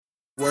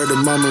Word to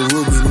Mama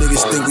Ruby,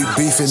 niggas think we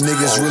beefing,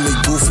 niggas really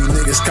goofy,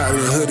 niggas caught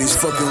in hoodies,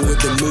 fucking with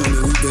the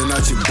movement, we been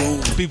out your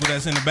boom. People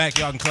that's in the back,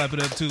 y'all can clap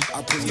it up too. We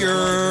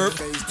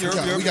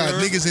got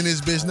niggas in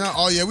this bitch now.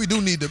 Oh yeah, we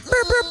do need the.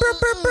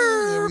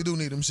 Yeah, we do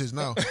need them shits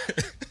now.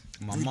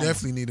 We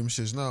definitely need them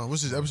shits now.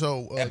 What's this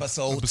episode?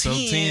 Episode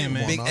 10,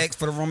 man. Big X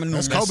for the Roman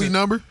numeral. That's Kobe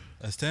number.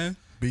 That's 10.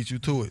 Beat you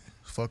to it.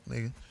 Fuck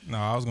nigga. No,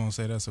 I was gonna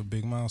say that's a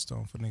big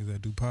milestone for niggas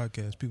that do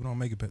podcasts. People don't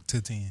make it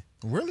to 10.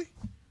 Really?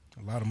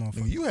 A lot of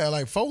motherfuckers. Nigga, you had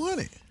like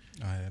 400.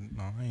 I ain't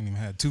even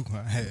had 2.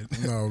 I had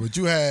no, but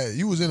you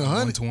was in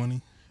 100.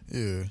 120.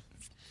 Yeah.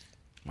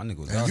 My nigga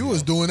was and out you here.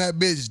 was doing that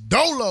bitch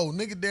dolo,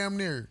 nigga, damn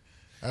near.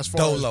 As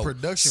far as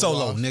production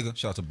solo, wise. nigga.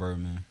 Shout out to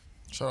Birdman.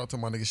 Shout out to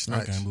my nigga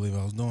Snipes. I can't believe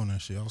I was doing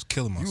that shit. I was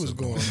killing myself. You was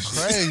going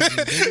crazy,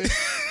 nigga.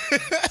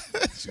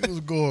 She was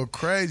going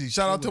crazy.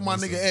 Shout out to my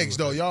nigga X,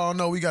 though. Y'all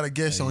know we got a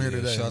guest on here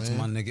today, Shout out to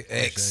my nigga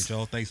X.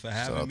 Y'all, thanks for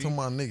having me. Shout out to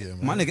my nigga,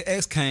 man. My nigga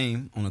X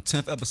came on the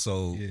 10th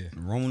episode,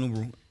 Roman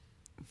numeral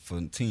for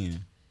 10.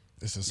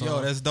 It's a song.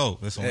 Yo, that's dope.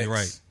 That's only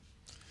right.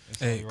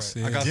 X.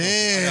 Yeah. I got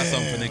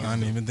something for niggas. I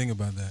didn't even think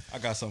about that. I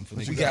got something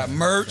for niggas. We got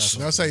merch.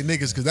 Now say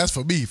niggas, because that's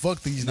for me.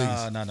 Fuck these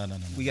niggas. No.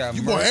 We got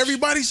you merch. bought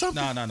everybody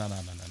something? No.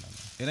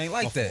 It ain't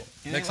like that.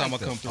 Next time I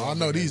come through. Oh, I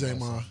know these ain't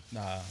mine.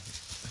 Nah.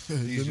 Let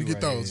me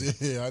get those. Here.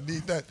 Yeah, I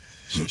need that.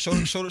 Show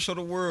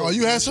the world. Oh,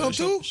 you had some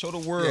too? Show the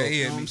world. Yeah,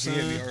 you know what I'm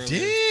saying?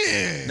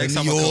 Damn. Next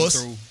time I come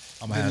through,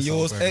 I'm gonna have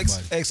yours, something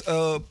for X,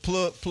 plug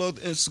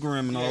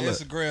Instagram and all that.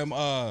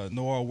 Instagram,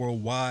 Noir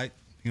Worldwide.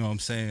 You know what I'm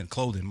saying?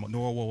 Clothing,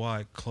 Noir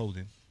Worldwide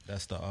Clothing.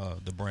 That's the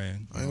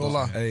brand. I ain't gonna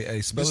lie.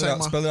 Hey, spell it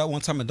out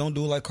one time and don't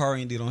do it like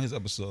Karian did on his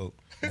episode.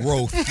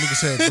 Growth. Nigga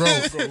said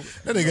growth.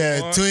 That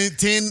nigga had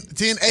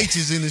 10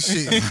 H's in the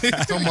shit.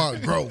 Talking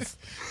about growth.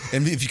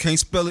 And if you can't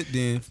spell it,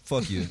 then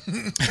fuck you.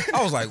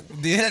 I was like,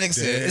 then that nigga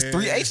said, it's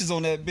 3 H's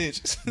on that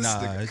bitch.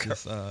 Nah, it's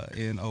just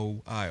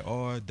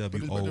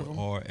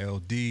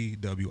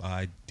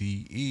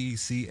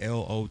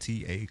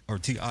NOIRWORLDWIDECLOTHING or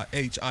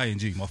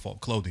TIHING. My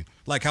fault. Clothing,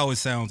 like how it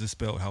sounds, it's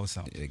spelled how it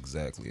sounds.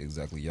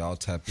 Exactly. Y'all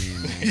tap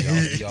in,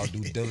 man. Y'all do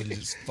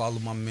diligence. Follow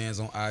my man's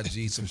on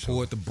IG.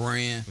 Support the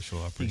brand. For sure,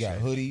 I He appreciate got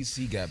it. hoodies.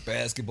 He got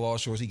basketball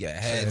shorts. He got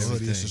hats,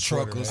 Everything.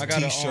 truckers, I got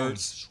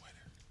t-shirts.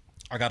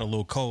 I got a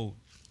little code,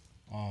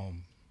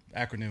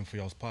 acronym for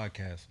y'all's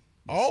podcast.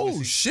 Oh,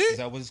 Swizzy. shit. Is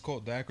that what it's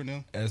called? The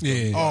acronym?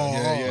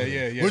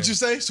 Yeah. What'd you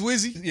say?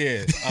 Swizzy?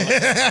 Yeah. I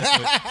like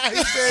that.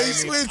 He said he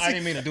Swizzy. I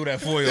didn't mean to do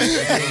that for you.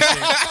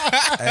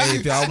 Hey,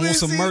 if y'all want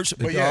some merch,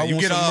 But yeah, you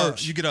get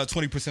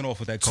 20% off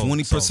with that code.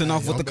 20%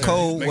 off with the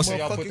code. Make What's sure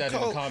y'all Motherfucking put that in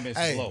code. the comments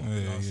Hey. below. You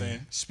know what I'm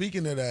saying?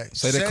 Speaking of that,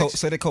 Say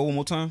that code one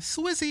more time.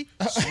 Swizzy.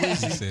 He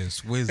said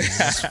Swizzy.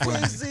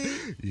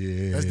 Swizzy.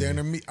 Yeah. That's there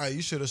in me.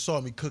 You should have saw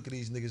me cooking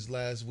these niggas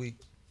last week.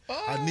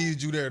 I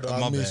needed you there, though.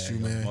 I missed you,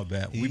 man. My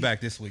bad. We back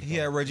this week. He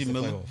had Reggie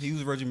Miller. He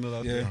was Reggie Miller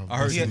out there. I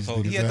heard he you had,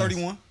 told he us. had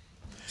 31.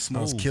 I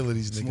was killing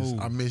these niggas. Smooth.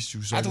 I missed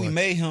you so After much. we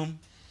made him,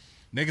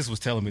 Niggas was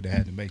telling me they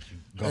had to make you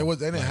go.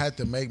 They didn't have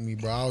to make me,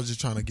 bro. I was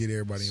just trying to get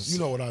everybody in. You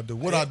know what I do.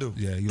 What I do?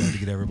 Yeah, you have to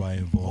get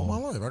everybody All my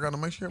involved. life. I got to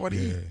make sure everybody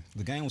eat.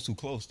 the game was too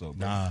close though.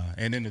 Bro. Nah,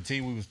 and then the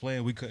team we was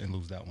playing, we couldn't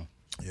lose that one.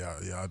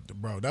 Yeah,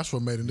 bro. That's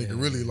what made a nigga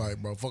really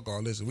like, bro. Fuck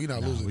all this. We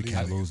not losing. We these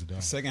can't niggas. lose it though.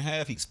 Second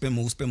half, he spin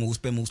move. Not to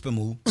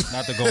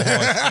go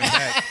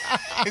hard,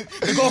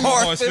 spin back. Go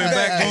hard, spin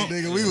back. Hey,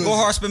 nigga, we was, Go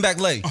hard, spin back,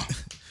 lay.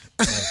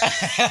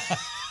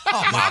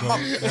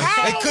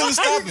 They couldn't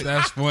stop it.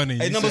 That's funny.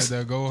 Hey, You said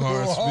that go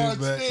hard, spin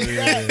back.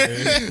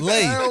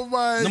 Lay. Oh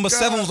my Number God.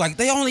 7 was like,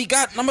 they only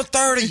got number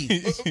 30.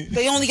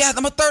 They only got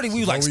number 30.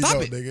 We was like, no, we stop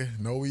don't, it. nigga.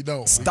 No, we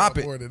don't. Stop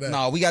We it. got more than that.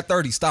 No, we got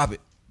 30. Stop it.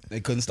 They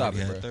couldn't stop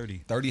 30 it, had bro. 30.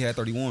 30 had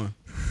 31.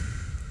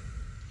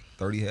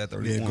 30 had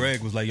 31. Yeah,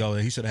 Greg was like, yo,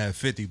 he should have had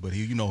 50, but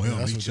he, you know him,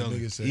 That's he what the chilling.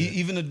 nigga said.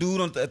 Even the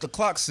dude at the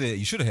clock said,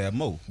 you should have had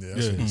more. Yeah,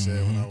 that's what he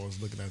said when I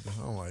was looking at the.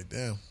 I'm like,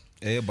 damn.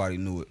 Everybody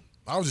knew it.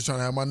 I was just trying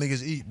to have my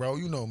niggas eat, bro.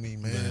 You know me,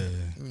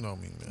 man. You know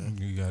me, man.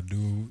 You gotta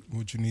do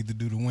what you need to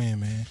do to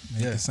win, man.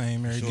 Make the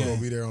same every Sure, gonna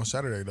game. be there on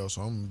Saturday though,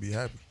 so I'm gonna be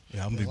happy.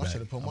 Yeah, I'm gonna be I back.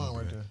 should have put mine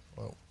right there.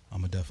 Well,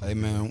 I'm gonna definitely.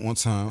 Hey, man, one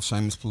time,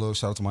 shameless plug,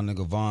 shout out to my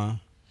nigga Vaughn.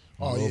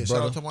 oh yeah,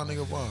 shout out to my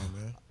nigga Vaughn,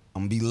 man.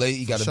 I'm gonna be late.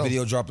 He got For a sure.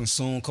 video dropping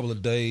soon, couple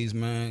of days,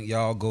 man.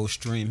 Y'all go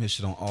stream his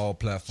shit on all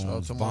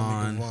platforms. Shout out to my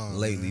nigga Vaughn,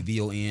 lately,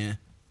 man.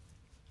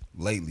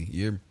 VON. Lately,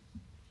 you hear me?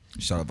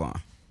 Shout out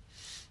Vaughn.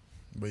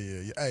 But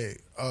yeah, hey,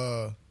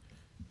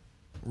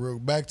 real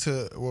back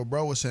to what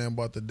bro was saying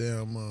about the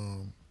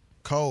damn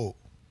code.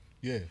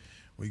 Yeah.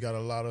 We got a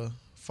lot of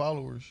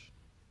followers.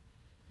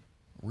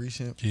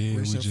 Recent Yeah,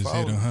 we just hit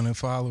followers. 100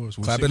 followers.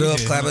 Clap it up,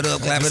 clap it up,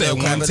 clap it up,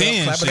 clap it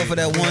up, clap it up for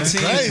that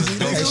 110. crazy,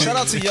 nigga. Hey, shout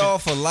out to y'all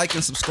for liking,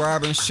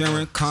 subscribing,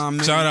 sharing,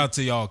 commenting. Shout out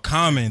to y'all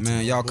commenting.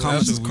 Man, y'all That's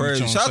comments what is we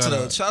crazy.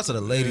 tryna Shout out to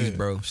the ladies, Yeah.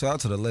 bro. Shout out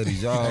to the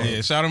ladies, y'all.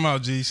 Yeah, shout them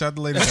out, G. Shout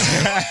the ladies.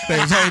 They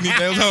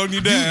was holding you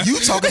down. You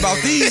talk about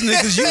these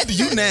niggas,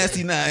 you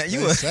nasty now.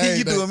 You say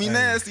you that doing me thing.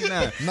 nasty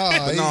now.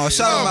 Nah, no,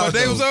 shout them out. But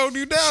they though. was holding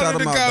you down Shout in the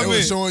them out, They though.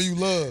 was comments. showing you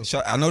love.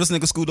 I know this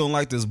nigga Scoot don't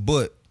like this,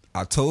 but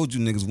I told you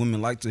niggas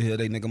women like to hear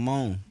they nigga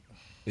moan.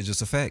 It's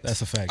just a fact.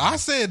 That's a fact. I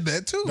said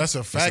that too. That's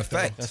a fact. It's a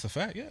fact. That's a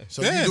fact. Yeah.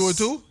 So you do it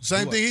too?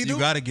 Same thing he do? You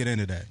got to get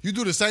into that. You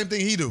do the same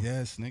thing he do?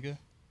 Yes, nigga.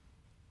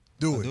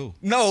 Do I it. do.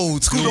 No,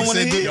 Scoot don't want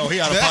to hear. Yo, he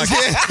out of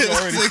pocket. You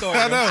already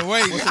started. I know.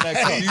 Wait. What's in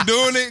that cup? You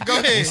doing it? Go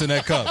ahead. What's in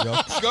that cup,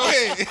 yo? Go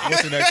ahead.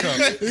 What's in that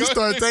cup? He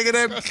started taking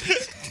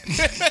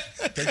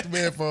that. Take the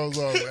headphones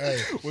off. Hey,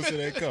 What's in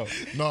that cup?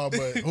 no,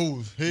 but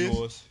who's his?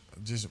 Yours.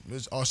 Just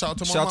shout out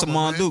to my Shout out to mama,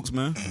 Mon man. Dukes,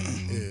 man.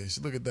 Yeah,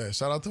 look at that.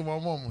 Shout out to my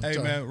mama. Hey,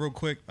 Tell man, real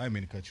quick. I didn't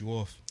mean to cut you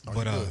off. Oh,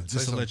 But you good.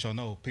 just Say to let y'all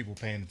know, people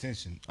paying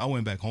attention. I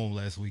went back home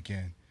last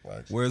weekend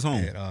Where's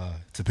home? at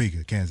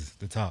Topeka, Kansas,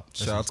 the top. That's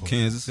Shout what out it's to called.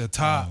 Kansas. The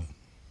top.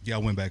 Yeah, I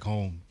went back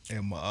home,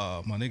 and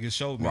my nigga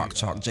showed me Rock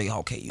Chalk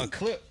Jayhawk a KU.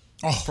 clip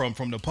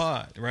from the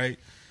pod, right?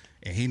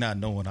 And he not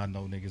knowing I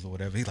know niggas or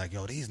whatever. He's like,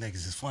 yo, these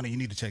niggas is funny. You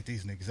need to check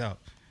these niggas out.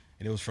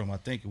 And it was from, I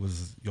think it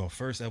was your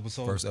first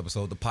episode. First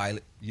episode, the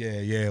pilot.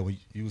 Yeah. Well,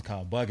 you was kind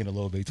of bugging a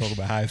little bit. You talking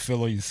about how it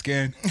feel on your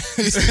skin.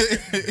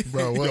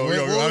 Bro, what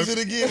was it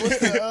again? What's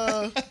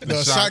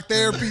the shock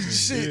therapy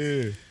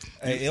shit? Yeah.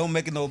 Hey, it don't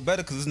make it no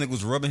better because this nigga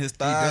was rubbing his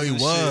thighs. He and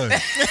was.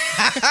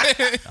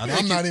 shit.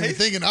 I'm not even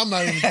thinking about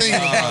it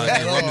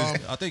at all.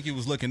 I think he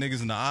was looking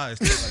niggas in the eyes.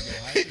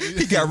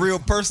 He got real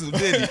personal,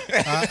 didn't he?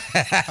 How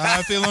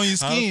I feel on your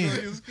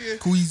skin?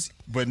 Queasy.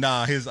 But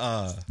nah, his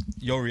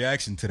your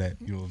reaction to that,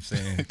 you know what I'm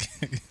saying?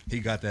 He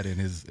got that in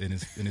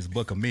his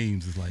book of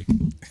memes. It's like,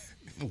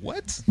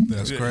 what?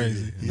 That's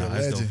crazy. He a Nah,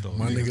 it's legend. dope, though.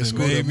 My nigga Niggas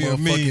scored a made me a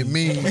motherfucking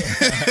meme.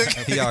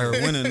 He out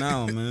here winning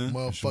now, man.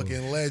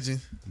 Motherfucking legend.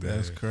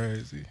 That's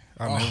crazy.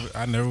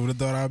 I never would have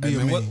thought I'd be Hey, a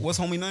man, man. what's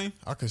homie name?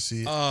 I can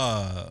see it.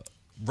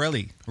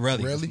 Relly.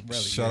 Really?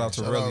 Shout out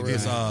to Shout Relly. out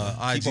His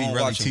Relly. IG Keep on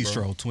Relly watching, bro.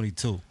 T-Stro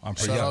 22. I'm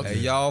pretty Shout sure. out Hey,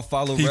 y'all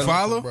follow He Relly.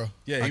 follow? Bro.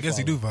 Yeah, I guess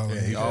he do follow.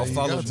 Yeah, Y'all you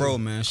follow got bro, to.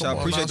 man. Come on,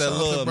 Appreciate man. that Shout out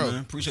to love, bro.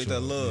 man. Appreciate that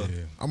love.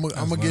 Yeah. I'm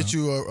gonna get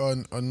you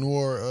a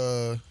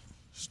Noor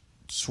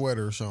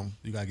sweater or something.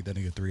 You gotta get that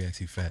nigga 3X.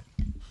 He fat.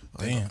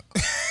 Damn.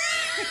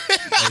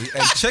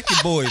 Hey, check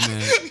your boy,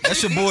 man.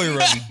 That's your boy,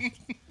 Relly.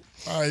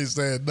 I ain't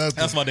saying nothing.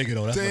 That's my nigga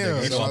though. That's Damn,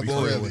 my nigga. shout out to Be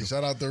real Relly. with him.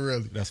 Shout out to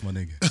Relly. That's my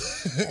nigga.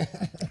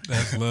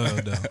 That's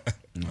love, though.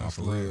 Nah,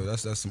 for real.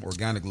 That's some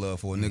organic love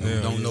for a nigga who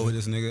don't know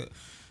this nigga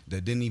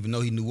that didn't even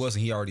know he knew us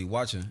and he already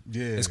watching.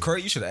 Yeah. It's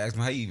crazy. You should have asked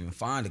him how you even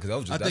find it because that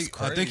was just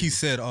I think he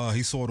said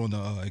he saw it on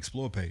the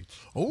Explore page.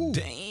 Oh,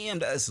 Damn,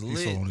 that's He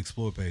saw it lit. on the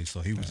Explore page, so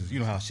he was just, you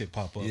know how shit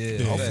pop up.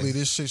 Yeah. hopefully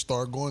this shit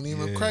start going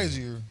even Yeah.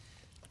 crazier.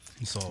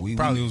 He saw it. We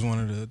Probably was one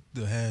of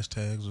the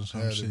hashtags or some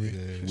Had to shit. be.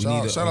 We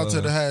Shout need shout out a,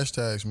 to the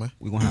hashtags, man.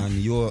 We gonna have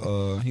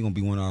your he gonna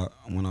be one of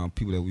our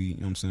people that we, you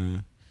know what I'm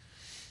saying,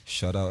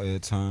 shout out every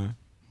time.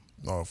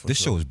 Oh, for This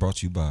sure. show is brought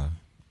to you by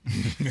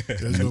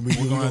There's gonna be,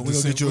 We're gonna have to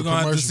see, get you a we're gonna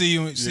have to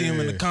commercial. see him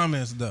in the Yeah.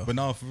 comments though. But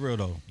no, for real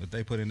though, if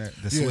they put in that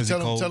the Yeah, Swizzy tell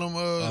 'em- code, tell 'em,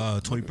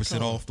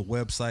 20% off. The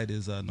website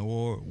is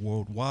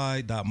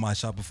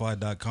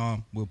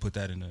worldwide.myshopify.com. We'll put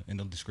that in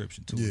the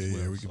description too. Yeah, as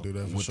well. yeah, we can do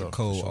that for with sure. the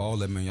code. for sure. All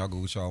that, man. Y'all go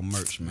with y'all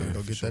merch, man.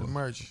 Go for get sure. that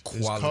merch. It's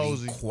Quality,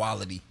 cozy.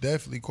 quality.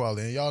 Definitely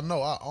quality. And y'all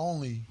know I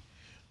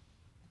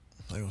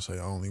ain't gonna say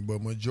only,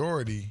 but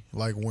majority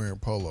like wearing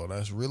polo.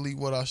 That's really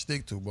what I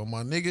stick to. But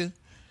my nigga,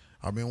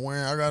 I've been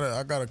wearing. I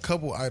got a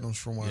couple items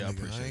from my Yeah, I nigga. I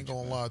appreciate ain't you,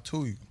 gonna man. lie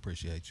to you.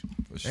 Appreciate you.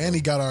 For sure. And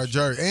he got our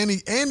jersey. And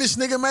this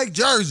nigga make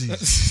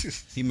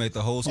jerseys. He made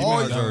the whole All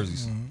squad y'all-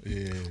 jerseys.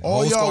 Yeah. All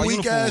Whole y'all squad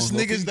weak ass uniforms,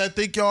 niggas low-key. that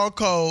think y'all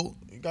cold.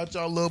 You got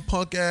y'all little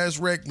punk ass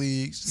rec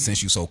leagues.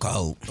 Since you so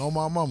cold. On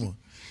my mama.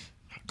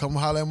 Come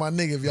holler at my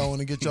nigga if y'all want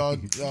to get y'all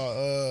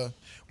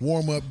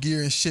warm up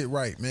gear and shit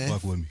right, man.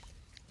 Fuck with me.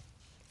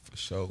 For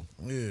sure.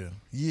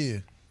 Yeah.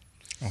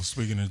 Oh,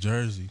 speaking of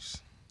jerseys,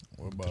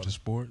 What to about the it?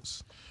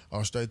 sports.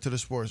 Oh, straight to the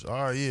sports. All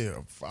right, yeah.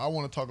 I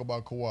want to talk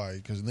about Kawhi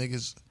because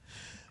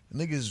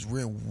niggas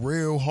went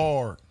real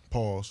hard,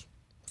 pause,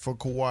 for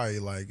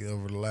Kawhi like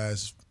over the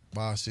last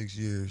 5-6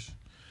 years.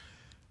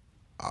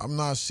 I'm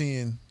not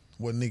seeing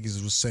what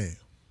niggas was saying.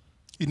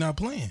 He not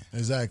playing.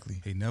 Exactly.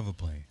 He never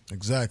playing.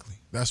 Exactly.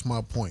 That's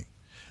my point.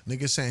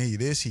 Niggas saying he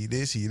this, he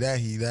that.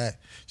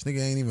 This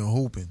nigga ain't even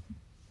hooping.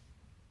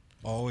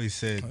 Always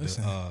said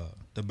Listen.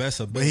 the best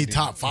But ability. he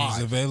top His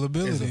 5.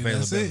 availability. His That's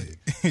availability.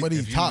 it. But he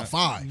If you're top not-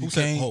 5. Who You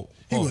said? can't- Hold,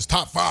 He hold. was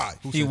top 5.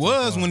 Who He said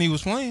was top five? when he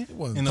was playing He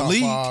wasn't in the top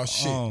league. 5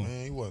 shit, Oh.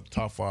 man. He wasn't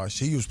top 5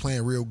 shit. He was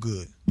playing real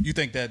good. You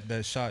think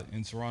that shot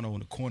in Toronto in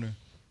the corner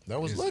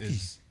That was lucky.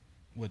 is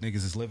what niggas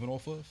is living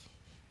off of?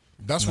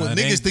 That's Nah, what it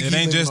niggas ain't- think. it he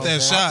ain't living just off that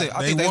of. shot.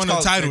 I They think they won a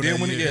called- title. they did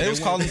that win year. again. They was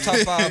calling him top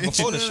 5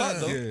 before the shot,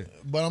 though. Yeah.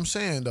 But I'm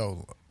saying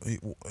though,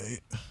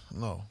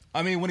 no,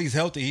 I mean, when he's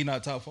healthy, he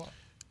not top 5.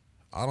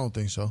 I don't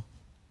think so.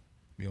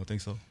 You don't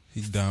think so?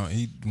 He's down.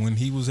 When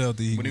he was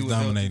healthy, he When he was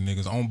was dominating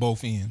niggas on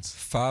both ends.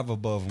 5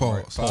 above him, Pause,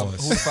 right?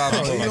 pause. Who's 5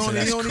 above He him? only,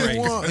 that's crazy.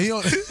 won. He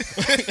only,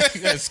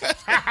 That's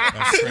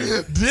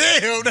crazy. damn,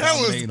 that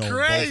Dominating was on both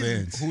crazy.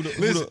 ends. Who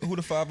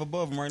the 5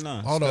 above him right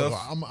now? Hold Steph?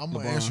 on, I'm gonna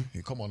LeBron? answer.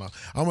 Yeah, come on now,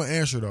 I'm gonna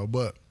answer though.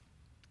 But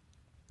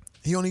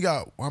he only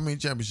got how many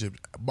championships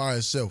by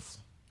himself?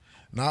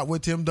 Not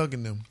with Tim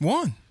Duncan them.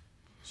 One.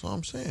 That's what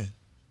I'm saying.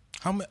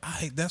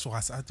 That's why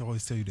I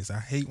always tell you this. I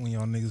hate when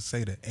y'all niggas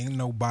say that. Ain't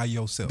no by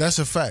yourself. That's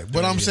a fact.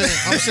 But I'm saying,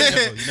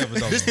 You never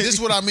know. this is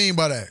what I mean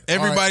by that.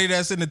 Everybody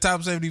that's in the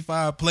top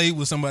 75 played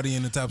with somebody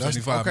in the top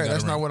 75. Okay,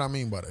 that's not what I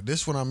mean by that.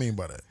 This is what I mean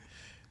by that.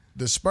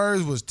 The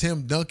Spurs was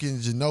Tim Duncan,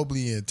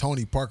 Ginobili, and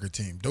Tony Parker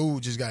team.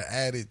 Dude just got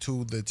added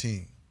to the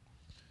team.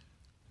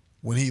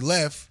 When he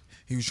left,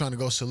 he was trying to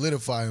go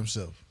solidify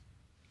himself.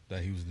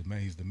 That he was the man.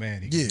 He's the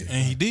man. Yeah.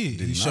 And he did.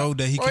 He showed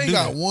that he Bro, could he do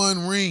got that.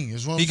 one ring.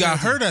 Is what I'm He got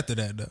saying. hurt after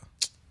that, though.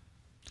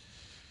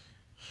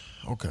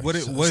 Okay. What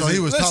it So was? he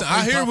was Listen, top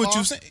I three, hear top what five?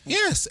 you saying.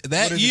 Yes, What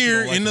that is it you year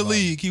don't like in the about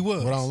league, he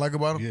was. What I don't like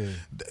about him?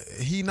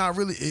 Yeah. He not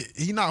really.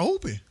 He not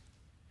hooping.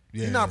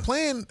 Yeah. He not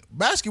playing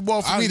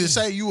basketball for me to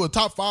say you a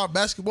top 5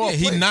 basketball Yeah,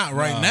 player. he not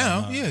right Nah,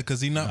 now. nah. Yeah,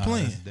 because he not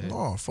playing. that's dead.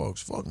 No, folks.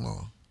 Fuck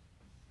no.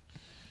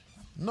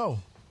 No.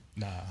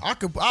 Nah.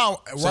 So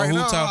Right who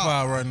now, top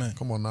 5 right now?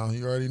 Come on now.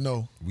 You already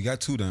know. We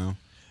got 2 down.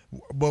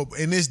 But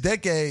in this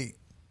decade,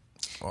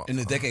 In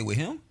the decade with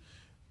him?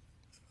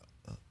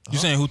 You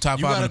saying who top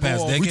You 5 in the gotta go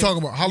past off- decade? we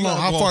talking about how You long?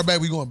 gotta How go far off- back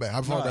we going back?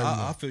 How far Nah, back we I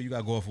going? feel you got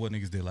to go off what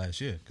niggas did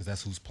last year because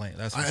that's who's playing.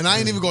 And I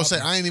ain't even gonna say.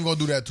 I ain't even gonna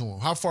do that to him.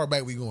 How far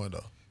back we going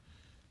though?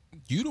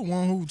 You the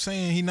one who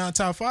saying he not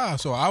top 5.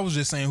 So I was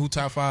just saying who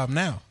top 5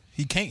 now.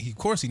 He can't. Of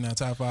course he not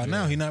top 5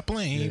 now. He not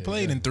playing. He ain't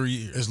played in 3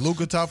 years. Is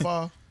Luka top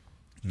 5?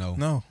 No.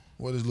 No,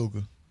 What is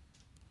Luka?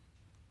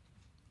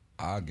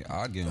 I'll give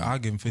him. I'll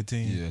give him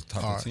 15. Yeah,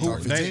 top All right. 15.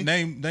 Who-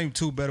 15? Name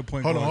 2 better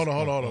point Hold guards.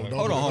 on.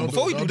 Hold on.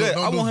 Before we do that,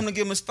 I want him to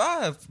give him his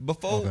 5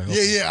 before.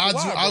 Okay. Yeah. I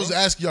Why, was bro?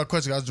 asking y'all a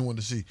question. I just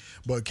wanted to see.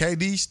 But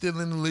KD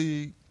still in the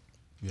league.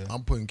 Yeah.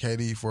 I'm putting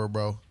KD for it,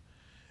 bro.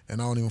 And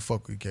I don't even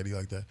fuck with KD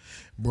like that.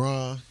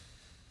 Bron.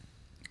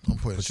 I'm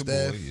putting Put your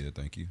Steph. boy. Yeah,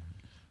 thank you.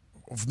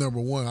 Number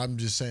 1. I'm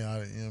just saying. You know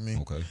what I mean?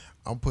 Okay.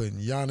 I'm putting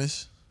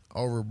Giannis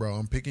over, bro.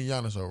 I'm picking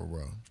Giannis over,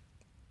 bro.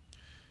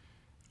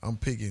 I'm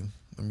picking.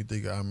 Let me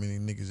think of how many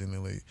niggas in the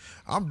league.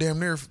 I'm damn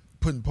near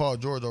putting Paul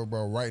George over,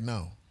 bro, right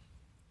now.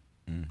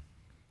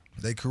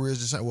 Their careers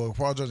just well,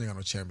 Paul George ain't got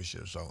no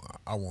championship, so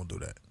I won't do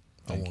that.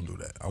 I won't do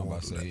that. I I'm won't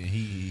about to do say, that.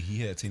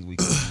 he had teams we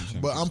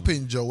could But I'm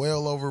picking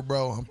Joel over,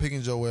 bro. I'm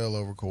picking Joel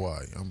over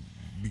Kawhi. I'm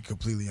be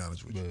completely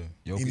honest with you.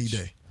 Yeah. Jokic. Any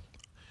day.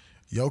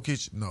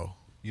 Jokic, no.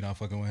 You not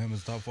fucking with him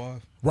as top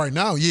 5 Right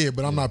now, yeah,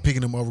 but I'm not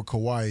picking him over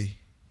Kawhi.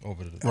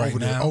 over the Right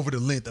now? Over the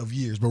length of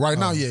years. But right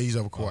now, yeah, he's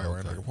over Kawhi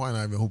right now. okay. Kawhi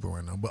not even hooping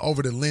right now. But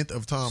over the length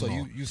of time, So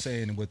no. you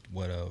saying with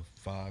what a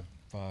 5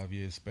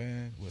 year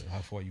span? How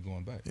far you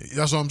going back?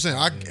 That's what I'm saying.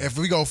 If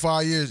we go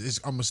 5 years,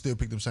 I'm gonna still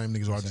pick them same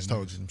niggas. I just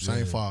told you,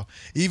 same 5.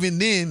 Even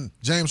then,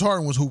 James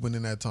Harden was hooping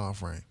in that time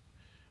frame,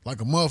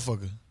 like a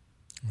motherfucker.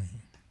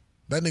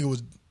 That nigga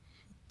was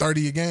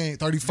 30 a game,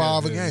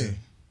 35 a game.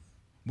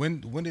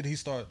 When did he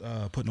start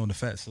putting on the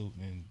fat suit?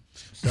 And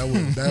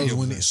That was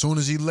when as soon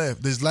as he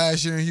left. This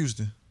last year in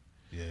Houston.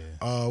 yeah,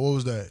 What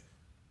was that?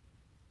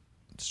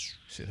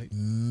 shit.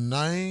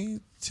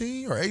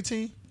 19 or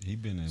 18? He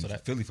been in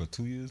Philly for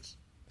 2 years,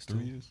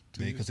 3 years.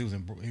 2 years. Because he was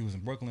in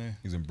Brooklyn.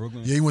 He's in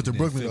Brooklyn. Yeah, he went to and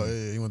then Brooklyn though.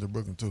 Philly. Yeah, he went to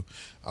Brooklyn too.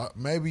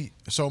 Maybe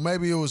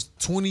it was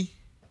 20,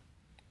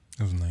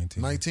 It was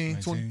 19.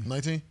 19, 20,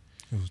 19.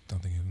 I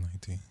think it was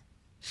 19.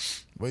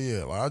 But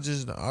yeah, like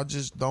I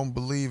just don't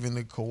believe in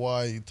the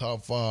Kawhi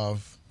top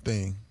 5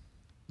 thing.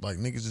 Like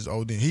niggas is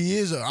OD. He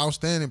is an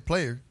outstanding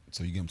player.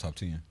 So you give him top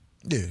 10.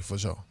 Yeah, for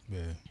sure.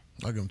 Yeah,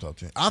 I give him top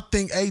 10. I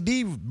think AD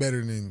was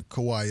better than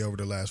Kawhi over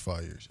the last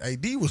 5 years.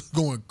 AD was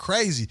going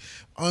crazy.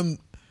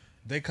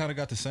 they kind of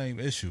got the same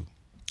issue.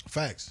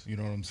 Facts. You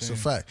know what I'm It's saying? a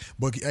fact.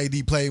 But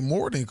AD played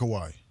more than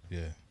Kawhi. Yeah.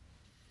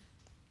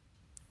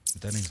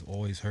 That nigga's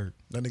always hurt.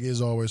 That nigga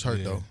is always hurt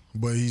Yeah. though.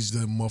 But he's the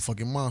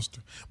motherfucking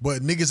monster.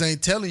 But niggas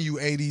ain't telling you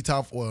AD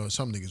top. Well,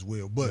 some niggas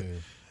will. But Yeah.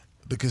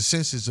 the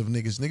consensus of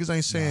niggas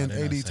ain't saying they're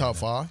not AD saying top that.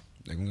 5.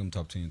 They gonna give him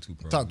top 10 too,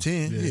 probably. Top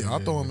 10. Yeah, Yeah,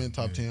 I throw him yeah, in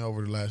top 10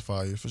 over the last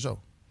 5 years for sure.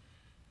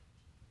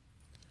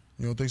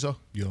 You don't think so?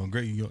 You don't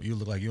agree? You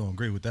look like you don't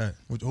agree with that.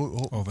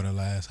 Who? Over the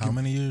last how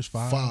many years?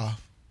 5?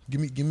 5.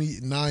 Give me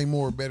 9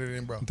 more better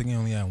than bro. I think he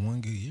only had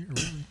one good year.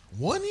 Really.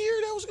 1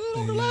 year that was good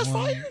over the last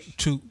 5 years.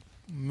 2,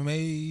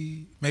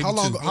 maybe How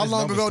long? 2. How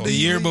long numbers ago go? did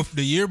he leave?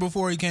 The year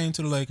before he came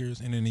to the Lakers,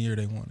 and then the year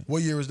they won it.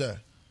 What year was that?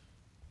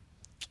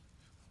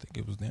 I think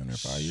it was down there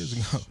 5 years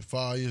ago.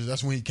 5 years.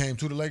 That's when he came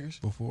to the Lakers.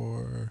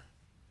 Before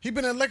He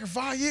been a Laker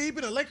 5 years. He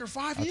been a Laker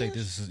 5 I years. think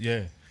this is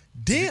Then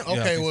Then Yeah, I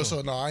okay, think well, so.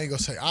 so no, I ain't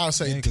gonna say. I'll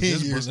say yeah, 'cause 10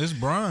 years. It's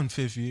Bron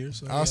 5th year.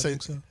 So I'll I say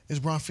think so. is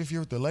Bron 5th year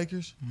with the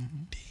Lakers?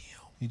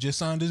 He just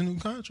signed his new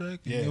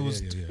contract. and yeah, it was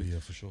yeah,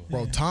 for sure.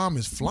 Bro, time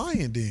is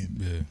flying.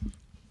 Then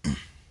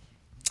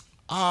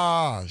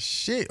Yeah,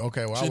 shit.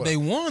 Okay, well, Shit, they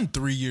won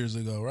 3 years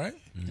ago, right?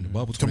 in the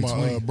bubble talking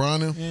 2020. about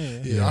Bron.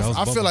 Yeah. Yeah, that was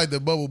I feel bubble. like the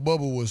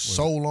bubble was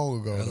so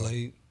long ago. though.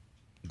 LA,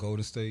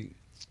 Golden State,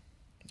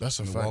 That's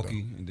a fact.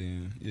 Milwaukee, and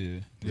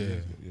then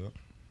yeah.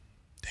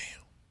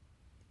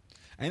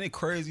 Ain't it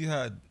crazy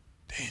how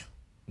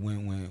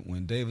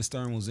when David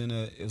Stern was in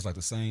there, it was like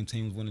the same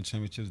team was winning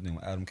championships. And then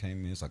when Adam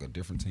came in, it's like a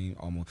different team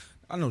almost.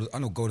 I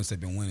know Golden State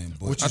been winning,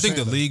 but What you I think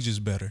saying, the though? league's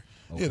just better.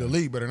 Yeah, the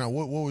league better now.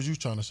 What was you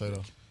trying to say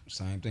though?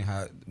 same thing.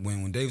 How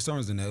when David Stern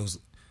was in there, it was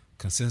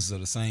consensus of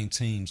the same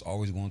teams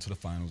always going to the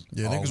finals.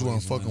 Yeah, niggas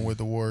wasn't fucking with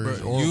the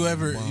Warriors. Bro, you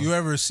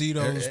ever see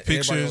those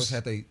Everybody else pictures?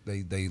 had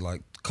they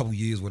like a couple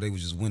years where they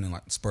was just winning,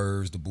 like the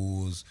Spurs, the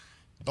Bulls.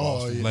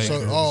 Oh yeah, Lakers.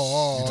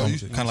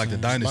 so, Kind of like the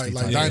dynasty.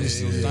 like type.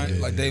 dynasty.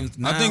 Like they was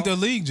I think now-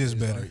 the league just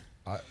better.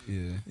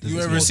 yeah. You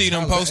ever see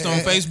them post on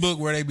Facebook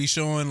where they be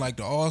showing like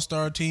the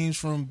All-Star teams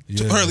from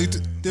Yeah. early?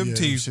 Them Yeah,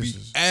 teams them be shits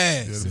is-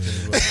 ass. Yeah, them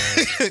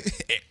shits was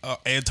bad.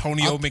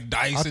 Antonio McDyess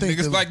I and think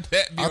niggas the- like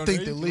that. be I on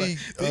think there. the You be league,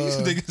 These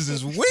niggas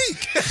is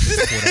weak.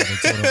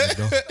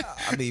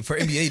 I mean, for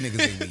NBA niggas,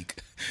 they weak.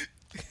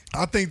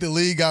 I think the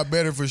league got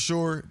better for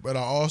sure, but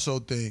I also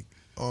think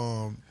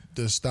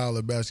the style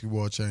of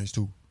basketball changed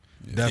too.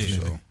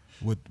 Definitely.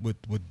 With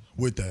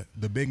With that,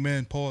 the big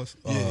man pause.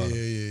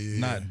 Yeah.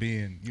 Not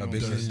being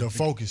big man. the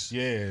focus.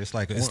 Yeah, it's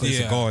like it's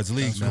Yeah. a guards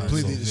league now.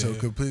 Completely, So, so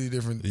completely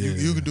different. Yeah.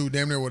 You can do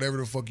damn near whatever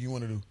the fuck you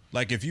want to do.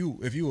 like if you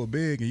a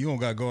big and you don't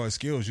got guard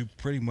skills, you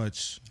pretty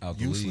much Out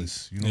the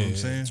useless. You know what I'm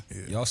saying?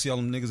 Y'all see all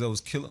them niggas that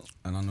was killing,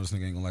 and I know this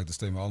nigga ain't gonna like the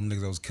statement. All them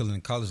niggas that was killing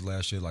in college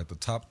last year, like the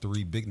top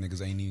 3 big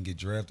niggas ain't even get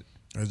drafted.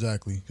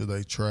 Exactly, because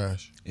they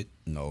trash.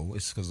 No,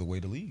 it's because the way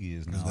the league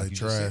is now. they Like you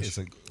just said, trash. it's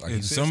like And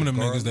you said, some of it's a them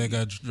guard niggas that league.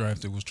 got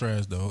drafted was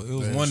trash though. It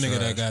was They one was nigga trash.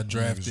 that got Niggas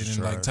drafted is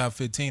in like trash. top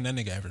 15. That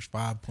nigga averaged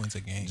 5 points a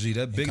game. Gee,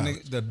 that in big college.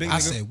 nigga, that big I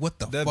nigga, said, what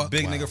the that fuck?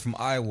 big Wow. nigga from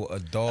Iowa, a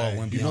dog.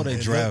 When You know they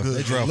It draft look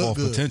good. It off look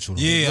good. potential.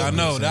 Yeah, I Look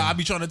know. good, I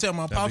be trying to tell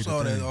my pops be the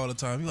all that thing. all the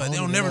time. He like, I they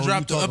don't don't even never know who drop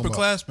you the talking about.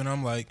 upperclassmen.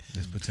 I'm like,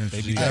 There's potential.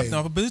 they be Hey, drafting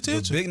off a the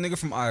potential. big nigga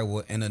from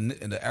Iowa and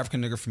the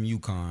African nigga from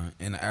UConn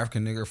and the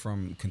African nigga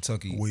from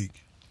Kentucky Weak.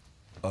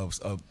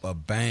 a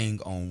bang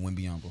on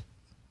Wembyamba.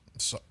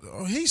 So,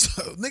 he's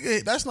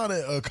nigga. That's not an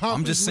accomplishment.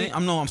 I'm just saying.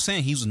 I'm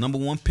saying he was the number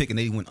 1 pick and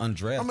they went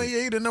undrafted. I mean,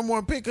 yeah, he the number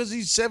 1 pick because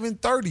he's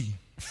 730.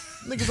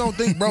 Niggas don't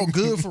think bro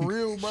good for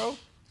real, bro.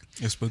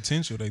 It's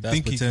potential. They That's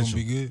think he's gonna potential.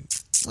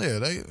 Yeah,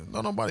 be good.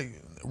 nobody.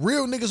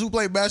 Real niggas who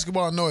play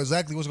basketball know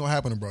exactly what's gonna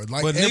happen to bro.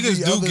 Like But every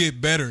niggas do other-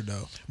 get better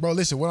though. Bro,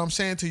 listen, what I'm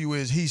saying to you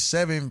is he's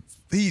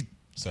 7'3".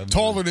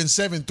 taller than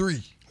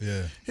 7'3".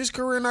 Yeah. His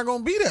career not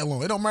gonna be that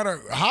long. It don't matter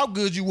how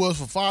good you was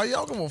for 5 years. I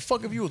don't give a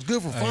fuck if you was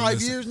good for Hey, 5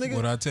 listen, years, nigga.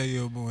 What I tell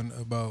you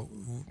about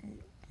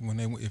when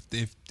they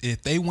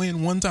if they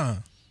win one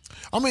time,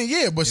 I mean,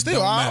 yeah, but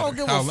still, I don't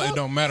give a It fuck.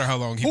 don't matter how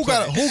long he Who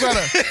played.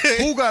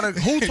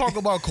 who talk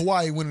about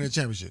Kawhi winning the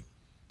championship?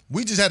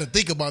 We just had to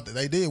think about that.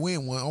 They did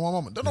win one. Oh my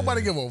mama. Don't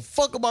nobody give a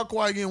fuck about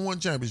Kawhi getting one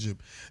championship.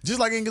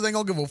 Just like niggas ain't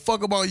gonna give a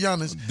fuck about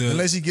Giannis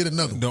unless he get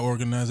another. The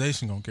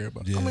organization gonna care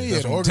about. Yeah. it. I mean, yeah,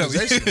 That's the what I'm telling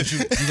you.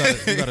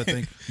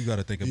 organization. You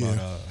gotta think about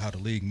how the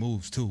league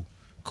moves too.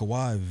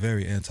 Kawhi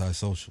very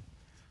antisocial,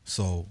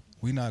 so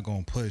we not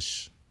gonna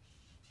push.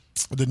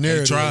 The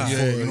narrative. tried. for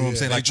Yeah, it, you know what I'm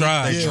saying. They Like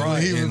tried. They Yeah,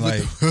 tried. he was And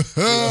with like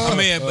I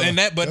mean,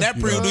 that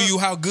proved to you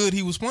how good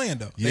he was playing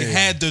though. They Yeah.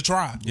 had to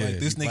try. Yeah, Like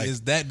this nigga like,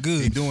 is that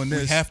good. he doing We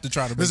this. have to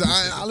try to. Listen, make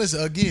this I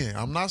listen again.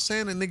 I'm not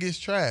saying the nigga is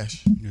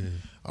trash.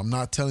 I'm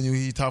not telling you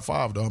he top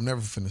 5 though. I'm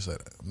never finna say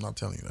that. I'm not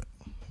telling you that.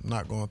 I'm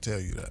not gonna tell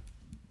you that.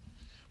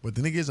 But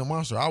the nigga is a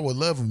monster. I would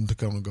love him to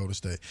come and go to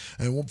state.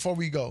 And before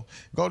we go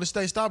to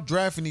state. Stop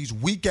drafting these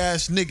weak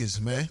ass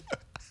niggas, man.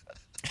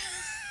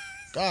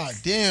 God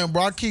damn,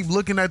 bro. I keep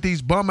looking at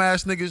these bum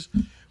ass niggas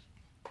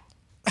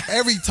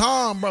every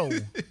time, bro.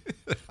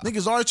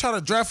 Niggas always try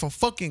to draft a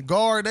fucking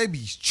guard. They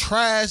be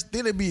trash.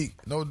 Then it be,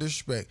 no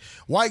disrespect,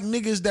 white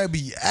niggas that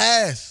be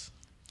ass.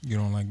 You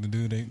don't like the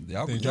dude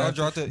Y'all they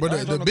drafted, But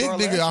y'all the big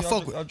guard nigga last I year,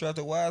 fuck with. I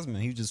drafted Wiseman.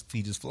 He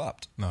just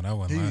flopped. No, that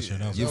wasn't last year.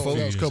 That was That a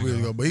few was a couple years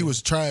ago. But he Yeah.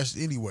 was trash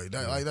anyway.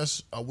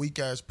 That's a weak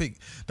ass pick.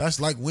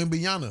 That's like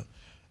Wembyana.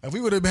 If we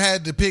would have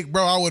had to pick,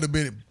 bro, I would have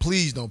been,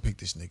 please don't pick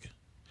this nigga.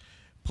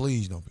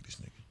 Please don't pick this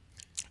nigga.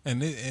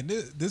 And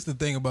this the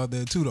thing about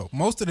that too though.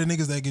 Most of the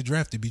niggas that get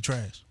drafted be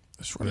trash.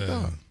 That's right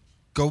down.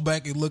 Go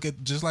back and look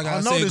at, just like I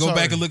I know said, this go back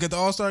already. and look at the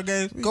All-Star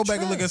games. Go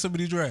back and look trash. at some of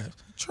these drafts.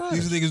 Trash.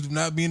 These niggas do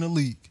not be in the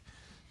league.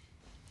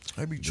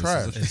 They be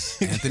trash.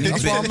 Anthony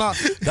That's why I'm not.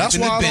 That's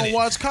why I don't Bennett.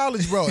 watch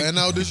college, bro. And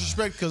no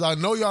disrespect, because I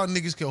know y'all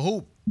niggas can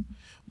hoop.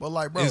 But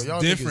like, bro, It's y'all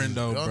different niggas,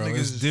 though, y'all bro. niggas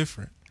It's is-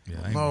 different. Yeah,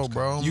 I ain't No, watched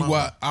bro. You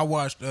my- I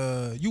watched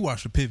you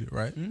watched the pivot,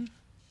 right?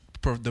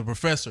 The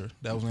professor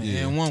that was in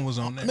N1 was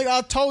on there. Nigga,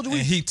 I told you.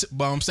 And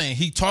but I'm saying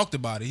he talked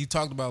about it. He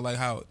talked about like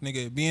how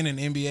nigga being in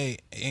the NBA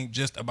ain't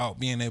just about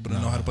being able to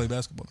know how to play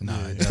basketball. Nah,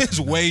 it's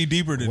way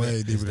deeper than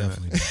way that. deeper than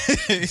that.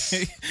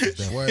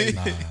 Definitely. Way.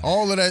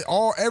 All of that,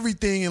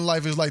 everything in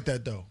life is like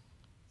that though.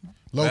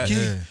 Low key,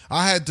 Yeah.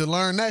 I had to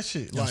learn that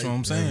shit. That's like, what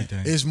I'm saying.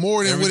 everything. It's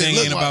more than Everything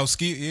what it ain't look like. about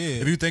skill.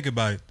 Yeah. If you think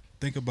about it,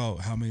 think about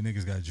how many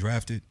niggas got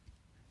drafted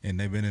and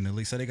they've been in the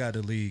league. So they got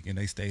the league and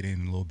they stayed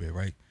in a little bit,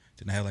 right?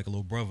 Then they had like a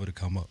little brother to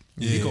come up.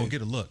 He Yeah. gonna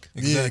get a look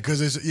Yeah,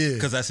 because it's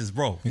because that's his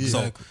bro.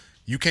 Exactly. So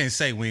you can't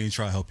say we ain't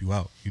try to help you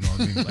out. You know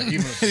what I mean? Like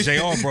even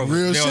J.R. brother,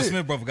 Real J.R. shit.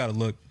 Smith brother got a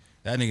look.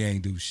 That nigga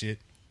ain't do shit.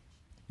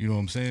 You know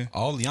what I'm saying?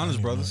 All the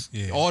Giannis brothers.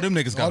 Yeah. All them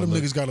niggas got all them a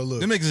look. niggas got to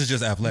look. Them niggas is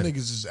just Niggas athletic.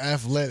 is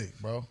athletic,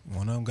 bro.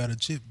 One of them got a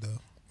chip though.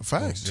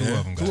 Facts. Two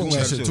of them got Two of them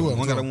got shit. Two of them.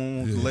 One got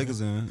one with the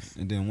Lakers in,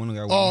 and then one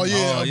got one. Oh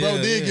yeah, bro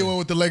yeah, did get one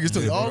with the Lakers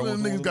too. Yeah, All bro,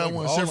 them niggas got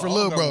one, all- except for all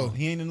Lil got bro. one.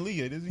 He ain't in the league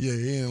yet, is he? Yeah,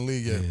 he in the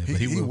league yet. Yeah, but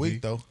he will weak be.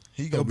 though.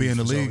 He'll be in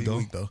the league, He though.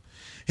 weak though.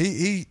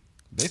 He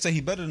They say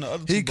he better than the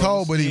other two. He brothers.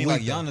 cold, but he ain't like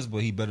weak, though. Giannis, but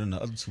he better than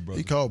the other two brothers.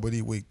 he cold, but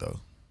he weak though.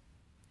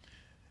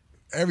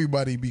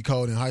 Everybody be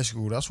cold in high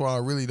school. That's why I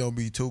really don't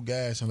be too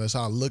gassed unless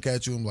I look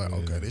at you. I'm like,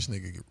 okay, this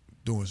nigga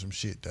doing some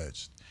shit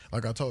that's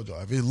like I told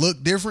y'all. If it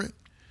look different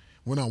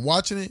when I'm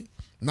watching it,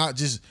 not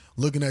just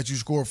looking at you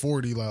score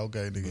 40, like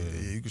okay, nigga,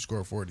 yeah, you can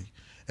score 40.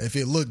 If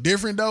it look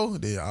different though,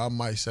 then I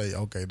might say,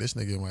 okay, this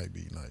nigga might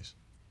be nice.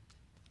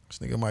 This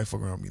nigga might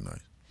fuck around and be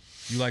nice.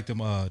 You like them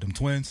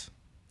twins?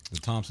 The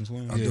Thompson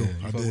twins. I Yeah, do. you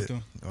I fuck with did.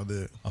 them? I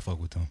did. I fuck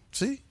with them.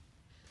 See,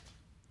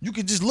 you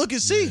can just look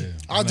and see. Yeah,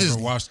 I just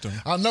never watched them.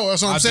 I know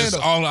that's what I'm saying. Though.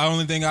 The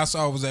only thing I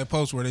saw was that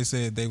post where they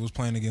said they was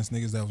playing against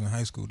niggas that was in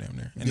high school damn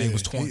near, and they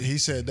was 20. He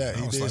said that.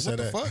 He I was did like, say what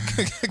that.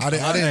 the fuck? I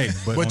didn't. Hey,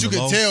 But on you the can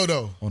low- tell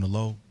though. On the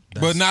low.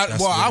 But not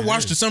that's well. what I it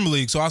watched the is. summer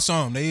league, so I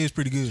saw them. They is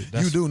pretty good.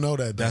 You do know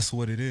that. Though. That's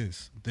what it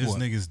is. There's What?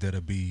 niggas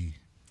that'll be,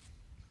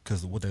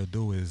 because what they'll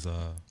do is,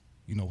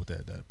 with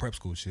that prep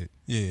school shit.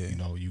 Yeah.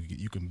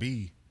 You can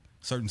be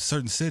certain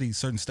cities,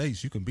 certain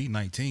states. You can be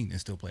 19 and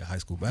still play high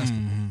school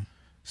basketball.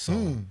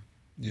 So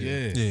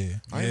yeah, Yeah.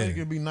 I ain't think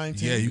it'd be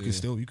 19. yeah, you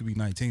could be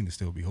 19 and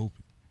still be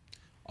hooping.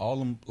 All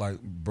them like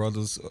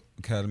Brothers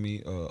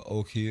Academy,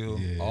 Oak Hill,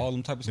 Yeah. all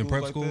them type of Them schools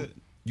prep like school? that.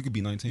 You could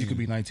be 19. You could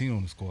be 19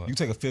 on the squad. You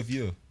take a fifth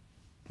year.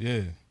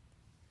 Yeah,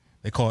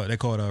 they call it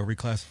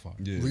reclassifying.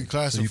 Yeah.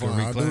 Reclassifying. So you can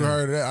I do reclass.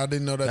 heard that. I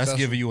didn't know that. That's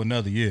giving you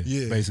another year.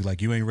 Yeah. Basically,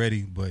 like you ain't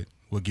ready, but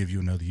we'll give you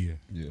another year.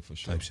 Yeah, for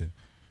sure. Type shit.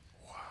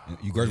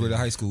 You graduated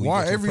high school. you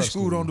Why go to a every prep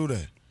school don't do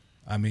that?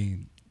 I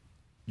mean,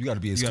 You got to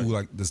be a You school gotta-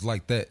 like that's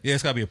like that. yeah,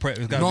 it's gotta be a prep.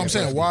 It's You gotta know be what I'm a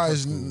saying?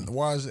 prep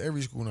Why is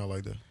every school not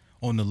like that?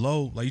 on the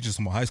low, like you just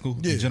talking about high school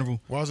in general.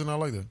 Why is it not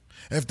like that?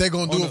 If they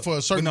gonna do On it the- for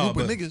a certain but no,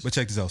 group of but- niggas, But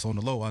check this out. So on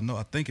the low,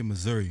 I think in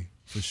Missouri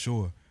for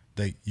sure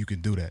you can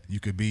do that. You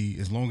could be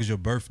as long as your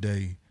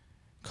birthday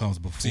comes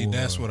before. See,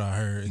 that's what I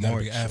heard. It gotta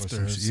March be or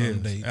after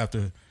some date.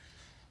 After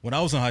when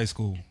I was in high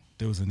school,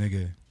 there was a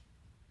nigga.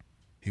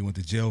 He went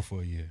to jail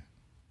for a year.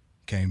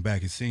 Came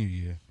back his senior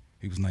year.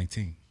 He was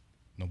 19.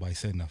 Nobody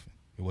said nothing.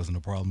 It wasn't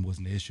a problem.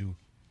 Wasn't an issue.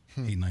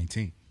 He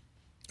 19.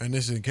 and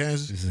this is in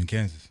Kansas. This is in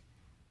Kansas.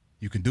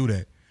 You can do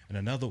that. And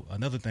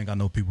another thing I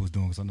know people is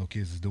doing, because I know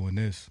kids is doing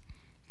this.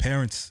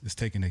 Parents is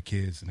taking their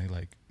kids and they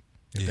like,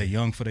 if they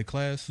young for their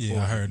class, Yeah,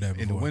 or I heard that in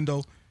the before.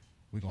 window,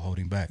 we gonna hold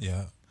him back.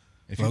 Yeah.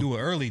 If you do it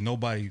early,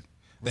 nobody sees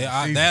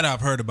That it. I've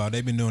heard about.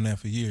 They've been doing that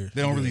for years.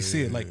 They don't really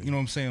see it. Like, you know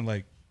what I'm saying?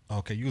 Like,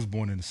 okay, you was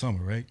born in the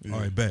summer, right? All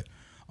right, bet.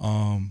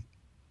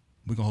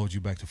 We're gonna hold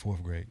you back to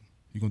 4th grade.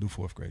 You're gonna do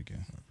 4th grade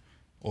again.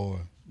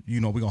 Or,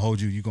 we're gonna hold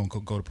you, you're gonna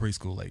go to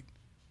preschool late.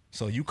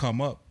 So you come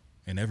up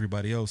and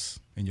everybody else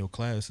in your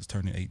class is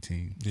turning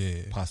 18.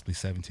 Yeah. Possibly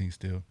 17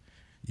 still.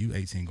 You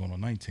 18 going on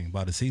 19.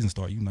 By the season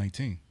start, you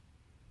 19.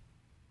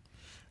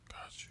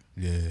 Got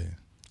you. Yeah.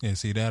 Yeah,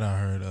 see that I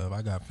heard of.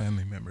 I got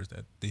family members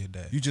that did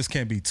that. You just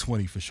can't be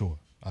 20 for sure,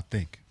 I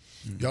think.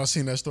 Y'all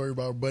seen that story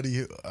about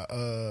Buddy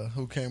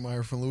who came out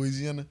here from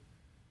Louisiana?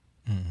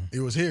 It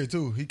was here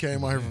too. He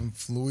came out here from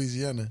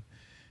Louisiana.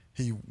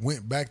 He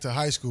went back to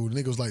high school. The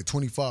nigga was like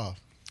 25.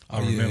 I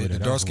remember that. the That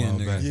dark was a skinned while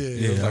nigga. back. Yeah, it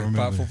was yeah, I like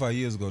remember 4 that. 5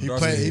 years ago. He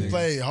dark-skinned nigga.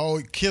 played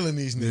hard, killing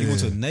these niggas. He went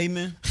to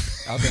Naaman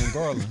out there in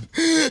Garland.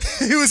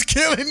 He was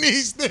killing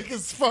these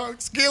niggas,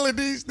 fucks, killing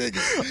these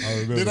niggas.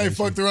 remember Then they that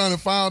fucked around and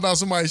found out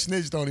somebody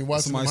snitched on him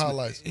watching them Somebody-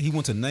 highlights. He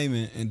went to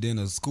Naaman, and then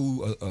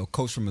a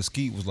coach from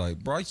Mesquite was like,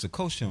 "Bro, I used to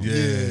coach him." Yeah.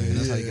 and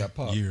that's how he Yeah. got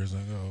popped. years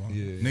ago.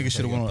 Yeah, Nigga that's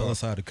should have how went on the got other popped.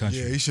 side of the country.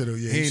 Yeah, he should have.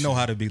 Yeah, He didn't know should've.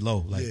 how to be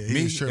low. Like Yeah, he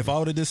me, was tripping. if I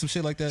would have did some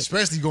shit like that,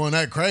 Especially going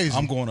that crazy.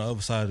 I'm going to the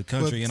other side of the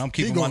country But and I'm he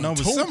keeping my going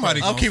numbers. too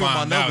Somebody I'm gonna keeping my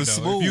find out, numbers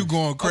though. smooth. If you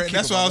going crazy, keeping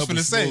that's what my I was finna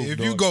numbers say. smooth, If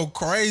you dog. go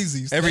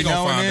crazy, Every they gonna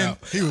now and find then,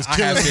 out. He was I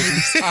killing had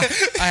niggas.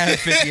 50, I had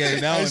 50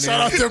 every now Hey, and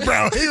shout out then. to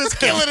Brown. He was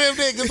killing them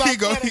niggas. He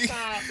go-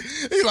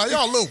 He like,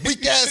 y'all little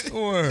weak ass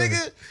Word.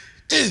 nigga.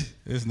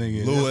 This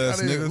nigga, Little this-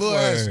 ass nigga. Little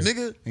ass Word.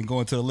 nigga. and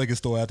going to the liquor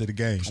store after the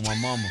game. On my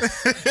mama.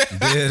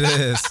 Dead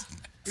ass.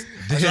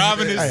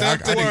 Driving Hey,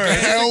 himself to work.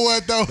 hell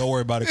what though? Don't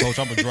worry about it, coach.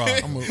 I'm a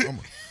drive.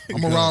 I'm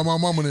gonna ride my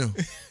mama now.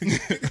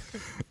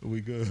 We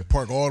good.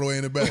 Park all the way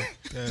in the back.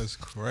 That's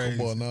crazy.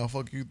 Boy, nah,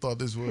 fuck you thought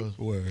this was.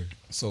 Word.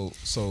 So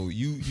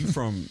you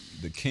from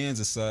the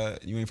Kansas side?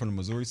 You ain't from the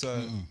Missouri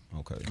side?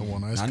 Okay. Come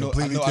on, now, it's I know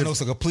completely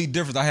it's a complete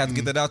difference. I have to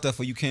get that out there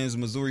for you Kansas,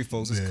 Missouri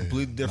folks. It's Yeah.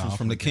 completely different Nah,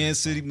 from the I'm from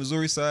Kansas City,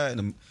 Missouri side and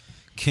the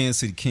Kansas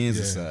City,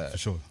 Kansas Yeah, side. for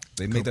sure.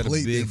 They make that a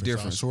Complete big difference,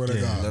 difference. I swear to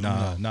Yeah, God. Let 'em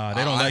know. nah,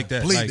 they don't like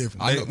that. Complete Like,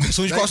 difference. I know. As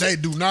soon as you cross, They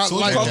do not soon as you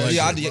like cross- that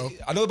yeah, shit, bro.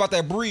 I know about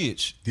that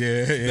bridge.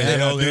 Yeah, That I do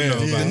know yeah. about.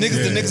 The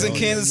niggas in yeah,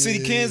 Kansas City,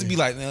 yeah, Kansas be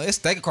like, man, let's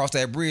stack across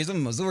that bridge.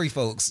 Them Missouri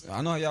folks.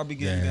 I know how y'all be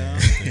getting Yeah.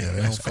 down. Yeah,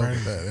 they don't fuck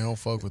with that. They don't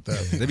fuck with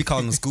that. They be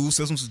calling the school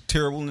systems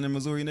terrible in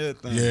Missouri and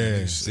everything.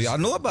 Yeah. See, I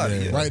know about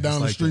it. Yeah. Right down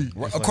the like street.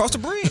 Right across the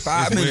bridge.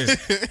 5 minutes.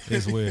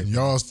 It's weird.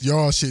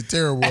 Y'all shit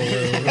terrible over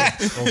there.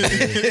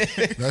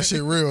 That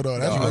shit real though.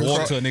 That's I real.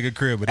 walk to a nigga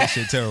crib, but that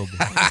shit terrible.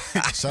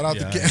 Shout out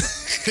to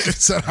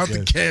Kansas. Shout out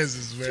to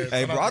Kansas, man.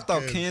 Hey, Shout bro, out I to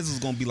thought Kansas was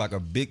gonna be like a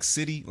big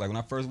city. Like when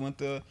I first went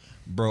there,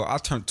 bro, I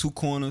turned 2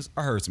 corners.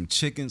 I heard some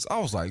chickens. I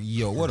was like,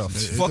 yo, what the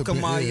fuck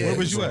am I yeah, at? Where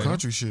was you at?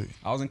 Country shit.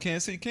 I was in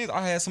Kansas City, Kansas.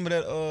 I had some of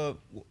that.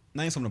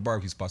 Name some of the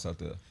barbecue spots out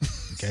there.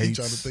 He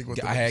trying to think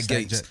what I had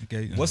Gates.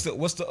 Gate. What's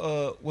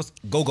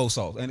go-go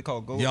sauce? Ain't it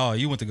called go? Y'all,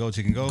 you went to Go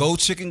Chicken Go? Go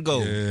Chicken Go.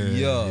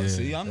 Yeah.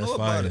 See, I know That's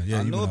about fire. it. Yeah,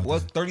 I you know been it. out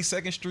What's there.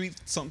 32nd Street?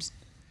 Something.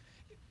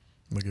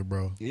 Look at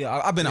bro. Yeah,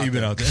 I've been out You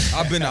there. been out there.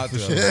 I've been out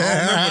there. I don't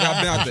remember, but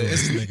I've been out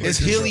there. It's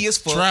hilly as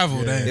fuck.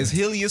 Travel, damn. It's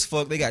hilly as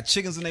fuck. They got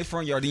chickens in their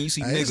front yard. Then you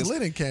see Hey, it's niggas.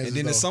 lit in Kansas, and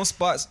then there's though. some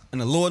spots in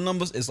the lower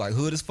numbers. It's like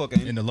hood as fuck.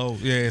 Ain't In it? the low.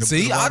 Yeah. The,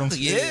 See, the bottoms.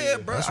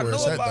 bro. That's I where know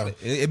it's at, about though.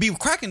 it. It be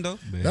cracking though.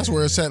 That's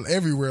where it's at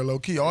everywhere, low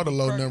key. All the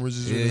low numbers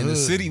is Yeah, in the in the hood.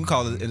 city we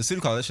call it. In the city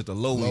we call that shit the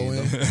low, Low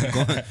end.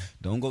 end.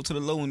 Don't go to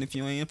the low end if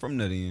you ain't from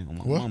that end. On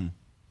my What? mama.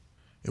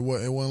 It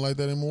wasn't like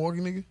that in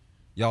Milwaukee, nigga.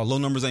 Y'all low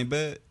numbers ain't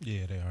bad.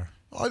 Yeah, they are.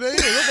 Oh, they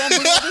is. That's why I'm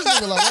looking at this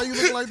nigga like, why you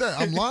looking like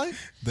that? I'm lying.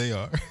 They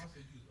are.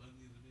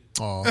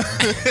 Oh,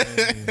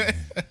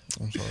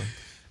 I'm sorry.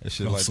 That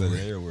shit like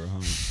that everywhere, huh?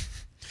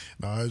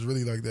 Nah, it's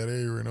really like that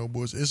everywhere. No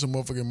bullshit. It's a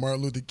motherfucking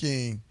Martin Luther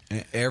King.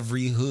 In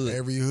every hood,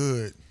 Every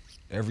hood.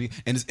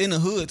 and it's in the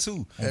hood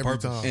too. Every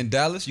time. In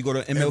Dallas, you go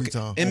to Every MLK,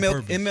 time.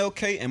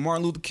 MLK and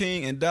Martin Luther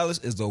King in Dallas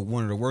is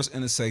one of the worst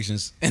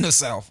intersections in the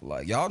South.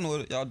 Like y'all know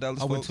it, y'all Dallas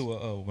I went folks.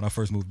 to when I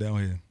first moved down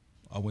here.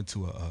 I went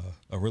to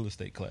a real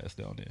estate class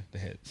down there. They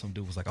had some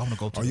dude was like, I want to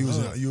go to Oh, the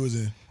hood. you was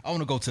in. I want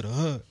to go to the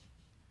hood.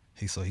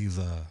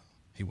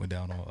 He went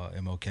down on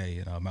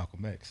MLK and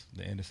Malcolm X,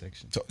 the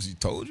intersection. She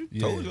told you,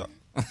 Yeah. told y'all.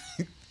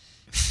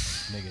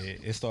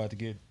 Nigga, it started to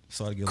get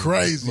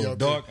Crazy a little out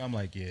there. dark. I'm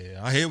like, yeah,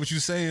 I hear what you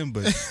saying,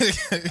 but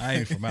I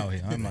ain't from out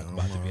here. I'm not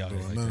about to be out here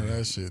like None of that.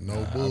 that shit. No I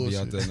be out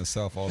bullshit. there in the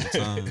South all the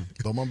time.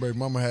 Though my baby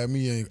mama had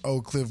me in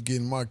Oak Cliff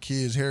getting my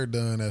kids' hair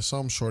done at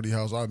some shorty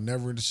house I'd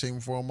never seen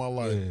before in my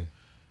life. Yeah.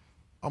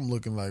 I'm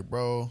looking like,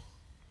 bro,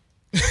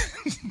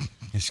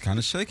 It's kind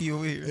of shaky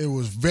over here. it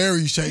was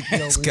very shaky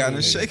over It's here. kind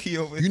of shaky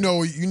over here. You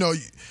know,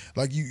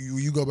 like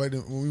you go back to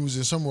when we was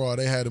in Summerall,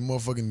 they had the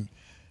motherfucking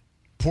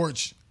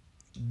porch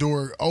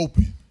door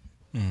open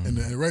and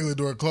the regular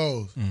door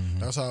closed.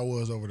 That's how it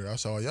was over there. I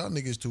saw y'all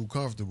niggas too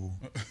comfortable.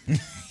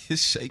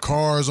 It's shaky.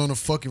 Cars on the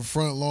fucking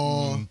front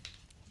lawn.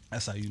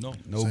 That's how you know.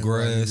 No Same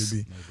way it need grass. to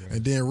be.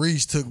 And then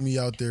Reese took me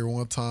out there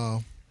one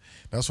time.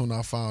 That's when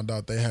I found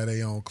out they had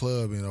their own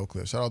club in Oak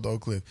Cliff. Shout out to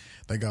Oak Cliff.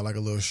 They got like a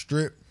little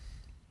strip.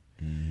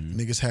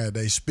 Niggas had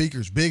they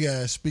speakers, big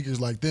ass speakers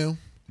like them,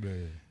 Yeah.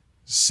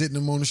 sitting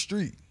them on the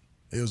street.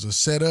 It was a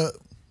setup.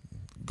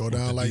 Go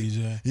down the like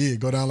DJ?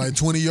 go down like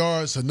 20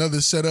 yards.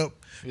 Another setup,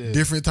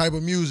 different type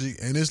of music,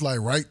 and it's like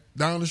right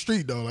down the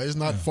street though. Like it's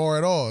not far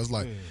at all. It's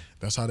like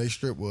that's how they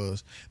strip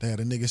was. They had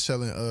a nigga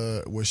selling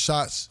with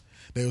shots.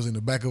 They was in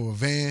the back of a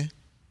van.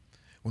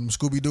 One of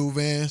them Scooby Doo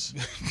vans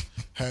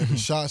had the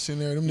shots in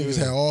there. Them niggas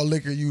had all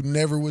liquor you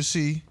never would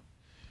see.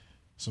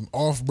 Some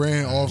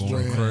off-brand,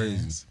 off-brand.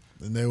 crazy.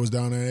 And they was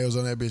down there. They was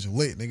on that bitch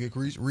lit.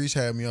 Nigga, Reese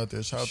had me out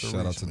there. Shout out to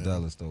Shout Reese, out to man.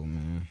 Dallas though,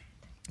 man.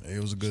 It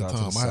was a good Shout out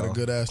to time. the I had a South,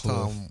 good ass Cliff.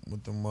 time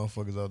with them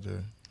motherfuckers out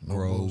there. No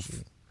Grove.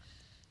 bullshit.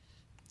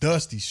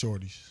 Dusty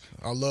shorties.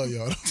 I love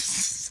y'all.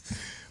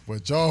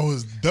 But y'all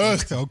was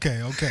dusty.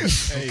 Okay.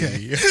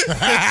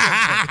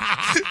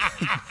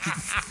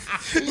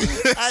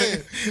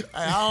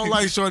 I don't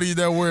like shorties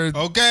that wear.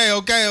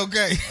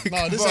 Okay.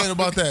 No, this ain't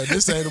about that.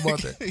 This ain't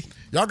about that.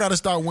 Y'all got to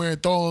start wearing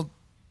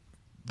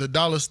the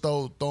dollar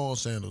store thong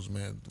sandals,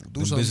 man. Do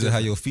Them something bitches that have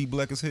different. your feet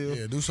black as hell.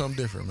 Yeah, do something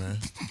different, man.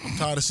 I'm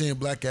tired of seeing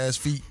black ass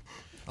feet.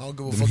 I don't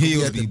give a Them fuck if we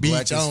heels at the be beach. I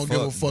black don't as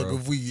give a fuck, fuck bro.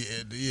 if we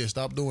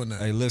stop doing that.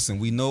 Hey, listen,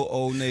 we know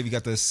Old Navy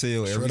got that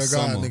sale Swear every to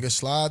God, summer. nigga,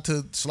 slide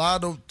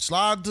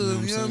to, you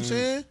know what I'm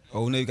saying?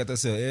 Old Navy got that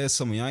sale every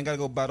summer. You ain't gotta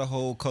go buy the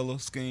whole color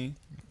scheme.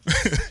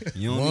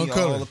 You don't One need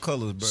color. all the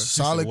colors, bro.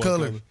 Solid What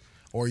color. color?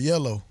 Or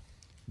yellow.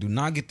 Do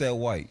not get that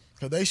white.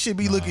 Cause they should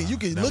be looking, you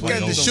can that look white at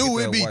the don't shoe, get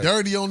it that be white.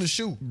 dirty on the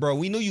shoe. Bro,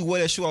 we knew you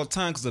wear that shoe all the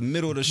time because the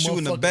middle of the shoe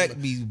and the Motherfucker, back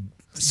like- be Did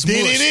smushed.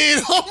 it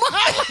in? Oh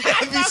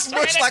my Be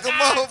smushed like a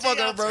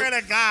motherfucker, bro.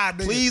 to God,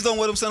 nigga. Please don't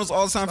wear them sandals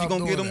all the time if Stop you're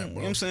gonna get doing them. that, You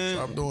bro. know what I'm saying?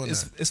 Stop doing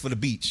it's, that. It's for the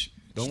beach.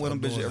 Don't wear them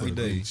Stop bitches doing every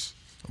that, day. bitch.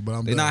 But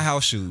I'm They're done. not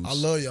house shoes. I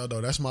love y'all though.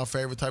 That's my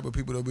favorite type of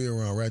people to be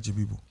around. Ratchet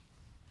people.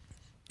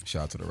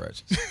 Shout out to the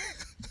Ratchets.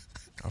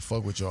 I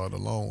fuck with y'all the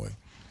long way.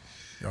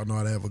 Y'all know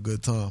how to have a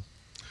good time.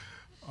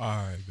 All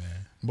right, man.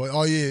 But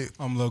oh yeah,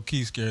 I'm low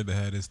key scared to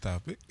have this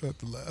topic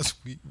after last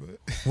week, but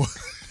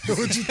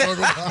what you talking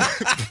about?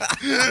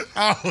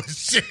 Oh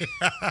shit!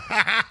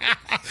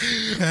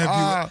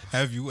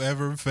 have you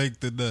ever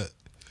faked a nut?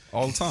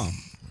 All the time.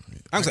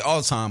 I don't say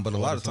all the time, but a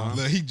lot of times.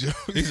 Look, he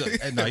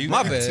joking.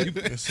 My bad.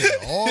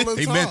 All the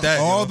He time. meant that.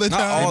 All the Not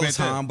time. all the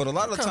time, but a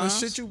lot of What kind of times.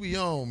 shit you be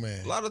on,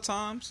 man? A lot of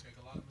times.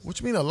 What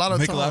you mean a lot of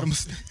Make times? a lot of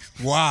mistakes.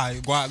 Why?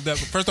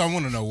 First, I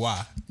want to know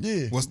why.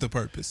 Yeah. What's the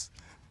purpose?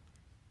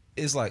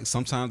 It's like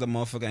sometimes the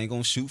motherfucker ain't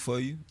gonna shoot for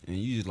you, and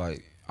you just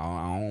like, I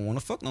don't want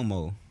to fuck no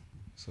more.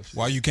 So shit.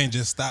 Why you can't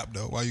just stop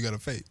though? Why you got to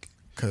fake?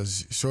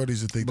 Cause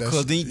shorties would think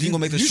Because then you gonna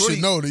make the you shorty.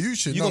 should know that you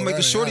should. You know gonna make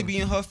that the ain't shorty happening.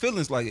 be in her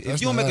feelings. Like if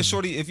That's you don't not make a happening.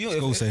 shorty, if you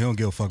Go say he don't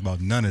give a fuck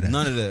about none of that.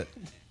 none of that,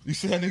 You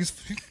see that niggas?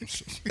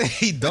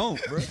 he don't,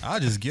 bro. I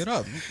just get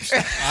up.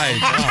 I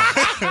ain't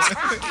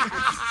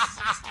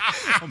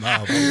I'm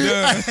out. I'm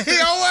done.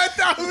 Yo, what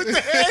the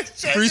heck?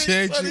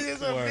 Appreciate Funny you.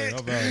 as a Word, bitch.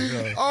 I'm out,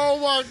 yo. Oh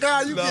my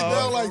God, you get No,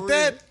 down like for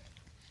that?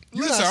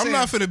 You Listen, I'm saying-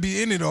 not finna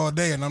be in it all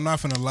day, and I'm not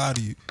finna lie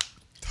to you.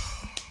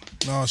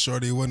 No,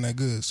 shorty, it wasn't that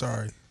good.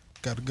 Sorry,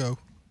 gotta go.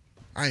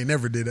 I ain't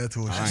never did that to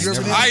a I shit. ain't You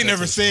ever never- did I that? ain't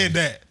never said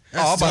that.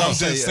 Oh, I'm So about I'm to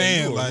say, just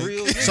saying, you a like,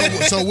 real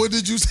nigga. So what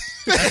did you say?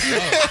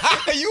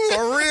 You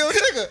a real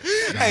nigga.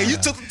 Hey, you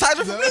took the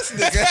title from this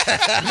nigga.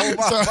 Oh,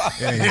 my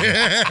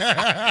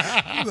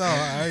no,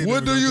 I ain't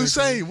What never do you done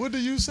say? What do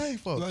you say,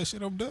 that. folks? Like,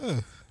 shit, I'm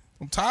done.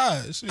 I'm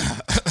tired. Shit.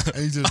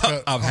 And you just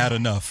cut. I've had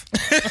enough.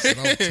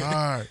 I'm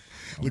tired.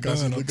 Look at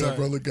you, done, look I'm at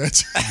bro, look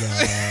at you.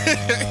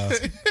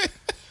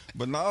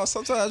 But no,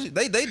 sometimes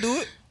they do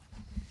it.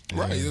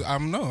 Right,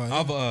 I'm no.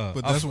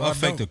 But that's I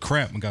faked a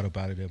cramp and got up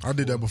out of there. I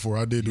did that before.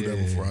 I did do that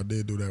Yeah. before. I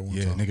did do that one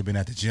Yeah, time. nigga been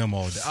at the gym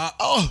all day.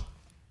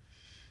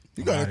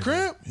 You got a outta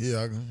cramp?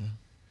 Yeah.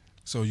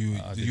 So you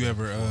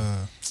ever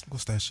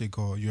what's that shit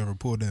called? You ever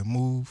pulled that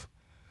move?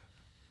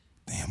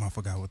 Damn, I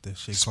forgot what that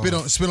shit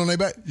called. Spit on their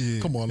back? Yeah.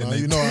 Come on And now. they-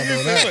 You know I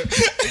know that.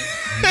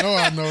 You know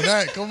I know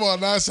that. Come on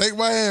now. Shake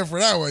my hand for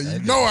that one. You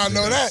know I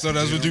know that. So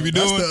that's what you be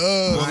That's doing?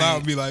 the, Well, I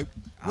would be like,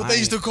 what they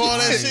used to call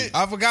that shit?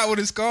 I forgot what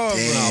it's called.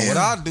 bro. Nah, what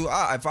I do,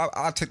 if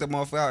I take that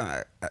motherfucker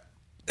out, and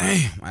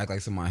damn, I act like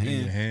it's in my In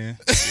your hand.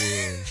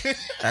 hand. Yeah.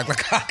 Act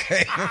like I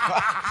can't.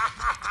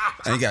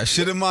 I ain't got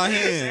shit in my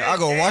hand. I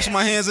go wash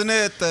my hands and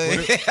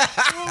everything.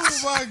 Oh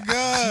my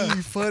God.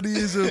 You funny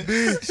as a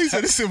bitch. He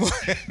said, "It's in my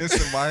hand." It's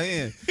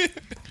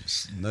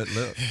in my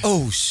hand.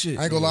 Oh shit!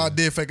 I ain't gonna lie, I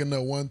did fake a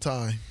nut one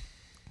time.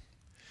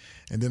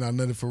 And then I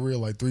nutted for real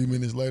like 3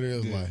 minutes later. It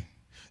was like,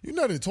 you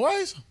nutted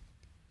twice?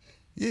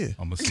 Yeah.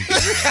 I'm a secret.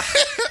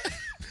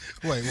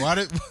 Wait, why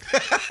did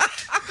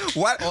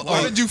Why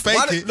did you fake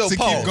it to keep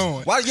pause.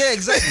 going? Why? Yeah,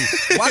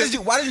 exactly. Why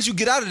didn't you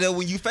get out of there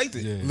when you faked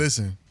it? Yeah.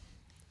 Listen.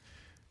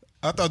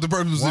 I thought the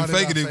purpose Why of did I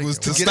faking it fake was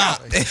it? to Why did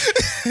stop. I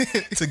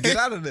fake To get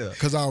out of there.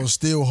 Because I was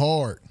still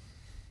hard.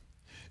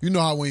 You know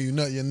how when you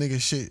nut, your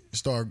nigga shit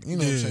start, you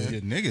know what I'm saying? Yeah,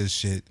 niggas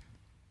shit.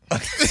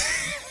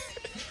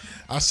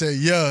 I said,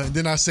 yeah, and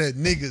then I said,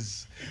 niggas.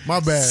 My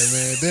bad,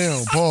 man.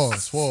 Damn,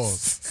 pause.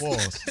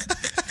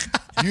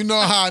 You know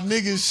how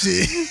niggas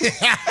shit.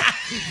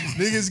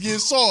 Niggas get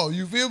soft,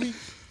 you feel me?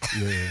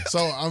 Yeah. So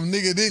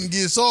nigga didn't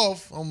get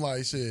soft. I'm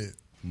like, shit.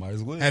 Might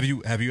as well. Have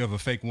you ever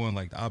faked one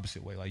like the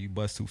opposite way, like you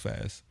bust too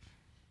fast,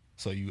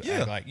 so you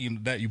act like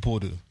you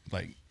pulled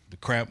the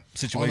cramp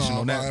situation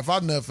on that? If I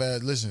nut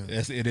fast, listen.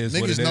 It is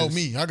what Niggas it know is.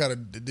 me. I got a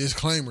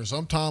disclaimer.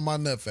 Sometime I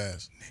nut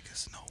fast.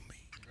 Niggas know me.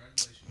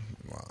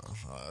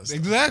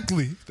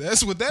 Exactly.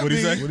 That's what that What'd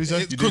he means. say? What'd he say?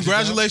 You did your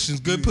Congratulations,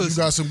 good You pussy.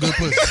 got some good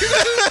pussy.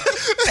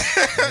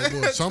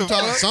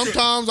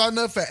 Sometimes I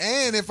nut fast,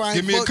 and if I ain't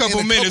Give me a fucked couple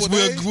in minutes,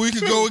 days, we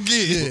can go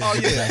again. Yeah. Oh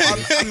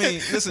yeah. I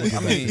mean, listen. I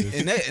mean,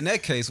 in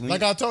that case, when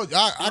Like I told you,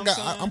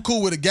 I'm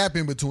cool with a gap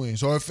in between.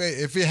 So if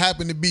it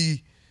happened to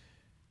be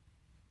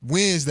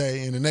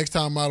Wednesday and the next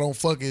time I don't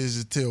fuck is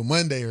until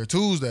Monday or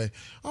Tuesday,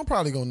 I'm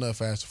probably gonna nut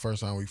fast the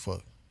first time we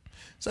fuck.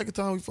 Second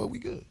time we fuck, we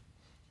good.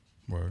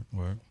 Word.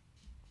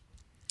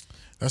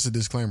 That's a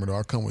disclaimer though.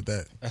 I come with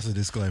that. That's a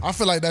disclaimer. I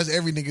feel like that's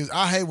every niggas.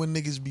 I hate when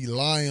niggas be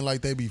lying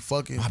like they be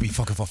fucking. I be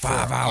fucking for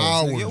 5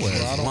 hours, Nigga, bro. your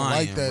ass I don't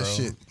lying, like that bro.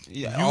 shit.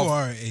 Yeah, You off-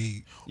 are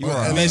a You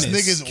are a Unless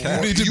menace. niggas, You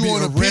need to you be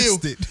on them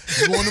pills. arrested.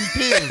 You on them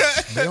pills.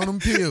 They on them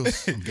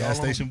pills. Gas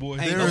station boy.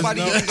 Ain't There is nobody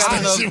no- even got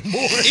enough.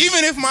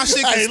 Even if my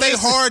shit can Hey, stay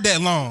listen. hard that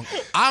long,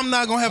 I'm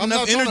not gonna have I'm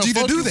enough not trying to energy to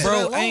fuck do you, that. bro.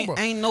 Bro, that long, bro.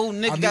 ain't no I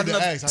nigga need got to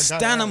enough ask. I gotta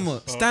stamina.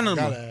 ask. Stamina.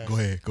 Gotta ask.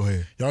 Go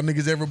ahead. Y'all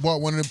niggas ever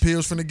bought one of them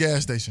pills from the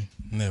gas station?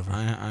 Never.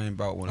 I ain't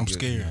about one. I'm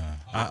scared.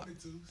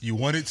 You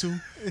wanted to?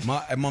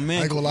 My man,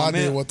 I ain't gonna lie, I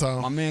did one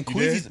time. My man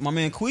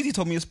Queasy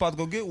told me a spot to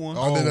go get one.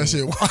 I did that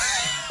shit.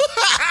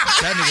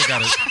 That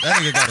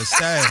nigga got a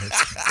stash.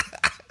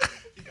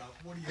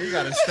 He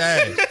got a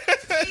stash.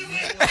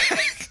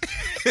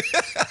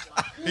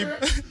 he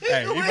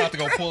about to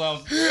go pull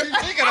out.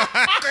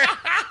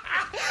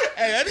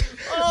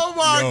 Oh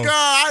my Yo,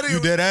 God. I You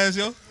didn't. dead ass,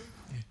 yo?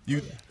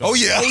 Oh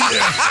yeah.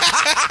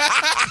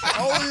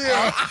 Oh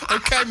yeah.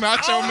 Okay,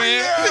 macho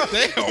man.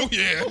 Oh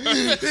yeah.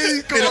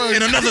 He's going.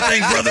 And another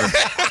thing, brother.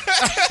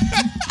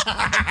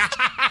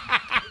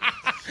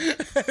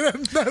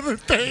 Another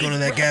thing. Go to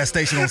that gas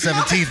station on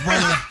 17th,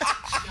 brother.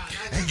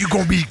 And you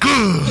gonna be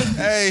good.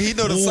 Hey, he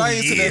know the Oh,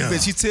 science to yeah. that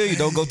bitch. He tell you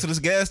don't go to this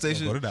gas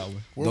station. Go to that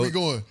one. Where we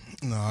going?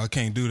 No, I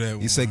can't do that.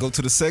 He say go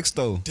to the sex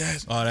store.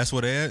 Oh, that's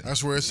what they at?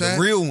 That's where it's The at.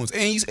 real ones.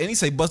 And he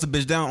say bust a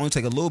bitch down, only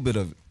take a little bit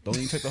of it. Don't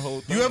even take the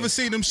whole thing. You ever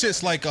see them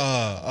shits like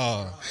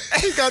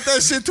He got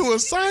that shit to a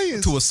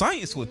science. to a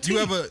science with you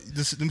ever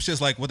them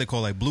shits like what they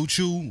call like Blue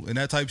Chew and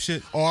that type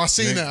shit? Oh, I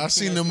seen that. I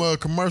seen them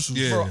commercials.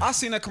 Yeah. Bro, I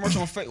seen that commercial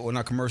on Facebook. Well,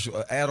 not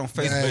commercial, ad on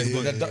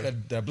Facebook. Yeah, yeah.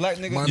 That black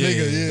nigga. My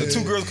nigga, yeah. The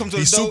two girls come to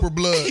the He's door. super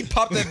blood. He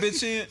popped that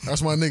bitch in.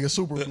 That's my nigga,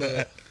 super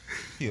blood.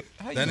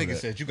 That nigga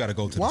said you got to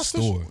go to Watch the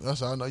this. store. That's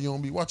how I know you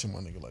don't be watching my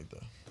nigga like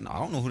that. No, I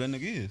don't know who that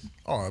nigga is.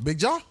 All right, Big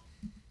Jaw.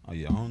 Oh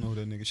yeah, I don't know who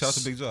that nigga. Shout out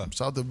to Big Job.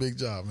 Shout out to Big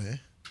Jaw, man.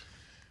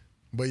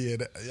 But yeah,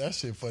 that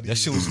shit funny. That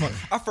shit was fun.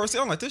 I first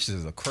said, I'm like, this shit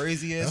is a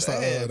crazy ass.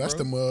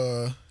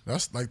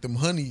 That's like them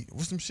honey.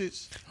 What's them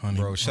shits? Honey,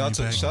 Bro, shout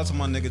honey out to pack.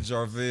 my nigga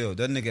Jarvell.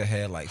 That nigga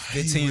had like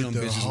 15 of them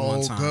the bitches whole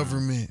one time.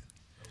 government.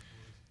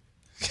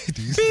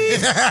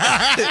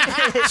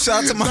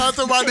 Shout out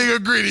to my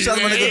nigga Gritty. Shout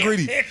out to my nigga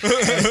Greedy.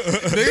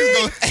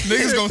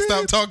 Niggas gonna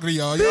stop talking to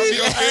y'all. Y'all be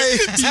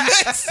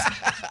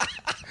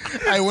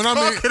Hey, when I'm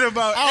talking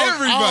about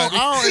everybody.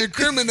 I don't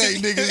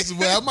incriminate niggas,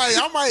 but I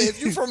might.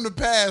 If you from the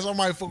past, I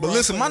might fuck. But around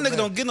listen, my fucking nigga back.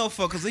 don't get no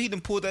fuck because he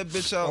done pulled that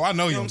bitch out. Oh, I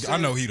know you you. what I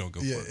I'm know saying? he don't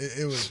go. Yeah, for it.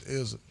 it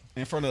was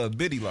In front of a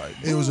biddy like.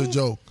 it was a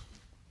joke.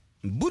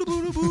 Boo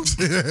boo boo.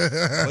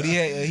 But he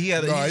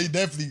had No, he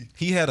definitely.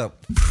 he had a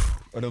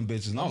of them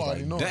bitches. And I was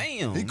already like, know.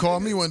 damn. He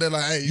called me one day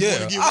like, "Hey, you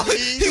want to get one of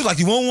He these?" was like,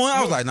 you want one?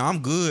 I was like, nah, I'm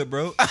good,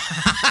 bro.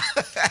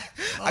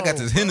 I got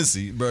this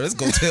Hennessy, bro. Let's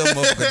go tell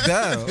motherfucker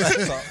down.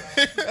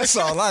 That's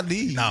all I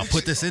need. Nah,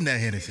 put this in that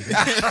Hennessy.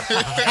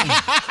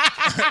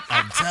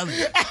 I'm telling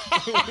you.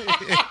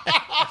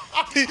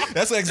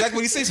 That's exactly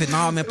what he said. He said,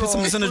 nah, man, put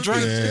some of this in the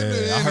drink.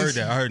 Yeah, I heard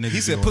that. I heard niggas.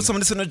 He said, doing put some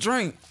of this in the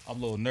drink. that. I'm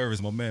a little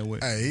nervous. My man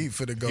went. Hey, he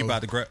finna go. He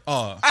about to grab.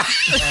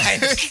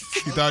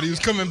 He thought he was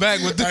coming back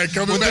with the Hey,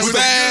 coming with back the with the-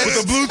 fast. with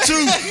the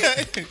Bluetooth.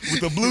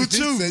 With the He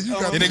Bluetooth. said, "You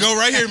got And they go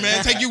right here,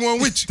 man. Take you one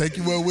with you. take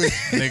you one with."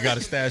 They got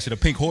a stash of the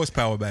pink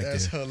horsepower back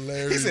That's there.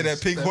 hilarious. He said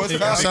that pink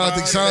horsepower. Shout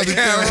out to Carol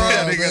Carol Rod,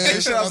 Rod,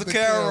 man. Shout out to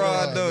Carol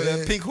Rod, though. man.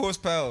 That pink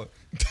horsepower.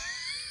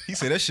 He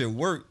said that shit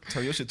work.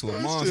 Turn your shit to a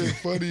That monster. shit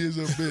funny as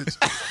a bitch.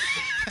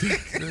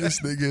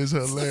 This nigga is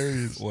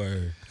hilarious.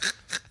 Word.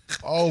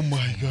 Oh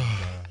my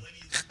god.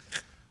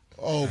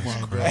 Oh my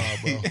god,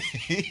 bro.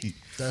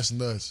 That's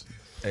nuts.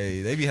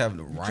 Hey, they be having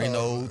the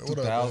Rhino What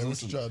up, man? What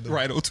 2000s you trying to do?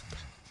 Right on.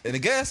 in the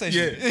gas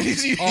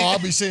station. Oh, I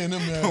be seeing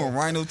them now.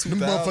 Rhino Them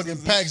 2000s.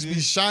 motherfucking packs be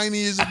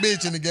shiny as a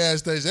bitch in the gas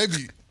station. They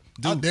be.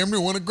 I damn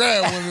near want to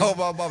grab one. Oh, Of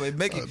them. Bob, it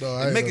make it, No,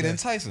 I it ain't make know it that.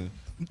 enticing.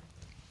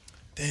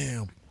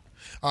 Damn.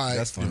 All right.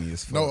 That's funny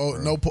as fuck. No,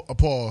 bro. no.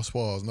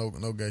 Pause.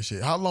 No gay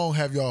shit. How long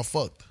have y'all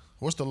fucked?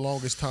 What's the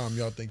longest time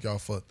y'all think y'all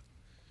fucked?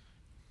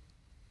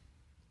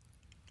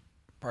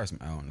 Probably some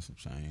hour and some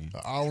change. An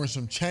hour and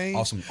some change.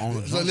 Awesome. On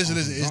the So drunk- listen.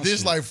 on some Is drunk this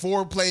shit. like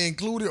foreplay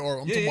included, or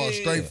I'm talking about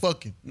straight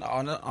fucking? No,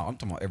 I'm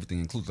talking about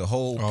everything included. The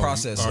whole Oh,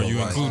 process. Are of you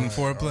like- including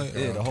foreplay?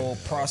 Yeah, the whole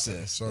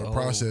process. So the whole-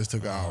 process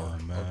took an hour.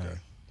 Oh, man. Okay.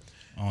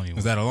 I don't even.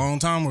 Was that a long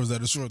time or was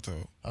that a short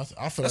time? I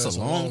feel That's that's a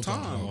long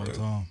time. long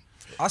time?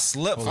 I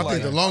slept for I like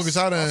think the longest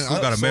I done.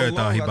 Who got a so marathon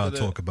long he after about to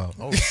that. talk about?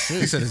 Oh He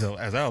shit! said, is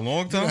that a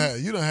long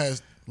time? You done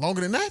had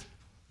longer than that?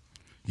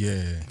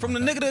 Yeah. from the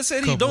nigga that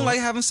said he don't like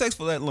having sex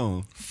for that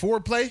long.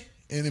 Foreplay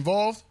and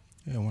involved.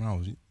 Yeah, when I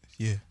was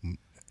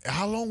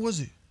How long was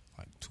it?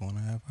 like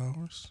 2.5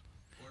 hours.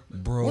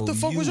 Bro, What the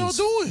fuck you was y'all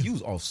doing? You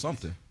was off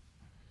something.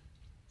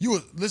 You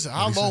was listen.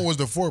 How long was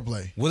the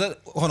foreplay? Was that?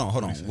 Hold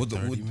on. Was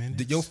 30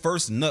 minutes? your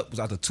first nut was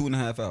after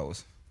 2.5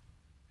 hours?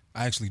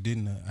 I actually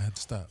didn't. I had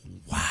to stop.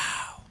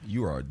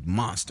 You are a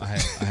monster. I had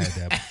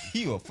that.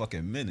 You a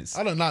fucking menace.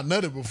 I done not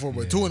nutted before,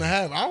 but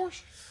 2.5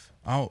 hours.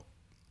 I don't.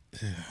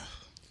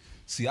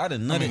 See, I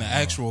didn't I nut mean, it. the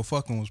actual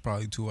fucking was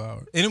probably 2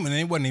 hours. And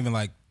it wasn't even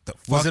like the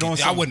Was it fucking. on I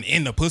some- wasn't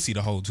in the pussy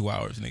the whole 2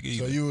 hours, nigga.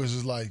 So either. you was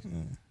just like,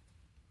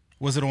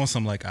 Was it on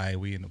some like, all right,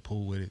 we in the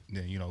pool with it,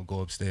 then go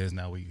upstairs.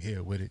 Now we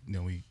here with it, and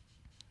then we.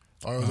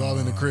 oh, it was all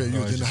in the crib. You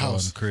Oh, was it's in the just all in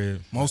house. the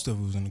crib. Most of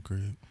it was in the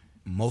crib.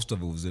 Most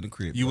of it was in the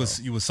crib. You bro.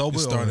 was sober. It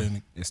started or in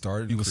the, It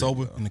started. In You the was crib,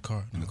 sober? bro. in the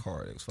car. In the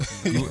car. It was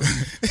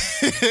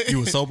fucking. you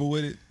was sober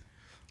with it.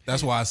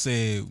 That's why I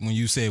said when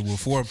you said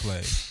with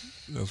foreplay.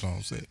 That's what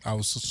I'm saying. I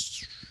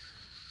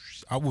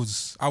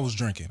was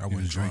drinking. I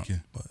wasn't drinking.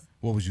 drinking, but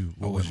What was you?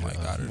 I What was wasn't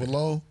your? like out of it.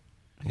 Below.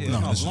 Yeah, No,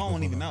 no, this is Long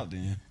wasn't before even out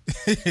then.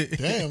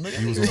 Damn, nigga.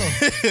 He was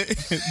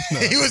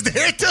he was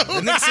there too.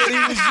 The nigga said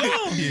he was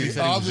young. He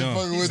said I'm he was just young.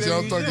 fucking with said you.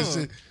 I'm he talking young.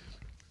 shit.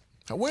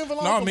 When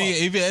Valon No, I come mean,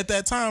 out? even at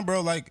that time,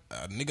 bro, like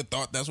a nigga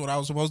thought that's what I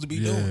was supposed to be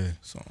Yeah. doing.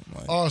 So I'm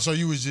like, Oh, so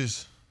you was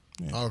just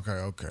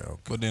okay.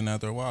 but then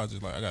after a while, I was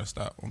just like, I gotta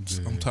stop. I'm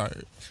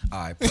tired. All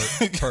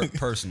right,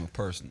 personal.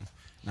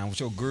 Now with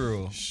your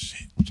girl,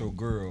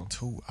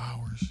 2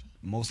 hours.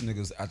 most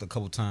niggas after a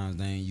couple times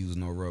they ain't using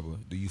no rubber.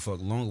 Do you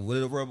fuck longer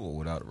with a rubber or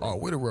without a rubber? Oh,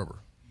 with a rubber.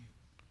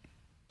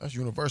 That's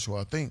universal,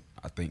 I think.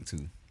 I think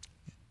too.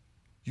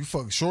 You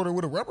fuck shorter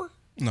with a rubber?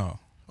 No,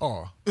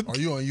 Oh,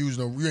 you ain't used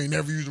no. You ain't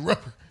never used a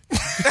rubber.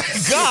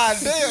 God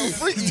damn,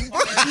 freaky. You see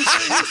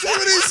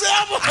what he said?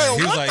 I'm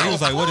like, He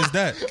was like, what is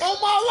that? on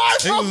my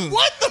life, It was-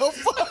 what the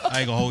fuck? I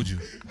ain't gonna hold you.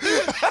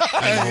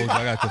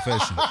 I got a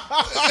confession.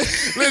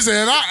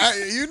 Listen,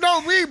 you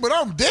know me, but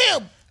I'm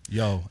damn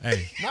Yo,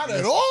 hey, not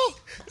at all.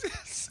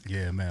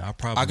 yeah, man. I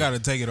probably. I gotta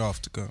take it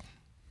off to come.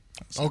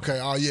 Okay,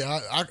 oh yeah,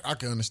 I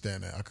can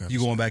understand that. You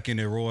going back in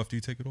there raw after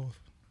you take it off?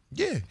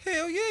 Yeah,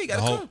 Hell yeah, you The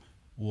gotta whole- come.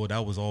 Well,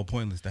 that was all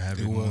pointless to have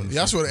it. was. on.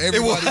 that's what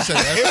everybody say.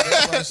 That's what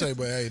everybody say.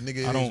 But hey,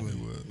 nigga, I don't, it is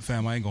what it is.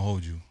 fam. I ain't gonna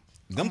hold you.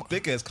 Them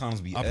thick ass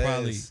condoms be I ass.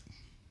 probably-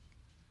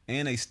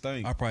 And they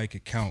stink. I probably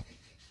could count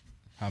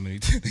How many?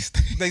 They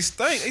stink. They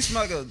stink. They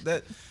smell like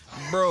that,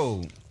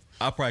 bro.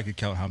 I probably could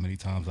count how many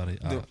times I use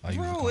a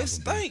condom. Bro, it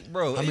stink,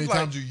 bro. How many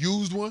times you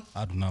used one?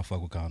 I do not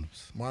fuck with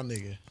condoms. My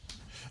nigga.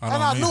 don't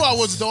And I knew either. I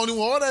wasn't the only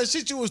one. All that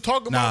shit you was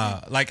talking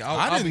about. Nah, like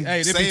I didn't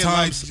there say be it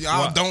times like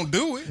I don't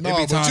do it. No, it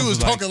be but times you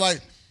was like- talking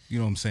like, you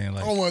know what I'm saying?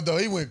 Like, oh, well, though,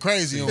 he went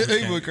crazy on me.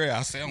 he went crazy.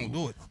 I say I don't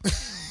do it.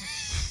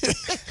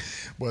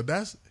 But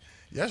that's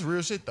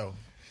real shit, though.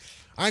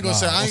 I ain't gonna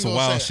say. I ain't that's some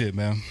gonna wild say. shit,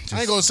 man. I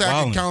ain't gonna say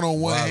I can Just count on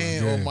one wildin',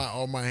 hand yeah.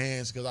 on my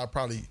hands because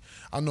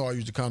I know I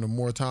used to count them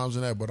more times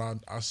than that. But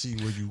I see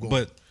where you going.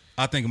 But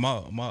I think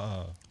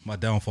my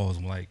downfall was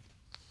like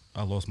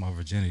I lost my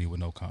virginity with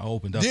no condom. I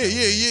opened up.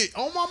 yeah.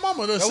 On my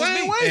mama, the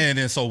same way. And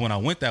then so when I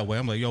went that way,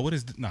 I'm like, yo, what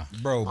is this? Nah.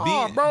 Bro,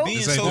 bro. being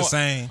This ain't so the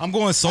same. I'm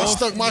going I soft.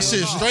 stuck my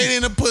shit straight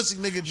in the pussy,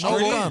 nigga. No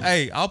condom.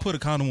 Hey, I'll put a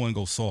condom on and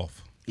go soft.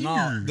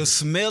 Nah, the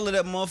smell of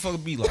that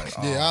motherfucker be like,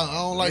 Yeah, I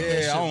don't like that Yeah,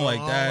 shit. I don't bro. like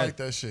I that. don't like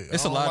that shit.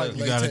 It's I a don't lot like of-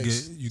 You gotta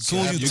latex. get soon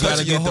as you, you touch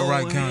gotta your get the whole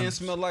right hand, kind.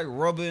 smell like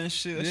rubber and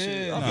shit. That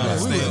shit. Yeah, I be nah.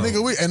 like, We,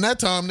 damn. nigga, and that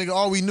time, nigga,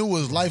 all we knew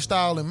was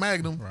Lifestyle and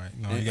Magnum. Right.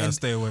 No, you gotta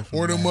stay away from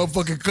Or them that.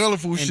 motherfucking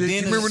colorful shit. You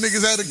then remember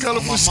niggas had the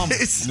colorful my mama,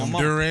 shit? my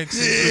mama. Durex.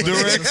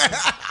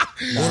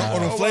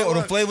 Yeah. Or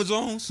the Flavor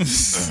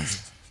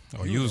Jones.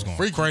 Oh, you was going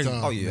Freaky crazy.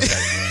 time. Oh yeah.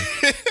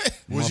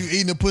 Was you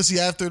eating the pussy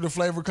after the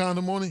flavor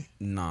condom on it?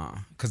 Nah,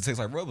 cause it tastes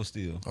like rubber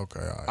still. Okay,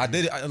 all right. I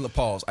did it.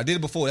 Pause. I did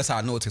it before. That's how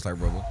I know it tastes like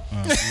rubber.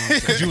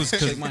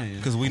 Shake my hand.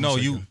 Because we know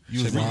you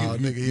was Wow,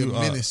 nigga, he a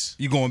menace.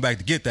 you going back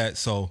to get that.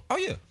 So Oh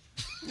yeah.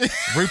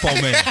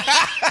 Repo man,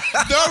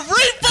 The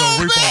Repo,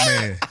 so Repo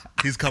man,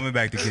 he's coming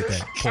back to get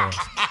that. Pause.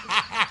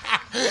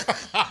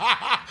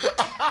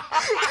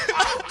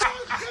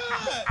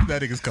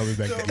 That nigga's coming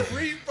back to get that.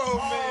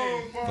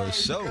 For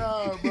sure.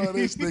 God, bro,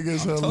 this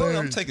nigga's Told you I'm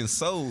hilarious. taking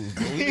souls.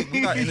 Bro.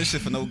 We not in this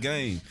shit for no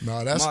game.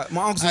 Nah, that's-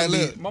 my uncle's Hey, gonna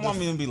be, look. my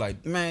mom even be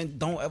like, man,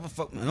 don't ever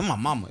fuck me. And my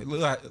mama. Look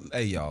like,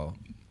 hey y'all,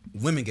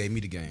 women gave me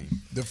the game.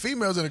 The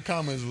females in the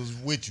comments was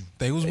with you.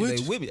 They was They with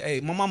you. with me.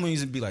 Hey, my mama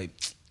used to be like,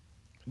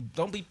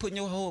 don't be putting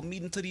your whole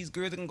meat into these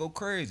girls. They're gonna go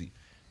crazy.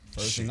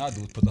 First thing I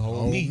do is put the whole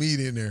Whole meat. meat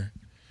in there.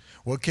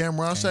 What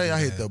Cameron say? I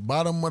hit the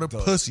bottom of the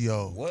pussy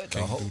hole. What? Can't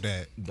the whole, do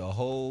that. The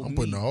whole I'm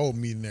putting meat. the whole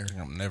meat in there.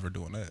 I'm never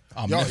doing that.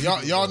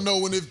 Y'all know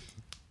when it.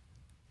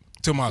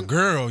 To my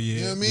girl, yeah.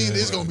 You know what I mean?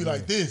 It's gonna be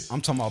like this. I'm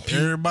talking about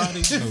pure. Everybody.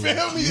 You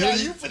feel me? Like,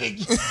 you finna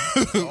get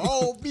the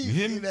whole meat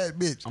in that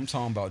bitch. I'm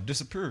talking about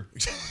disappear.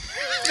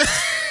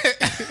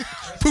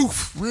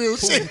 Poof, real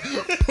shit.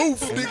 Poof,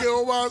 nigga,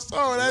 on my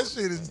soul. That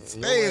shit is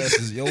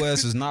staying. Your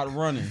ass is not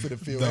running. Finna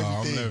feel No, I'm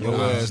everything. never- Your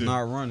Nah, ass shit. not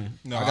running.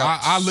 No,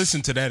 I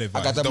listen to that I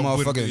advice. got that Don't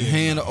put it- motherfucking yeah,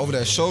 hand no, over that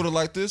no. shoulder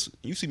like this.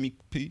 You see me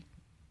pee.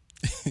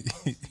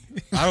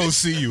 I don't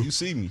see you. You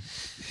see me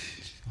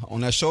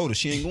on that shoulder.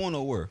 She ain't going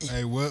nowhere.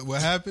 Hey,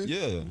 what happened?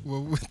 Yeah.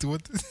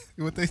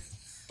 What they?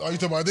 Oh, you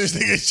talking about this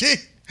nigga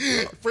shit?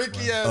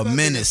 Freaky ass. A that nigga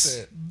menace.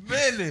 said.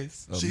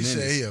 Menace. A She menace.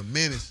 said he a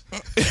menace.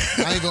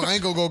 I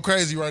ain't gonna go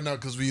crazy right now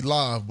because we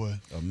live, but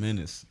A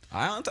menace.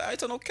 I ain't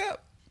tell no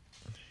cap.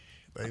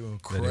 they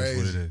went That is what it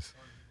crazy. is.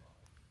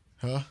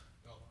 Huh?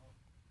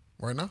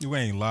 Right now? You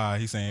ain't lie.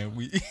 He's saying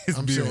it's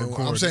I'm being saying,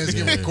 recorded. I'm saying it's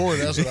getting Yeah.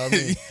 recorded. That's what I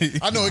mean.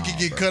 I know it can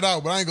get cut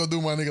out, but I ain't gonna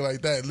do my nigga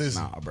like that.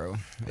 Listen, Nah, bro.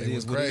 They It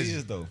is went what it crazy.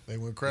 is, though. They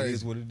went It crazy.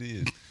 is what it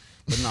is.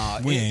 But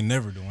nah, We it- ain't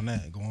never doing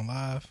that. Going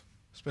live.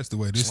 Especially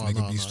the way this Oh, nigga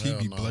no, be, no, he hell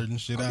be no. blurting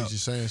shit I be out.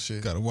 just saying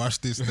shit. Gotta watch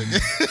this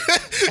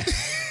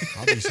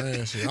nigga. I be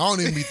saying shit. I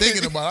don't even be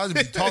thinking about it. I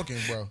just be talking,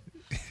 bro.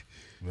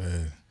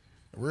 Man.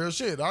 Real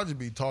shit. I just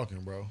be talking,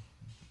 bro.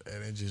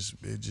 And it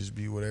just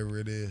be whatever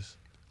it is.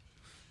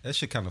 that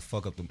shit kind of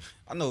fuck up the.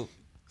 I know,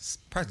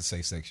 practice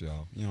safe sex,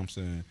 y'all. You know what I'm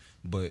saying?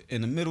 But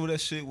in the middle of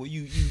that shit, where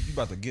you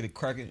about to get it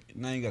cracking,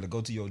 now you got to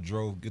go to your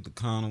drawer, get the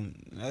condom.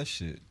 That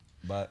shit.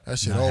 But That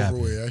shit Not over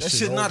happening. with. that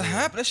shit not over with.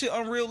 happen. That shit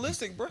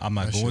unrealistic, bro. I'm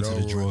not That going shit to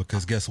over the drawer with.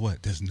 because guess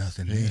what? There's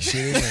nothing there. Ain't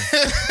shit in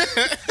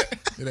there.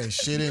 It ain't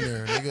shit in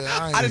there, nigga.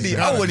 I didn't even-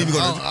 I wasn't even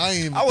gonna- I ain't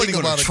even I wasn't think even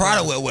about gonna it. try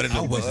to wear what it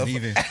I was. wasn't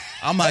even.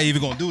 I'm not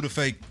even gonna do the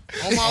fake.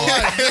 On my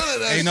life, none of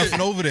that Ain't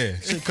nothing over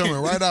there. shit coming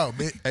right out,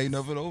 bitch. Ain't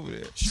nothing over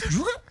there.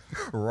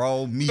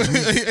 Raw meat.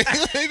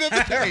 Ain't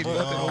nothing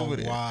Oh, over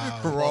there. wow.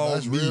 Bro,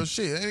 that's real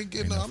shit. I ain't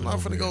getting. I'm not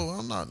nothing finna over go.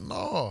 I'm not.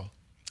 No.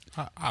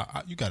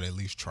 You gotta at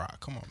least try.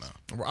 Come on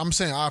now. I'm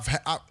saying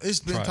it's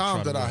been Try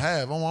times to that I work.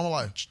 have on my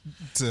life,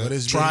 To but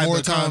it's try been more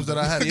the times that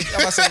I condom. haven't.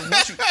 I'm about to say,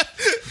 once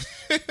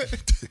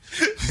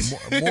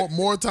you,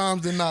 more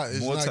times than not, it's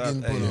more not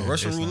time, getting put on.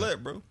 Russian It's not.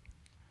 roulette, bro.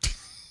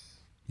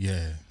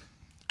 Yeah,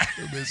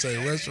 They say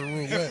Russian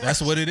roulette.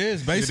 that's what it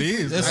is. Basically,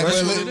 is. That's Hey,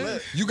 Russian but roulette.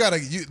 look, you gotta.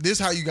 This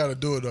how you gotta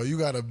do it though. You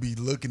gotta be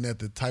looking at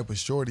the type of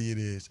shorty it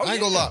is. I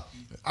ain't gonna lie.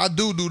 I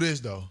do this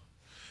though.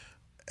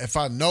 If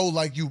I know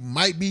like you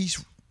might be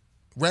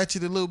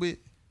ratchet a little bit,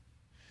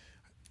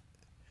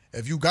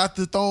 if you got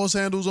the thong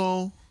sandals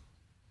on,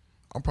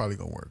 I'm probably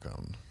gonna work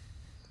on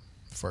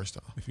first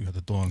time. If you got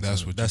the thong, That's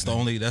sandals. what That's you the think.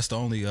 only. That's the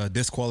only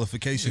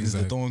disqualification is the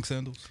Exactly. thong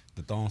sandals.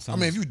 The thong I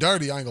mean, if you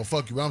dirty, I ain't gonna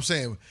fuck you. But I'm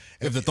saying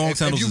If the thong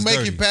sandals if you is make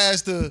dirty. it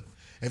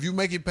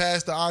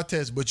past the eye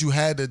test, but you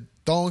had the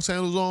thong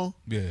sandals on,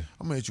 Yeah,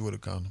 I'm gonna hit you with a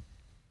condom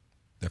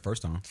that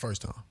first time.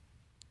 first time.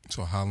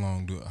 So how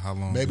long?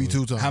 Maybe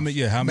 2 times. How many?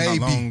 How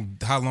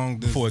long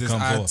does Before it this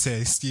comes eye off.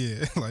 test?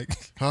 Yeah, like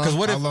Because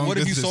what How long if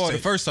does you this saw her the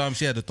take? first time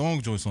she had the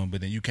thong joints on,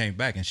 but then you came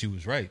back and she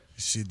was right?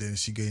 Then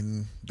she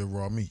getting the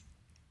raw meat.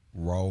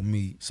 Raw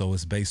meat. So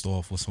it's based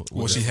off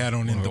what she had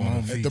on in the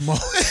moment. At the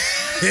moment.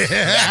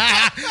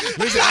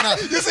 Listen,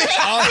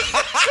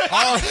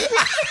 I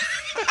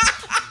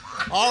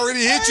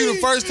already hit you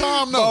the first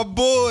time, though. My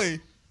boy.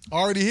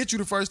 Already hit you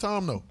the first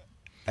time, though.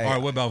 All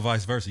right, what about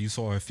vice versa? You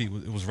saw her feet;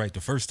 it was right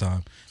the first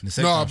time, and the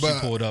second time she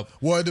pulled up.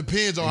 Well, it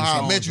depends on You how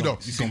saw I met you, him, though.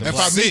 you seen the If I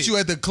block. meet you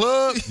at the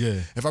club, Yeah.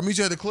 If I meet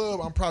you at the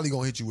club, I'm probably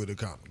gonna hit you with a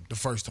condom the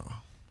first time.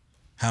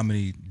 How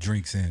many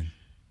drinks in?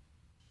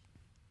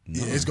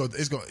 Yeah, it's go.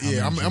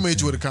 Yeah, I'm gonna hit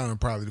you with a condom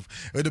probably.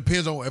 It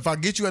depends on if I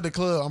get you at the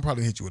club, I'm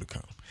probably gonna hit you with a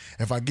condom.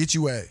 If I get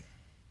you at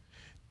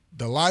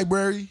the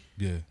library,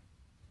 Yeah,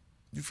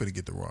 you finna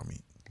get the raw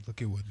meat.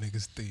 Look at what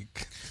niggas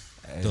think.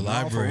 Hey, The no,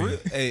 library. for real.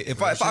 Hey,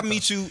 if I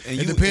meet you and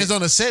It you depends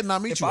on the setting I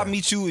meet if you. I at.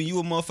 meet you and you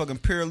a motherfucking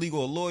paralegal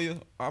or lawyer,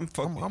 I'm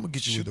fucking. I'm gonna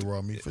get you with the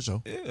raw meat for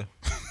sure. Yeah,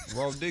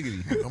 raw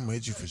diggity. I'm gonna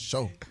hit you for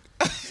sure.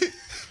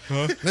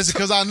 Listen,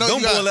 because I know Don't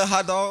you got, boil that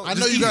hot dog. I know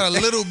Just you eat got a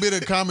it. little bit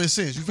of common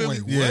sense. You feel me?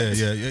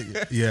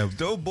 yeah.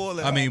 Don't boil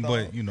that. I mean, hot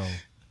dog. but you know,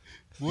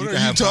 What can are you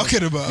have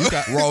talking about?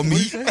 raw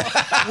meat.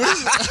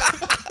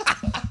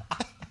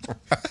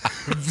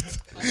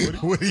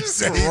 What he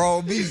say?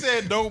 Raw He meat.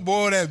 said, "Don't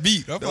boil that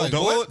beat." I'm like,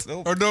 boil what? it.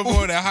 Don't- Or don't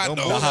boil that hot Don't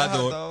dog. boil The that hot hot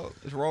dog. dog.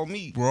 It's raw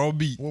meat. Raw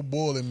beat. What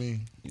boiling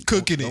mean?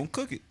 Cooking it. Don't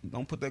cook it.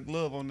 Don't put that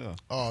glove on there.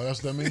 Oh,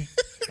 that's what I mean.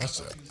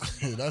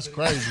 That's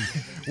crazy.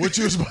 What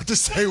you was about to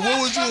say?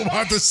 What was you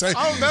about to say?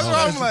 That's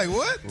why I'm like,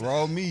 what?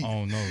 Raw meat. I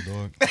don't know,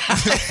 dog.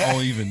 I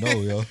don't even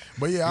know, yo.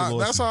 But yeah, You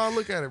lost that's me. how I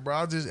look at it, bro.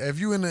 I just if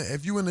you in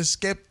the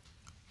skep,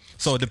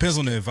 So it depends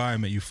on the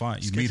environment you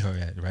meet her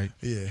at, right?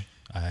 yeah.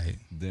 All right.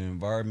 The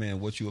environment,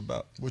 what you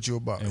about. What you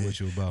about? And yeah. what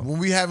you about. When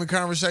we having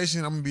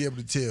conversation, I'm gonna be able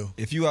to tell.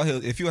 If you out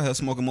here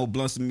smoking more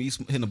blunts than me,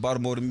 hitting the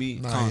bottom more than me,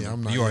 Nah, condom. yeah,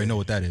 I'm not. You already yeah. know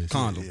what that is.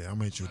 Condom. Yeah, I'm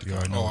gonna hit you with the You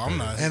already condom. know Oh, what I'm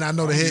that not. And I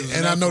know the I'm head, using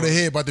and that I know for- the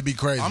head about to be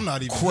crazy. I'm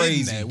not even Crazy.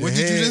 hitting that. The What did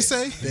you head- just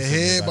say? The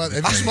head about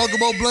if you smoking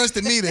more blunts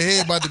than me, the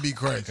head about to be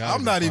crazy.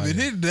 I'm not even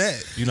hitting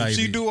that. You not If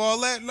she even- do all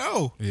that,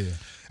 no. Yeah.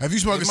 If you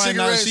smoking It might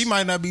not, cigarettes, she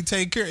might not be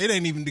taken care of. It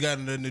ain't even got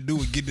nothing to do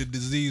with getting the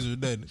disease or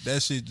nothing.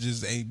 That shit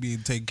just ain't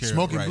being taken care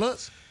smoking of. Right.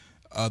 blunts.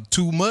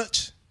 Too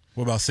much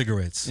What about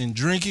cigarettes? and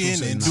drinking Who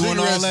and said doing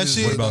no? all that Cigarettes is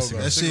shit. what about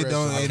That shit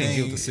don't. cigarettes? It I can't get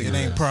ain't. with the It ain't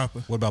cigarettes. proper.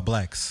 What about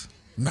blacks?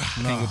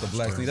 King with the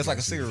black thing. That's like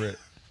a cigarette.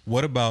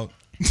 What about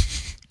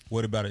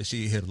if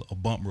she hit a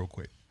bump real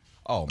quick?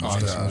 Oh my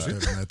I'm god,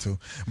 straight on that too.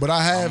 But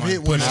I have hit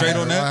one. Put it straight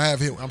on that? I have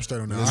hit. I'm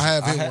straight on that. I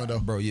have hit one though.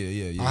 bro.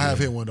 Yeah. I have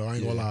hit one though. I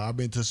ain't gonna lie. I've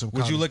been to some.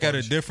 Would you college look at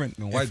it parties. different?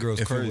 Man, white girls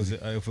if crazy.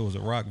 If it was a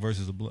rock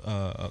versus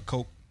a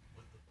coke?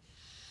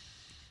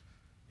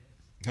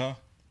 Huh?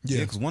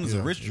 Yeah, because one is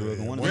a rich drug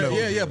and one is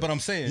a Yeah. But I'm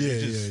saying, Yeah,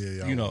 it's just,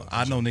 yeah. You know,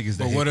 I know niggas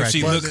that. But hit what if crack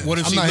she coke. look? What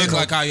if I'm she not look hitting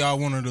like how y'all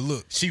want her to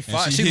look? She And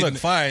fine. She hitting- look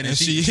fine, and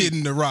she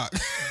hitting the rock.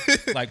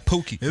 like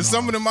Pookie? There's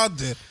some of them out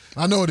there.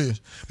 I know it is,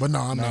 but no,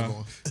 I'm not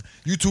going.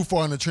 You too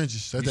far in the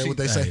trenches. That's what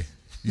they say. Hey,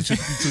 you too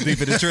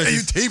deep in the Hey,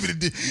 you trenches. deep in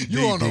the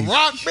you on the deep.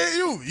 rock,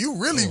 man. You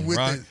really with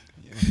rock.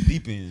 it.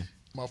 deep in.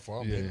 My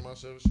fault. I'm Yeah. hitting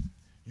myself.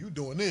 You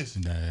doing this?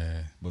 Nah.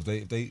 But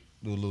if they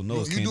do a little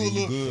nose You candy, do a you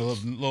little-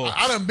 good. Lord,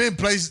 I done been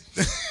places.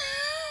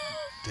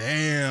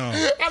 damn.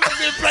 I done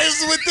been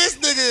places with this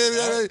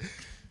nigga.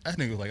 That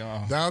nigga was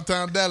like,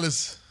 Downtown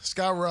Dallas,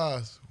 Sky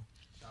Rise.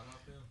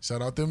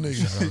 Shout out them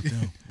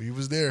niggas. We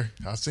was there.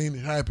 I seen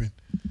it happen.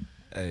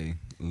 Hey,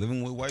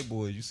 living with white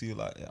boys, you see a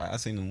lot. I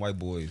seen them white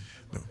boys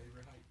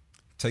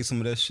take some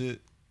of that shit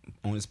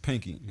on his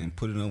pinky and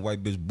put it in a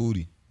white bitch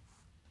booty.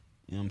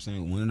 You know what I'm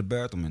saying? Went in the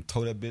bathroom and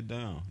tore that bitch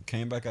down.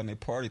 Came back out and they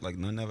party like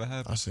nothing ever I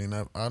happened. seen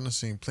that. I done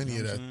seen plenty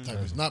You know of what that I'm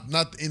type of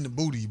not in the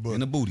booty, but In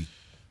the booty.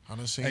 I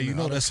done seen. Hey, you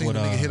know I done that's seen what, a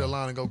nigga hit a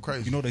line and go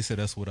crazy. you know they said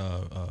that's what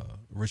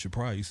Richard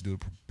Pryor used to do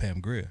to Pam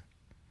Grier.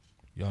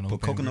 Y'all know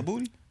Put Pam coke in the Grier?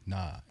 booty?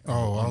 Nah.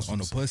 Oh, I was on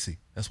gonna the pussy.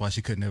 That's why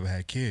she could never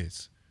have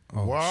kids.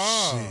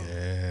 wow.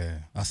 Yeah,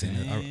 I seen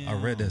it. I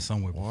read that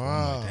somewhere before.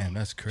 I'm like, damn,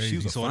 that's crazy. She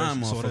was a Saw fine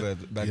that- saw motherfucker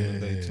that- back in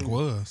the day, too.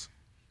 Was.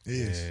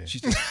 Is. She,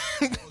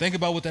 Think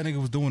about what that nigga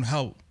was doing.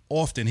 How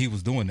often he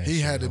was doing that. He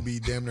shit, had to yo. be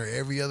damn near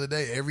every other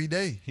day, every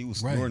day. he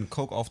was Right. snorting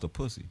coke off the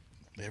pussy.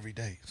 every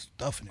day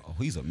stuffing it. Oh,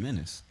 he's a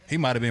menace. He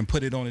might have been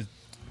put it on his.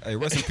 Hey,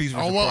 rest in peace, I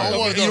Richard want,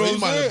 Pryor. you know, he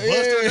might have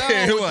busted her down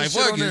Yeah, with like, the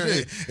shit fuck on it, there.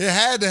 shit. It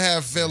had to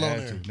have fell on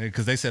there.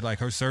 Because they said like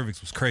her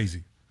cervix was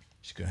crazy.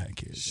 She couldn't have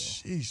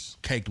kids. Yo. Jeez.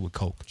 Caked with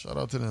coke. Shout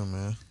out to them,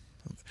 man.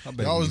 I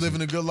bet Y'all he was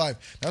living a good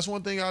life. That's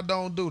one thing I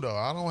don't do, though.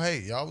 I don't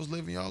hate. Y'all was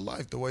living y'all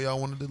life the way y'all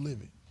wanted to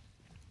live it.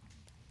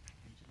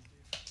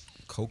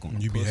 coke on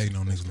the You be pussy. hating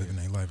on niggas living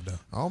their life though.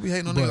 I don't be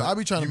hating on But niggas. I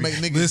be trying to you make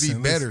niggas listen,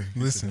 be better.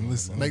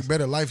 Listen. Make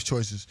better life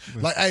choices.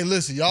 Like, hey,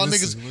 listen, y'all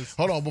Listen, niggas. listen.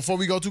 Hold on, before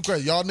we go too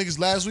crazy, y'all niggas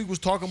last week was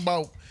talking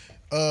about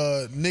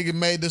nigga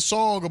made the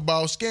song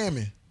about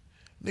scamming.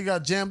 Nigga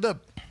got jammed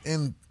up,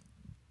 and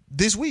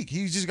this week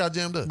he just got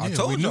jammed up. I Yeah,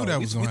 told we knew y'all. that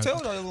was we gonna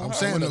told happen. y'all it was I'm gonna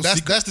saying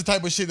happen. that's the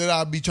type of shit that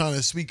I be trying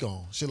to speak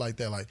on. Shit like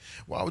that. Like,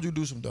 why would you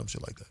do some dumb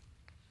shit like that?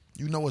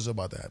 You know what's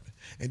about to happen,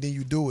 and then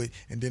you do it,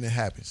 and then it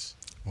happens.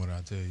 What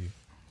I tell you?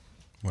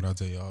 What I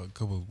tell y'all a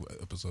couple of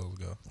episodes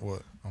ago?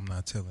 What? I'm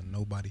not telling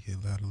nobody here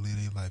how to live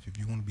their life. If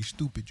you want to be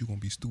stupid, you're gonna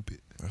be stupid.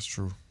 That's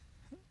true.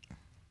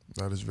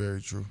 That is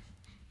very true.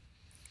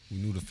 We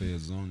knew the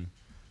feds was on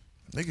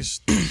you.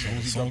 Niggas.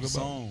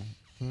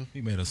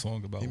 He made a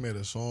song about. He made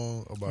a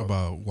song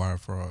About wire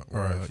fraud.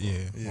 Wire fraud. Yeah,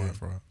 Yeah. wire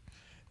fraud.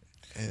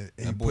 and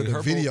That he boy put the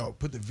Herbo- video.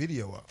 Put the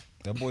video up.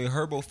 That boy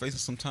Herbo facing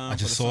some time. I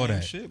just for the saw same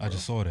that. Shit, I bro.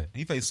 just saw that.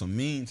 He faced some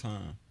mean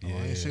time. Yeah, I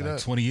ain't see like that.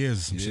 20 years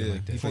or some Yeah, shit like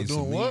he that. faced doing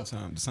some mean what?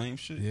 time. The same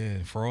shit.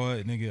 Yeah,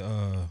 fraud,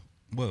 nigga.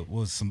 What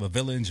was some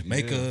villa in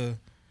Jamaica?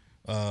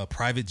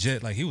 Private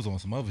jet, like he was on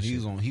some other He shit.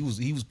 was on. He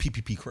was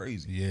PPP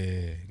crazy.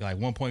 Yeah, like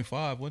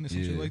 1.5, wasn't it?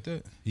 Some shit Yeah. like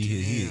that. He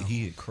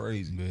hit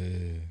crazy.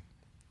 Yeah,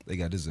 They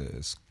got his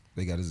ass.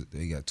 They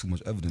got too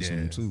much evidence on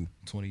him too.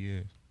 20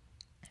 years.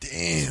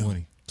 Damn.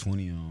 20.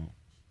 20 on.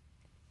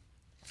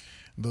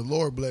 The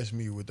Lord blessed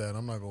me with that.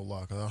 I'm not gonna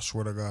lie, cause I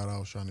swear to God, I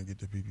was trying to get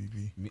the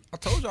PPP. I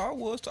told y'all I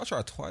was. I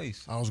tried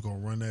twice. I was gonna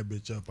run that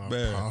bitch up.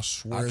 Man, I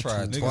swear I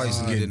tried to twice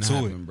God, and it didn't to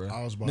happen, it. bro.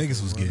 I was about Niggas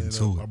to was run getting it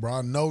to up. it. Bro,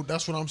 I know.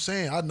 That's what I'm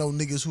saying. I know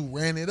niggas who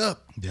ran it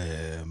up.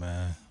 Yeah,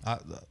 man.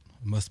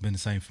 It must have been the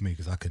same for me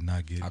because I could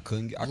not get I it.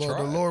 couldn't get. I Lord,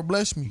 tried. the Lord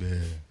blessed me. Yeah.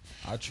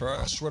 I I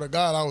tried. swear to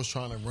God, I was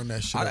trying to run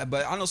that shit up.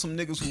 But I know some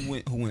niggas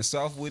who went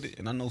south with it,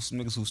 and I know some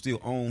niggas who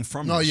still own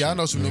from. No, that yeah, I shit.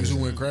 know some niggas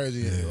who went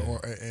crazy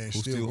and Who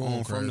still still going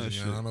on from crazy. that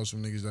Yeah, shit. I know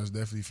some niggas that's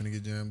definitely finna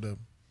get jammed up.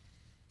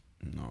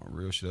 No,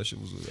 real shit. That shit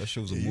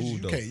was a You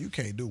move though. you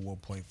can't do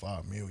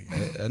 1.5 million.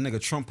 That nigga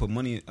Trump put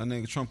money. That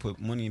nigga Trump put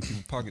money in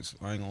people's pockets.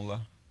 I ain't gonna lie.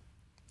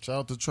 Shout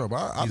out to Trump.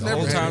 I've The never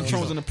whole hated time on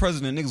Trump was in the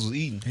president, niggas was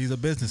eating. He's a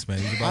businessman.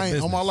 He's about I ain't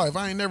business. on my life.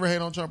 I ain't never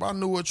hate on Trump. I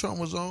knew what Trump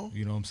was on.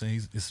 You know what I'm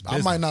saying? It's I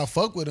business. might not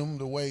fuck with him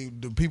the way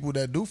the people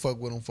that do fuck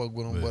with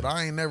him, but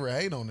I ain't never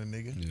hate on the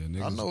nigga. Yeah,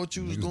 niggas, I know what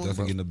you was niggas doing. definitely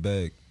Bro. getting the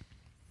bag.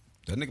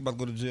 That nigga about to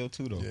go to jail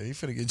too, though. Yeah, he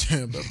finna get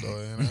jammed up though.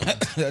 And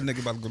That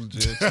nigga about to go to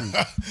jail too.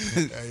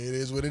 hey, it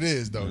is what it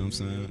is though. You know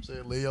what I'm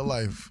saying? Live your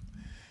life.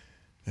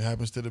 It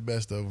happens to the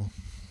best of them.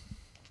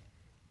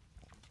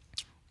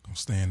 Gonna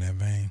stay in that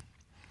vein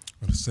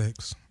with the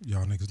sex.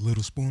 Y'all niggas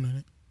little spoon in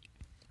it.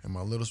 And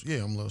my little,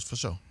 I'm little for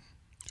sure.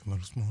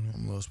 Little spoon in it.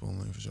 I'm little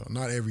spoon for sure.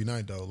 Not every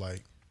night though.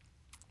 Like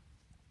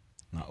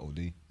Not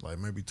OD.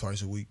 maybe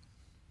twice a week,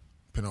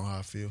 depending on how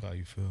I feel. How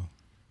you feel?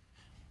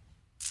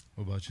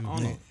 What about you? I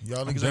don't know. Y'all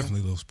I'm niggas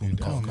definitely little spoon.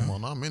 Oh, come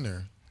on, I'm in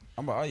there.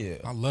 I'm about yeah.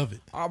 I love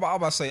it. I'm about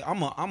to say I'm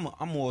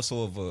more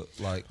so of a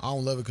like. I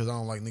don't love it because I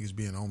don't like niggas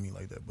being on me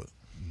like that. But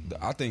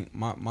I think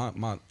my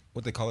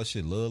what they call that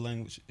shit love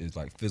language is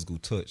like physical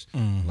touch.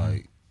 Mm-hmm.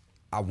 Like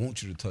I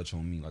want you to touch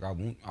on me. Like I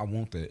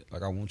want that.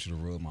 Like I want you to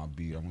rub my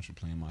beard. I want you to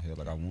play in my hair.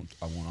 Like I want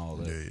all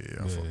that.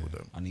 yeah, I fuck with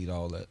that. I need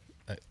all that.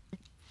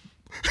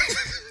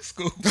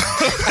 School.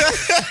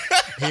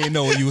 He didn't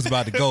know where you was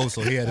about to go,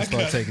 so he had to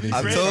start taking his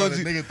I shit. told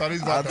you. Nigga thought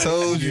he's I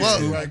told you.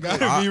 Fuck,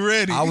 Gotta be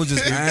ready. I was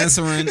just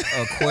answering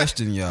a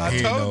question, y'all. I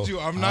He told know. you,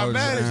 I'm I not was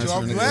mad just at you. I'm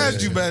answering glad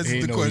the you question. answered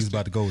He the didn't know he was question.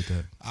 about to go with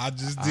that. I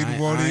just I didn't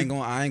ain't, want I it. ain't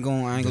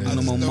gonna do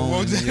no more Don't want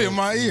moaning. that in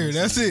my ear.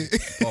 That's it.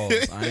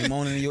 Pause. I ain't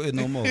moaning in your ear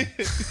no more.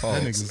 That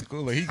Pause. nigga's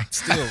cool. Like, he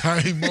still. I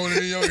ain't moaning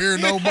in your ear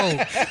no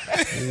more.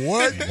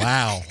 What?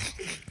 Wow.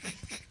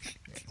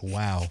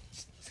 Wow.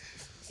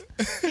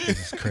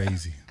 This is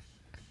crazy.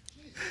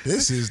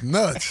 This is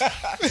nuts.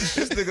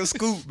 This nigga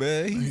Scoop,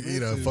 man. He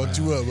done fucked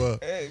you up, huh?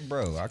 Hey,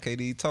 bro, I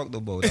can't even talk no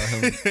more without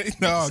him.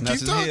 No, snatch keep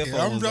his talking.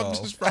 headphones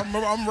off.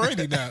 I'm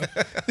ready now.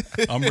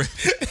 I'm ready.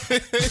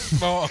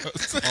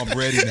 Pause. I'm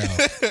ready now.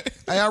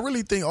 Hey, I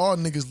really think all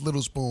niggas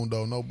little spoon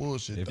though. No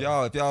bullshit. If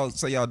though. y'all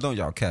say y'all don't,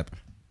 y'all capping.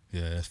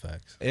 Yeah, that's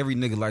facts. Every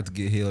nigga like to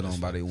get held on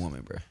by their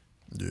woman, bro.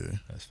 Yeah.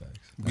 That's facts.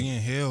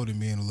 Being held and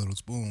being a little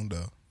spoon,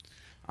 though.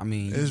 I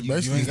mean, It's You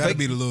basically ain't got to fake-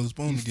 be the little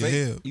spoon to get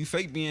fake, held. You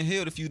fake being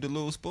held if you the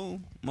little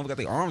spoon. Mother got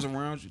their arms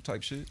around you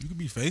type shit. You could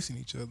be facing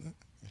each other.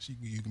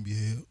 You can be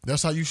held.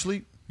 That's how you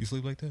sleep. You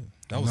sleep like that?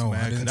 That was No, I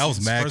mad. didn't That was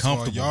sleep. mad First of all,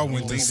 comfortable. y'all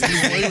went to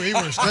sleep. he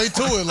went straight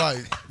to it.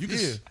 Like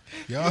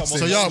Y'all So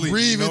said y'all sleep.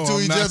 breathe No, into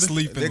I'm each not other?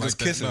 Sleeping Niggas like that,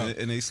 kissing no.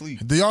 and they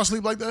sleep. Do y'all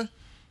sleep like that?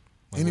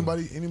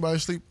 Anybody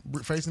sleep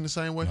facing the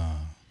same way?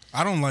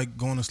 I don't like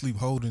going to sleep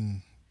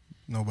holding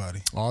nobody.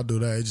 Oh, I'll do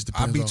that. It just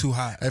depends. I be on- too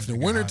hot. If the I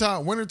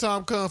get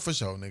wintertime come for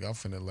sure, nigga, I'm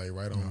finna lay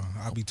right on.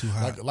 I be too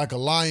hot. Like a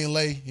lion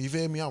lay. You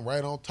feel me? I'm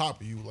right on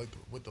top of you, like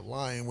with the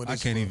lion. With I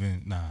his can't foot.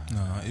 even. Nah.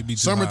 No, it be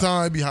too hot.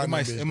 Summertime, it be hot. It in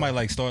might. that bitch, It might though.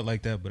 like start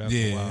like that, but after a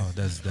Yeah. while,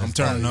 that's I'm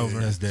turning over.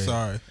 That's dead.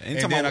 Sorry. And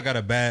Anytime then I- I got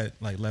a bad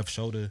like left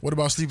shoulder. What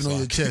about sleeping on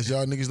your chest?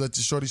 Y'all niggas let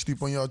your shorty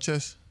sleep on your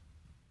chest?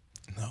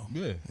 No.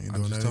 Yeah. Ain't I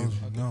doing just that told either.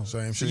 you, no.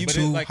 Same So shit. you But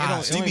too it, like, it hot.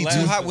 don't, So it you only be lasts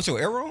Too for- hot with your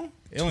arrow on?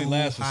 It only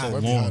lasts for so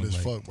That be long. hot as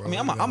like- fuck, bro. I mean,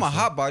 I'm a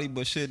hot body,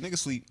 but shit, niggas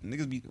sleep.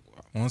 Niggas be.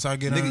 Once I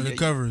get Nigga, under the yeah,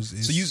 covers,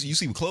 it's, So you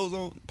sleep with clothes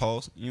on?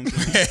 Pause. You know what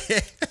I'm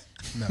saying?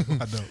 no,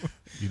 I don't.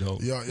 You know.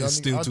 Y'all It's niggas-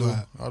 still I too do.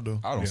 hot. I do.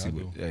 I don't Yeah, sleep I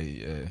with.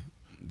 Yeah.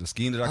 The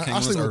skin that I came I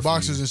on sleep this with earth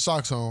boxers for. and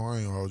socks on. I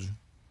ain't gonna hold you.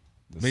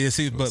 But yeah,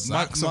 see, but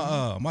socks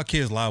my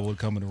kids liable to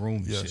come in the room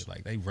and Yes. shit.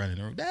 Like they running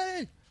the room.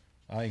 Dang.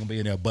 I ain't gonna be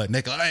in there butt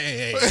naked.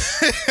 Hey.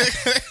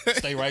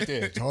 Stay right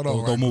there. Hold on,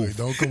 Don't right move. quick.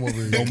 Don't come over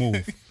here. Don't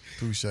move.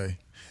 Touche.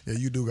 Yeah,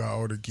 you do got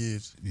older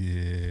kids.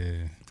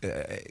 Yeah.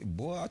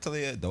 Boy, I tell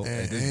you that though.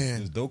 And-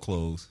 This door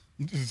closed.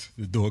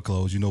 The door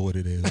closed. You know what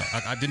it is.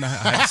 I did not.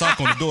 I had a sock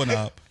on the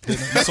doorknob. I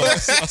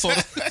saw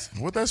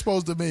What that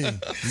supposed to mean?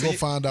 You gonna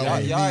find out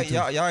when you need to.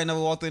 Y'all ain't never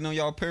walked in on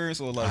y'all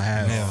parents or like? I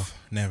have.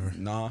 Never.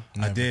 Nah.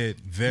 I did.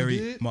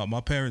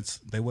 My parents,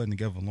 they wasn't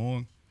together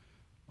long.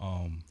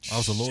 I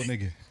was a little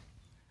nigga.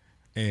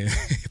 And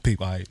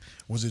people,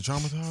 Was it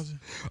traumatizing?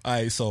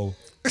 so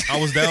I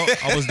was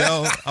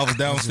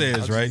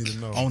downstairs, I right? just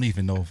need to know. I don't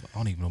even know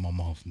if my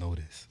mom know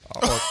this.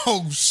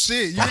 Oh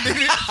shit! You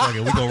nigga, Okay,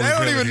 we gonna they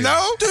don't reveal it even here.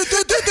 know.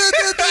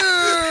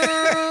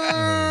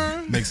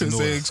 Make some It's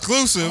noise.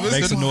 exclusive.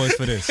 Make some noise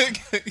for this.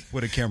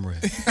 Where the camera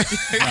at?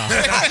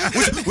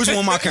 Which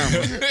one my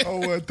camera? Oh,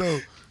 what though?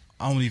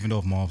 I don't even know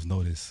if moms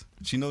know this.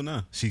 She know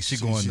now. She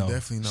going she no.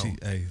 definitely know.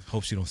 Hey,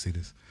 hope she don't see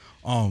this.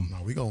 No,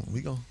 we gon'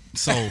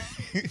 So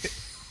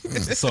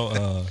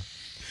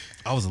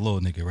I was a little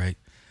nigga, right?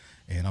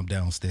 And I'm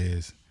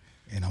downstairs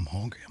and I'm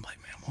hungry. I'm like,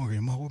 man, I'm hungry.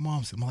 Where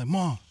mom's? I'm like,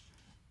 Mom,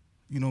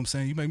 you know what I'm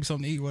saying? You make me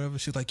something to eat, whatever.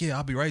 She's like, yeah,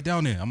 I'll be right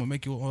down there. I'm gonna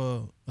make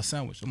you a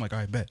sandwich. I'm like, all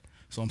right, bet.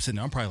 So I'm sitting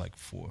there. I'm probably like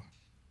 4.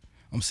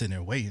 I'm sitting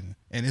there waiting,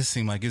 and it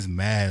seemed like it's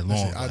mad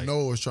long. Listen, I know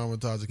it was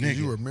traumatizing because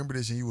you nigga. remember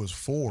this and you was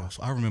 4.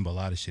 So I remember a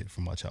lot of shit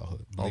from my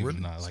childhood. Believe really?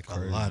 it or not, like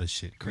crazy. a lot of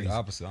shit. Crazy. Crazy. The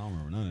opposite. I don't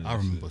remember none of that. I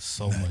remember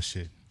so much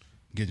shit.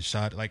 Getting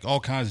shot, like all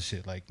kinds of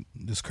shit. Like,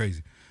 this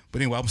crazy.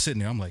 But anyway, I'm sitting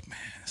there. I'm like, man,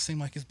 it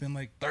seemed like it's been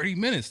like 30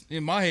 minutes.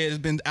 In my head, it's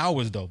been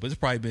hours, though. But it's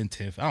probably been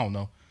 10. I don't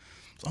know.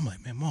 So I'm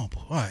like, man, Mom,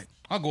 all right.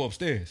 I'll go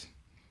upstairs.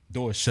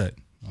 Door is shut.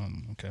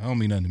 Okay, I don't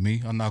mean nothing to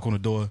me. I knock on the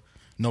door.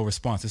 No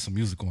response. There's some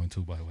music going,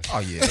 too, by the way. Oh,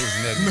 yeah. It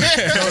was nothing.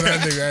 Know that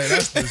nigga, hey,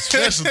 that's the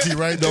specialty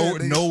right there.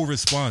 nigga. No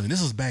response. And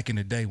this was back in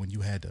the day when you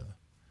had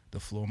the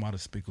floor model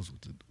speakers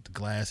with the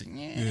glass. And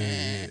you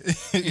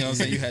know what I'm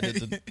saying? You had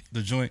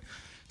the joint.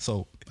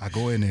 So I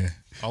go in there.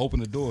 I open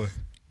the door.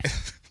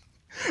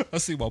 I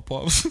see my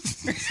pops.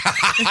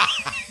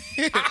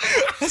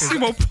 I see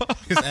my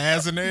pops. His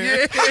ass in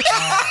there.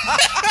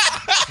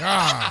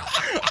 God.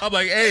 I'm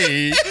like,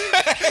 hey.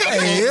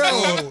 Hey, yo.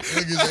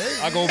 Niggas,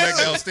 hey. I go back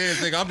downstairs,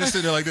 nigga. I'm just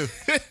sitting there like this.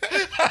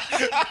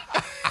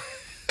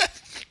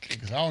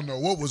 I don't know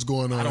what was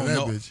going on I in don't that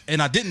know. bitch.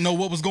 And I didn't know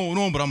what was going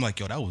on, but I'm like,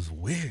 yo, that was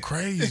weird.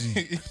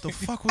 Crazy. What the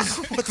fuck was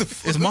what the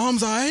fuck? Is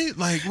mom's all right?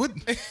 Like, what?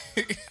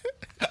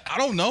 I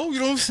don't know. You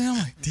know what I'm saying? I'm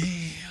like,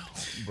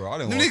 damn. Bro, I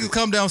didn't Them walk niggas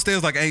come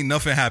downstairs like ain't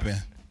nothing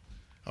happened.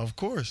 Of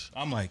course.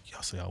 I'm like, yo,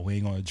 so y'all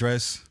waiting on a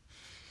dress.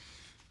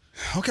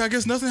 Okay, I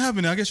guess nothing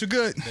happened. I guess you're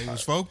good. They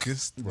was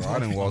focused. Bro, I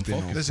didn't walk in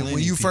on Listen, when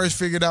plenty you people. first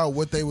figured out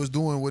what they was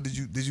doing, what did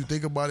you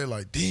think about it?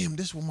 Like, damn,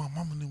 this is what my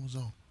mama and them was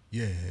on.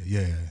 Yeah.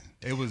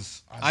 It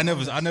was. I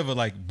never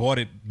like bought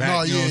it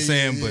back. You know what I'm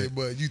saying? yeah,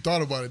 but you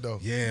thought about it though.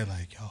 Yeah,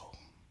 like yo,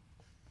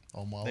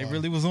 Oh my they life.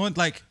 really was on.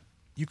 Like,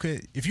 you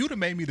could, if you'd have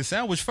made me the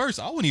sandwich first,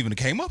 I wouldn't even have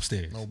came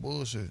upstairs. No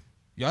bullshit.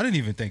 Y'all didn't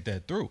even think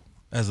that through.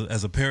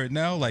 As a parent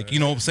now, like, you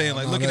know what I'm saying?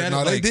 Like, looking at it,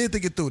 they like, did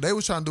think it through. They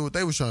was trying to do what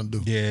they was trying to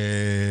do.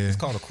 yeah, It's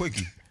called a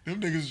quickie. Them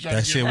niggas was trying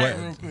that to shit get right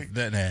went. real quick.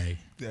 That hey,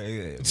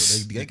 Yeah,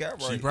 but they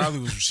got right.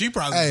 She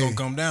probably Hey. was gonna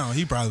come down.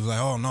 He probably was like,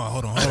 oh no,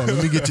 hold on. Hold on,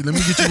 let me get you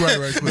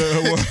right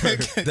quick.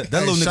 that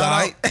little nigga, shout all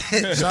out,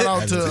 right? shout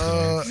out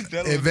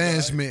to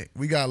Advancement.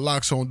 We got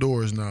locks on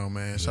doors now,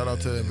 man. Shout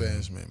out to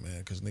Advancement, man,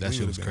 because That nigga, shit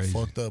we was would have been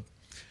crazy. fucked up.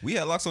 We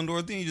had locks on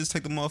doors. Then you just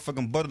take the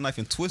motherfucking butter knife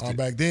and twist it.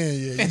 Back then,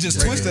 yeah. And just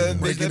break twist it- that bitch.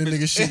 breaking That the bitch-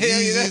 nigga shit Yeah,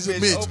 easy that as a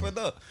bitch bitch. opened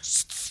up.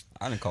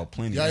 I didn't call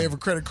plenty. Y'all man. ever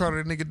credit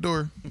carded a nigga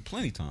door?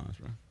 Plenty times,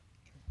 bro.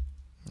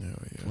 Yeah.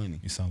 Plenty.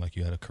 you sound like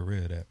you had a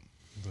career that.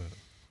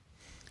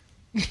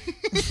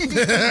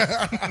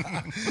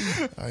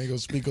 I ain't gonna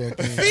speak on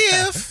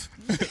things.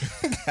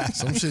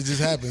 Some shit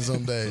just happens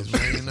some days,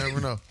 man. You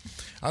never know.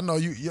 I know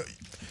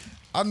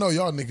I know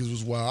y'all niggas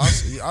was wild.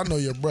 I know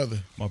your brother.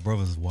 My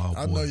brother's a wild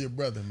boy. I know your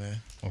brother, man.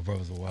 My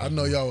brother's a wild. I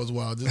know boy. y'all was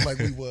wild, just like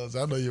we was.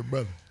 I know your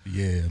brother.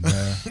 Yeah,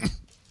 man.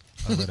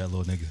 I love that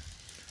little nigga.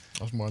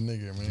 That's my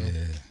nigga, man.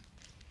 Yeah.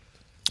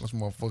 That's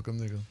my fucking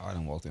nigga. I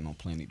done walked in on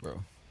plenty, bro.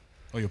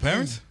 Oh, your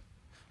parents?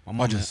 My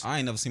mama, just- I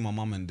ain't never seen my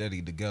mama and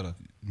daddy together.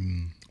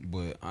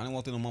 But I didn't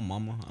walk in on my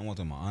mama. I didn't walk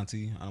in on my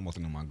auntie. I didn't walk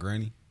in on my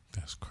granny.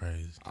 That's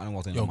crazy. I didn't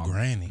walk in Your on my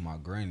granny? My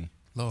granny.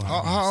 Lord,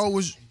 How old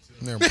was?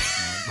 Never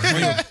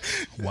mind.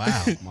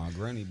 Wow. My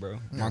granny, bro.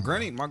 My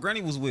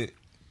granny was with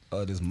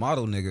this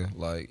model nigga.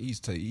 Like he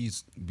used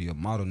to be a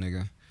model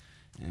nigga,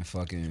 and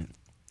fucking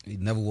he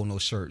never wore no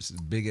shirts.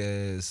 Big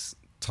ass,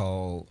 tall.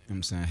 You know what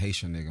I'm saying,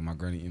 Haitian nigga. My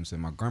granny. You know what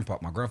I'm saying,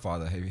 my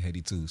grandfather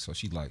Haiti too. So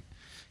she like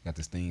got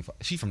this thing.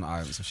 She from the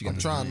island, so she got. I'm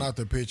this trying thing. not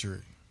to picture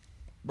it.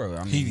 Bro,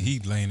 I mean, he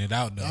laying it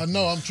out though. I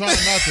know. I'm trying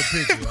not to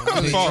picture it. I'm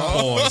really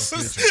trying not to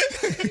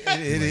picture it.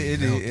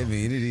 I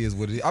mean, it is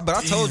what it is. But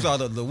I told y'all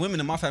the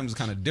women in my family was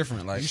kind of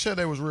different. Like, You said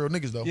they was real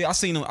niggas though. yeah, I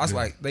seen them. I was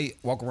like, they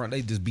walk around,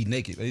 they just be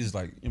naked. They just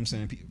like, you know what I'm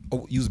saying?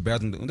 Use the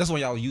bathroom. That's why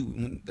y'all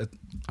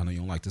I know you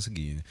don't like this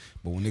again,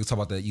 but when niggas talk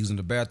about that using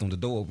the bathroom, the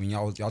door open,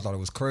 y'all thought it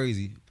was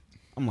crazy.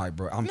 I'm like,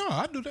 bro, No,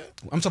 I do that.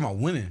 I'm talking about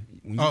women.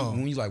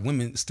 When you like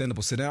women stand up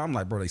or sit down, I'm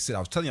like, bro, they sit. I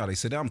was telling y'all they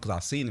sit down because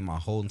I've seen it my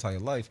whole entire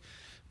life.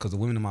 because the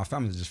women in my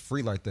family is just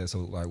free like that. So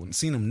like when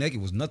seeing them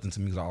naked was nothing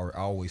to me. 'Cause I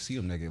always see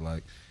them naked.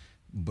 Like,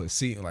 but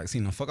seeing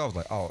them fuck, I was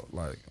like, oh,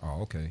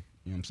 okay.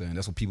 You know what I'm saying?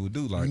 That's what people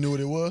do. Like, You knew what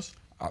it was?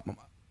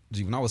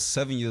 When I was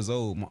 7 years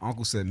old, my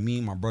uncle said me,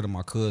 my brother,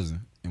 my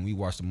cousin, and we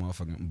watched the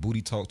motherfucking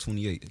Booty Talk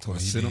 28. Oh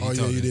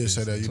yeah, you did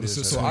say that. You did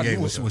say so that. I knew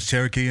was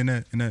Cherokee in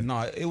that?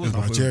 No, it was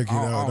No, Cherokee,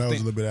 that was a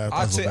think- little bit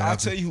after. I'll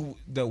tell you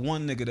that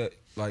one nigga that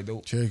like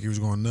the Cherokee was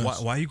going nuts.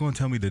 Why you gonna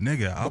tell me the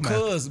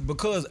nigga?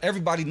 because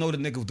everybody know the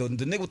nigga with the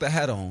nigga with the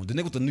hat on, the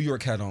nigga with the New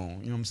York hat on.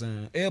 You know what I'm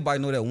saying? Everybody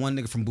know that one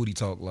nigga from Booty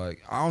Talk.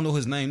 Like I don't know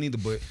his name neither,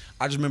 but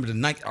I just remember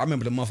I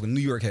remember the motherfucking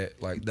New York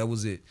hat. Like that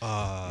was it. You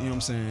know what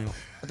I'm saying?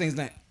 I think his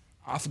name.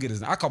 I forget his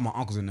name. I call my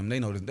uncles and them. They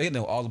know this. They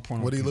know all the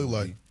porn. What he look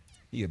like?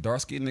 He a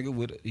dark skinned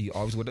nigga he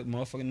always with that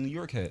motherfucking New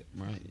York hat,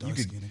 right?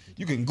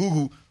 You can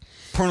Google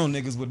porno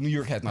niggas with New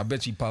York hats, and I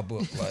bet you pop up.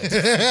 Like,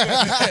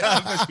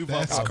 I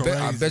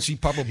bet you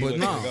pop up, but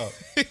no.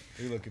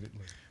 He look at it.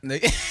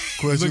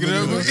 Question, Look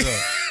at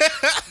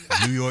that.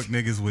 New York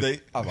niggas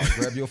with. I'm about to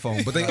grab your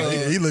phone, but they.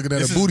 He looking at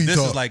This a booty is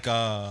talk. like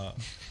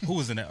who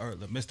was in that?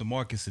 Mr.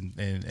 Marcus and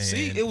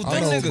See, it was I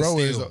them know, niggas. bro.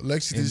 Is Still.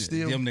 Lexington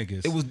Steel. Them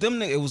niggas. It was them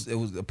niggas. It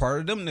was a part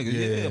of them niggas.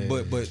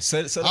 Yeah. But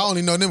set I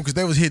only know them because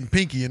they was hitting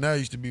Pinky, and that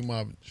used to be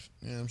my. You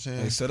know what I'm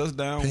saying? they set us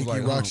down. Pinky, Was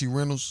like, Roxy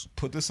Reynolds.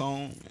 put this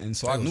on, and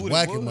so I I was knew what it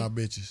whacking was. my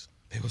bitches.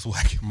 They was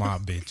whacking. My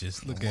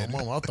bitches. Look My at it.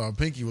 mama, I thought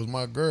Pinky was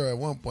my girl at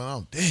one point.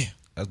 I'm damn.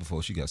 That's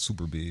before she got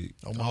super big.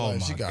 Oh my Oh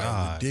life, she my got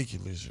God.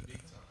 ridiculous.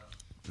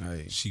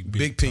 Hey, She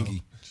big toe.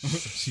 pinky.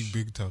 She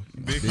big toe.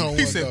 Big toe.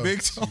 He said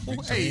big toe.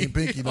 She ain't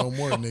Pinky no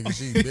more, nigga.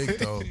 She big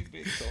though.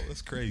 Big toe.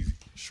 That's crazy.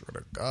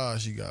 Swear to God,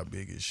 she got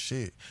big as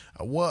shit.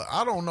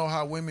 I don't know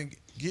how women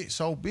get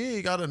so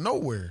big out of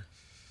nowhere.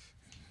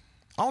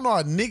 I don't know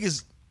how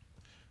niggas.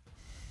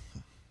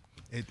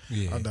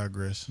 Yeah. I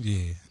digress.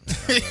 Yeah.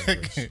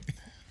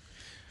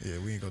 Yeah,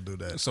 we ain't gonna do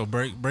that. So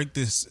break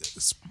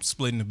this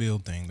splitting the bill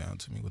thing down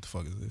to me. What the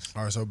fuck is this?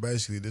 All right, so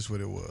basically, this what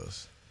it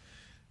was,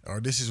 or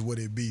this is what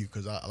it be.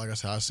 Because like I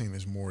said, I seen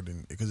this more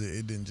than because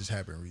it didn't just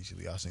happen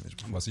recently. I seen this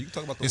before. So you can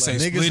talk about the It last.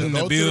 says Niggas splitting go the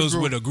to the bills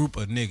group. with a group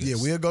of niggas. Yeah,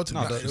 we'll go to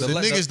No, the the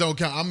niggas don't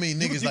count. I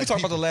mean, You niggas can like talk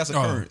about the people. last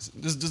occurrence.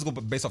 Just go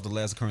based off the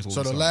last occurrence. What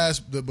So we the saw.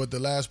 last, but the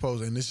last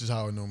post, and this is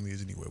how it normally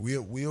is anyway.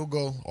 We'll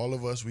go. All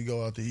of us, we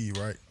go out to eat,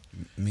 right?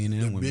 Me and The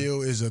them women.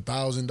 bill is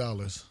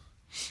 $1,000.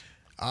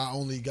 I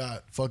only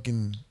got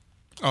fucking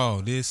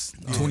Oh, this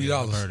 $20.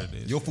 I heard of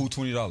this. Your food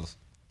 $20.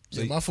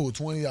 yeah, my food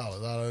 $20 out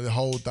of the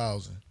whole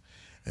 1,000,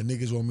 and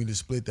niggas want me to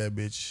split that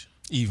bitch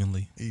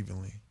Evenly.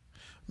 evenly.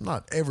 I'm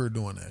not ever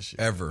doing that shit.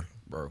 Ever,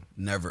 bro.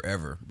 Never,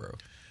 ever, bro.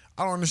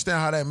 I don't understand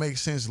how that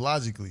makes sense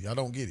logically. I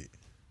don't get it.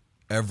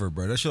 Ever,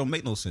 bro. That shit don't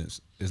make no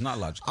sense. It's not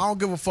logical. I don't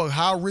give a fuck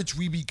how rich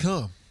we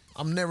become.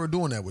 I'm never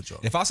doing that with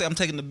y'all. If I say I'm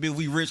taking the bill,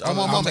 we rich. I'm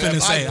I'm taking- finna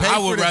if say, pay I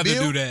for would the rather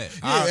bill- do that.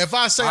 Yeah, if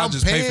I say I'll I'm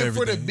just pay for paying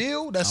for the everything.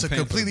 bill, that's I'm a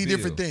paying for the completely bill.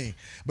 different thing.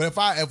 But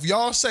if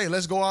y'all say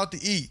let's go out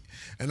to eat,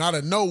 and out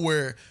of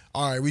nowhere,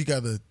 all right, we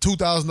got a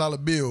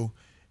 $2,000 bill,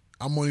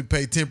 I'm only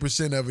pay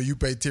 10% of it. You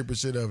pay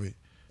 10% of it,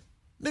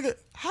 nigga.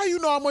 How you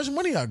know how much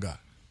money I got?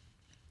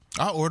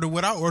 I ordered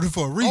what I ordered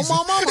for a Oh reason.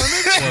 my mama,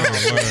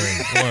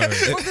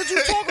 nigga. What did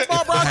you talking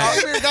about, bro? I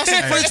came here and got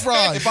some French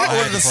fries. If I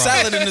ordered a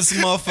salad in this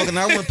motherfucker,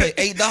 I wouldn't pay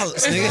 $8, Nah,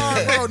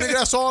 nigga. bro, nigga,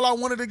 that's all I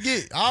wanted to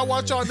get. I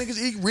watch y'all niggas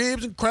eat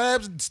ribs and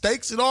crabs and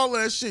steaks and all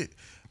of that shit.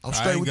 I'm I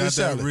straight ain't with got this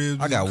that salad.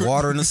 ribs. I got and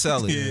water in the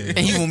salad, and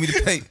you want me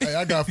to pay? Hey,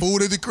 I got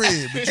food at the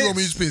crib, but you want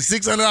me to spend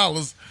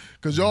 $600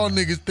 because y'all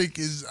niggas think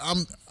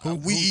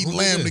we eat who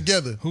lamb did?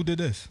 together. Who did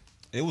this?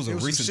 It was a It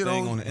was some recent shit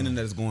thing on- on the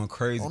internet that's going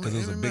crazy on because the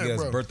it was a big internet,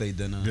 ass bro. birthday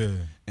dinner, Yeah.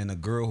 and the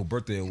girl who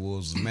birthday it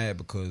was mad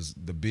because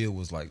the bill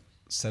was like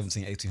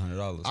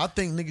 $1,700-$1,800. I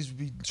think niggas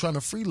be trying to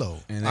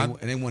freeload. And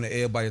they wanted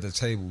everybody at the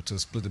table to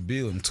split the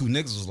bill. And two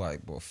niggas was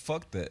like, "Well,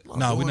 fuck that."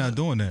 Nah, we're not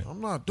doing that.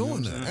 I'm not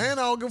doing that. And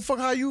I don't give a fuck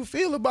how you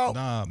feel about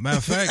Nah, matter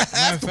of fact,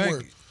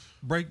 Afterward.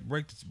 break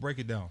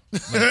it down.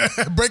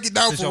 break it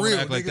down Since for y'all real.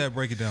 act like nigga. that,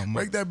 break it down.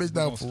 Break that bitch We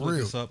down gonna for split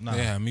real. this up? Nah,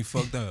 Yeah, me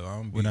fucked up.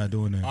 we're not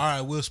doing that. All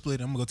right, we'll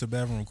split. I'm gonna go to the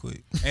bathroom real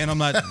quick. And I'm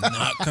not.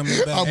 Not coming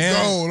back. I'm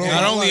gone.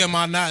 Not I'm only like- am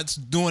I not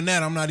doing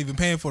that, I'm not even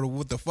paying for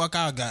what the fuck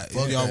I got.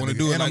 Fuck If y'all that, want to nigga.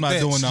 do it And like I'm not that.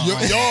 doing no-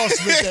 Y'all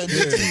split that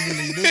bitch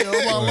evenly,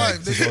 nigga. On my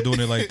life, Since y'all nigga. doing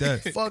it like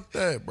that, Fuck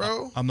that,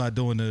 bro. I'm not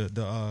doing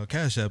the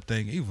Cash App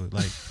thing either.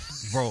 Like,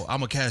 bro,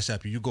 I'm a Cash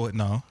App you. You go ahead.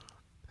 No,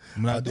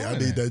 I'm not doing I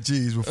that. need that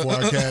cheese before I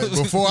make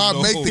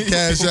the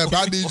cash app.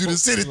 I need you to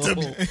send it to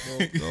me.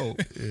 No.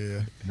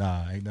 Yeah,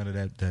 Nah, ain't none of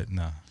that.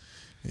 Nah,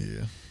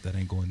 yeah. that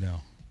ain't going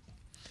down.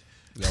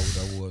 That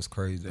was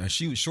crazy. And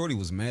Shorty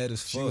was mad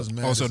as fuck. She was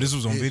mad. Oh, so as this a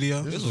was on bitch.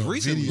 video? This was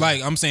recently.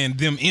 Like I'm saying,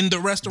 them in the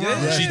restaurant.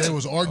 Yeah, She they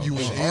was arguing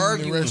in the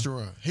arguing.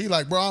 restaurant. He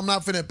like, bro, I'm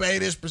not finna pay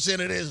this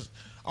percent of this.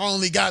 I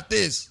only got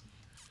this.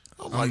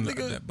 I'm like, I'm not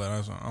nigga, that, but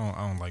I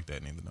don't like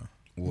that neither. Though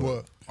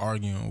what?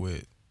 arguing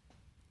with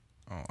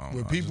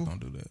With I people? just don't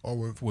do that. Or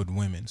with-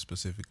 women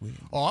specifically.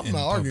 Oh, I'm in not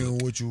public. arguing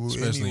with you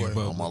Especially in anyway.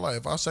 public. All my life,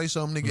 if I say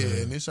something,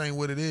 nigga, and this ain't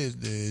what it is,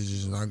 then it's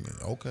just not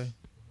okay.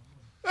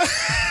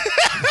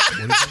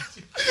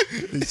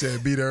 He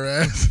said, beat her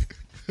ass.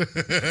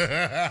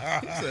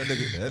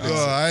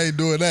 I ain't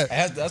doing that.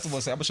 That's the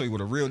one say. I'm gonna show you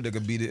what a real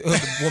nigga beat it.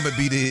 The woman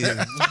beat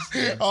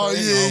it. Oh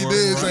yeah, he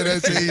did say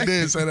that shit. He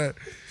did say that.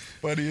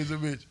 Funny as a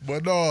bitch.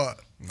 But no,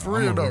 for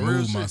real though, real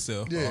remove shit.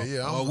 myself.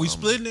 Yeah. Oh, we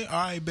splitting it? All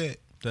right, bet.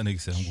 That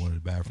nigga said I'm going to the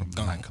bathroom.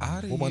 Gone.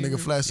 What my nigga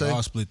Flat say?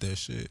 Y'all split that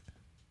shit.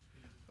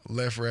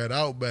 Left rat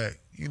out back.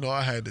 You know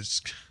I had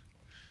this.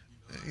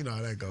 You know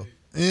how that go.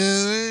 You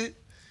know what I mean?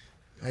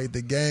 Hate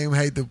the game,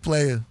 hate the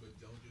player.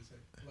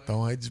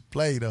 Don't hate just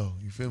play though.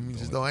 You feel me?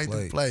 Just don't hate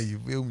the play. You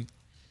feel me?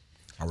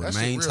 I That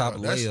remain shit real, top though.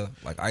 That's- layer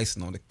like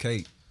icing on the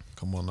cake.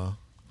 Come on now.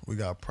 We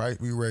got price.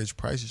 We raise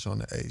prices on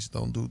the Ace.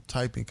 Don't do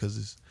typing because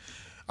it's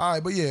all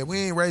right. But yeah, we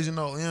ain't raising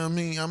no. You know what I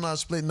mean? I'm not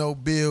splitting no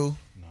bill.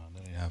 No,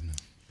 that ain't happening.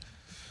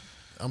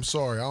 I'm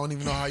sorry. I don't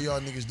even know how y'all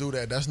niggas do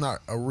that. That's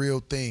not a real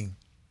thing.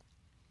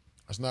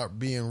 That's not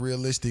being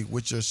realistic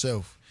with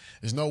yourself.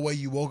 There's no way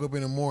you woke up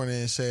in the morning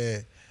and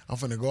said, I'm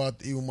finna go out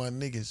to eat with my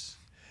niggas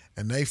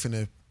and they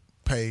finna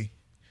pay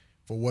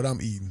for what I'm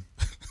eating.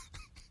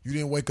 You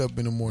didn't wake up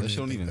in the morning. That shit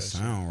and don't think even that shit.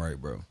 sound right,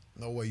 bro.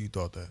 No way you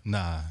thought that.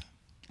 Nah.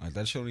 Like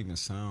that shit don't even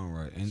sound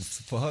right. And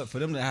for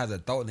them to have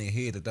that thought in their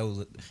head that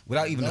was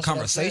without even That's the what I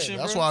conversation. said.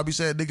 That's bro, why I be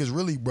saying niggas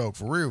really broke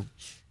for real.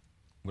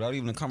 without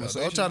even the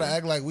conversation. Don't try to bro.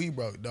 act like we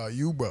broke. Dog,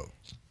 you broke.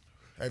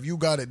 If you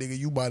got it, nigga,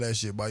 you buy that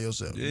shit by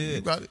yourself. Yeah,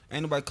 You got it.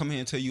 Ain't nobody come here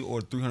and tell you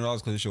order $300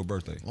 because it's your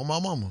birthday. On my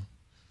mama.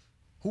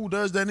 Who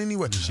does that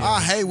anyway? I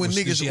hate when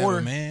Did she niggas have a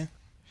order. man.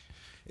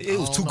 It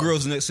was two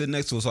girls sitting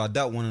next to us, so I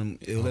doubt one of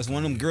them. That's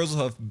one of them girls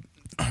or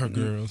Her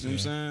girls. You know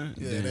what I'm saying?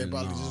 Yeah, they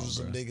probably nah, just was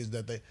some bro. niggas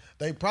that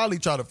they probably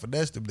try to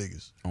finesse them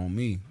niggas. On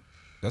me.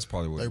 That's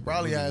probably what They it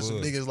probably really had some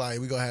was. niggas like,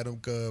 we gonna have them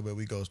cub and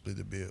we gonna split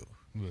the bill.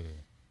 Yeah.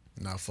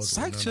 Nah, fuck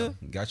Psych with ya. none of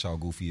them. Got y'all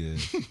goofy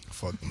ass.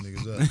 Fuck them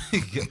niggas up.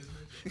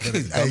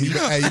 Hey, you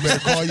better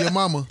call your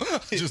mama.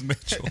 Just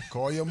make sure.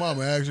 Call your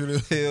mama. Ask her to.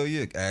 Hell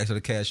yeah. Ask her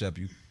to cash up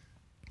you.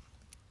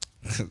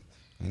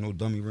 Ain't no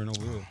dummy running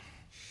over here.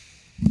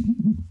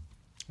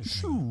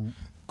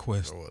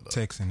 Quest Throw it up.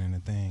 texting and the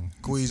thing.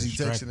 Queasy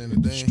Distract- texting and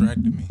the thing.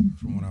 Distracted me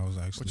from what I was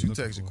actually What you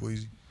looking texting, for.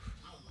 Queasy?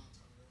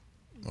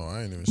 Oh,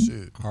 I ain't even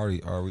shit.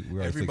 We already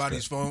Everybody's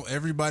fixed that. phone,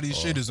 everybody's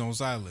shit is on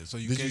silent, so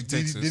you Did can't you-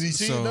 text did he us.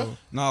 see it, so, though?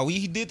 Nah,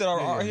 he did that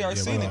already. He already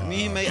yeah, seen but, it. Me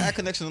and him made eye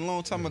connection a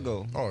long time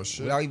ago. Oh,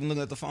 shit. Without even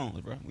looking at the phones,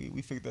 bro.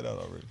 We figured that out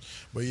already.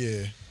 But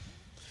yeah.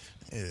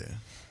 You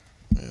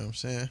know what I'm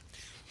saying?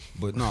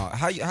 But no,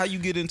 how you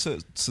get into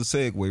to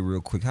segue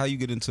real quick? How you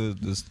get into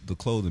the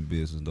clothing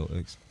business though,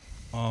 X?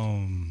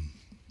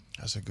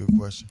 That's a good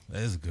question.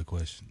 That is a good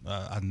question.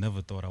 I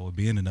never thought I would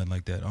be into nothing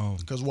like that.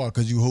 Cause why?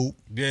 Cause you hoop.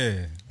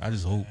 Yeah, I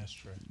just hope. That's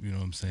true. You know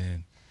what I'm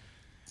saying?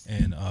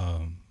 And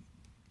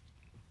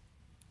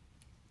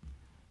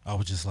I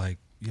was just like,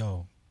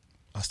 yo,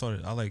 I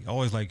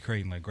always like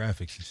creating like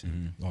graphics and shit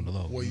on the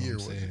low. What you know year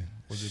what I'm was it? saying?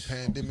 Was it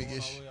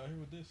pandemic-ish?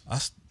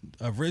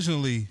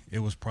 Originally it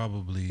was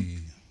probably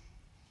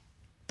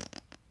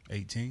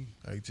 18,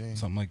 18.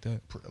 something like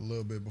that. A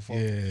little bit before.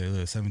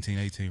 Yeah, 17,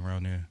 18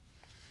 around there.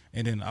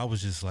 And then I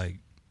was just like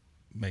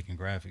making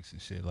graphics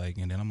and shit. Like,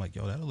 and then I'm like,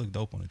 yo, that'll look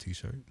dope on a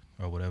t-shirt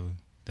or whatever.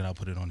 Then I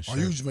put it on the shirt. Are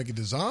you just making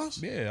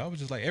designs? Yeah, I was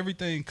just like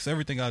because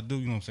everything I do,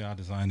 you know what I'm saying, I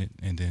design it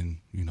and then,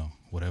 you know,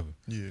 whatever.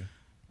 Yeah.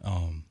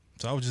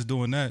 So I was just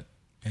doing that,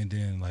 and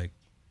then like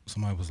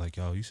somebody was like,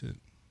 yo,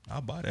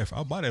 I'll buy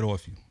that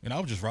off you. And I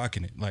was just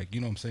rocking it. Like, you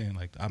know what I'm saying?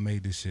 Like, I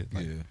made this shit.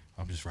 Like, Yeah.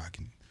 I'm just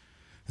rocking it.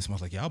 And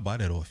somebody's like, yeah, I'll buy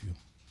that off you.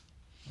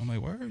 I'm like,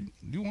 word?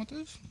 You want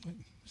this? Like,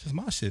 it's just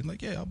my shit.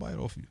 Like, yeah, I'll buy it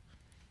off you.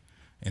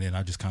 And then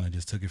I just kind of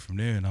just took it from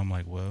there, and I'm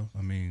like, well,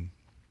 I mean,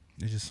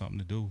 it's just something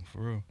to do, for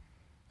real.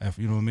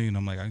 After, you know what I mean?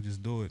 I'm like, I can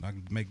just do it. I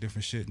can make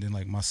different shit. And then,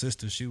 like, my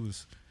sister, she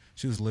was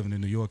living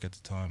in New York at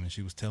the time, and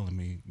she was telling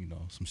me, you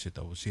know, some shit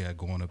that she had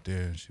going up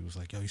there, and she was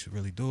like, yo, you should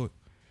really do it.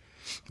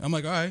 I'm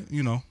like, all right,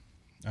 you know.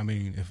 I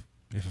mean, if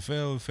it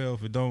fail, it fail.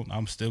 If it don't,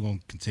 I'm still going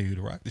to continue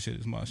to rock the shit.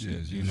 It's my shit,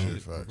 Yes, you you know?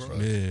 should. Facts.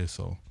 Yeah,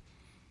 so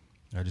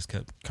I just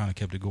kept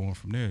it going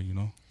from there, you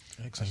know?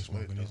 X ain't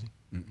smoking, is he?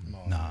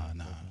 Nah.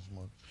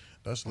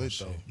 That's lit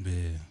though.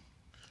 Yeah.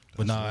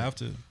 But nah,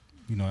 after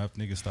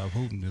niggas stop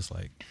hooping, it's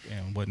like,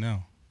 damn, what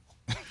now?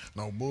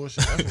 No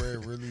bullshit. That's where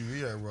it really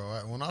be at, bro.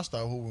 When I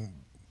stopped hooping,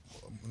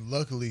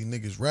 luckily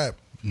niggas rap.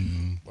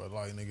 Mm-hmm. But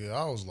like nigga,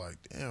 I was like,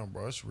 damn,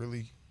 bro, it's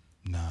really.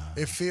 Nah.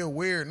 It feel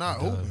weird not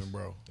It does. hooping,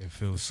 bro. It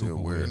feels It super feel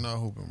weird. weird not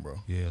hooping, bro.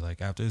 Yeah,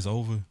 like after it's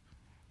over,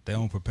 they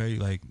don't prepare you.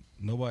 Like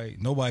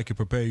nobody can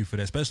prepare you for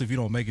that, especially if you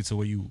don't make it to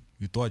where you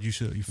thought you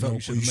should. You felt you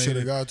should have made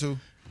it. got to.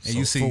 And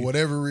you see for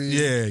whatever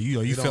reason. Yeah, you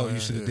you felt don't- you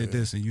should have yeah. did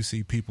this, and you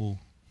see people.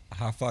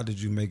 How far did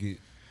you make it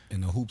in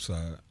the hoop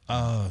side?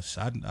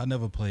 I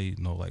never played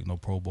no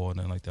pro ball or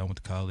nothing like that. I went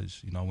to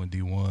college. You know, I went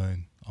D1.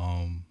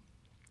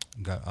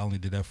 I only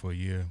did that for a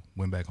year.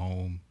 Went back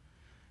home.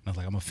 And I was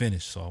like, I'm gonna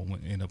finish. So I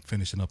ended up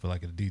finishing up at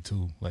like a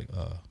D2, like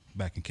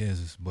back in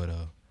Kansas. But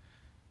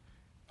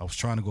I was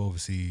trying to go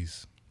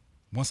overseas.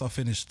 Once I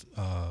finished,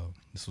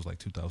 this was like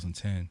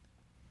 2010.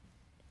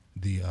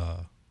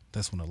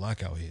 That's when the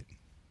lockout hit.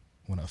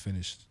 When I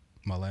finished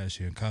my last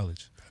year in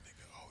college.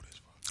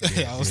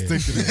 I was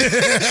thinking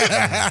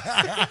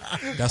that.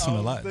 That's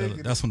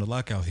when the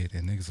lockout hit,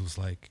 and niggas was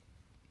like,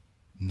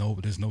 no,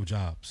 there's no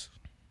jobs.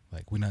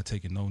 Like, we're not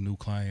taking no new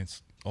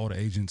clients. All the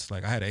agents,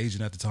 like, I had an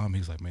agent at the time. He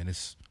was like, man,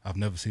 I've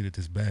never seen it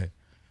this bad.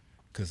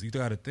 Because you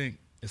got to think,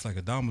 it's like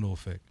a domino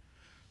effect.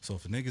 So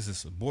if the niggas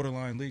is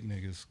borderline league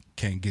niggas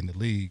can't get in the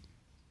league,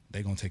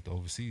 they gonna take the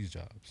overseas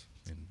jobs,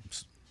 and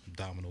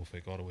domino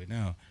effect all the way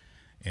down.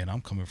 And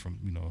I'm coming from,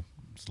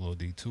 just a little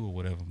D2 or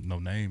whatever, no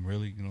name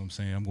really, you know what I'm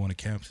saying? I'm going to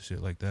camps and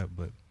shit like that,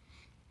 but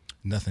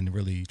nothing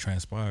really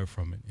transpired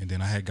from it. And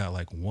then I had got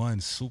like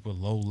one super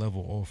low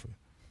level offer,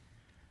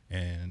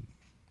 and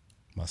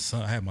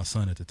I had my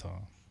son at the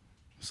time,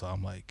 so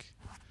I'm like,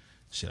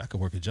 shit, I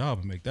could work a job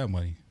and make that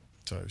money.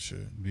 Type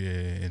shit. Yeah,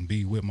 and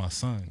be with my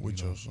son.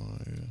 With your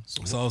son,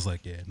 yeah. So I was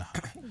like, yeah, nah.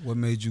 What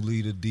made you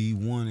leave the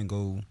D1 and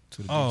go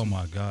to the D2? Oh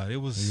my God, it He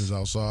was was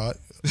outside.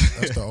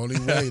 That's the only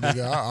way,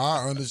 nigga.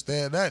 I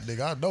understand that,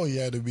 nigga. I know he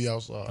had to be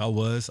outside. I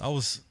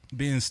was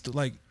being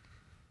like,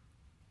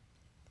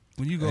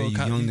 when you go, Hey, you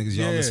young niggas,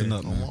 y'all listen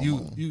up, man.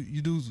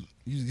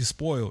 You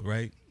spoiled,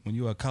 right? When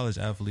you're a college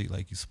athlete,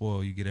 like, you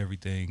spoil, you get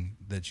everything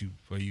that you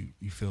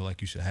feel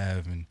like you should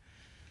have. And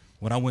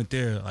when I went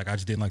there, like, I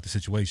just didn't like the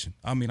situation.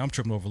 I mean, I'm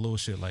tripping over little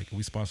shit like,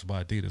 we sponsored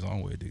by Adidas, I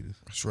don't wear Adidas.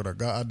 I swear to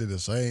God, I did the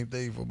same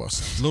thing for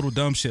myself. Little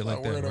dumb shit like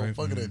I that, wear right?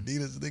 no fucking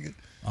Adidas, nigga.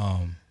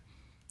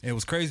 It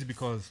was crazy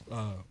because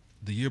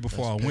the year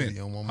before That's I went,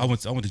 petty on my I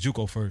went to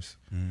JUCO first,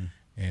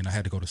 and I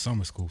had to go to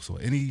summer school. So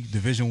any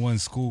Division I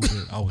school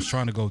that I was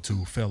trying to go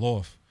to fell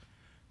off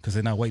because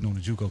they're not waiting on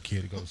the JUCO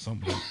kid to go to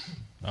summer.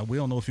 We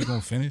don't know if you're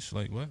gonna finish.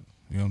 Like, what?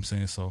 You know what I'm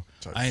saying? So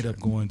I ended up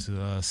going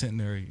to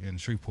Centenary in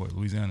Shreveport,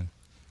 Louisiana,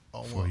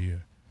 for a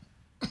year.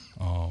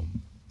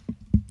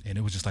 And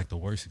it was just like the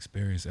worst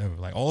experience ever.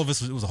 Like, all of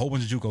us, it was a whole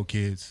bunch of JUCO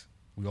kids.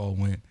 We all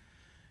went,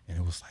 and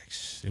it was like,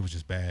 it was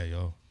just bad,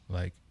 yo.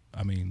 Like,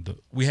 I mean,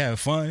 we had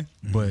fun,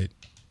 but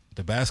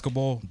the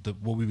basketball,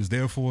 what we was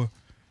there for,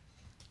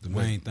 The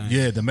main thing.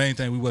 Yeah, the main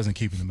thing, we wasn't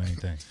keeping the main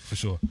thing for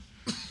sure,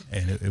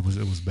 and it was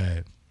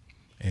bad.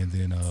 And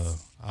then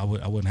I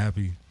wasn't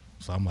happy,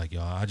 so I'm like,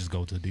 y'all, I just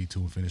go to D2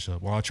 and finish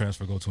up, or I'll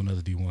transfer, go to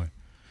another D1,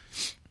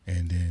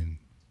 and then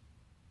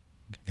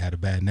had a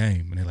bad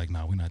name, and they're like,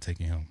 nah, we're not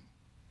taking him.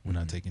 We're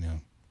not taking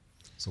him.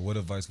 So what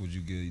advice would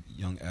you give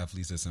young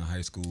athletes that's in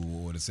high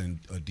school or that's in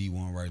a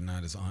D1 right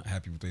now that's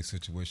unhappy with their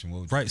situation?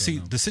 What would you Right. tell See,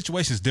 them? the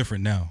situation is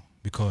different now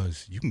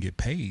because you can get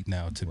paid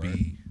now to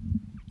be,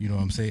 you know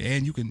what I'm saying,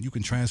 and you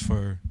can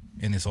transfer,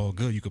 and it's all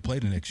good. You could play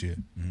the next year,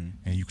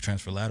 and you can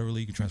transfer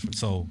laterally. You can transfer.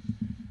 So,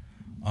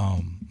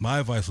 my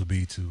advice would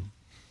be to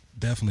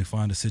definitely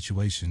find a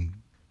situation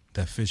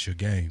that fits your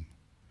game.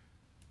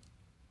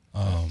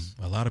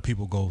 A lot of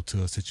people go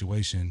to a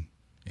situation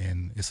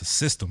and it's a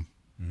system,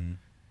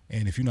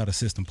 and if you're not a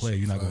system player,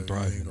 you're not going to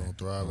thrive. You ain't going to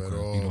thrive at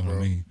all, You know what I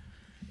mean?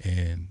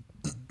 And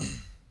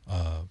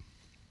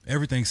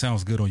everything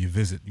sounds good on your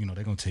visit. You know,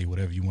 they're going to tell you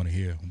whatever you want to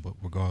hear, but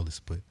regardless.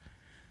 But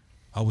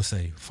I would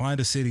say find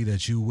a city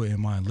that you wouldn't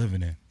mind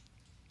living in.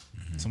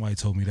 Somebody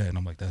told me that, and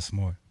I'm like, that's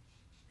smart.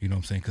 You know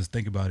what I'm saying? Because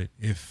think about it.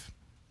 If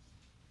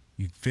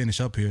you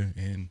finish up here,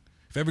 and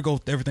if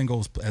everything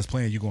goes as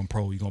planned, you're going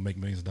pro, you're going to make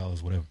millions of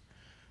dollars, whatever.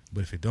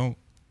 But if it don't,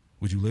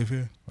 would you live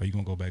here, or are you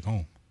going to go back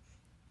home?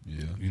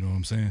 Yeah. You know what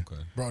I'm saying?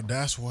 Okay. Bro,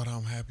 that's what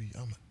I'm happy.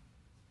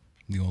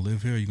 You going to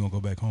live here, or you going to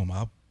go back home?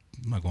 I'm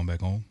not going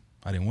back home.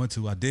 I didn't want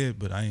to. I did,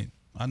 but I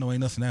know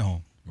ain't nothing at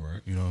home.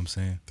 Right. You know what I'm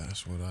saying?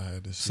 That's what I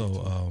had to see.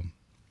 So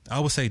I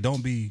would say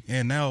don't be,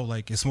 and now,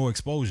 like, it's more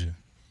exposure.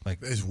 Like,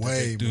 It's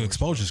way the more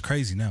exposure is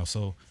crazy now.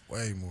 So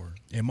way more.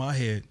 in my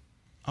head,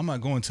 I'm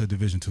not going to a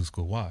Division II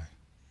school. Why?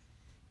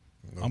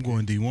 I'm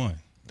going D1.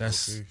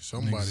 That's Okay,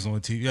 somebody. niggas on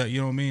TV. Yeah, you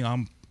know what I mean?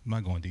 I'm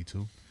not going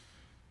D2.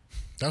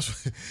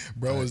 That's what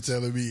bro was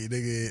telling me.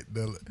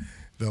 Nigga,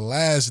 the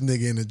last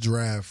nigga in the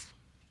draft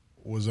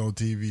was on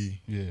TV.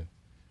 Yeah.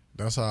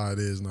 That's how it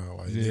is now.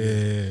 Like, Yeah.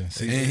 nigga,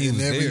 See, it he was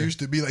never there. used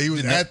to be like he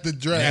was at the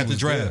draft. At the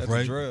draft, at the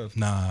right? draft.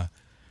 Nah,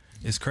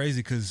 it's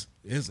crazy because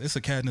it's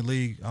a cat in the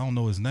league. I don't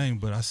know his name,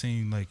 but I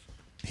seen, like,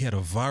 he had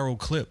a viral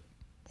clip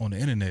on the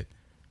internet,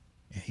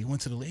 and he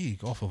went to the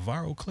league off a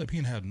viral clip. He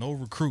didn't have no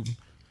recruiting.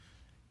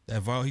 He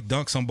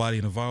dunked somebody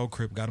in a viral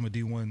clip, got him a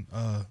D1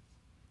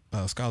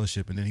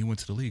 scholarship, and then he went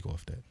to the league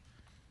off that.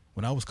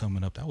 When I was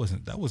coming up, that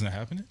wasn't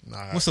happening.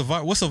 Nah. What's a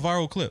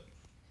viral clip?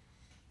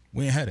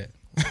 We ain't had that.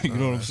 You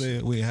know what I'm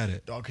saying? We ain't had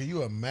it. Dog, can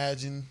you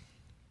imagine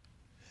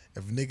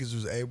if niggas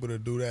was able to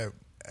do that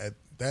at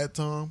that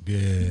time?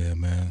 Yeah,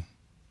 man.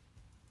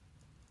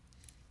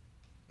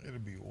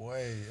 It'd be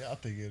way. I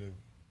think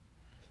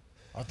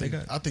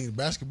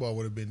basketball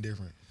would have been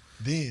different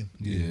then.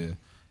 Yeah.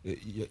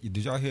 Did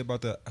y'all hear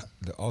about the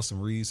Austin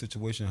Reed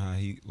situation? How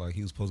he was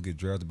supposed to get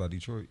drafted by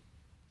Detroit.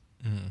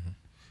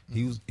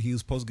 He was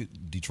supposed to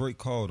get. Detroit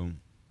called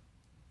him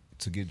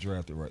to get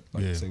drafted, right?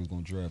 Like, Yeah. say he was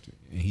going to draft it,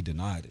 and he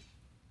denied it.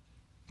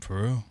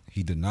 For real?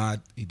 He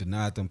denied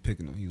them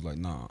picking him. He was like,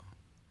 nah.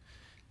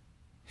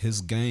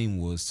 His game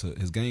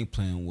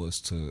plan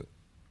was to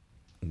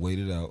wait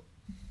it out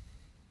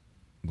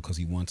because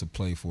he wanted to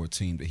play for a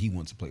team that he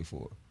wanted to play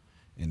for.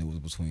 and it was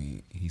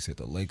between, he said,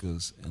 the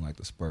Lakers and like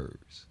the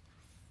Spurs.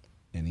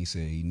 And he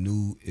said he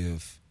knew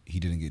if he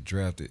didn't get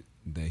drafted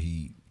that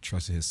he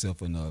trusted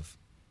himself enough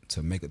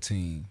to make a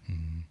team.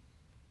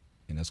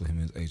 And that's what him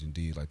and his agent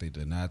did. Like, they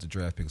denied the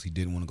draft because he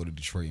didn't want to go to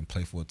Detroit and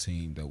play for a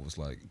team that was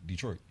like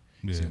Detroit.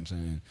 You see what I'm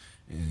saying?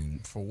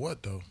 And For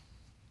what though?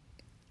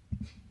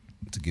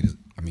 to get his,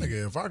 I mean,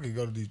 Nigga, if I could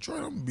go to Detroit,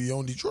 I'm gonna be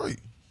on Detroit.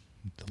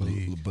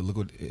 but look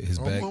what his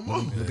Oh, bag. my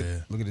mama.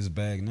 Look at his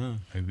bag now.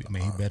 I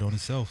mean, he bet on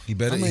himself. He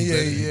bet. I mean, he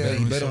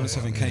bet on yeah.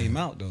 himself and came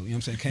out though. You know what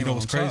I'm saying? Came You know out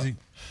what's on top.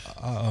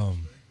 crazy?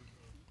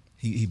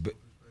 He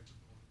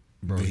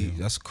bro,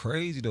 that's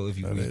crazy though. If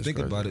you That really is think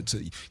crazy. about it,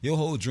 your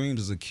whole dreams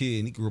as a kid,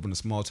 and he grew up in a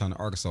small town in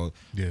Arkansas.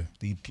 Yeah.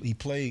 He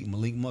played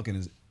Malik Monk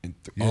in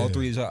Yeah. all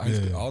three of his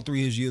Yeah. all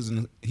 3 of his years,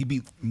 and he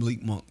beat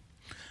Malik Monk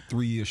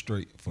 3 years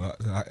straight for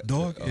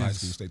Dog high is-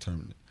 school state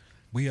tournament.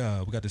 We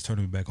got this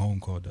tournament back home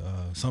called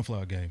the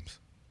Sunflower Games,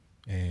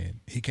 and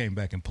he came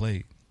back and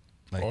played.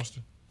 Like,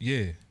 Boston?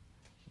 Yeah.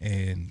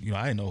 And you know,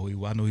 I didn't know who he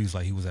was. I knew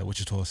he was at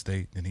Wichita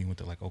State, and he went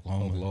to like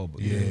Oklahoma.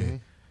 Yeah.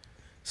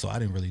 So I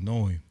didn't really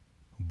know him,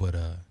 but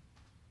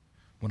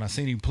when I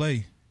seen him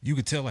play, you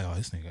could tell like, oh,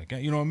 this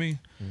nigga, you know what I mean?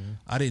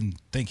 I didn't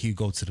think he'd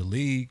go to the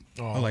league.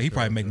 Oh, I was like, he okay,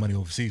 probably make money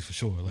overseas for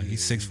sure. Like,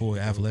 he's 6'4",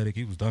 athletic.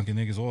 He was dunking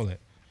niggas, all that.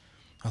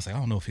 I was like, I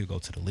don't know if he'll go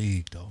to the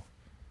league though.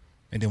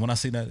 And then when I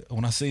seen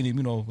him,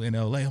 you know, in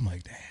LA, I'm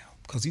like, damn.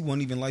 Because he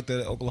wasn't even like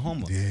that at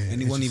Oklahoma. Yeah, and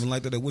he it's wasn't just- even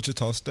like that at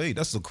Wichita State.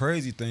 That's the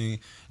crazy thing.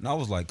 And I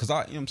was like, because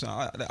I, you know what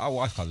I'm saying, I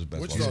watched college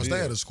basketball. Wichita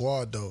State had a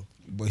squad though,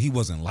 But he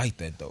wasn't like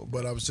that though.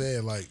 but I'm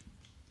saying like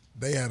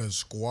they had a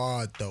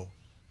squad though.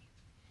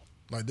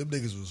 Like them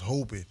niggas was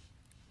hoping.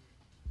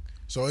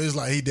 So it's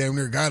like he damn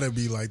near gotta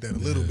be like that a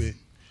little bit.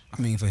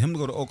 I mean, for him to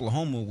go to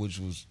Oklahoma, which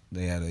was,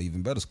 they had an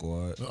even better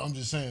squad. So I'm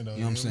just saying though.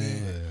 You know what I'm I mean?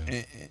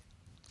 saying?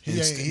 He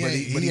ain't- he ain't- but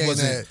he he ain't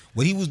wasn't. that-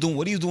 What he was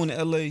doing in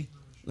LA.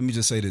 Let me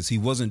just say this: he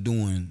wasn't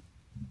doing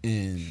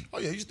in Oh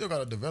yeah, you still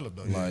gotta develop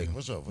though. like. Yeah.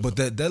 What's up? But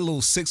that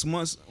little 6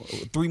 months,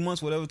 3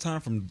 months, whatever time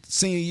from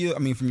senior year. I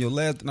mean, from your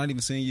last, not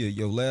even senior year,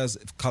 your last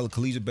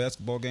collegiate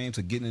basketball game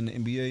to getting in the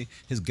NBA,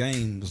 his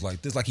game was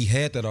like this. Like he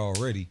had that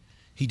already.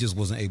 He just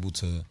wasn't able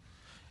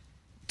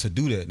to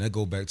do that. And that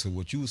go back to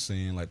what you were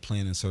saying, like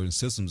playing in certain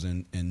systems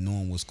and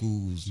knowing what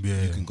schools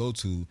Yeah. you can go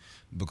to.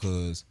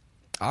 Because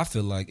I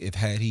feel like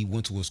had he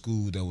went to a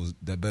school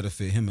that better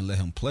fit him and let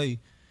him play,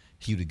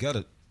 he would have got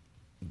a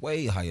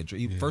way higher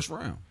first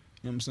round.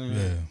 You know what I'm saying?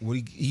 Yeah. What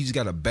he just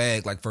got a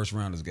bag like first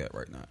rounders got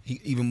right now.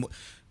 He even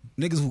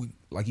niggas who,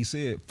 like he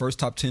said, first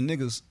top 10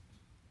 niggas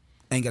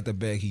ain't got the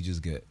bag he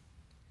just got.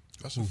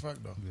 That's a fact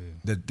though.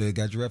 That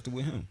got drafted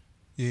with him.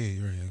 Yeah, right.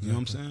 Exactly. You know what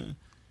I'm saying?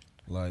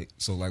 Like,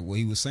 so like what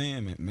he was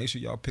saying, man, make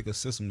sure y'all pick a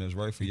system that's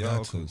right for y'all,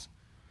 got to. because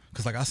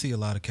Cause like I see a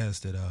lot of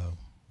cats that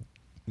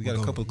we got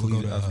We'll a go- couple of we'll go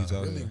collegiate to, athletes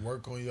out Really there.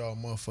 work on y'all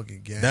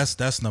motherfucking game.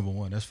 that's number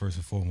one. That's first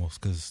and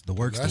foremost. Cause the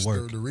work's That's the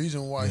work. the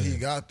reason why he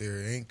got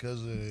there. Ain't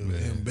because of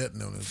him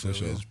betting on himself.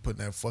 sure. He's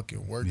putting that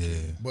fucking work Yeah.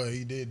 in. But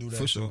he did do that.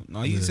 For sure.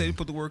 No, he said he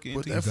put the work in.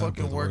 Put too. that gotta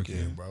fucking put the work work in,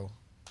 in. bro.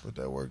 Put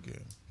that work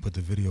in. Put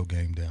the video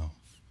game down.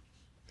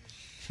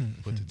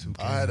 Put the 2K.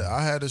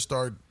 I had to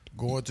start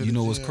going to You the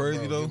know gym, what's crazy,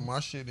 bro. though? Get my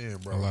shit in,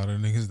 bro. A lot of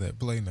niggas that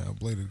play now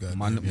play the goddamn.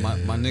 My No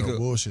nigga,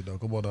 bullshit though.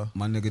 Come on now.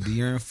 my nigga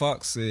De'Aaron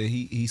Fox said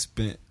he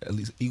spent at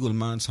least equal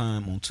amount of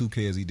time on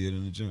 2K as he did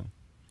in the gym.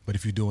 But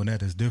if you're doing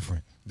that, it's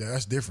different.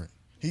 That's different.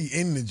 He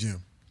in the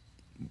gym.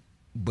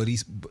 But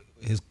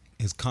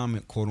his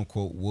comment, quote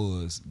unquote,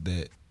 was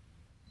that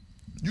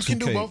You can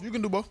do 2K both. You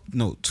can do both.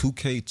 no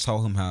 2K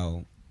taught him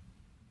how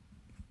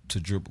to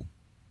dribble.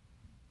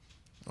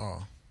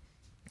 Oh,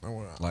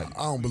 Like-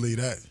 I don't believe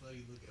that.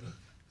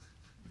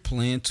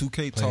 Playing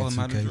 2K taught him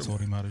how to 2K dribble. taught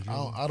him how to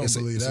dribble. I don't It's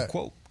believe a that.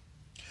 quote.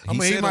 I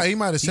mean, said he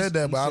might have he- said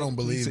that, he but I said- don't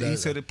believe he that. He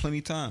said it plenty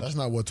of times. That's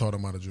not what taught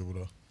him how to dribble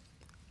though.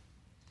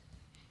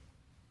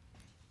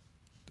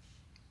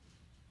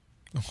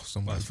 Oh,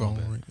 somebody's That's my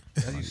phone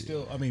bad. ring. You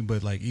still, I mean,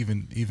 but like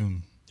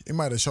even It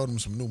might have showed him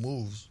some new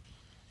moves.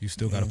 you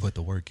still got to put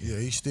the work in. Yeah,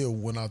 he still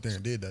went out there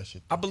and did that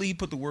shit. I believe he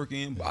put the work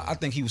in, but I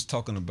think he was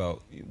talking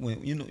about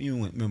when you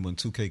remember when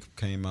 2K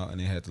came out and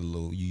they had the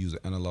little you use an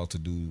analog to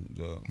do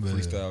the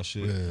freestyle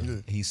shit. Yeah.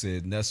 He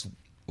said that's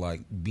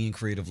like being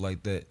creative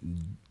like that.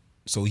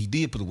 So he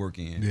did put the work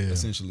in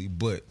essentially,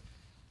 but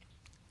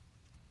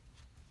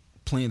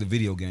playing the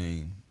video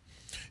game.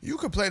 You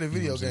could play the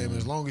video what I'm game saying?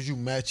 as long as you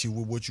match it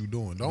with what you're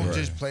doing. Don't Right,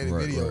 just play the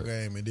right, video right.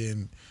 game and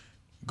then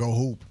go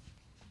hoop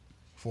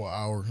for an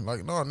hour.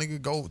 Like, no, nigga,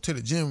 go to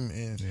the gym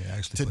and Yeah,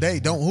 actually put today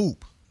in don't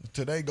hoop.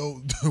 Today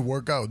go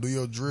work out, do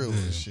your drill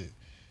and shit.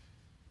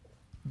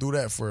 Do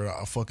that for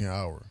a fucking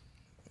hour.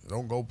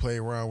 Don't go play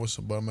around with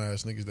some bum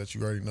ass niggas that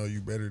you already know you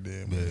better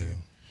than. my nigga.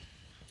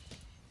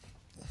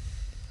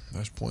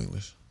 That's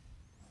pointless.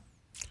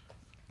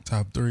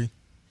 Top 3.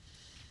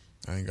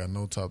 I ain't got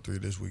no top 3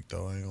 this week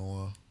though. I ain't gonna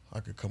lie. I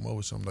could come up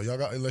with something though. Y'all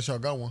got unless y'all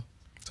got one.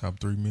 Top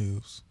 3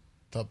 meals.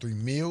 Top 3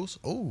 meals.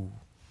 Ooh,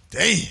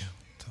 damn,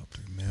 Top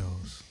 3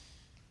 meals.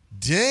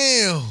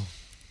 damn.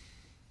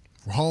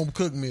 Home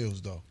cooked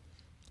meals though.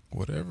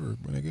 Whatever,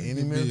 nigga.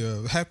 Any It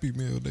meal? be a Happy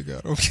Meal, nigga.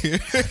 I don't care.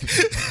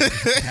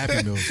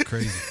 Happy Meal is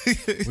crazy.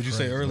 What'd you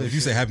say earlier? If you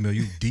say Happy Meal,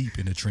 you deep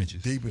in the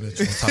trenches. Deep in the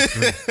trenches. Top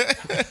three.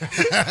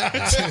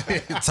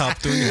 Top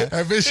three.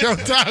 If it's your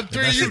top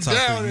three, That's you your top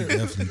down three. there. You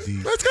definitely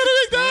deep. Let's go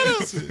to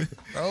McDonald's.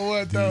 Oh,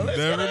 what though? You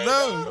never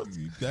know.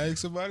 You ask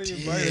somebody,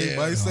 they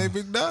might say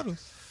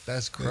McDonald's.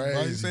 That's They might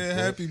crazy. say a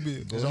Happy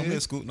Meal. Go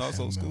ahead, Scoot. No,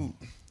 so Scoot.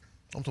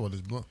 I'm talking about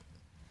this blunt.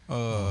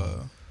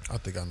 I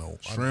think I know.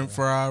 Shrimp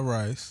fried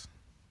rice.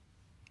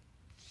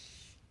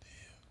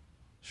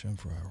 Shrimp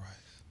fried rice.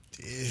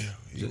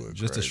 Yeah,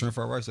 Just the shrimp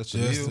fried rice. That's the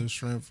Just meal. the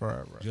shrimp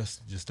fried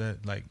rice. Just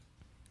that, like,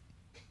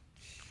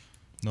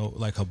 no,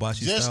 like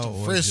hibachi Just style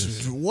or fresh.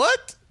 just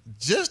What?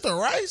 Just the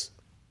rice?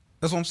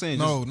 That's what I'm saying.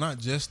 No, not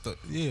just the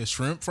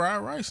shrimp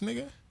fried rice,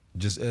 nigga.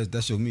 Just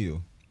that's your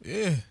meal.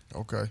 Yeah.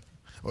 Okay.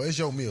 Well, it's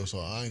your meal, so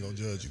I ain't gonna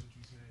judge you.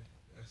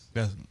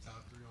 that's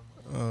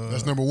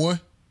That's number one.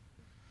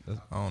 I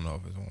don't know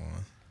if it's one.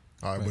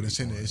 All right, but it's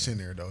in there. It's in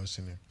there though. It's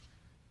in there.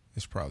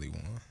 It's probably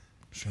one.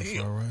 shrimp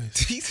fried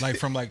rice. Like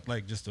from like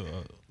just a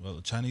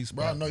Chinese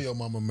Bro, I spot. know your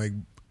mama make.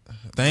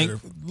 Can Go I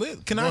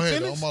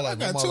ahead, finish? on my life, I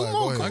got on my two life.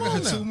 more. Go Come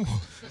ahead. on now.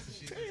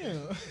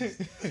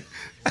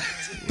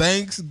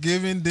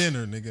 Thanksgiving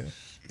dinner, nigga.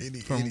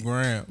 From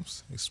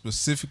Grams.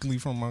 Specifically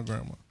from my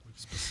grandma.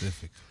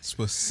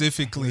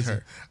 Specifically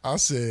her. I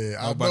said,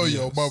 I know Nobody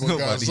your else. mama got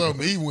Nobody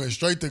something. He went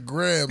straight to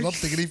Grams. I'm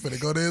thinking he finna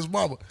go to his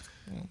mama.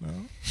 No.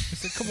 I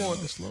said, come on,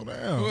 slow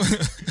down.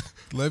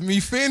 Let me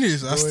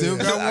finish. I still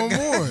ahead. got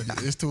one more.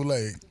 It's too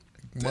late.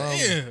 Mom,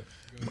 Damn.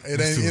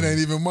 it ain't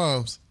even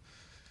mom's.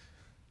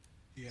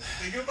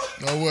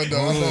 No, what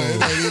though? I know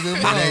it ain't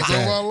even mom's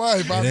in my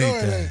life. I know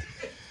it ain't.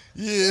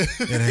 Yeah.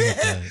 It ain't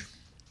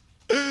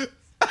that.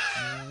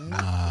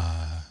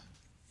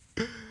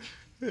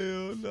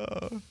 Hell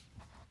no.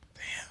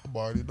 I'm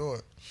already know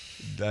it.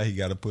 Now he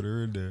got to put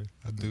her in there.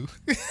 I do.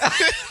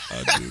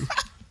 I do.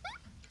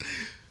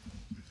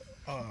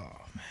 Oh,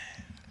 man.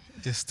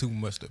 It's too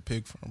much to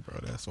pick from, bro.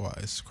 That's why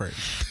it's crazy.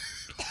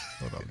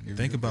 Hold on,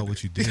 Think about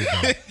what you did,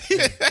 though.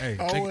 Hey,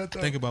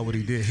 think about what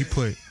he did. He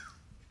put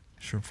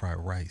shrimp fried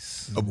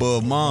rice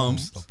Above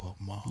mom's. above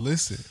mom.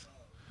 Listen.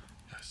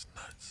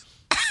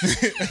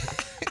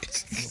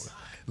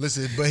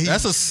 Listen, but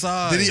That's a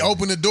side. Did he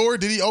open the door?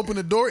 Did he open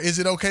the door? Is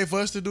it okay for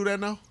us to do that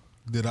now?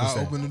 Did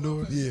I open the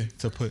door? Yeah.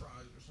 to put?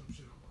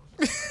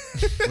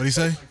 What'd he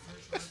say?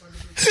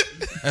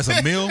 As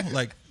a meal,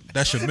 like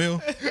that's your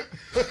meal. I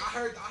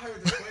heard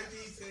the way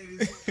he said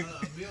it's a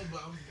meal,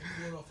 but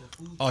I'm going off of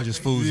food. Oh,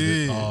 just food.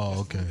 Yeah.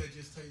 Oh, okay. That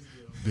just tastes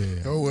good.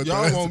 Yeah. Oh, what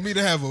Y'all the- want me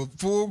to have a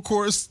full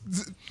course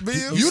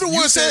meal? You the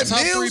one said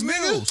top meals, three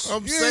nigga. meals.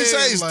 I'm You didn't saying,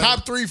 say it's like,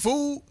 top three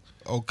food.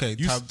 Okay,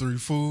 top three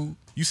food.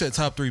 You said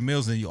top 3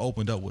 meals, and you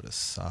opened up with a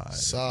side.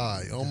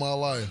 Side on my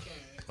life.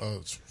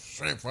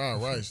 Shrimp fried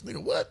rice,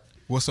 nigga. What?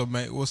 What's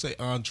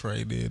a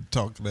entree? Then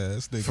talk to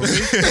that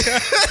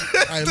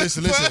nigga. Hey,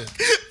 listen.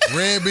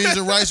 Red beans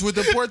and rice with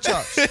the pork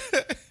chops,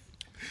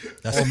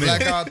 That's or a meal.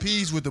 black eyed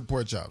peas with the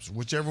pork chops,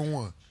 whichever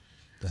one.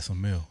 That's a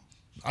meal.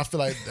 I feel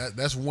like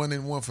that's 1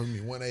 and 1 for me,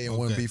 1A and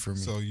 1B for me.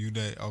 So you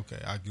that okay?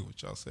 I get what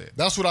y'all said.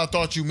 That's what I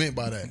thought you meant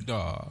by that.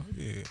 Nah,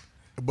 yeah.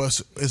 But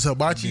it's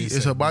hibachi.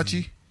 It's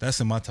hibachi. That's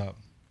in my top.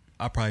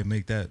 I probably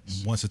make that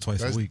once or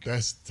twice a week.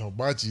 That's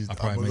hibachi. I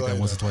probably make that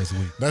once or twice a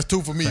week. That's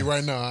 2 for me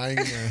right now. I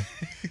ain't.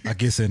 I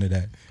get into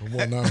that. Come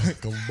on now,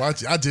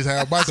 hibachi. I just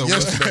had hibachi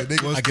yesterday,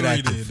 nigga. What's I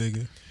get three active. then,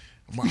 nigga?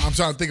 I'm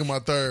trying to think of my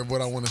third.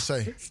 What I want to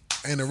say,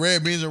 and the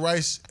red beans and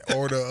rice,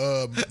 or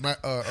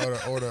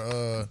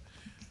the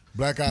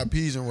black eyed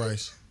peas and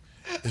rice,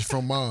 is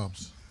from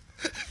mom's.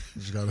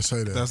 Just gotta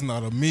say that. That's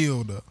not a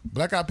meal though.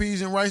 Black eyed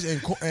peas and rice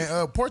and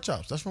pork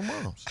chops. That's from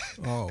mom's.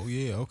 Oh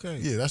yeah, okay.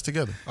 Yeah, that's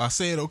together. I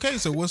said okay.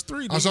 So what's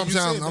three? That's what I'm You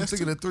said saying. I'm that's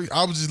thinking two. of 3.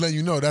 I was just letting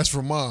you know that's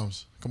from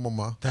mom's. Come on,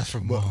 mom. That's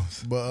from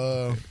mom's.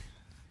 But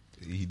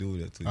He do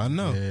that too. I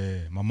know. Yeah,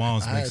 my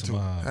mom's I makes had to.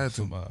 I had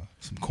to.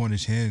 some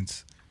Cornish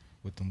hens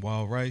with them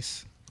wild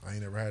rice. I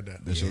ain't never had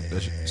that. That's your, so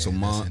That's in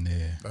mom.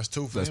 there. That's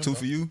 2 for That's him, 2 though.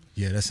 for you.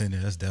 Yeah, that's in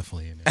there. That's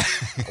definitely in there.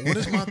 What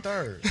is my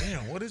third?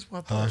 Damn, what is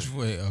my third?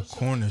 Wait, a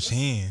Cornish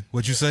hen.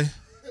 What'd you say?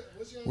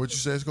 What you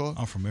say it's called?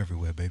 I'm from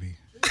everywhere, baby.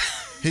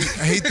 He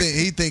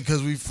think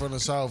because we from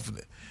the South.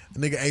 A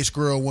nigga ate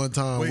squirrel one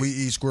time. Wait. We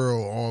eat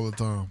squirrel all the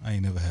time. I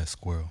ain't never had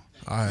squirrel.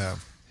 I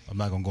have. I'm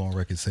not gonna go on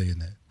record saying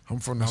that. I'm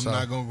from the I'm South.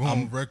 not gonna go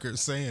on record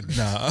saying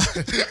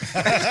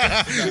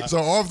that. Nah, So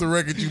off the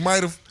record, you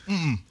might have.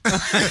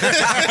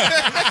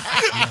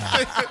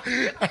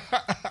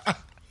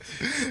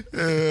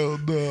 Hell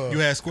no. you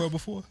had squirrel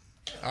before?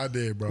 I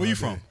did, bro. Where you I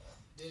from?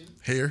 did.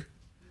 Here.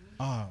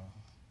 Oh,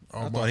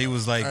 Oh, I thought he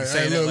was like Hey,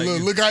 saying hey, that look, like look,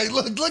 you- look how he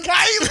look. Look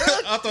how he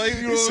look. I thought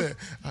He said,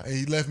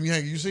 he left me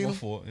hanging. You seen Go him?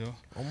 for it, yo.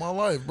 On my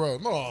life, bro.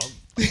 No.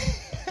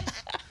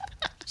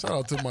 Shout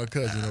out to my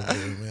cousin over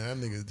there,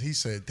 man. That nigga, he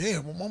said,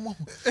 damn, my mama.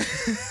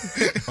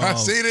 I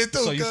seen it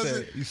too, So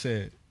cousin. you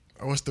said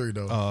What's 3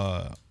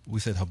 though? we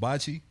said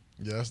hibachi.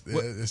 Yeah, it's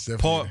What-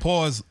 definitely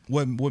Pause.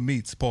 What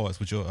meats? Pause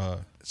with your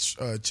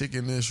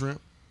chicken and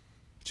shrimp.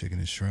 chicken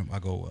and shrimp. I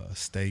go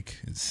steak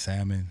and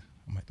salmon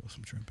I might throw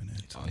some shrimp in there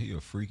too. Oh, he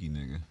a freaky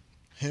nigga.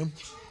 Him?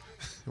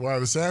 Why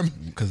the salmon?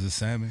 Because it's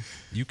salmon.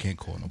 You can't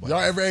call nobody.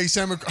 Y'all ever ate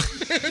salmon?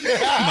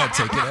 I'm not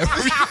taking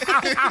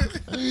that.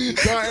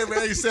 Y'all ever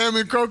ate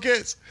salmon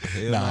croquettes?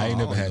 Hell Nah, no, I ain't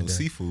never don't had know that.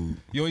 seafood.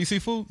 You don't eat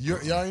seafood?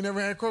 Y'all ain't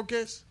never had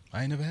croquettes?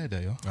 I ain't never had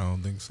that, yo. I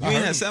don't think so. You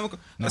ain't had salmon?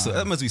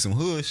 That must be some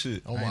hood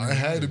shit. Oh my, it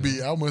had to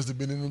be. I must have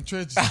been in them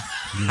trenches.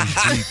 You was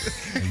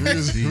deep. You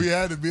was deep. we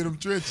had to be in them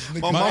trenches.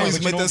 Nigga. My mom used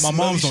to but make that my smelly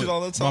mom's shit don't,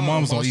 all the time. My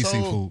mom's don't My eat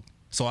soul. seafood.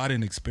 So I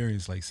didn't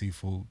experience like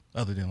seafood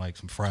other than like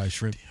some fried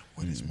shrimp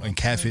and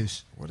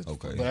catfish. What is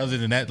Okay. But other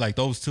than that, like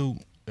those two,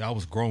 I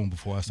was grown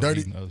before I started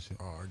Dirty. eating other shit.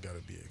 Oh, it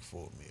gotta be a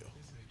full meal.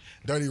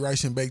 Dirty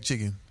rice and baked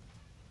chicken.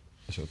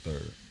 That's your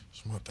third.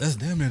 That's my thing. That's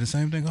damn near the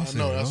same thing I said.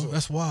 know, Yo. that's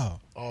That's, what- wild.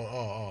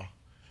 Oh.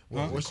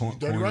 Huh? What's Corn,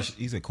 dirty rice?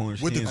 he said corn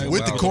With skins the and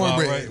with the wild.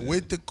 cornbread. Right.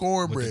 With the With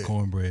cornbread. the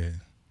cornbread.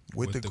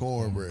 With the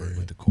cornbread.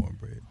 With the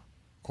cornbread.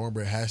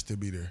 Cornbread has to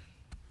be there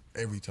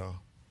every time.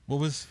 What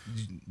was?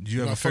 Did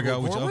you ever not fuck figure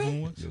out with which other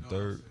cornbread? one was? Your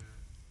third.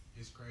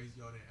 It's crazy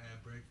y'all didn't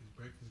add breakfast.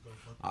 Breakfast go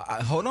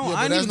fuck. Hold on, Yeah, but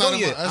I ain't that's even not go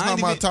in my- yet. that's I not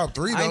ain't my even- top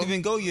three, I ain't though.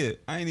 even go yet.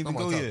 I ain't even Not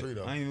go my top yet. three,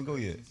 though. I ain't even go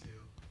yet.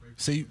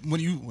 See, when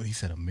he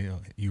said a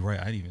meal, you right.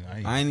 I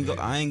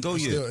ain't go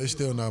yet. It's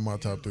still not my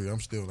top three. I'm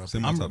still not. It's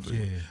in my top three.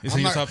 Yeah. Is it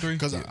your top three?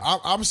 Because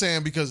I'm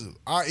saying because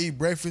I eat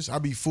breakfast, I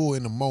be full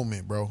in the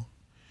moment, bro.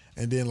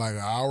 And then like an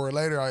hour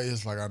later,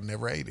 it's like I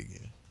never ate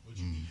again.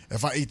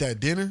 If I eat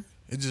that dinner,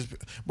 it just,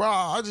 bro.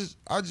 I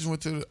just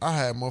went to. I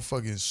had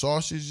motherfucking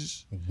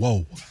sausages.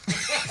 Whoa.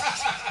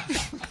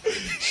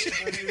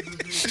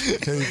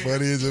 Hey,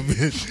 funny as a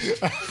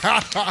bitch.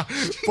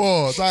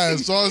 Pause. I had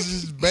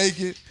sausages,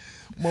 bacon,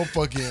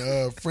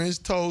 motherfucking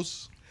French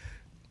toast.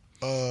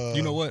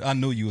 You know what? I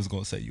knew you was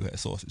gonna say you had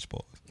sausage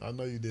balls. I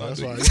know you did.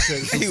 That's why he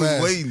said it too He was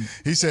fast. waiting.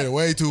 He said it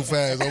way too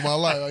fast on my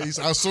life.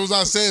 As soon as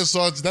I said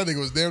sausage, that nigga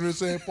was damn near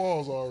saying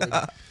pause already.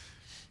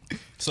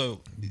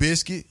 So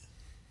Biscuit.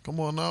 Come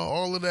on now.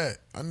 All of that.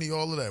 I need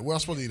all of that. What, I'm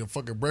supposed to eat a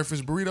fucking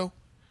breakfast burrito?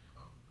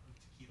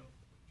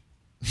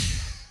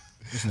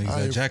 this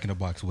nigga's at Jack in the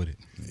Box with it.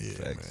 Yeah,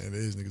 Facts. man. It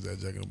is niggas that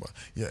Jack in the Box.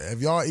 Yeah,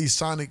 if y'all eat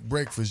Sonic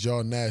breakfast,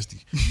 y'all nasty.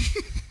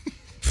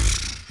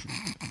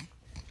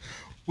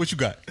 What you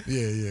got?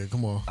 Yeah.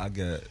 Come on. I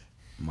got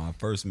my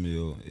first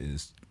meal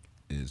is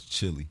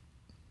chili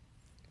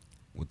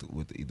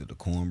with either the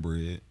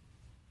cornbread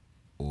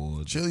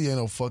or Chili ain't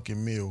no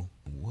fucking meal.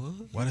 what?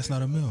 Why that's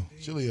not a meal?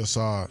 Chili a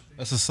side.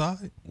 That's a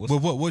side. What's-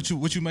 But what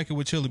you making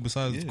with chili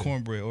besides Yeah.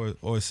 cornbread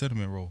or a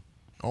cinnamon roll?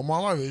 On my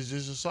life, it's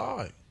just a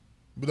side.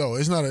 But no,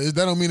 it's not. That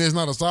don't mean it's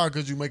not a side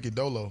because you make it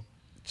dolo.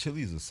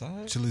 Chili's a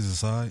side? Chili's a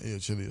side. Yeah,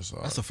 chili a side.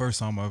 That's the first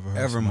time I ever heard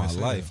Ever in my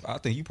somebody say life. I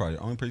think you probably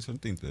the only person to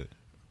think that. that.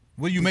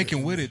 What are you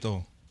making with it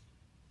though?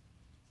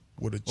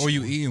 With a Or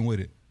you eating with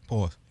it?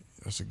 Pause.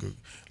 That's a good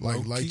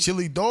like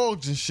chili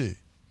dogs and shit.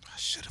 I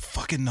should have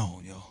fucking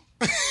known, yo.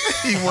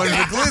 He wanted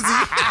the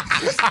glizzy.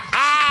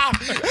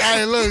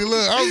 Hey,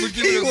 look, I was gonna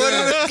give you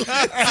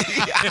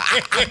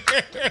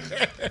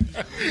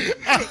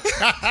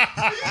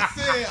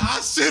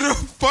I should have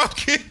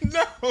fucking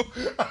known.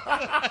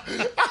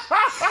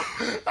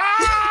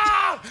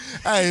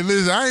 Hey,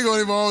 listen, I ain't gonna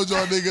even hold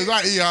y'all niggas.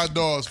 I eat hot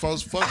dogs,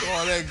 folks. Fuck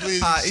all that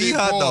glizzy I shit. eat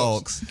hot pause.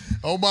 dogs.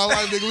 On my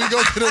life, nigga, we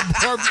go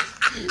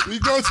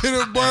to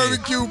the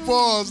barbecue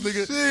pause,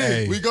 nigga.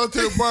 Hey. We go to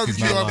the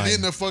barbecue. He's not I'm lying.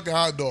 getting the fucking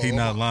hot dog. He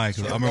not lying.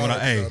 'Cause I remember when I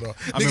Nigga,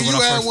 remember you when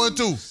I had first- one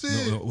too.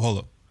 No, hold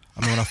up. I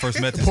remember when I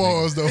first met this nigga.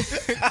 Pause though.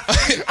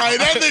 Hey,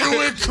 that nigga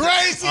went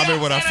crazy. I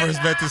remember when I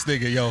first met this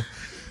nigga, yo.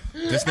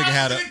 This nigga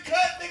had a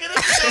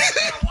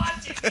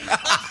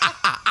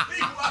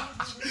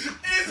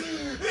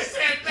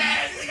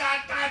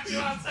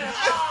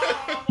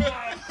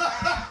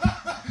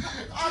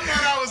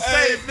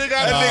Safe, nigga.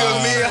 That nigga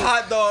was me a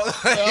hot dog.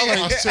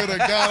 I should have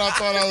God. I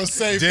thought I was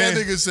safe. Then-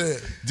 That nigga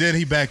said. Then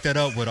he backed that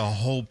up with a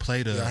whole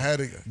plate of I had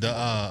to.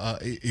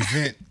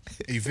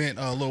 event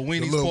little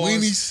weenies. little pause.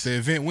 weenies. The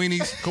event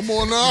weenies. Come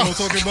on now. You know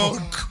what I'm talking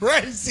about?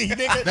 Crazy,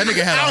 nigga. That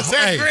nigga had I a was at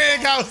hey, Greg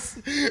house.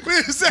 We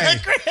was at hey,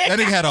 Greg. that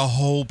nigga had a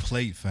whole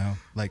plate, fam.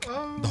 Like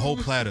the whole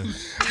platter.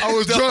 I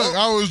was drunk.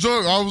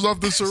 I was off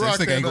the So Ciroc. this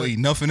nigga that ain't gonna night. eat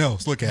nothing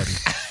else. Look at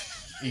him.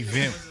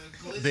 Event.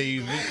 The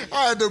event.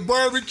 I had the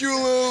barbecue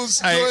little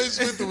Hey, joints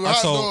with the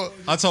hot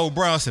I told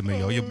Brown, I said, man,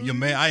 yo, your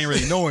man, I ain't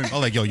really know him.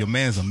 I'm like, yo, your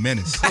man's a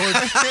menace. dog.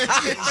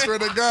 Swear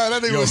to God,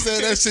 that nigga was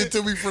saying that shit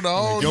to me for the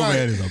whole Your night.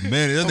 man is a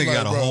menace. That I'm nigga like,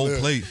 got a bro, whole yeah,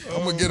 plate.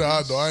 I'm gonna get a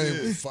hot dog.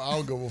 I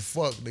don't give a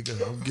fuck,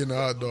 nigga. I'm getting a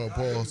hot dog.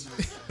 Pause.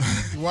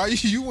 Why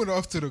you went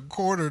off to the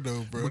corner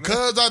though, bro?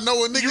 Because I know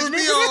what niggas be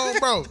on,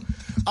 bro.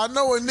 I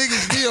know what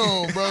niggas be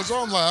on, bro. So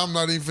I'm like, I'm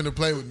not even finna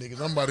play with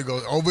niggas. I'm about to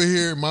go over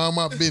here and mind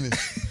my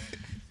business.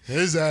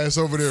 His ass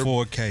over there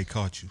 4K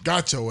caught you.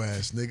 got your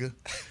ass, nigga.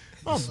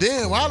 Oh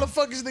damn! Why the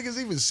fuck is niggas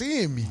even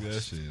seeing me? That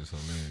shit is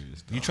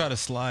hilarious. You try to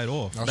slide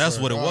off. I That's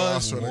swear what to it God, I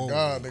was. swear to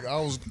God, nigga. I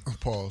was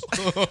pause.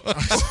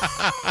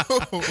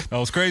 That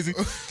was crazy.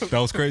 That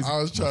was crazy. I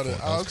was trying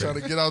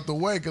to get out the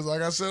way because,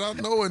 like I said, I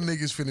know what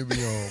niggas finna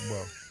be on,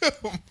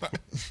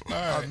 bro.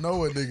 I know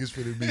what niggas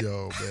finna be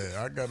on,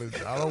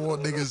 man. I don't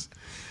want niggas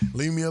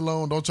leave me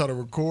alone. Don't try to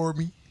record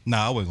me.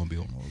 Nah, I wasn't gonna be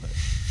on all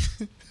that.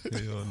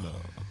 Hell no.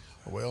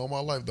 Well, all my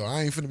life though,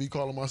 I ain't finna be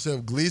calling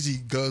myself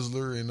Glizzy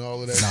Guzzler and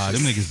all of that. Nah,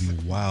 them niggas be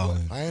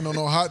wildin'. I ain't on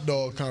no hot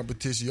dog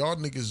competition. Y'all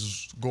niggas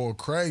is going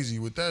crazy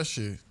with that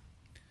shit.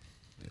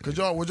 Would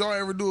y'all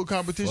ever do a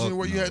competition Fuck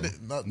where you no. had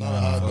to, not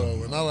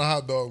a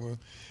hot dog one,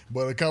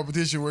 but a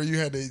competition where you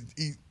had to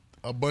eat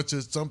a bunch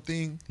of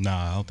something,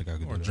 Nah, I don't think I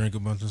could Or do that. drink a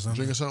bunch of something.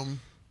 drinking something?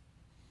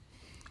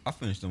 I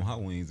finished them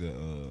hot wings at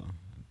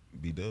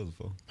B-Dubs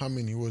before. How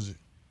many was it?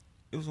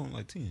 It was only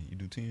like 10. You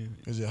do 10.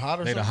 Is it hot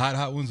or They the something?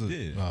 hot ones? Or,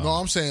 Yeah. No,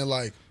 I'm saying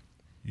like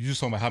You just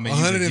talking about how many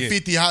you could get.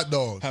 150 hot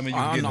dogs. How many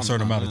you can get in a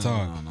certain amount of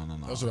time?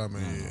 No. That's what I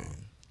mean.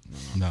 Yeah.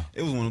 No.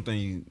 It was one of them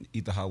things you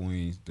eat the hot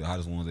wings, the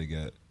hottest ones they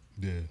got.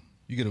 Yeah.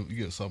 You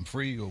get something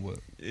free or what?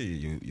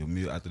 Yeah, your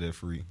meal after that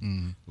free.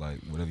 Like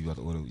whatever you got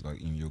to order, like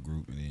in your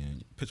group, and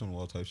then pitch on the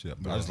wall type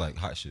shit. But I just like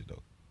hot shit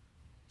though.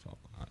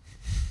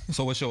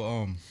 So what's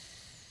your You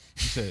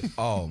said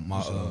Oh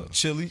my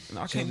chili.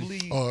 I can't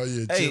believe. Oh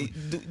yeah, Hey,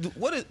 chili.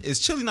 what is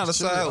chili not a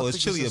Chili, side I or is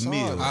think chili it's a a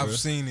meal? side. bro? I've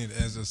seen it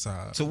as a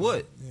side. To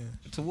what? Yeah.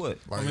 To what?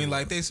 I mean,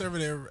 like they serve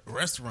it at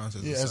restaurants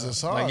as Yeah, a as side. a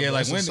side. like yeah,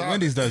 like It's a side.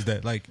 Wendy's does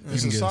that. Like you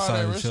It's can a get a side side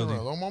at of chili.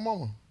 restaurants. On my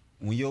mama.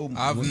 When your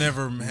I've when,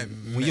 never had.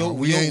 when your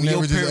We ain't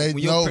never just ate.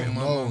 No,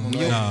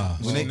 Nah.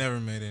 When they never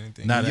made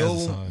anything. Not Yo-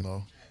 as a side.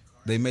 no.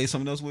 they made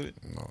something else with it.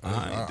 No,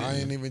 I I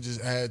ain't even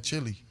just had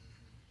chili.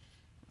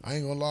 I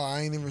ain't gonna lie,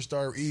 I ain't even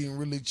start eating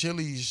really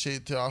chili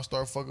shit till I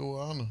start fucking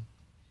with Anna.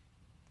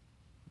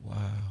 Wow.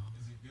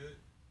 Is it good?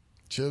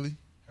 Chili?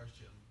 How's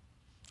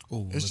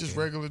chili? Ooh, It's look just at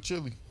regular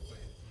chili. Wait,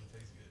 it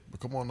tastes good. But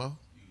come on now.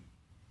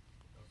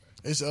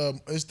 It's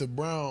the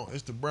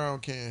brown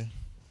can.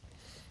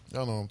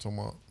 Y'all know what I'm talking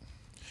about.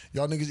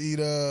 Y'all niggas eat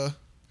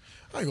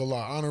I ain't gonna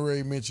lie,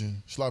 honorary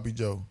mention, Sloppy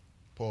Joe.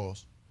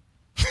 Pause.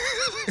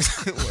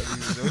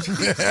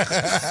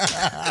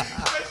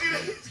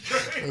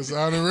 It's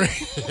honorary.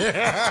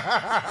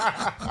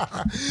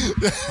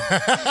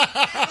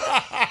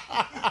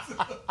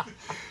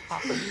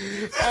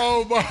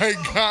 Oh my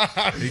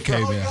God. He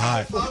came in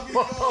hot.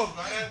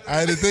 I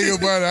had to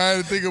think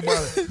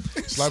about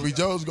it. Sloppy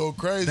Joe's go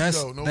crazy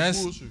though. No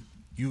bullshit.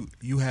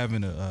 You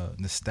having a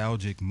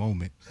nostalgic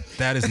moment.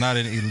 That is not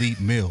an elite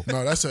meal.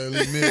 No, that's an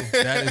elite meal.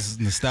 That is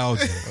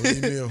nostalgia.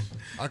 Elite meal.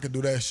 I could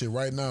do that shit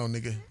right now,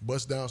 nigga.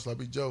 Bust down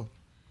Sloppy Joe.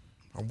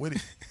 I'm with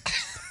it.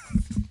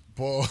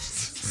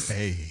 Pause.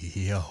 Hey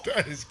yo,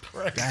 That is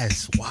crazy.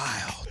 that's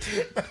wild.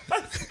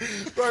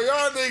 Bro,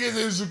 y'all niggas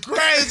is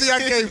crazy. I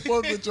can't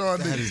fuck with y'all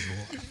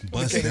niggas.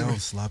 Bust down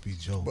sloppy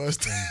Joe.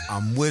 Bust down.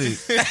 I'm with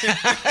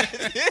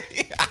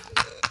it.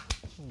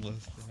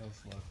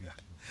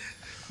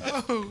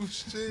 oh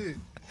shit.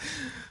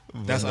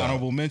 That's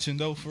honorable mention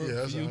though for Yeah,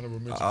 that's you. an honorable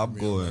mention. I'm for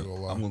me, going. not gonna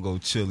lie. I'm gonna go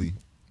chili.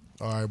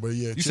 All right, but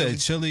yeah, You said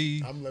chili.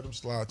 I'm gonna let him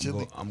slide.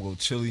 Chili. I'm gonna go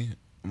chili.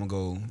 I'm gonna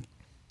go,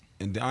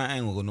 and I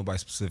ain't gonna go nobody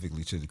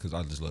specifically chili because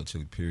I just love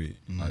chili. Period.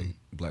 Like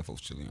black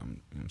folks chili. You know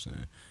what I'm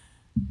saying.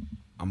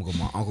 I'm gonna go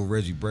my Uncle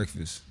Reggie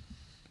breakfast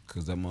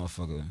because that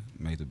motherfucker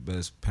made the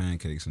best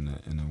pancakes in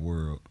the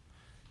world.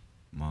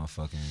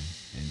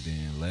 Motherfucking, and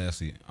then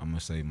lastly, I'm gonna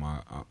say my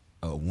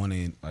one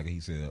end, like he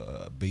said,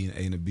 a B and A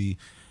and a B.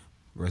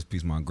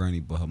 Recipes my granny,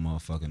 but her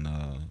motherfucking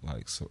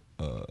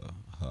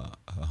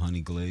her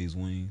honey glazed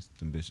wings,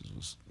 them bitches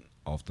was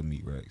off the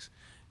meat racks,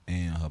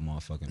 and her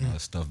motherfucking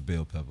stuffed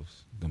bell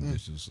peppers, them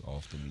bitches was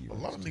off the meat A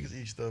racks. lot of niggas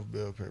eat stuffed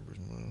bell peppers,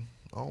 man.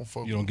 I don't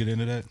fuck. You don't get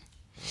into that?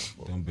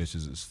 Them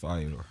bitches is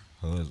fire.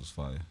 Hers was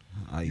fire.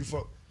 I You eat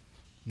fuck.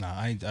 Nah,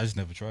 I just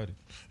never tried it.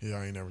 Yeah,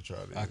 I ain't never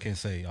tried it. I can't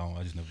say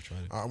I just never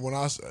tried it.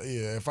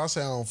 If I say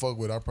I don't fuck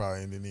with it, I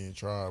probably ain't even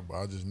try it, but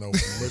I just know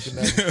from looking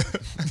at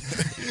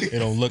it. It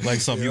don't look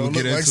like something It you don't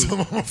would look get like into. something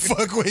I'm gonna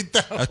fuck with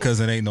though. Because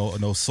it ain't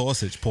no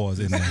sausage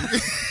paws in there.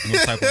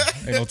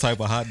 Ain't no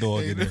type of hot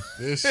dog in there.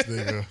 This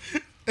nigga.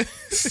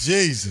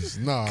 Jesus,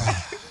 nah.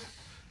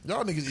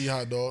 Y'all niggas eat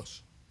hot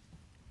dogs.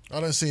 I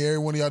done seen every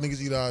one of y'all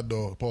niggas eat a hot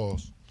dog.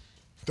 Pause.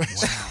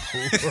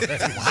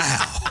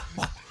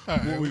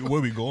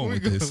 Where we going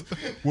with this?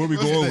 Where we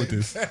going with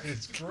this? That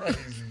is crazy.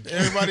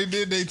 Everybody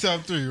did their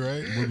top three,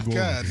 right?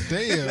 God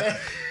damn.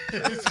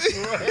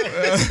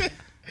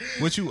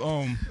 What you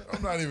I'm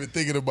not even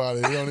thinking about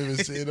it.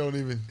 It don't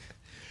even.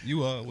 you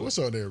What's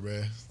on there,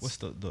 man?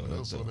 what's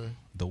What's on there?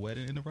 the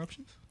wedding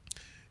interruptions?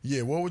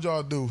 Yeah, what would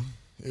y'all do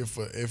if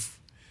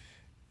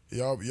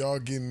y'all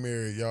getting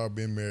married, y'all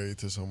been married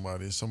to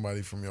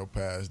somebody from your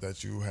past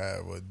that you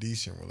have a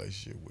decent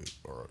relationship with,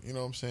 or you know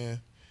what I'm saying?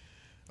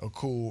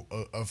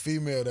 A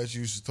female that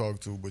you used to talk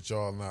to, but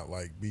y'all not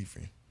like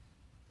beefing.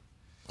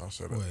 I'll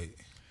say that. Wait.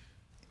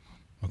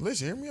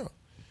 Listen, hear me out.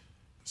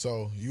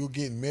 So you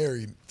getting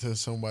married to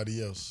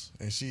somebody else,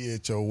 and she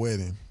at your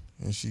wedding,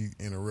 and she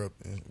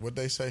interrupt. And what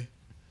they say?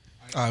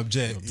 I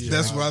object. Yeah.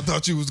 That's where I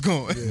thought you was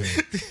going.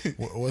 Yeah.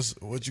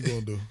 what you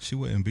gonna do? She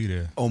wouldn't be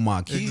there. on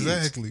my kids.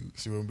 Exactly.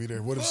 She wouldn't be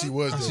there. What if she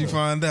was there? She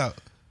find out.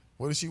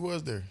 What if she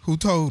was there? Who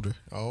told her?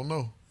 I don't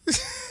know.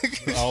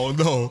 I don't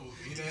know.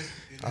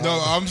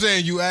 No, I'm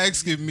saying you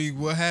asking me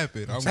what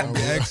happened. I'm gonna be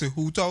asking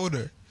who told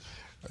her.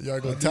 Y'all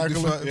gonna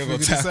tackle her? Figure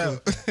this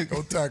out.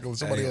 Go tackle her.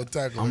 Somebody Hey, gonna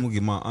tackle I'm her. gonna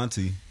get my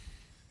auntie.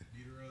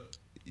 Beat her up.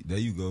 There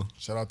you go.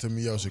 Shout out to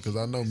Miosha, because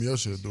I know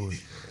Miosha will do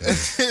it.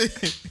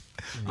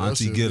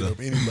 Auntie Miosha get beat her. up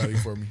anybody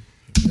for me.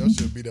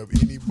 Miosha beat up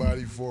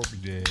anybody for me.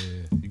 Yeah,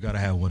 you gotta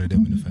have one of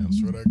them in the family.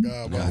 Swear to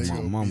God, my Yeah, nigga my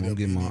will mama beat up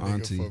get any my nigga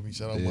auntie. for me.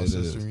 Shout out Yeah, my it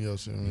sister is.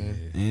 Miosha,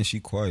 man. And she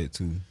quiet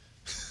too.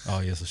 Oh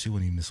yeah, so she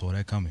wouldn't even saw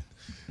that coming.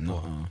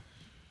 Nuh-uh.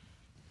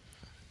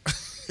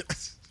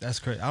 That's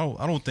crazy.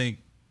 I don't think.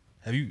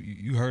 Have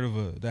you heard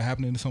of that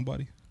happening to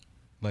somebody?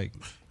 Like,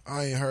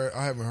 I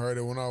haven't heard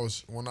it.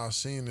 When I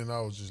seen it, I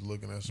was just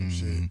looking at some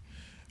shit.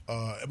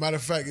 Matter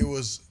of fact, it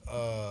was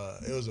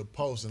a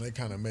post, and they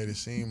kind of made it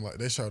seem like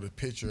they showed a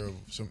picture of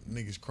some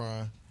niggas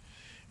crying,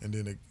 and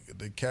then it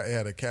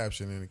had a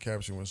caption, and the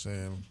caption was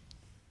saying,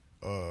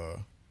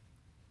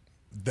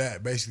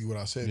 that basically what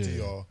I said to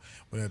y'all.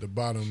 When at the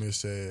bottom it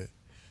said,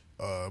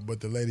 but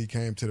the lady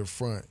came to the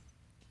front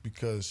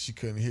because she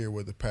couldn't hear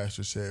what the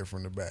pastor said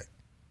from the back.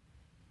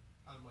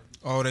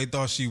 Oh, they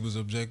thought she was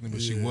objecting,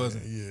 but she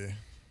wasn't. Yeah.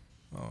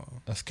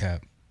 that's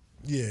cap.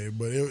 Yeah,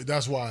 but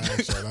that's why I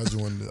asked that.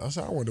 I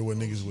said, I wonder what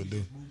niggas would do.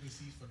 Moving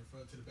seats from the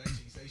front to the back, so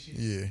you say shit.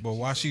 Yeah. But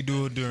why she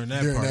do it during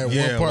that During part? that one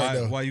Yeah, part,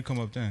 though. why you come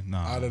up then?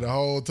 Nah, Out of the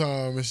whole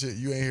time and shit,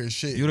 you ain't hear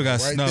shit. you would have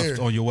got right snuffed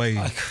there. on your way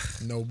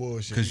No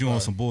bullshit. because you on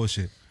some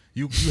bullshit.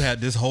 You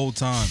had this whole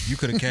time. You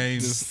could have came.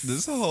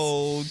 This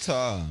whole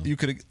time. You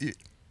could have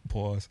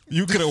pause.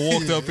 You could have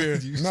walked up here.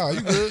 Nah,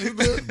 you good. You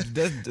good.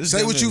 That's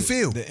Say what damn you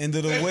feel. The end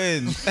of the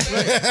wedding.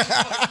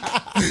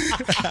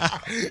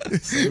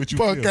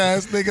 Punk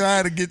ass nigga, I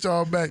had to get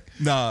y'all back.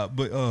 Nah,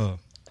 but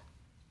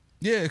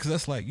yeah, because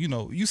that's like you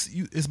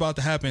it's about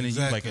to happen, and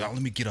Exactly. you like, oh,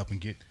 let me get up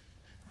and get.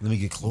 Let me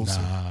get closer.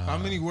 How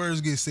many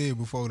words get said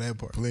before that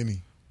part?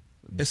 Plenty.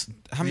 It's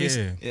How many?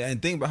 Yeah. And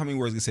think about how many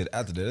words get said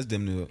after that. That's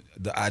damn near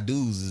the I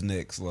do's is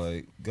next.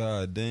 Like,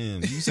 god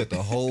damn, you set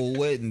the whole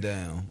wedding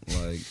down.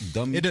 Like,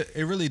 dummy.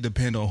 It really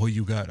depends on who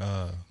you got. It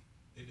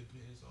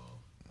depends on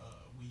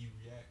when you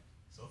react.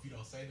 So if you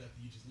don't say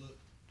nothing, you just look.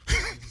 You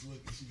just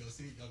look, and she gonna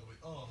see it. Y'all gonna be,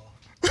 oh.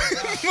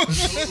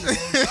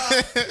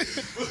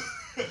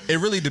 It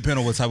really depends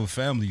on what type of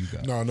family you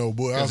got. No,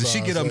 boy. Because if she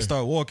get up and say.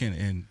 start walking,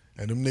 and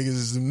them niggas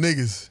is them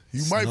niggas.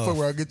 You might Snuff. fuck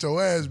around and get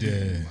your ass beat.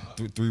 yeah,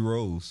 Three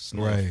rows.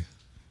 Snuff. right.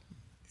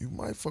 You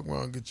might fuck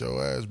around and get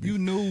your ass beat. You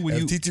knew when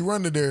If TT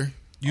Runner there.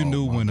 you Oh,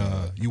 knew my when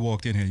God. you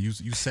walked in here. You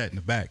sat in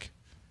the back.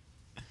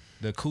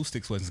 The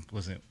acoustics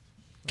wasn't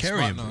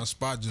carrying. A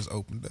spot just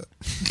opened up.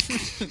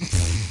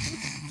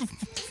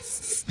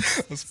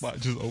 A spot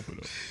just opened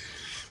up.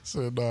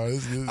 So nah,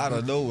 this Out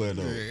of nowhere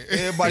though.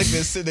 Everybody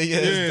been sitting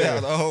their ass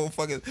down the whole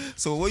fucking.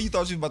 So what you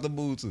thought you was about to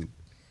move to?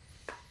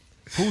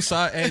 Whose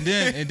side? And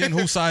then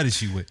whose side is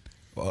she with?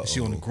 Is she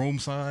on the Uh-oh. groom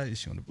side? Is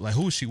she on the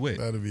who's she with?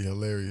 that'd be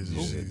hilarious. as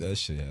Yeah, shit. that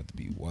shit had to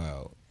be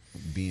wild.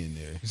 Being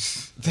there,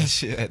 that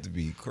shit had to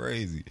be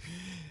crazy.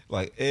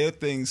 Like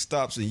everything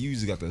stops and you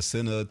just got the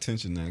center of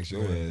attention now. 'Cause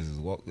your ass is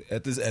walk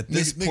at this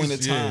Niggas- point in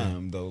niggas-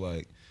 time though.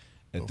 Like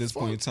at The this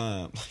point in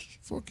time, like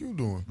Fuck you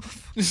doing?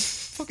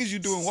 fuck is you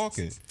doing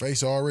walking?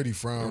 Face already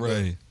frowned.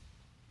 Right.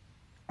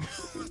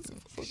 What the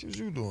fuck is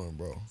you doing,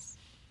 bro?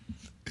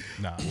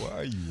 Nah. Why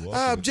are you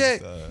walking?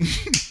 Object. at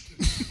this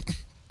time?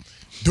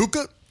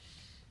 Duka?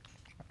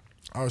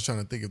 I was trying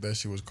to think if that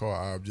shit was called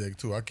object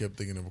too. I kept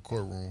thinking of a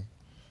courtroom.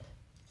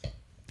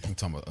 I'm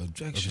talking about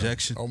objection.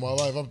 Objection. All my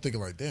life, I'm thinking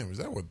like, damn, is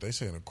that what they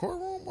say in a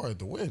courtroom or at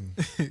the wedding?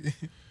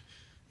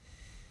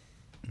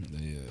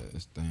 Yeah,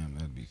 it's damn.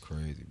 That'd be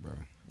crazy, bro.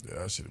 Yeah,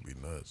 that shit'd be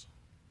nuts.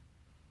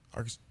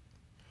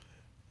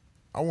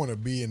 I want to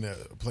be in the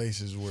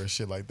places where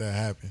shit like that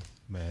happen,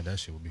 Man, that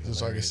shit would be just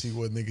so I can hilarious. see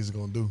what niggas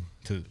gonna do.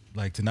 To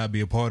not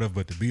be a part of,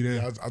 but to be there.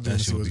 Yeah, I just that want to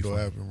shit see would what's be gonna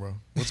fun. happen, bro.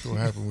 What's gonna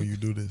happen when you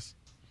do this?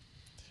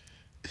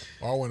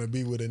 Or I want to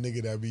be with a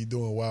nigga that be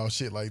doing wild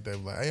shit like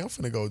that. Like, hey, I'm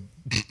finna go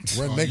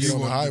run naked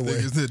on the highway.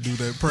 Niggas that do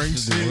that prank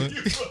shit.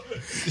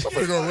 I'm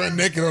finna go run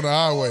naked on the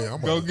highway. I'm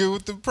Go gonna get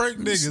with the prank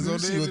niggas on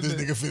see the what this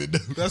internet. nigga finna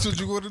do. That's what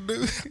you want to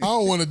do. I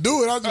don't want to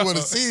do it. I just want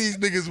to see these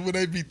niggas when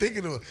they be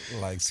thinking of.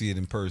 Like see it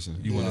in person.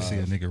 You want to see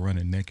a nigga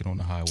running naked on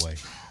the highway?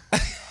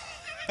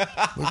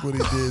 Look what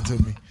he did to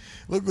me.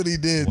 Look what he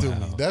did to me.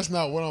 Wow. That's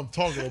not what I'm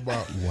talking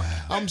about. Wow.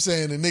 I'm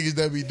saying the niggas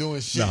that be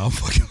doing shit. Nah, I'm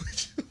fucking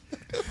with you.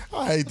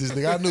 I hate this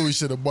nigga. I knew we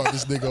should have bought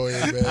this nigga on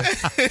here,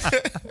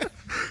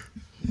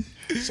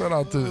 man. Shout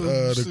out to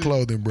the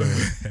clothing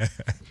brand.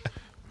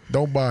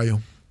 Don't buy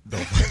them.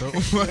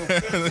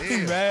 He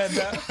mad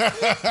now.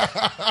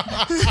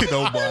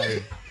 Don't buy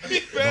it.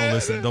 Don't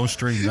listen. Don't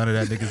stream none of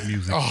that nigga's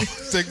music.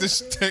 Take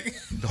this. Don't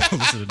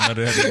listen to none of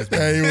that nigga's music.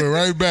 Hey, he went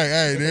right back.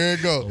 Hey, there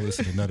it Don't go.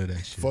 listen to none of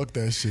that shit. Fuck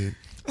that shit.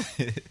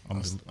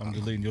 I'm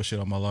deleting your shit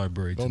on my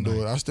library Don't tonight.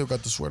 do it. I still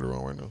got the sweater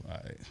on right now. All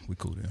right, we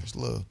cool then. It's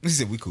love. He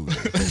said we cool.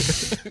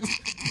 It's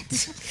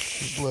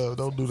love.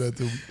 Don't do that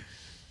to me.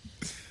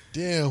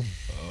 Damn.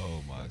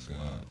 Oh my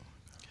god.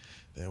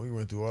 Damn, we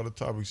went through all the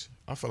topics.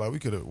 I feel like we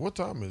could have. What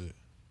time is it?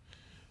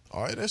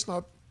 All right, that's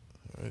not.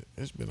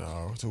 It's been an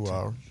hour, 2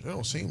 hours. It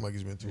don't seem like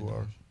it's been 2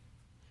 hours.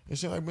 It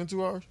seem like it's been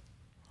 2 hours?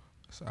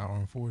 It's an hour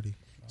and 40.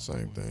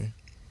 Same thing.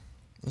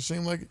 It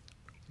seemed like it.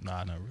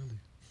 Nah, not really.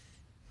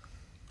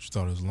 She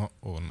thought it was long.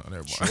 Oh, no,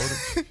 never mind.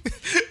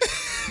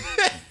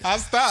 I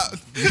stopped.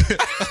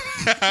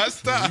 I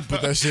stopped.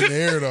 Put that shit in the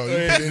air though.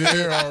 You put it in the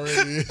air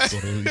already. You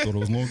thought it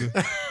was longer?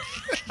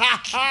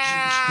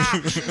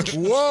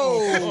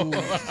 Whoa.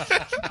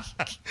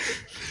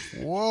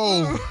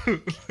 Whoa.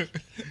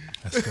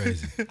 That's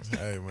crazy.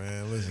 Hey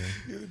man, listen.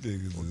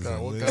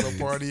 What kind of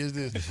party is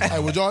this? Hey,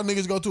 would y'all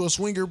niggas go to a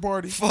swinger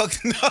party? Fuck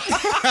no.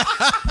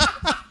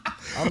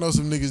 I know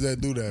some niggas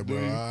that do that, bro.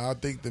 I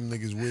think them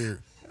niggas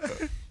weird.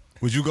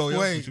 Would you go? Yo?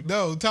 Wait,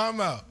 no, time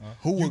out.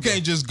 Who You would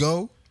can't just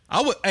go.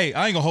 I would. Hey,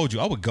 I ain't gonna hold you.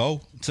 I would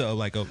go to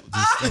like just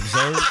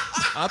observe.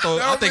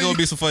 I think it would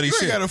be some funny You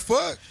shit. ain't gotta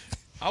fuck.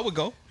 I would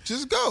go.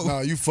 Just go.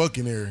 Nah, you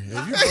fucking there.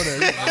 If you go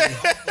there,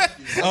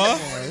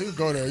 you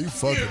go there, you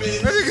fucking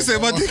there. That nigga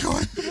said my dick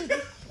on.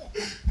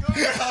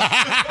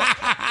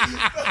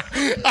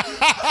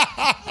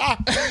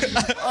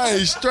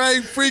 Hey,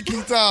 straight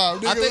freaky time,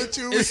 nigga. What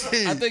you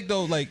mean? I think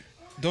though, like,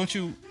 don't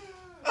you?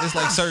 It's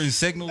like certain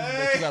signals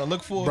that you gotta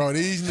look for. Bro,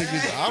 these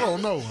niggas, I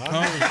don't know.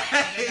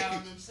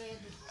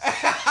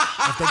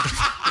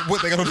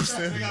 What they gotta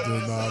understand?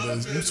 Nah,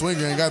 them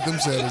swinger ain't got them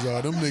saddles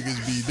on. Them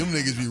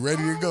niggas be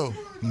ready to go.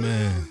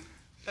 Man,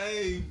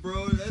 Hey,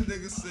 bro, that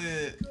nigga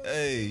said,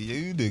 "Hey,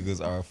 you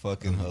niggas are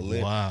fucking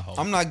hilarious." Wow.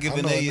 I'm not giving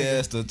I know a they nigga-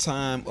 ass the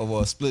time of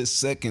a split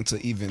second to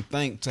even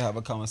think to have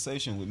a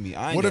conversation with me.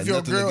 I ain't What got if your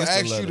nothing girl against the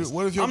asked you to- letters.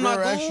 what if your I'm girl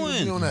not asked you to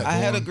going. be on that? I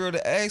had a girl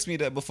that asked me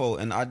that before,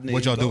 and I didn't.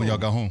 what y'all do when y'all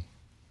got home?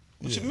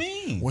 What you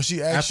mean? When she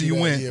asked After you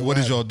that, went, yeah, what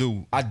did y'all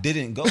happened? do? I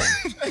didn't go.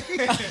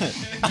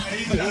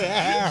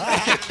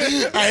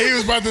 Hey, he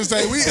was about to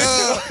say,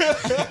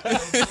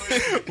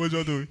 What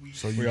y'all do?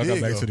 So When you y'all got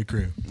did back go. to the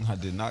crib. I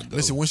did not go.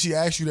 Listen, when she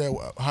asked you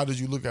that, how did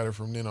you look at her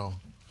from then on?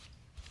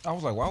 I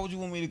was like, "Why would you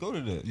want me to go to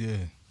that?" Yeah.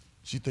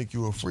 She think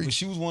you a freak. But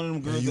she was one of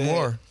them girls. And you that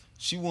are. Had,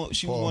 she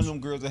was one of them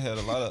girls that had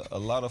a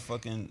lot of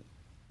fucking. You know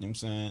what I'm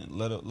saying?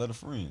 Let her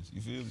friends.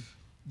 You feel me?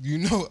 You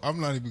know, I'm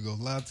not even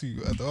gonna lie to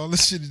you. After all the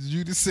shit that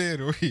you just said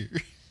or here.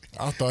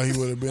 I thought he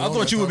would have been. I on thought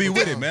that you would be type of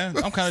with it, time. man.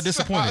 I'm kind of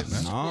disappointed,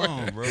 man.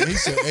 No, bro. He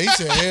said,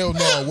 hell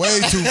no, way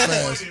too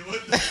fast.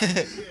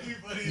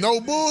 No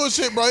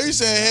bullshit, bro. He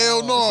said,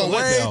 hell no, It's a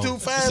way letdown. too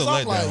It's fast. a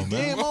I'm letdown, like, man.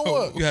 damn, I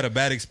what? You had a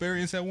bad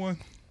experience at one.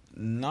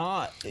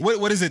 Not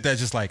What is it that's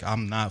just like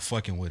I'm not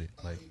fucking with it?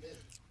 Like,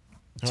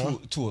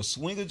 to a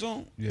swinger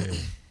joint. yeah.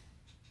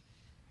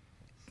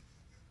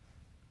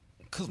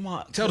 Cause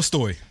my Tell the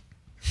story.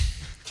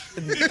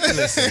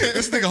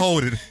 This nigga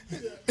hold it.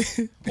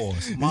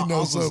 Pause. my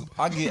know uncles, something.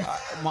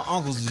 my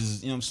uncles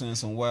is, you know what I'm saying,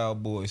 some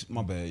wild boys.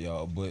 My bad,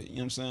 y'all, but you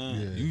know what I'm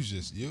saying. You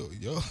just yo.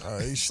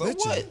 He So snitching.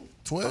 what? I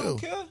 12.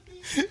 don't care.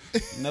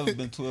 Never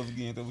been 12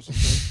 again. That was what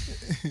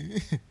you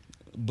say.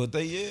 But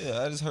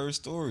I just heard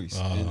stories,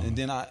 and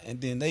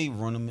then they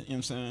run them. You know what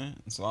I'm saying.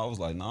 So I was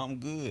like, nah, I'm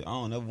good. I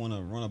don't ever want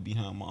to run up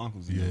behind my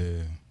uncles. Yeah.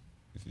 You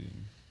feel me?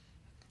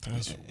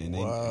 That's And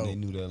wild. they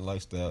knew that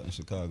lifestyle in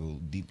Chicago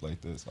deep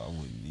like that, so I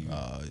wouldn't even.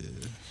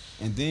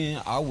 Yeah. And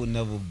then I would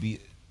never be.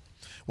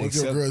 What if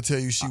your except- girl tell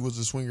you she was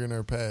a swinger in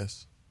her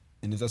past?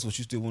 And if that's what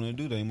you still want to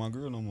do, that ain't my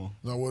girl no more.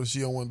 No, what if she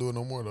don't want to do it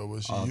no more though?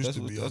 But she used That's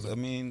to what, be that's, on I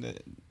that. mean,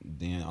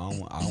 then I don't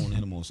want to hear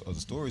the most other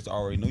stories. I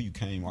already know you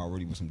came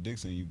already with some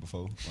dicks in you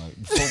before me.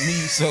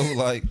 So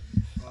like,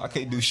 I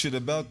can't do shit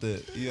about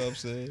that. You know what I'm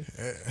saying?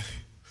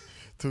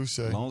 Touche.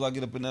 As long as I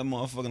get up in that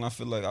motherfucker and I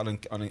feel like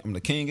I'm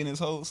the king in this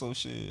hole. So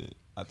shit.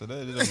 After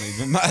that, it don't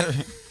even matter.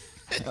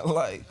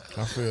 Like,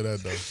 I feel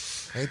that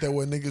though. Ain't that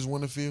what niggas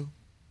want to feel?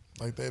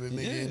 Like that, a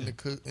nigga Yeah. in the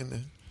cook in the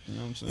you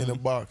know what I'm saying? in the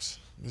box.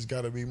 It's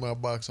got to be my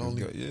box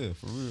only. Yeah,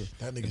 for real.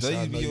 That nigga If said, I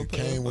used to know be you your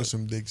came pal, with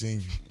some dicks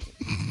in you.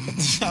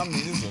 I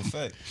mean, it's a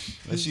fact.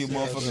 That she a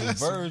motherfucking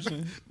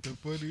virgin. The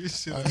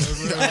funniest shit I I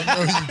ever heard.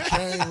 know you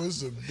came with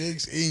some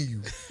dicks in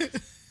you.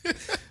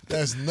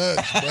 That's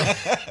nuts, bro.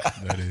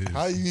 That is.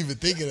 How you even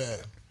think of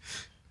that?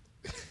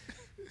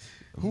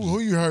 Who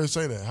you heard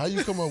say that? How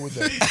you come up with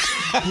that?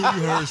 Who you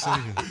heard say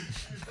that?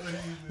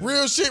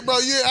 Real shit, bro.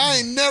 Yeah, I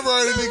ain't never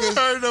heard a nigga.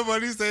 heard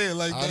nobody say it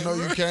like I that. know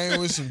you bro. came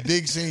with some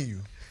dicks in you.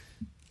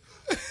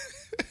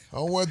 I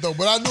don't want though,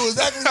 but I knew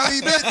exactly what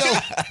he meant though.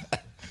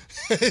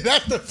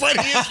 That's the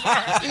funniest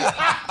part.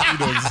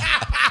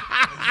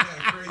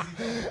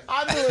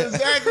 I knew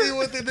exactly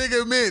what the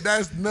nigga meant.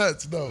 That's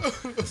nuts though.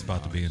 It's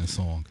about to be in a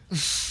song.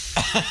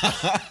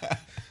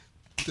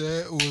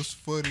 That was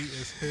funny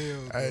as hell.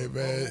 Bro. Hey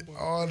man,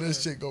 all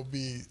this shit gonna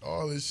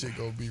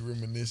be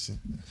reminiscent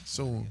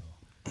soon.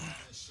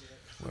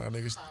 When our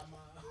niggas,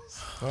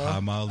 High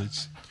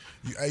mileage.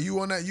 you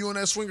on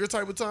that swinger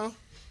type of time?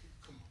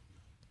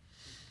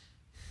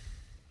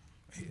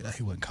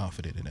 He wasn't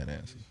confident in that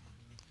answer.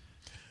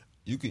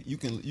 You can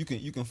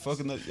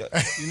fucking up.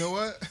 You know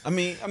what? I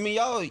mean,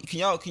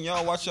 y'all can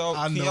y'all watch y'all?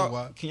 I can know y'all,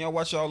 why. Can y'all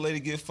watch y'all lady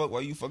get fucked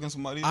while you fucking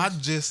somebody I else?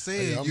 just said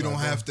Hey, I'm you don't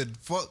not have to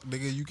fuck,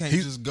 nigga. You can't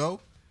He- just go.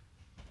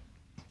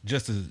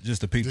 Just to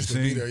peek Just the to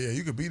be scene. there, yeah,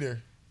 you could be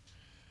there.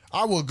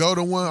 I will go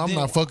to one. I'm Then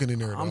not fucking in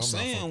there. Though. I'm not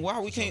saying, fucking. why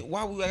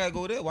we gotta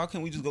go there? Why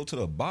can't we just go to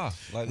the bar?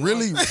 Like,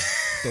 Really? what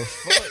the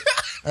fuck?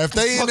 If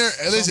they in there,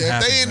 listen.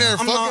 If they in there I'm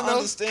fucking not though,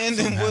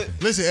 understanding what.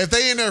 listen. If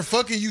they in there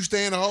fucking, you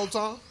staying the whole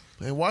time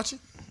and watching.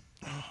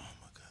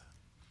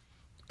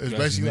 It's You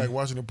basically asking me? like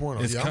watching the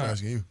porno. It's Yeah, I'm kinda-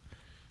 asking you.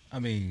 I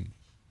mean,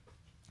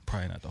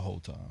 probably not the whole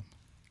time.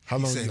 How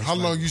long? said it's How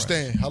long like you a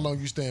staying? How long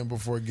you staying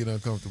before it get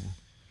uncomfortable?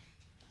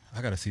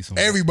 I gotta see some.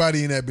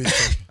 Everybody in that bitch,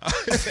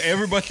 fucking.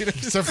 Everybody.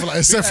 except for like,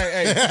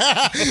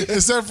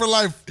 except for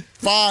like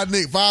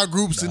five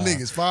groups of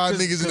niggas, five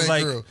niggas and that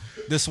like, girl.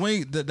 The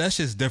swing, that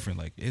shit's different.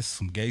 Like, it's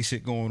some gay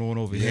shit going on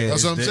over here.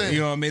 That's It's what I'm saying.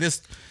 You know what I mean?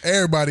 It's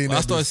Everybody in when that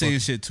I start bitch seeing fucking.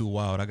 shit too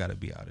wild, I gotta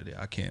be out of there.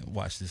 I can't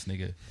watch this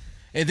nigga.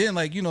 And then,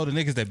 like, you know, the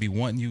niggas that be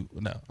wanting you.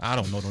 No, I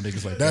don't know no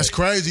niggas like That's that.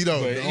 crazy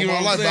though. But, On you know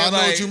my what I'm life, but I saying? know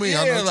Like, what you mean. I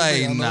know yeah, what you like,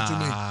 mean. I know what you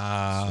mean.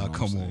 nah,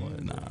 come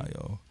on, nah,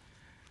 yo.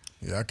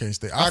 Yeah, I can't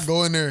stay. I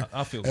go in there.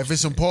 I feel if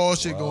it's some Paul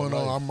shit going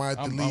on, I might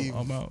have to leave.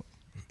 I'm out.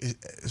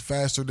 It's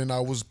faster than I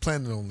was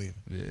planning on leaving.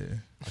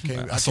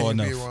 Yeah, I saw can't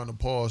be enough. around the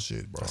Paul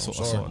shit, bro. saw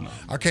I'm sorry.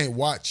 enough. I can't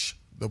watch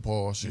the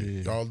Paul shit.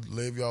 Yeah. Y'all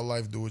live y'all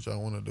life, do what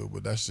y'all want to do,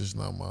 but that's just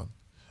not mine.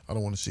 I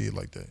don't want to see it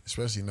like that,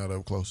 especially not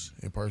up close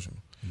in person.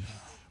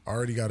 I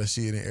already got to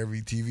see it in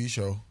every TV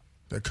show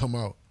that come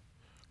out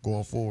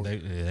going forward.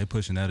 They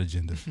pushing that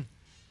agenda.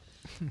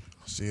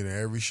 See it in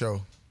every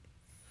show.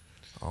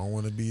 I don't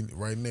want to be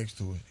right next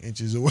to it,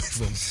 inches away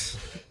from it.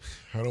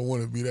 I don't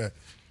want to be that.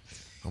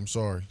 I'm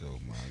sorry, Oh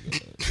my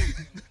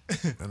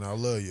god. and I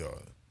love y'all.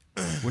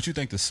 What you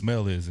think the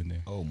smell is in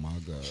there? Oh my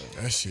god.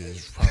 That shit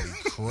is probably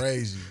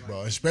crazy,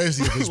 bro.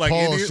 Especially if it's Like,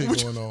 Paul idiot, shit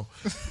what going on.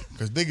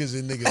 Because niggas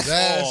in niggas'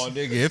 ass. Oh,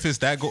 nigga, if it's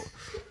that go.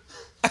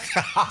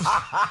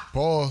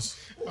 Pause.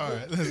 All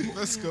right, let's go.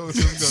 Let's go to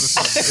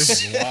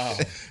something. Wow.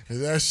 Is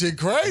that shit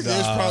crazy?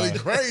 It's probably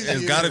crazy.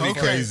 It's gotta be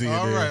crazy in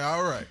All there. right,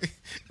 all right.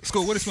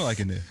 School, what it smell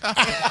like in there?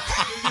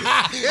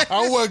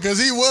 I was,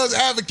 because he was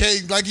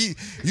advocating. Like, you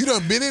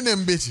done been in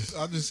them bitches.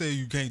 I'll just say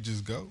you can't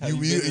just go.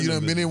 You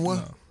done been in one?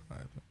 No, I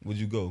haven't. Would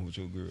you go with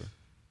your girl?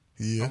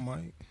 Yeah. I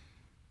might.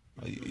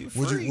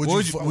 Would you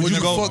Would you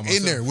go fuck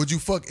in there? Would you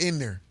fuck in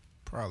there?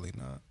 Probably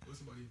not. What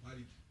somebody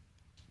invited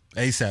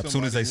you? ASAP,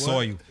 soon as they saw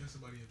you. What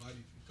somebody invited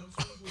you? Come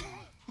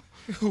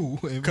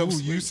smoke with me. Who?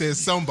 You said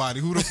somebody.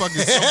 Who the fuck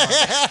is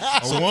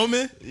somebody? A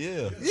woman?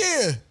 Yeah.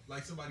 Yeah.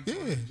 Like somebody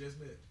Yeah. you just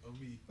met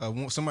or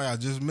me. Somebody I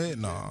just met?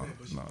 Nah,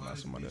 But she no, invited not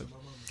me somebody to else. my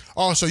mama.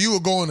 Oh, so you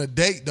would go on a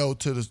date though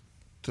to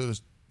the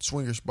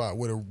swinger spot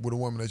with a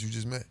woman that you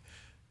just met?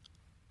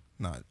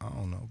 Not, I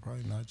don't know.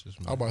 Probably not just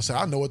me. I'm about to say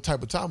I know what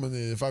type of time it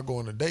is if I go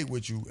on a date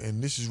with you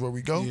and this is where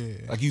we go. Yeah.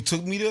 Like you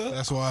took me there?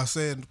 That's why I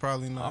said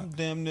probably not. I'm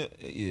damn near.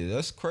 Yeah,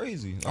 that's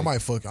crazy. I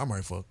might fuck. I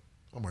might fuck.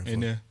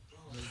 In there.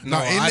 No,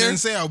 in I there? didn't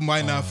say I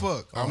might not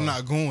fuck. I'm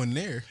not going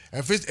there.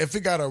 If it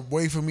got a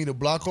way for me to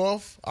block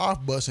off, I'll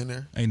bust in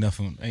there. Ain't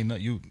nothing.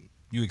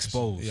 You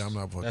exposed. Yeah, I'm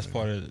not fucking That's in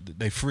part of.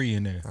 They free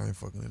in there. I ain't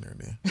fucking in there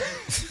then.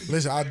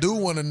 Listen, I do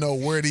want to know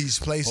where these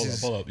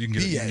places Hold up. You can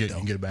get, be you at can get, though. you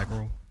can get a back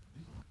room.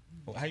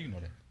 Oh, how you know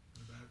that?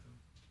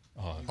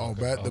 Oh,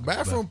 okay, the okay,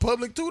 bathroom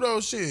public too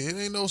though. Shit, it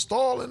ain't no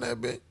stall in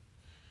that bitch.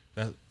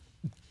 That-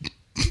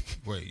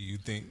 Wait, you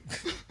think?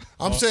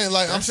 I'm saying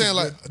like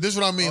this is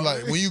what I mean.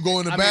 Like when you go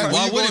in the I bath, mean,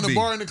 when why you go would in it the be?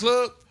 bar in the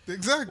club.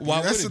 Exactly.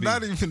 Why That's would it be?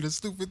 not even the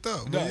stupid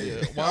thought. No, But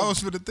yeah, why- I was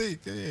for the think.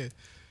 Yeah.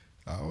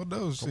 I don't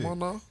know. Shit. Come on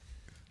now,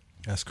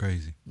 That's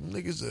crazy. them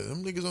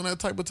niggas on that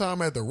type of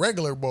time at the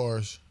regular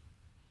bars.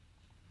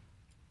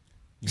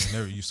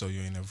 So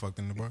you ain't never fucked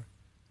in the bar?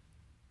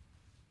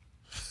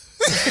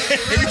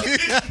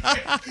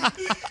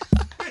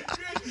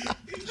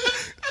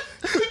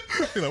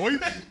 You're like, what you?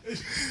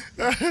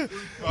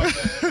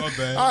 My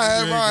bad. I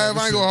have.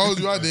 I ain't gonna hold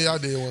you. I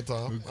did one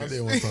time. I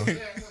did one time.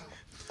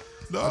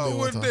 No, I I did one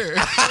wasn't time.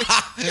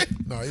 there.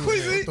 No, you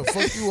wasn't there. What the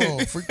fuck you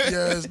on, freaky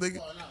ass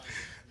nigga?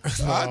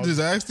 I just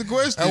asked the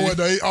question. That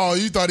wasn't, oh,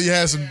 you thought he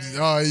had some?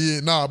 Oh yeah,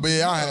 nah, but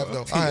yeah, I have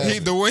though. I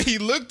have. The way he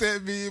looked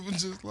at me, it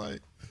was just like,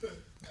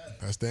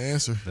 That's the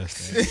answer.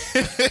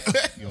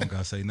 You don't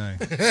gotta say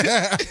nothing.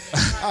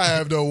 I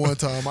have though one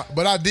time,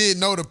 but I did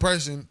know the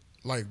person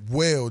like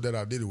well that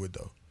I did it with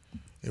though.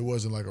 It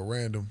wasn't like a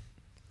random.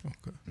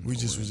 okay. We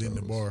just was in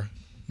the bar.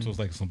 So it's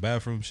like some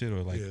bathroom shit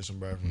or like Yeah, some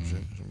bathroom shit.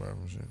 Some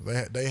bathroom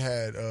shit. They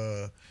had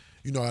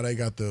you know how they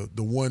got the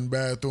one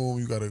bathroom.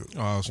 You got a.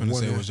 Oh, I was trying to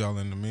one say, in- was y'all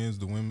in the men's,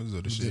 the women's,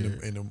 or the shit?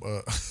 in the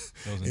was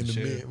in in the the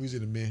shared? men. We was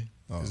in the men.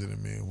 We was in the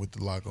men with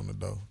the lock on the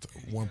door.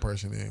 One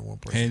person in, one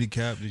person.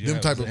 handicap. Did you Them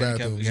have type the of handicap?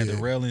 bathrooms, You had the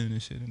yeah. railing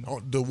and shit in there?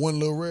 Oh, the one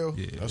little rail.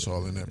 Yeah. That's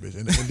all in that bitch.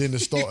 And then the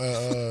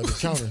the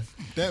counter.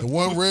 That The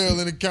one rail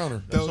in the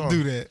counter. That's Don't all.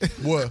 do that.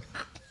 What?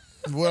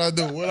 What I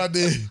do? What I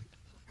did?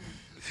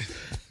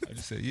 I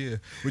just said, yeah.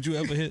 Would you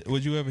ever hit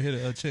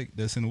a chick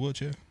that's in a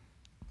wheelchair?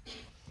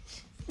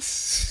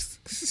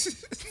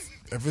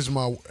 If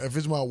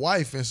it's my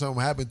wife and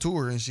something happened to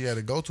her and she had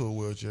to go to a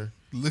wheelchair,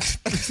 Look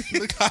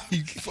how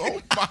you.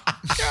 Oh my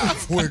god.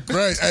 we're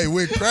crazy. Hey,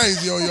 we're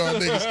crazy on y'all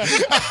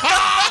niggas.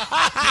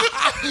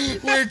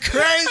 We're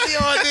crazy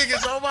on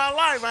niggas all my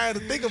life. I had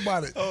to think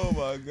about it. Oh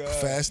my god.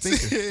 Fast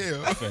thinking.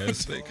 Yeah.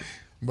 Fast thinking.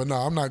 But no,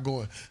 I'm not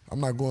going. I'm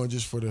not going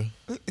just for the.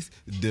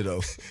 Ditto.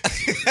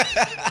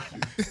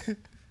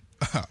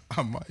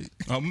 I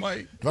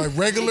might. Like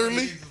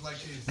regularly. It's like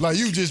this. Like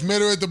you just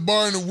met her at the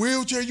bar in a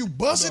wheelchair. You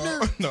busting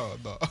her. No.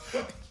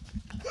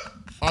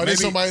 Oh,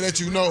 there's somebody that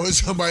you know. It's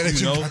somebody that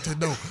you know? got to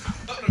know.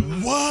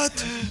 What?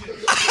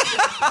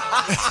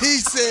 He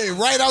said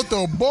right out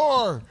the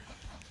bar.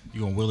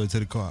 You gonna wheel it to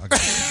the car?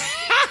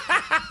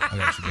 I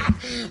got you,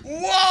 baby.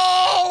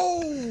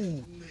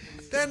 Whoa!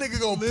 That nigga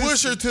gonna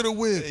push her to the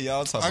whip. Hey,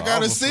 y'all talking I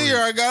gotta see her.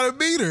 I gotta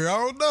meet her. I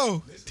don't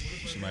know.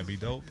 She might be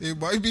dope. It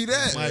might be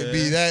that. Might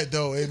be that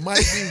though. It might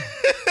be.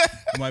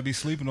 You might be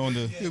sleeping on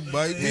the. It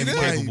might be It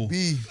that. might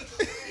be.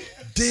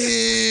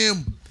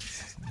 Damn.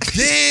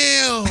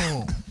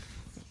 Damn.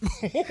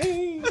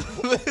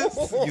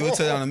 You would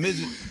tear down a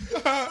midget.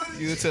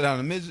 You would tear down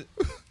a midget.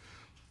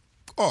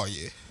 Oh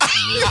yeah.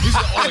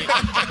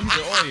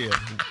 Oh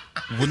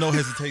yeah, with no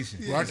hesitation.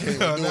 Bro, I can't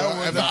do it.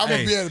 I'm Hey.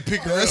 gonna be able to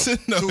pick her up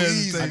too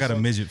easy. I got a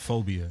midget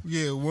phobia.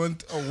 Yeah.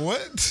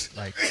 What?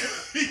 Like,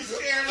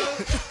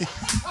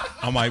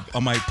 I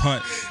might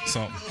punt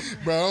something.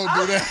 Bro, don't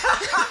do that.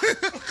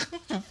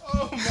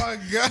 Oh my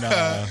god.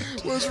 Nah.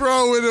 What's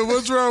wrong with him?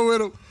 What's wrong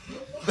with him?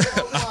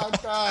 Oh my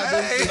god,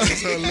 this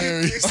is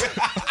hilarious.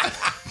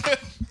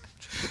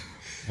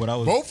 What I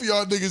was. Both of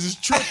y'all niggas is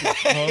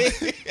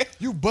tripping.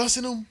 You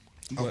busting them?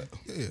 What?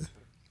 Yeah.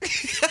 A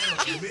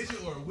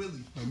midget or a willy?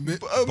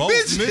 Both.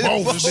 Both,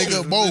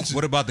 nigga, both.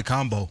 What about the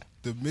combo?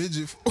 The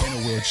midget. In a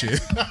wheelchair.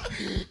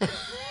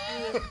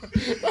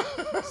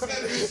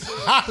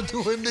 How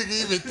do a nigga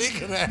even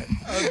think of that?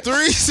 A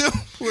threesome.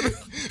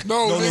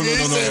 No, nigga, he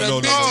said a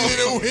bitch in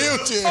a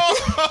wheelchair.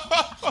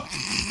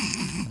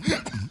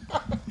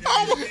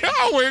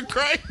 I went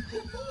crazy.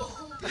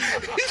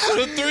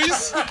 The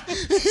threesome.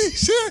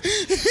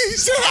 He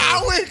said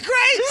I went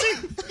crazy.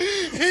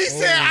 He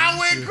said I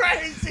went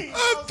crazy. A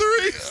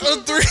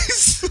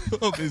threesome.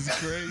 It's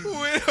crazy.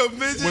 With a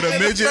midget. With a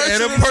midget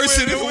and a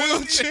person in a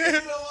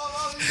wheelchair.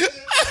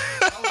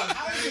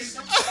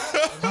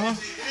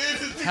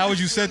 How would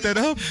you set that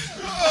up?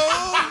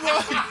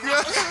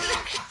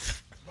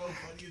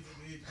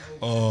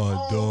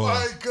 Oh, Oh dog.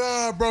 my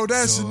god, bro,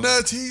 that's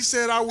nuts. He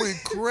said I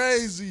went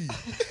crazy.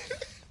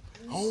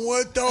 On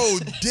what though?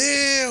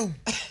 Damn.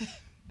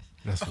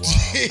 That's wild.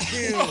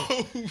 Damn.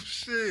 Oh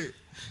shit.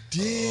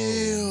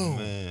 Damn.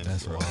 Man,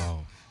 That's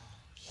wild.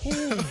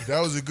 That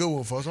was a good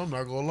one, folks. I'm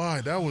not gonna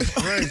lie. That was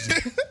crazy.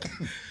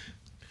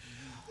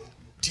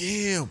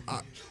 Damn.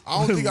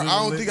 I don't think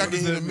I can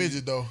hit a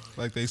midget though.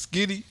 Like they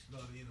skinny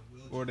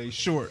or they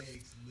short.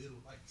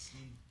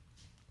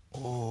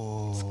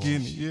 Oh.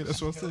 Skinny. Yeah,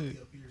 that's what I said.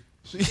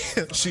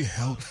 She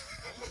helped.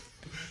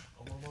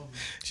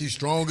 She's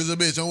strong as a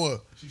bitch on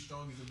what? She's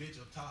strong as a bitch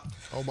up top.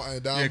 Oh my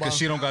down Yeah, because bottom?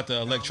 she don't got the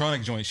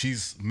electronic joint.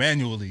 She's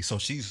manually, so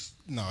she's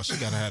She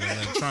gotta have the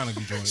electronic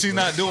joint. she's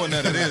not doing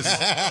none of this.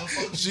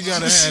 She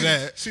gotta have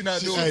that. She not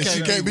doing. Hey, she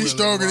that. can't be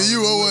stronger than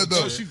you or what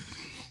though? No, she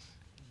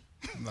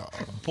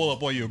pull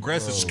up on you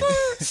aggressive,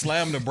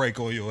 slam the brake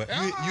on you.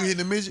 You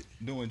hitting a midget?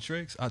 Doing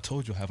tricks. I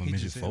told you I have a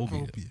midget just said phobia.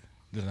 phobia.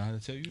 Did I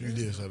tell you You that?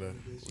 did say that.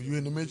 You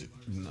hitting a midget?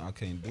 no, I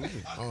can't do it.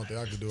 I don't think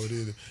I could do it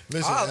either.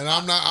 Listen, and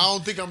I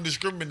don't think I'm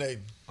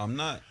discriminating. I'm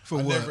not. For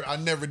what? I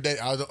never date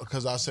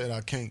because I said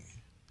I can't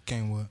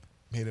Can't what?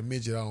 hit a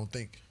midget. I don't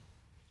think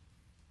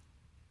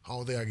I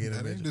can hit a That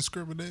ain't midget.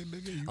 discriminating,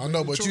 nigga. You I made know,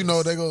 the but choice. you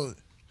know they go.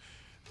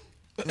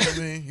 You know what I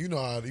mean? You know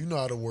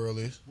how the world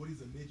is. What is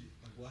a midget?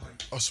 Like what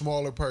height? A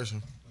smaller person.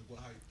 Like what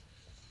height?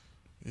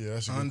 Yeah,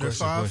 that's a good Under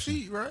question. 5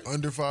 feet, right?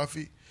 Under 5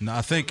 feet. No,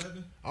 I think.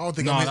 I don't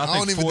think No, I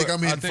don't even think I'm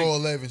hitting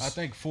 4'11s. I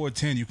think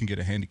 4'10 you can get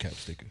a handicap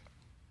sticker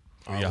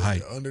for your Oh,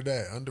 height. Under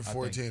that, under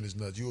 4'10 is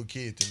nuts. You a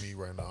kid to me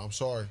right now. I'm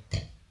sorry.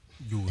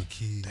 You a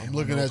kid. I'm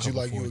looking know a at you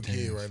couple like you a 4'10s.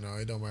 kid right now.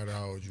 It don't matter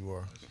how old you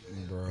are.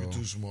 Bro. You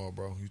too small,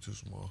 bro. You too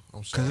small. I'm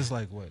Because sorry. it's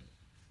like what?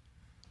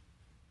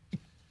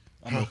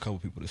 I know a couple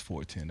people that's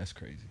 4'10. That's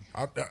crazy.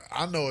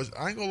 I know.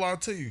 I ain't gonna lie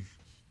to you.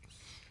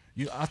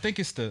 I think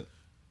it's the.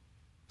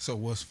 So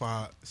what's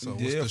 5? So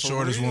what's Yeah, the for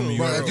shortest real. woman you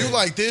Bro, ever if you dated?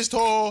 like this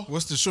tall,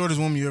 What's the shortest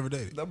woman you ever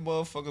dated? That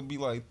motherfucker be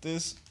like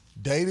this.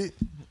 dated,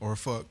 Or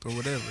fucked or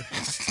whatever?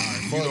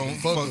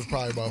 fuck was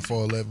probably about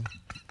 4'11.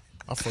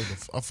 I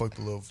fucked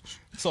a little.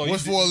 So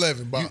What's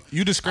 4'11? But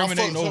You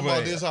discriminating over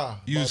about this high.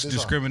 You About this high.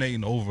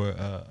 discriminating over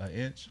an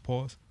inch.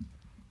 Pause.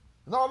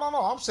 No.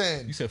 I'm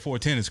saying You said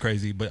 4'10 is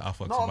crazy, but I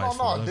fuck no. somebody's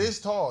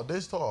 4'11.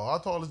 This tall. How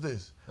tall is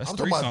this? That's I'm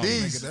three talking about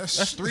something. these. Nigga,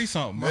 That's 3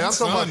 something. Man, I'm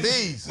talking about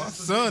these. My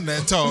son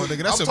that tall,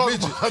 nigga. That's I'm a talking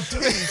midget. about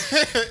these.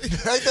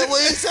 Ain't that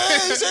what he said?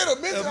 He said a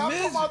midget. I'm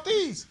talking about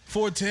these.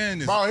 4'10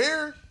 is. About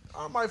here,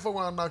 I might fuck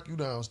around and knock you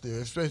down still,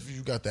 especially if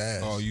you got the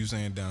ass. Oh, you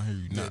saying down here?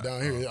 You yeah, not?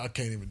 down here, I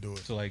can't even do it.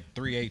 So like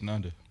 3'8 and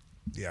under.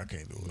 Yeah, I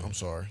can't do it. I'm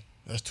sorry.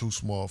 That's too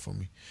small for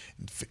me.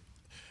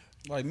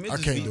 Like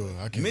midgets can't be, do it.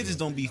 I can't midgets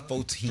do it. don't be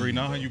 14.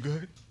 3'9, you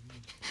good?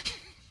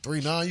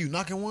 3'9", you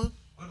knocking one?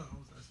 Oh no, I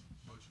was asking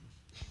about you.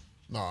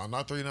 No,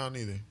 not 3'9"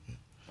 either.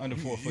 Under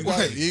 4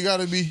 foot. You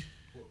gotta be.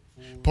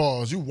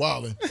 Pause. You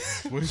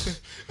wildin'. What is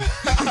it?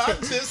 I'm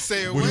just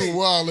saying. You Wait.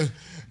 wildin'.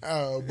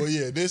 But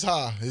yeah, this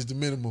high is the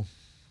minimum.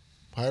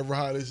 However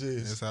high this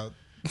is. That's how.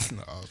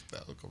 No,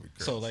 that was gonna be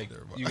crazy. So like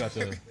Never mind. you got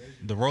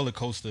the roller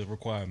coaster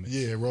requirement.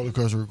 Yeah, roller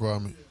coaster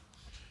requirement.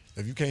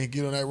 If you can't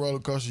get on that roller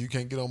coaster, you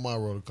can't get on my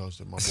roller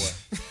coaster, my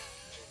boy.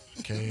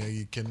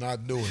 You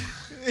cannot do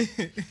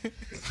it.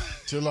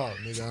 Chill out,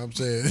 nigga. I'm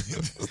saying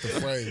that's the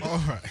phrase. All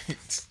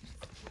right.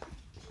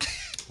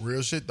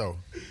 Real shit though.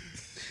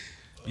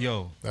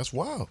 Yo, That's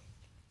wild.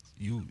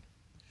 you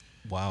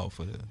wild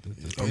for the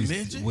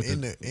midget? with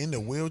In the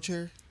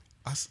wheelchair.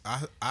 I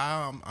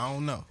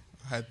don't know.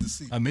 I had to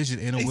see. a midget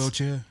in a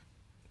wheelchair.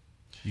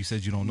 You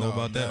said you don't know No,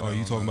 about that, no, or are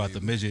you no, talking no, about the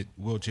either. midget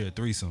wheelchair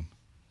threesome?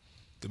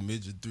 The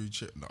midget 3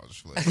 chair. No,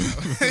 just like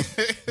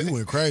You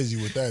went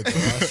crazy with that, though.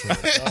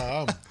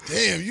 I swear.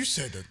 Damn, you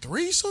said the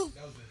threesome?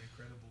 That was an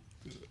incredible.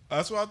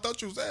 that's what I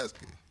thought you was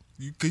asking.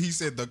 He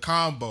said the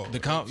combo. The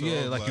So I was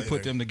like you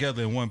put them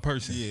together in one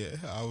person. Yeah,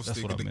 I was That's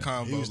thinking what I the meant. He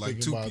combo was like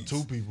thinking two about piece.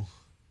 two people.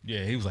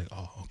 Yeah, he was like,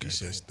 oh, okay. He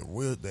says the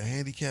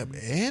handicap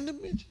and the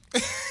midget.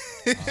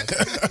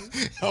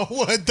 Oh,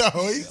 what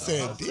though? He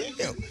said,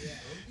 damn,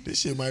 this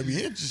shit might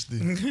be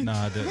interesting.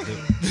 Nah,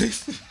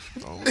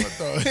 Oh, what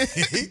though?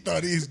 He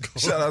thought he was going.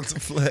 Shout out to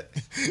Flat.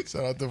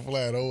 Shout out to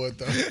Flat. Oh, what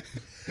though? Oh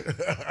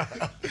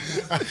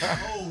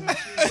shit!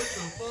 What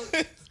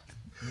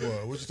the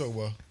fuck? What you talking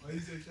about? Oh, he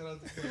said shout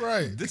out to Fred.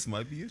 Right. This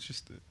might be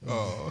interesting.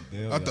 Oh,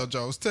 Hell I yeah. thought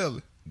y'all was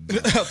telling.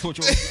 that's what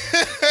you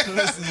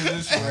Listen to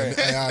this shit.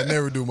 Hey, I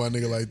never do my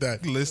nigga like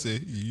that.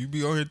 Listen, you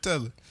be on here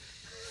telling.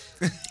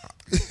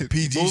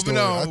 PG Moving stories.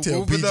 on. I tell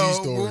moving PG on,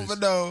 stories.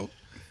 Moving on.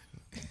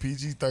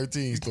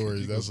 PG-13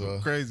 stories. That's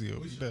Crazy over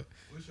What's there.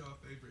 your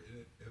favorite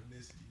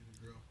ethnicity in a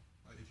girl?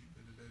 Like if you've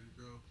been to date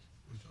a girl,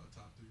 what's your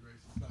top 3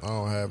 races? I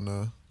don't have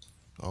none.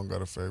 I don't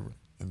got a favorite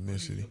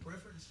ethnicity. A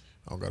preference?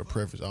 I don't got a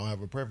preference. I don't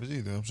have a preference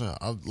either. I'm saying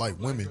I like Black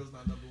women. girl's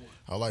not number 1.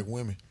 I like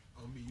women.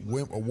 On me,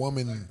 you A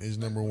woman is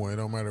number one. It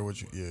don't matter what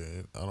you.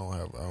 Yeah, I don't do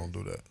that. I don't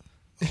do that.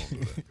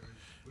 okay.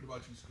 What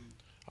about you, Scoop?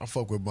 I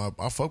fuck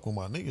with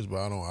my niggas, but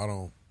I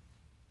don't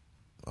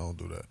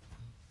do that.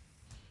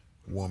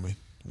 Women.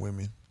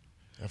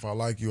 If I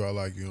like you, I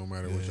like you. No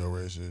matter what your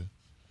race is.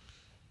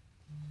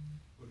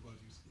 What about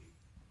you, Scoop?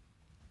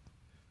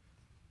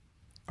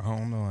 I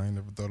don't know. I ain't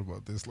never thought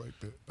about this like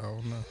that. I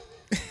don't know.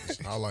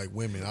 I like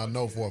women. I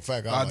know for a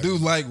fact. I like do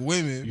them. like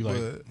women, You but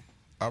like-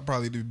 I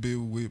probably do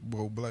build with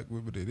more black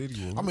women than any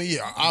woman. I mean,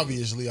 yeah,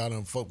 obviously I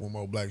done fuck with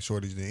more black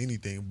shorties than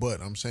anything, but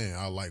I'm saying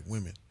I like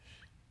women.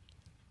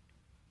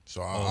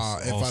 So all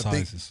if I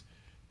sizes.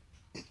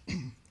 think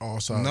all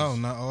sizes, no,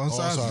 not all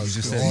sizes. sizes.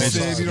 You just All said You midgets.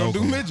 said you don't do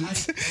Okay.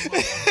 midgets.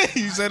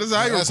 You said it's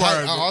height That's height.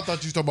 requirement. I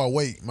thought you was talking about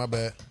weight. My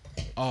bad.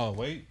 Oh,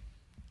 wait.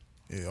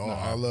 Yeah,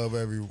 I love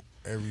every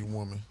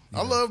woman.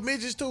 I love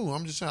midgets too.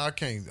 I'm just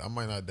saying I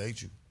might not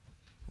date you.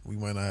 We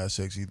might not have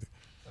sex either.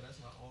 So that's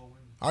not all women.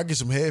 I get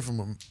some head from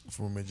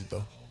a midget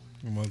though.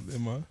 Am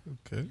I?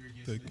 Okay.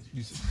 Take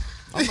it.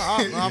 I'm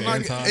not.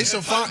 anti- It's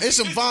some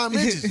fine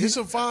midgets. It's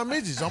some fine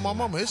midgets on my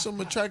mama. It's some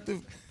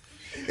attractive.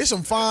 It's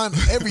some fine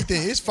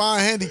everything. It's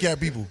fine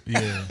handicapped people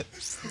Yeah.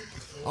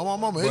 on my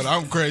mama. But It's,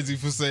 I'm crazy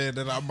for saying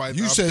that I might.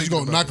 you I'm said you thinking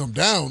gonna about knock them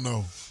down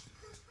though.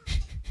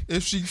 it.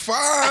 If she fine,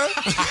 why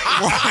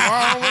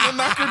I don't want to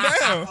knock her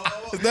down?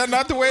 Is that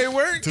not the way it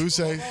works? Touche.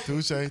 You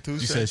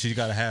said she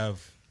got to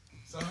have.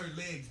 So her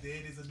legs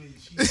dead as a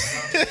bitch. She around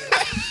the bed.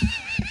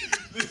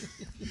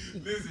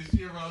 Listen,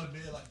 she around the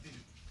bed like this.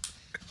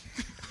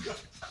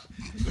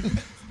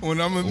 When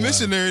I'm a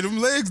missionary, them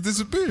legs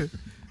disappear.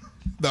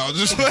 No,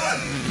 just They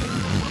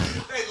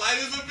light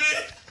as a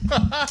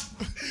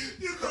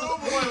bitch. You throw a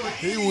boy with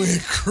He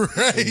went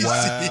crazy.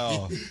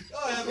 Wow.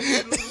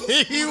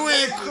 He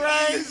went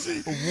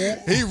crazy.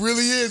 He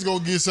really is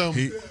gonna get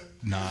something.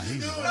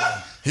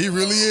 He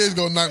really is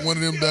gonna knock one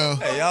of them down.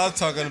 Hey, y'all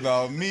talking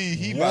about me.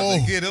 He about Whoa.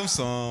 to get him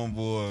some,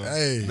 boy.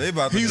 Hey. They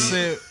about to He be-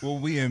 said,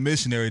 when we in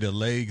missionary, the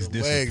legs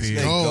Legs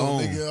disappear. gone,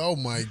 gone. nigga. Oh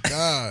my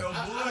god.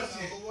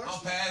 bullshit. I'm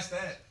past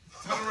that.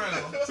 Turn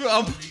around.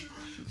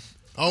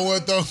 Oh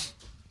what though?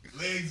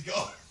 Legs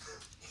go.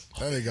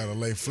 That nigga gotta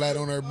lay flat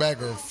on her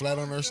back or flat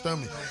on her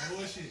stomach.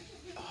 Bullshit.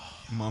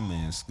 My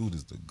man Scoot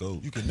is the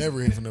GOAT. You can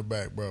never hit from the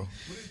back, bro. What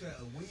is that?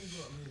 A wing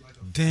go? I mean, like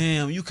a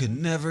Damn, you could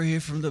never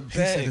hear from the He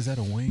said, back. is that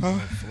a wing or a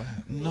flap?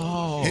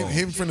 No.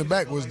 Him from the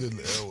back was the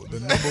number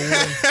one.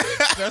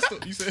 That's the,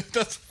 you said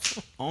that's.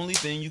 Only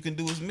thing you can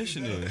do is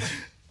missionary.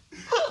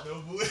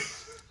 no boy.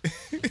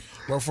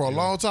 But for a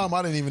long time,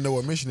 I didn't even know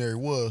what missionary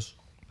was.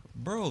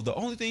 Bro, the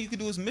only thing you can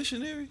do is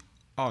missionary?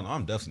 Oh, no,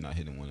 I'm definitely not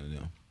hitting one of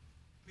them.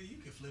 Man, you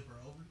can flip her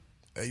over.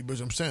 Hey, but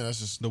I'm saying that's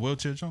just. The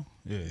wheelchair, John?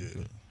 Yeah.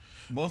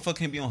 Motherfucker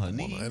can't be on her It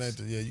knees. ain't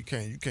the- yeah, you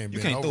can't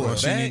bend can't over. throw her. it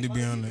She back. need to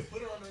be on that.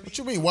 Put her on her What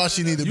you mean? Why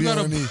she need to You be on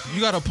gotta, her knee?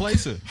 you gotta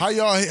place her. How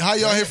y'all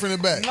hit from the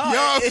back? No,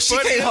 Y'all if she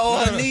funny. can't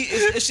hold her knee,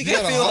 if she You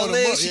can't gotta feel her hold 'em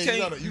legs, up. she Yeah,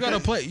 you can't. You gotta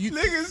play. You,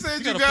 Nigga said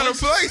you gotta gotta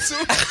play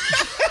too.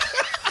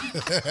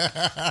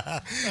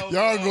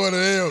 Y'all going to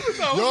hell.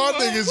 Y'all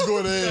niggas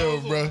going to hell,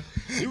 bro.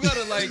 you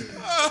gotta like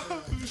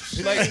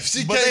If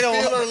she But can't they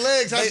don't- feel her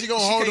legs, how she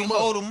gonna hold can't them up?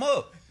 hold them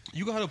up.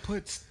 you gotta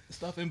put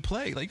stuff in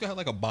play. Like you gotta have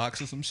like a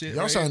box or some shit.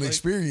 Y'all right? sound Like,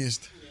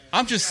 experienced.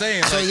 I'm just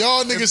saying. So Like,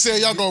 y'all niggas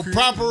said y'all gonna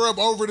prop her up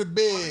over the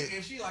bed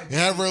If she like and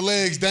have her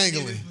legs in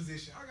dangling. this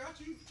position, I got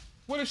you.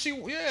 what if she?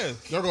 Yeah.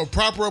 Y'all gonna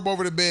prop her up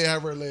over the bed,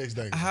 have her legs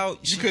dangling. How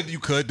You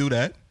could do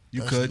that.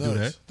 You That's could do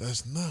nuts. that.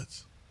 That's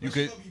nuts. You But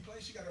could. She gonna be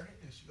playing. She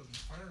gonna be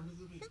firing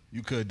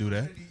You could do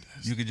that.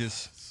 You could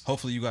just.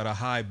 Hopefully, you got a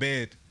high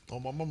bed. Oh,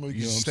 my mama, you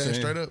You know what I'm stand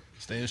saying? straight up.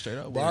 Stand straight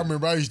up. Bro, I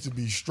remember I used to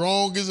be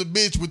strong as a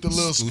bitch with the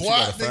little Scoot, you squat.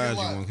 gotta find Nigga, you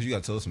like, one because you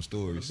gotta tell some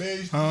stories. bed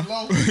used to be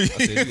long. I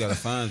said you gotta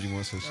find you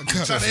one. So Trying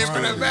to hit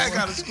from the back,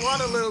 gotta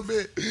squat a little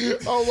bit.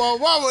 Oh,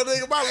 my mama,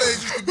 nigga, my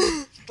legs used to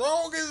be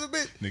strong as a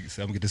bitch. Nigga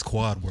said, I'm gonna get this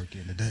quad work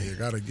in today. Yeah,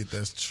 gotta get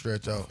that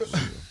stretch out.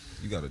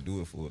 you gotta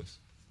do it for us.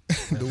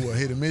 Do what?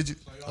 Hit a midget?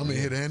 I mean,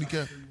 hit a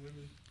handicap?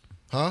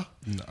 Huh?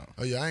 No.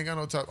 Oh yeah, I ain't got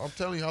no top. I'm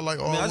telling you, I like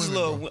all I mean, I women. just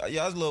bro. love, I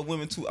just love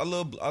women too. I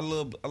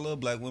love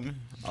black women.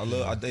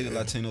 I dated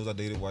Latinos. I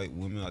dated white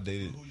women. I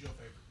dated. Who's your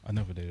favorite? I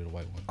never dated a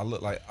white one. I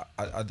look like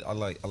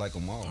I like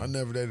them all. I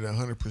never dated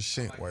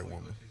 100% white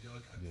woman.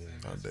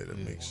 I dated a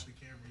Yeah. mix, Off the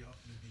camera, y'all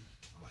finna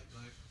be like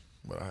black.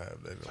 but I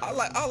have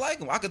dated. I like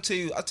them. I could tell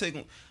you. I take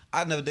them.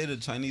 I never dated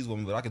a Chinese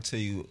woman, but I could tell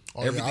you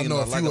Oh, yeah, everything I know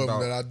that a I like few of about.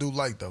 them that I do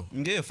like though.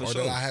 Yeah, for or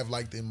sure. that I have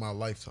liked in my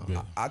lifetime.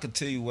 I could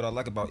tell you what I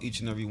like about each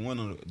and every one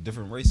of the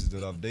different races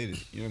that I've dated.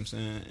 You know what I'm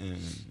saying? And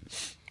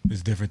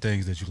There's different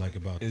things that you like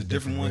about. It's the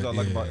different ones I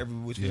like yeah. about every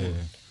which yeah. one.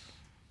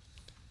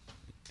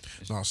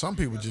 No, some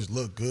people just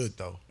look good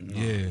though.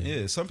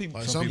 Yeah. Some people.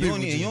 Like, some people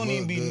just you don't even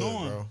look be good,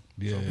 knowing. bro.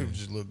 Yeah. Some people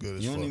just look good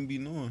as You don't fuck. even be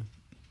knowing.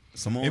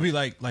 Some more. It be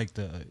like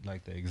the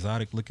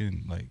exotic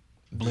looking like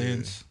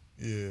blends.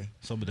 Yeah,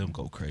 Some of them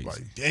go crazy.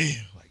 like damn.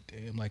 Like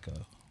damn, like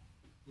a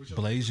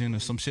Blasian or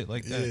some shit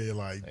like that. Yeah,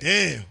 like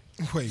damn.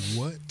 Wait,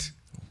 what?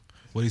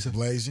 What do you say?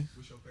 Blazing.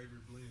 What's your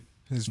favorite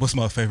blend? What's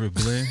my favorite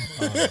blend?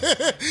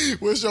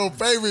 What's your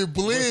favorite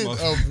blend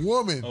What's my- of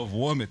woman? Of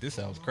woman. This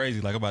sounds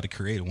crazy. Like I'm about to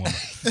create a woman.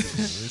 You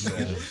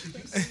said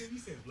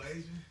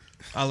Blasian.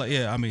 I like.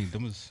 Yeah, I mean,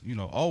 them was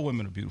all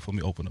women are beautiful.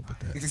 Let me open up with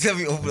that. Tell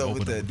me open up Open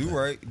with up that. with Do that.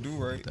 right. Do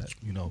right.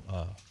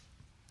 That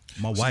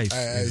my wife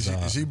Hey, is.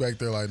 she back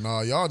there like, nah,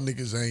 y'all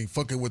niggas ain't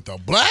fucking with the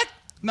black.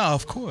 No,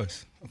 of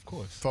course.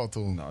 Talk to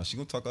him. Nah, she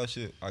gonna talk our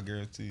shit. I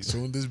guarantee you.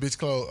 Soon this bitch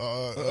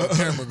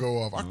camera go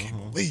off, I can't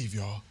believe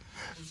y'all.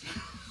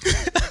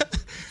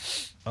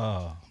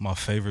 My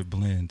favorite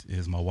blend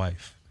is my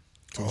wife.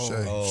 Touche.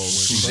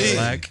 She's Shit.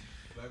 black.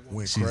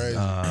 Went She's crazy.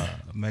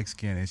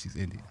 Mexican and she's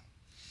Indian.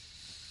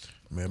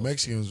 Man,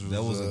 Mexicans was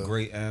That was a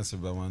great answer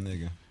by my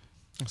nigga.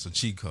 That's a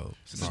cheat code.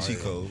 It's a cheat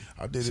code.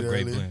 I did It's it a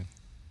great earlier. blend.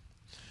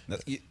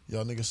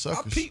 Y'all niggas I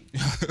suckers. peep.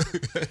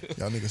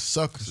 Y'all niggas It's a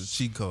suckers.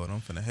 cheat code. I'm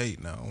finna hate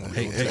now. I wanna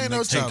Hate- go It to the ain't no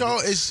next cheat topic.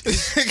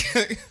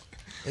 code.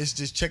 It's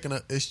just checking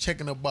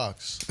a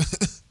box.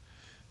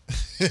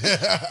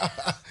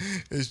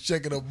 It's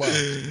checking a box.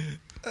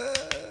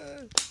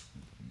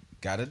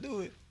 Gotta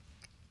do it.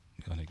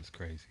 Y'all niggas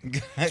crazy.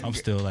 I'm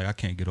still like I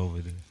can't get over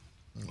this.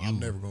 I'm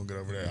never gonna get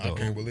over that. I Go.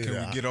 can't believe Can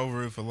that. we get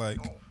over it for like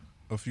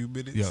a few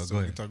minutes? Yeah, so go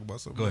we ahead. can talk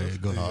about something. Go ahead, else?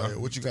 go ahead. All right,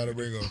 what you got to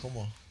bring up? Come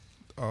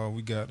on.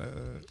 We got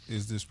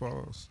is this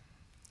pause?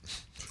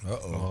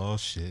 Oh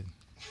shit.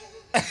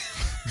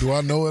 Do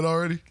I know it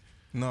already?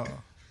 No.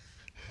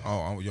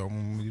 Oh, y'all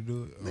want me to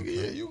do it? Nigga,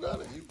 yeah, you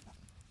got it.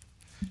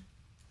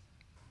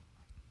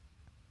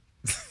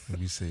 Let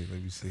me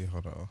see.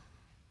 Hold on.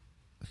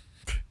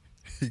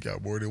 He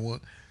got more than one.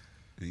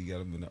 You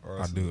got him in the I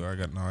arsenal. do. I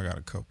got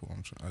a couple.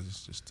 I'm trying. I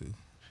just two.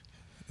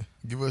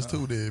 Give us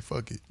two then.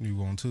 Fuck it. You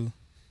want two?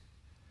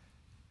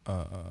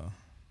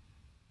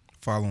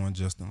 Following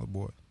Justin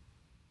LeBoy.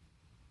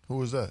 Who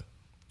was that?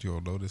 You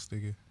don't know this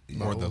nigga?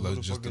 No, Or the who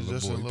the Justin fuck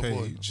is Justin LeBoy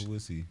LeBoy? page? Who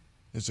is he?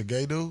 It's a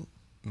gay dude?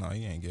 No,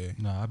 he ain't gay.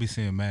 Nah, I be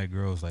seeing mad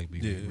girls like be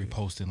Yeah.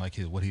 reposting like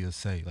what he'll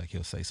say. Like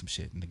he'll say some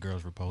shit and the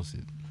girls repost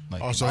it.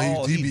 Like Oh, so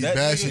Oh, he be that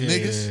bashing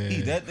nigga? niggas?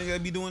 He that nigga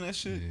that be doing that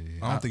shit?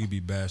 I don't think he be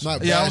bashing.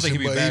 Not Yeah, I don't bashing, think he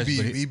be but bashed, he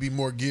but be, he be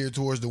more geared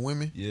towards the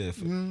women. Yeah.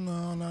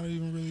 No, not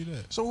even really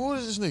that. So who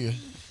is this nigga?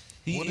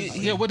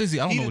 yeah, what is he?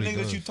 I don't know what the he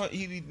nigga does.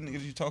 he the nigga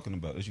that you talking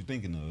about, that you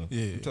thinking of.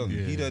 Yeah. I'm telling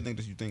you, he Yeah. that nigga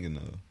that you thinking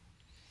of.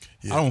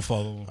 Yeah. I don't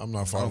follow him. I'm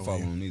not I following don't follow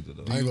you. him either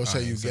though. I ain't gonna I say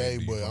ain't you saying gay,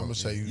 do you but I'm follow gonna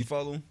say You you.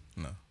 follow him?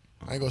 No.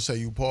 I ain't gonna say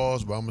you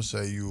pause, but I'm gonna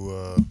say you.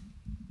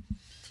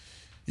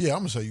 Yeah, I'm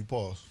gonna say you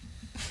pause.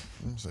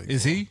 I'm gonna say you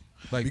Is pause. he?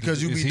 Like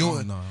Because you is be he?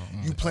 doing, No.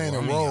 you playing I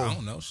a mean, role. I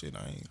don't know shit.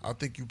 I ain't. I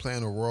think you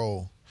playing a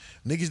role.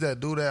 Niggas that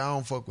do that, I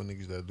don't fuck with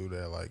niggas that do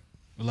that. Like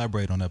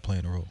Elaborate on that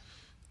playing a role.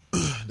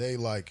 they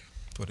like,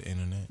 For the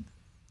internet.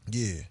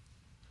 yeah,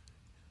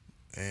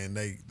 and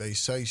they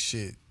say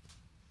shit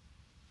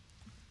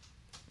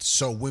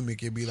so women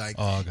can be like,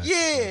 Oh, I got you.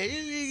 yeah.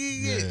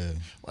 Yeah.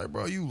 Like,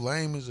 bro, you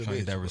lame as a Trying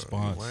to bitch. get that bro.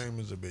 response. You lame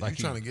as a bitch. Like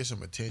you trying to get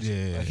some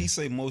attention. Yeah. Like he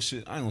say most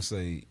shit. I don't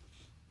say.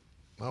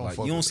 I don't Like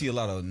fuck you don't with see a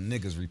lot of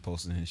niggas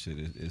reposting his shit.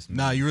 It's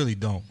Nah, you really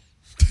don't.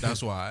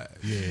 That's why.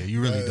 Yeah,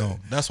 you really don't.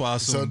 That's why I it.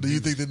 So assume. do you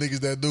think the niggas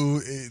that do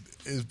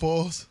is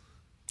pause?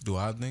 Do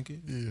I think it?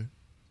 Yeah,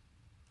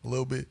 a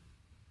little bit.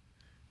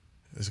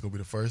 It's gonna be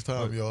the first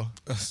time, y'all.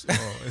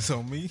 Oh, it's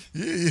on me.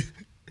 Yeah.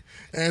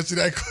 Answer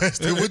that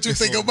question. What you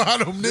think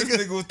about him, This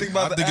nigga? nigga was thinking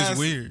I about the think it's ass.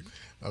 weird.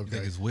 Okay,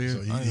 think it's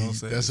weird? So I ain't gonna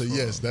say that's a it's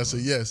yes. fun, That's a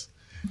yes.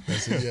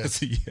 That's a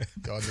yes. yeah.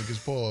 Y'all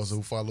niggas pause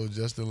who follow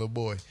Justin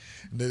LeBoy.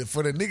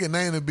 For the nigga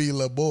name to be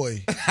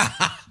LeBoy,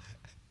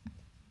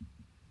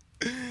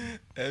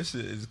 That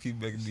shit just keep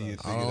making me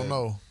think I of don't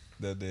know.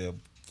 that damn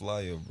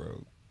flyer,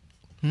 bro.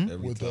 Every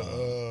with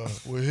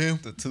time. with him.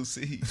 The 2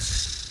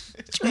 C's.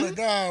 Swear to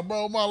God,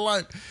 bro, my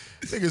life.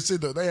 Niggas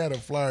sit there. They had a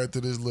flyer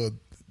to this little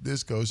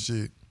disco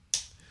shit,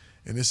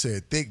 and it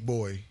said "Thick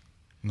Boy,"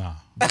 Nah.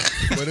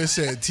 but it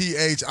said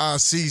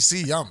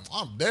THICC.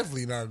 I'm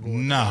definitely not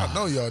going. Nah. I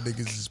know y'all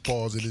niggas is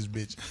pausing this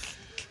bitch.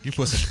 You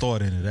put some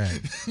thought into that.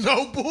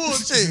 No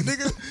bullshit,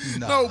 nigga.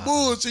 No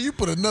bullshit. You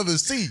put another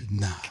C.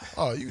 Nah.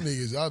 Oh, you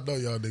niggas. I know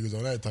y'all niggas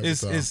on that type of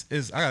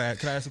time.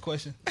 Can I ask a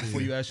question before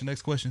you ask your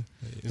next question?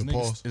 Is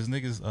pause.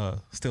 niggas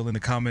still in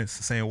the comments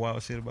saying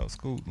wild shit about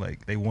Scoop?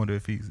 Like they wonder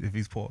if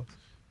he's paused.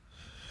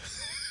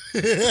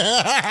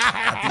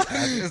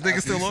 This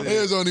nigga still on There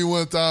there? was only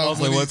one time,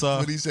 was like one time?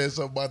 when he said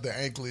something about the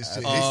anklet shit.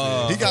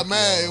 He got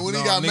mad. When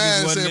he got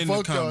mad and said,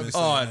 fuck y'all.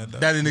 Oh, that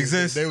didn't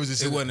exist? They was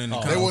just It wasn't in the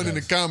They wasn't in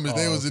the comments.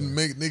 comments. They was in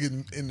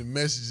niggas in the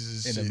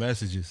messages and In shit. the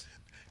messages.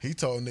 He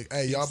told nigga,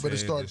 hey, y'all better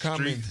said start the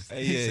commenting. streets.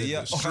 Hey,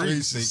 yeah. The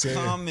streets is saying-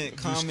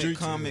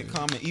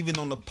 Comment. Even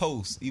on the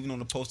post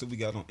that we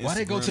got on Instagram. Why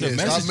they go to the Yeah,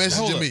 stop messages? messaging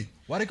Hold up. me.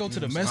 Why they go to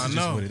the I messages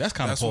know. with it? That's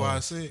kind of That's why I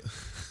pause. said.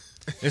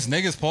 It's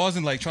niggas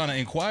pausing, like trying to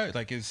inquire.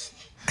 Like it's.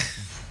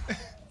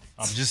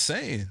 I'm just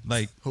saying,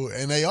 like.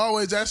 And they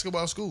always ask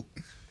about Scoop.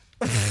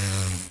 All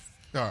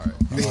right.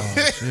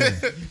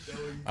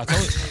 I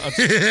told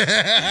you.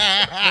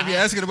 They be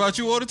asking about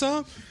you all the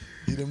time.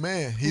 He the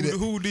man.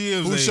 Who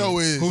DMs? Who show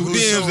is? Who Who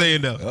DMs show they is?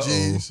 end up?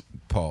 Jeez.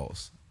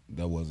 Pause.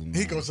 That wasn't.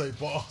 He gonna say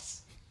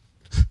pause.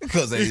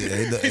 because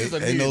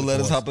ain't no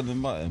letters hopping in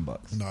my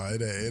inbox. Nah,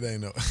 it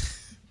ain't no.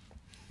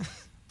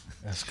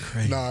 That's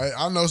crazy. Nah,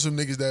 I know some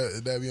niggas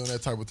that be on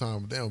that type of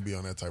time, but they don't be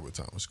on that type of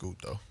time with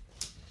Scoop though.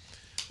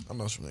 I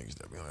know some niggas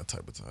that be on that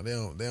type of time. They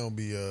don't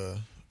be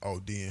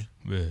ODing.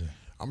 Yeah.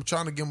 I'm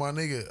trying to get my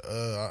nigga.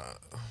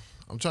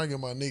 I'm trying to get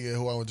my nigga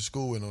who I went to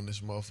school with on this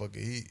motherfucker.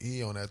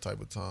 He on that type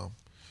of time,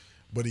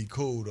 but he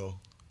cool though.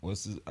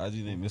 What's his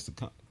IG name, Mr.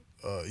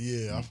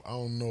 Yeah, I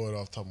don't know it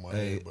off the top of my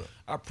Hey, head, but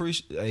I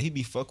appreciate. He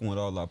be fucking with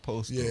all our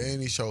posts. yeah, though.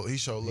 and he show love.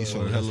 show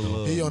hella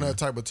love, He on man. that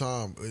type of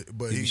time,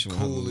 but He he be showing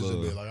cool hella as a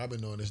love. bit. Like I've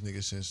been knowing this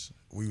nigga since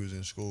we was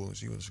in school and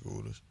she went to school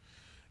with us.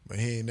 But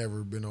he ain't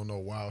never been on no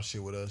wild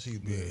shit with us.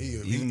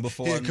 Even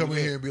before I he'd knew come in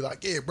that. here and be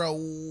like, "Yeah, bro."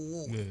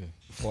 Yeah.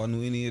 Before I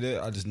knew any of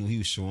that, I just knew he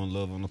was showing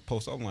love on the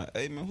post. I'm like,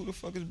 hey man, who the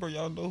fuck is bro?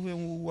 Y'all know him?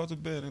 Who out the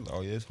band? And like,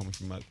 oh yeah, it's homie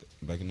from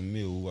back in the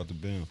mill. Who out the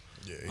band?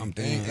 Yeah, I'm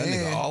thinking that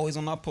nigga always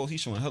on our post. He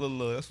showing hella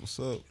love. That's what's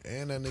up.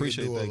 And that nigga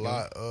Appreciate do a that,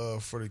 guy.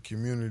 lot for the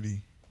community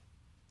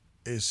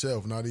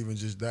itself, not even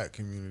just that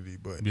community,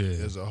 but Yeah.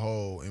 as a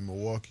whole. In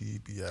Milwaukee, he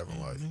be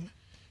having like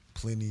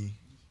plenty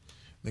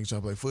niggas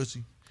trying to play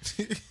footsie.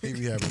 He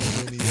be having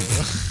plenty.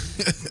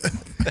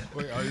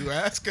 Wait, are you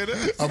asking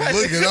us? I'm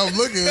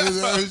looking.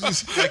 It's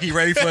just, Like he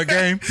ready for a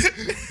game.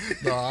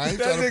 no, I ain't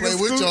trying to play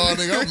with y'all,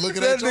 nigga. I'm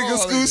looking at y'all.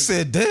 Scoot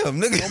said, damn,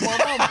 nigga. On my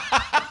mama.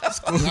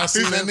 I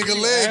seen that nigga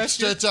leg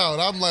stretch out.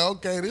 I'm like,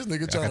 okay, this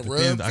nigga trying to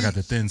rub. I got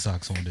the thin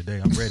socks on today.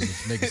 I'm ready.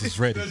 Niggas is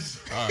ready. All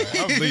right,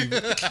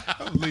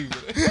 I'm leaving.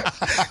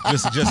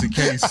 just in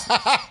case.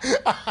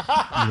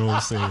 You know what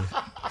I'm saying?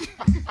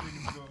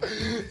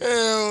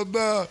 Hell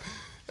no.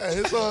 Hey,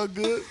 it's all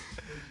good.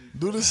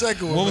 Do the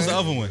second one. What was man. the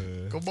other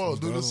one? Come on,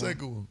 do the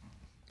second one.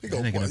 He That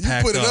go, nigga you done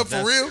packed put it up for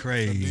That's real?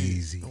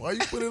 Crazy. Why you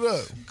put it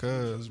up?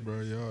 Cuz,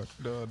 bro, y'all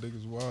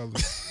niggas wild.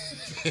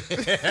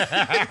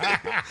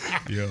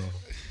 Yo.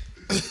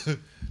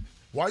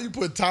 Why you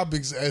put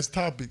topics as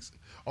topics?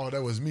 Oh,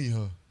 that was me,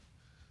 huh?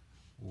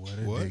 What a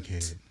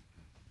dickhead.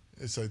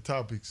 It say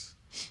topics.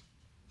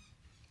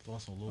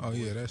 Oh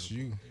yeah, that's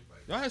you.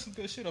 Y'all had some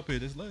good shit up here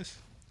this list.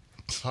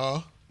 Huh?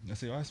 I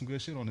said y'all had some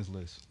good shit on this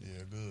list.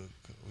 Yeah, good.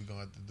 We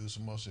gonna have to do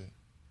some more shit.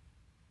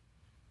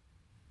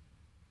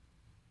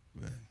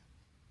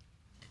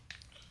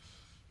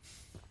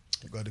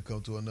 You got to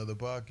come to another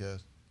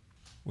podcast.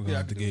 We're gonna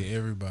have to get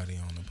everybody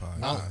on the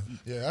podcast.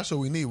 Yeah, that's what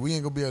we need. We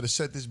ain't gonna be able to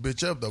set this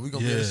bitch up though. We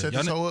gonna be able to set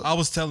this Y'all hoe know- up. I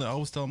was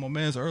telling my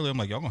mans earlier. I'm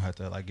like, y'all gonna have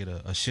to like get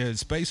a shared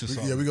space or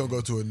something. Yeah, we gonna go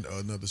to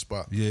another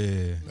spot.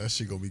 Yeah, That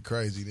shit gonna be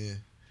crazy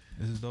then.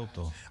 this is dope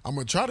though. I'm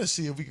gonna try to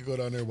see if we can go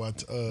down there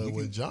with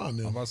John. I'm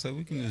Then. about to say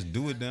we can just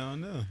do it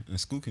down there, and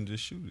Scoot can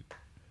just shoot it.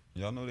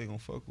 Y'all know they gonna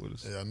fuck with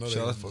us. Yeah, I know they Shout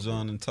gonna out fuck to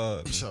John with and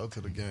Todd. man. Shout out to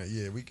the gang.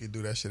 Yeah, we could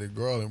do that shit at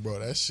Garland, bro.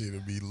 That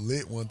shit'll be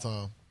lit one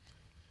time.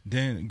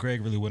 Then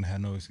Greg really wouldn't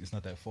have no. It's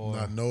not that far.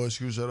 Not no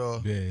excuse at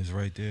all. Yeah, it's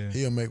right there.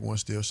 He'll make one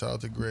still. Shout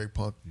out to Greg,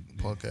 punk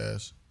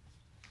ass.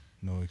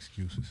 No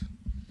excuses.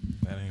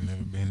 That ain't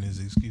never been his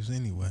excuse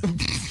anyway.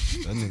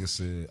 That nigga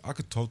said, I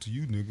could talk to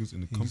you niggas in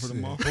the comfort of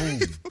my home.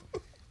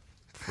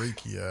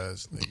 Freaky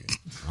ass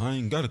nigga. I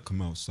ain't gotta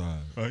come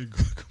outside. Swear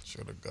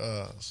to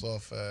God,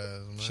 soft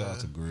ass man. Shout out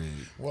to Greg.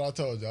 What I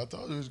told you it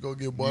was gonna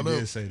get You bought up.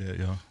 did say that,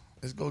 yo.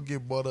 It's gonna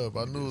get bought up.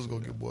 I knew it was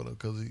gonna get bought up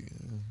because he.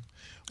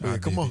 I Yeah,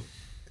 come did on. it.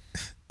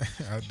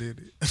 I did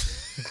it.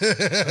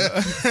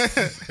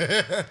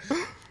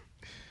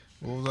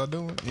 What was I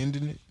doing?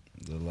 Ending it?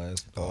 The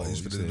last Oh, pause. he's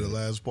you finna said. do the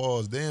last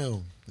pause.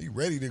 Damn, he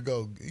ready to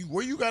go.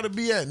 Where you gotta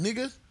be at,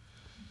 nigga?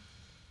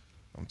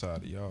 I'm tired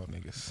of y'all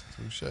niggas.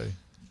 Touche.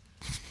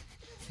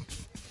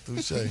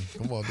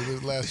 Come on, do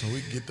this last one.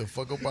 We can get the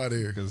fuck up out of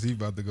here. Cause he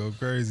about to go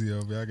crazy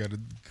on me. I gotta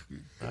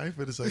I ain't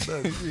finna say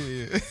nothing.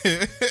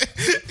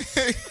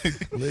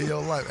 Live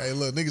your life. Hey,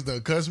 look, niggas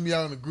done cuss me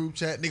out in the group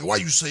chat. Nigga, why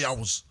you say I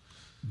was?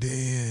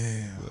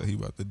 Damn. Well, he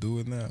about to do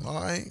it now. No,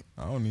 I ain't.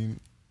 I don't even.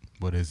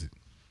 What is it?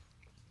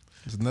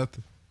 It's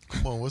nothing.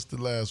 Come on, what's the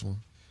last one?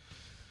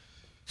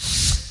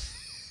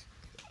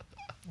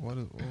 What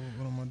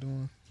am I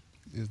doing?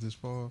 Is this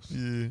false?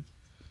 Yeah.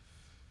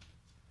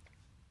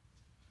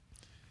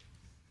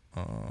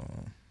 You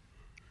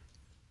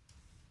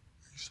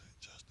say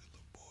Justin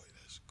LaBoy,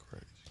 that's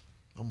crazy.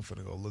 I'm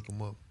finna go look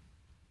him up.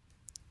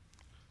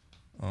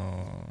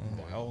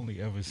 I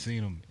only ever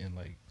seen him in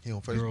like He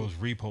on Facebook? girls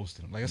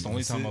reposting him. Like that's the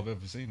only That's time it. I've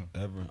ever seen him.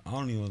 Ever. I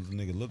don't even know what the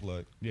nigga look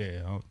like.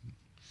 Yeah,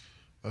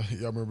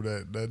 Y'all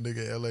remember that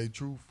nigga LA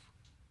Truth?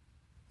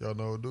 Y'all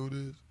know what dude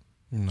is?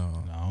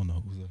 No. I don't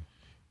know who's that.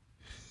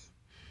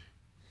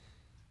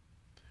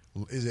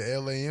 Is it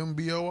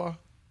LAMBOI?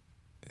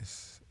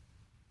 It's.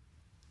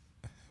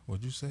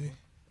 What'd you say?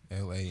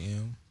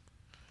 LAM.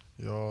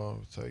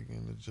 Y'all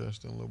taking the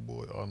Justin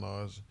LaBoy. Oh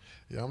no,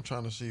 yeah, I'm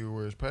trying to see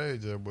where his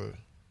page at, but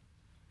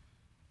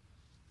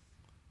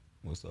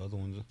What's the other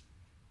one?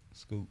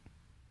 Scoop.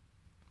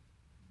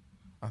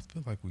 I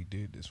feel like we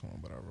did this one,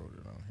 but I wrote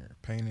it on here.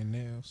 Paint and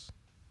nails.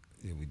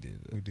 Yeah, we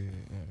did that. We did.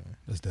 Yeah.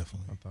 That's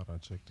definitely. I thought I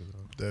checked it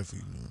out.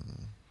 definitely.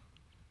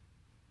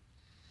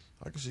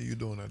 I can see you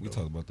doing that. We though.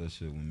 talked about that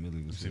shit when Millie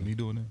You was see here. me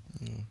doing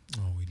that?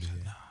 Oh, we did.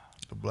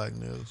 The black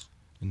nails.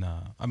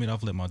 Nah. I mean,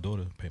 I've let my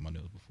daughter pay my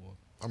nails before.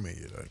 I mean,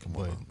 yeah, come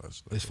But on.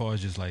 That's as far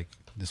as just like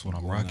this one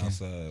I'm Going rocking,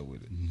 outside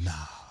with it. nah.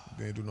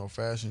 you ain't do no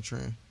fashion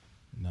trend.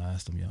 Nah,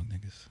 that's them young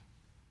niggas.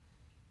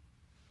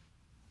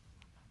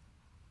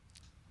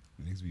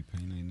 Niggas be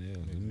painting their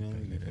nails. Them young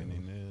niggas be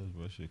painting their nails,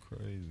 bro. Shit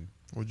crazy.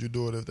 Would you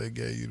do it if they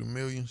gave you the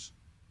millions?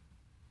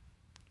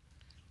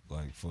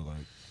 Like for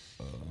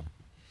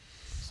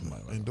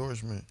somebody like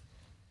Endorsement.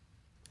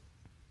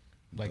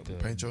 Like the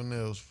Paint your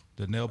nails.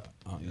 the nail.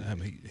 yeah. I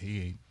mean,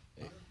 he ain't.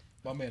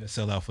 My man to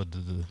sell out for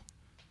the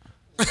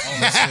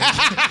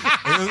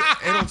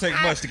it don't take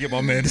much to get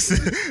my man to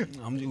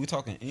sell. we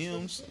talking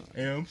M's.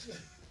 M's.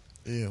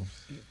 Yeah.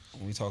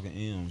 We talking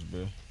M's,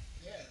 bro.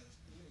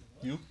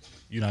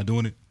 You not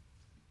doing it?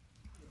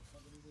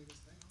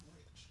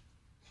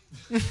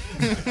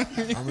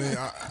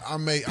 I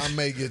mean, I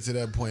may get to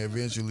that point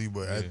eventually,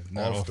 but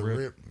not off off the rip.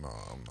 rip, no,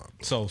 I'm not.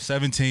 So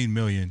 17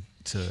 million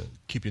to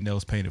keep your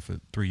nails painted for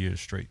 3 years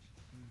straight.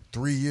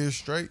 3 years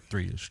straight.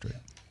 3 years straight.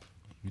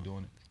 You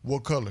doing it?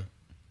 What color?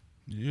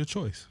 Your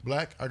choice.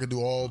 Black. I could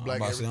do all black.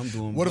 about to say, I'm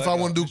doing what if I black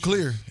want to do out.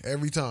 clear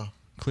every time?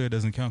 Clear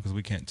doesn't count because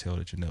we can't tell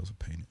that your nails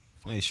are painted.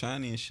 They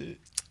shiny and shit.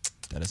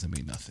 That doesn't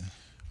mean nothing.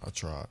 I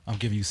tried. I'm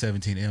giving you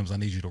 17 M's. I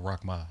need you to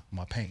rock my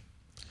paint.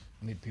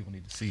 People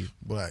need to see it.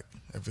 Black.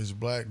 If it's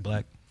black,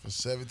 Black for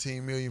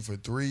 17 million for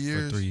 3 for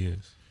years. 3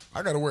 years.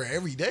 I gotta wear it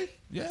every day.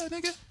 Yeah,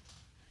 nigga.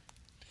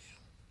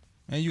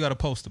 And you got to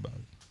post about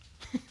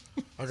it.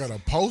 I gotta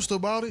post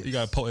about it. You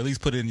got to at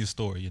least put it in your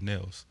story, your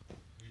nails.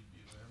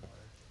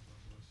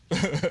 I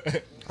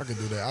could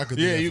do that. I could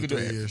do Yeah, that you for could do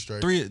 3 it. years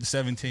straight.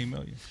 17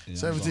 million. Yeah,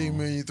 17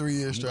 million, 3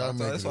 years straight. I make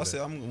That's it why I do said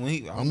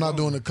that. I'm not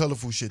doing the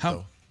colorful shit How,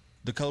 though.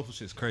 the colorful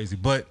shit's crazy,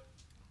 but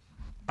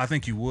I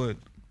think you would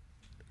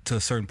to a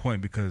certain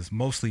point because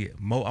mostly,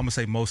 I'm gonna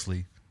say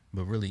mostly,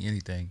 but really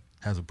anything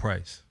has a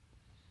price.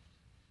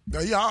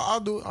 Yeah,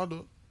 I'll do it. I'll do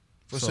it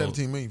for So-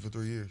 17 million for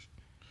 3 years.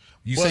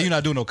 You But- say you're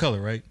not doing no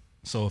color, right?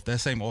 So if that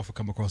same offer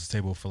come across the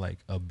table for like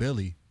a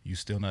Billy, you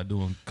still not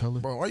doing color?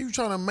 Bro, why you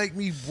trying to make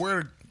me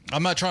wear?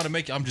 I'm not trying to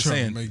make you. I'm just Trying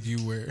saying. to make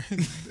you wear.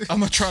 I'm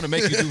not trying to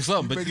make you do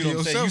something, but you know what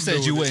I'm saying. You yourself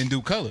said do you it. wouldn't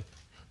do color.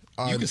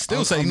 You can still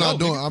I'm, say I'm no. not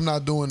doing. nigga. I'm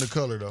not doing the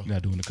color though. You're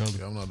not doing the color.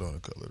 Yeah, I'm not doing the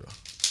color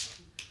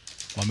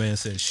though. My man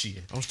said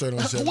shit. I'm straight on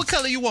 17. What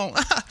color you want?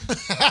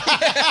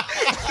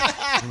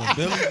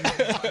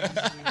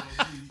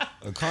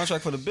 A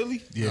contract for the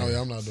Billy? Yeah. Oh,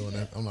 yeah, I'm not doing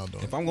that. I'm not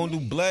doing. If I'm gonna do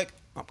black,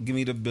 give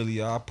me the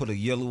Billy. I'll put a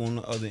yellow on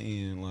the other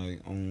end.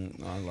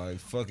 Like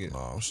fuck it. No,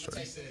 I'm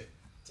straight.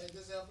 Take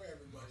this out for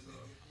everybody,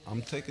 nigga.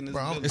 I'm taking this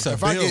Bro, Billy. It's a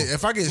if I bill. get We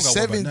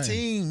gotta worry about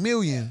 17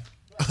 million,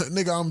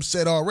 nigga, I'm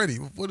set already.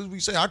 What did we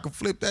say? I could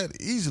flip that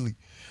easily.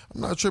 I'm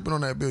not tripping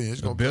on that billion.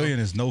 It's A gonna billion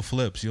is no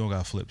flips. You don't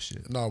got flip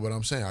shit. No, but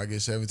I'm saying I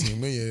get 17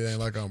 million. It ain't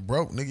like I'm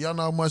broke, nigga. Y'all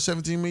know how much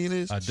 17 million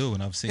is? I do,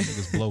 and I've seen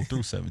niggas blow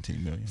through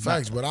 17 million.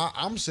 Facts, but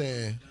I'm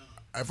saying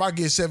if I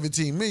get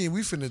 17 million,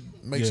 we finna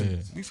make some.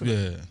 We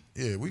finna,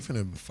 yeah, we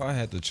finna. If I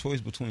had the choice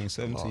between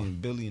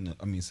 17 billion,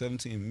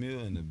 17 mil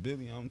and a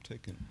billion, I'm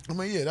taking. I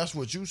mean, yeah, that's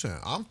what you saying.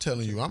 I'm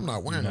telling you, I'm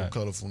not wearing no not.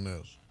 colorful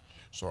nails,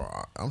 so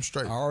I'm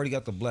straight. I already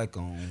got the black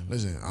on.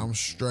 Listen, I'm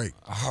straight.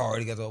 I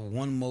already got the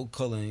one more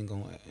color. Ain't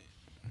gonna.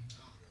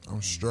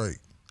 I'm straight.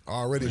 I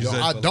already you don't. say?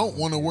 I don't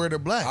want to wear the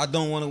black. I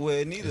don't want to wear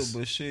it neither,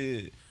 but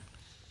shit.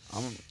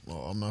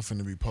 I'm not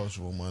finna be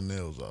posting with my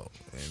nails out,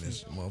 and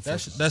it's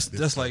motherfuckers.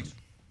 That's like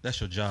that's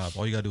your job.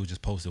 All you gotta do is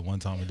just post it one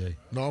time a day.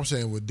 No, I'm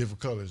saying with different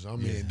colors. I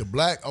mean, the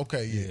black.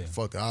 Okay, yeah, Yeah.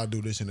 fuck it. I'll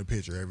do this in the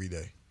picture every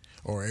day.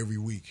 or every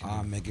week?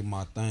 I make it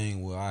my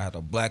thing where I had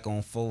a black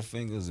on 4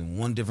 fingers and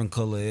one different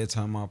color every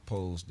time I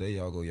post. There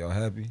y'all go. Y'all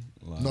happy?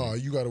 Like, No,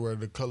 you gotta wear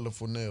the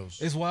colorful nails.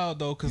 It's wild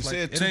though, you cause like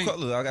said it 2 ain't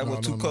colors. I got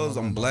with 2 colors.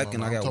 I'm black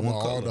and I got I'm talking one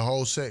about color. the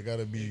whole set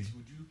gotta be.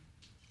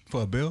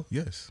 for a bill.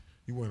 Yes,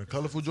 You wearing the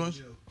colorful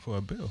joints? for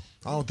a bill.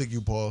 I don't think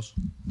you pause.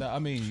 I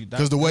mean,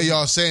 Because the way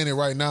y'all saying it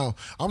right now,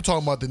 I'm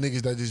talking about the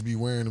niggas that just be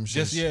wearing them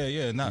shits.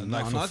 just not Nah,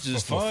 like not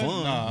just for fun.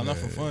 fun. Nah, not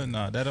for fun.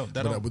 Nah, that don't.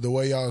 But the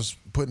way y'all's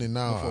putting it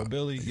now, For a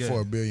billion, yeah.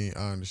 for a billion,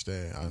 I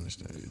understand.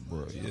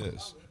 Bro,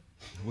 yes.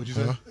 What'd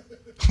you say?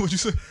 What'd you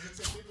say?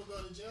 Some people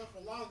go to jail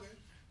for longer.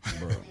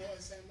 Bro. More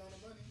the same amount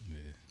of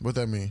money. What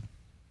that mean?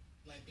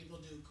 Like people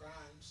do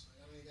crimes.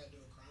 Like, I mean, you gotta do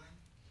a crime.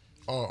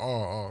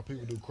 Oh,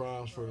 people do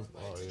crimes for the.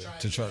 Oh, yeah.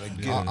 To try to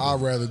get it.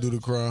 I'd rather do the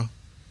crime.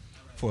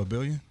 For a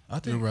billion? I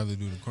You'd think rather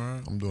do the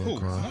crime. I'm doing the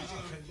crime.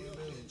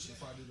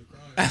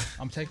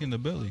 I'm taking the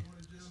Billy.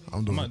 I'm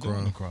I'm doing the not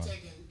doing the crime. crime.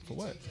 For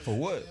what? For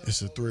what?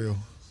 It's a thrill.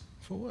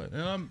 For what?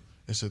 And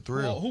It's a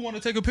thrill. who want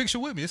to take a picture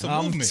with me? It's a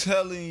I'm movement.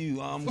 telling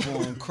you, I'm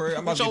going crazy.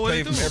 I'm about to y'all get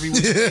paid wanna from do? every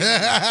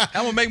week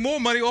I'm gonna make more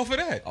money off of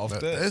that. off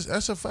that.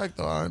 That's a fact,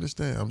 though. I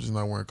understand. I'm just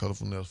not wearing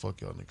colorful nails.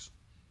 Fuck y'all niggas.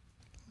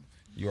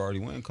 You already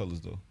wearing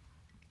colors though.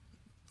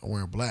 I'm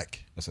wearing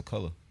black. That's a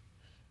color.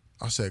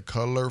 I said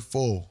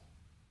colorful.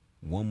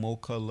 One more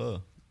color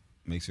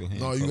makes your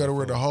hand. No, you gotta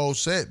wear the whole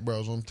set,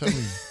 bro. So I'm telling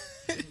you.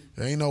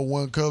 There ain't no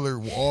one color,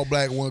 all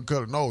black, one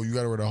color. No, you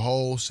gotta wear the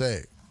whole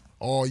set.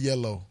 All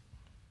yellow.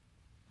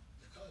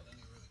 The color doesn't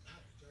even really matter.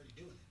 You're already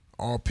doing it.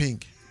 All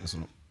pink. That's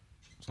what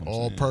I'm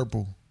All saying.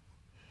 purple.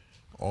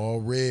 All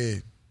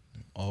red.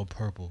 All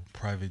purple,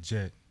 private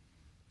jet,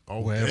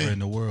 Okay. wherever in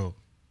the world.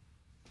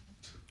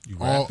 You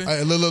All, rapping?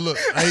 hey, look.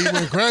 Hey, he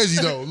went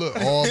crazy though. Look,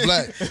 all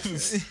black.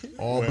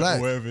 All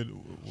black. Wherever.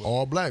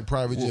 All black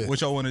private jet.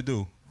 What y'all want to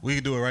do? We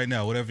can do it right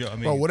now. Whatever y'all. I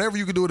mean, Bro, whatever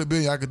you can do with $1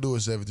 billion, I could do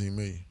at 17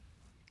 million.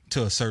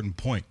 to a certain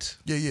point.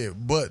 Yeah,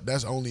 but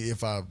that's only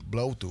if I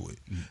blow through it.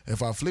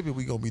 If I flip it,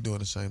 we gonna be doing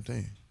the same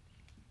thing.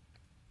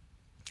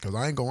 Cause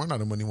I ain't gonna run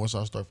out of money once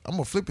I start. I'm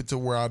gonna flip it to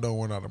where I don't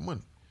run out of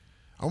money.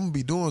 I'm gonna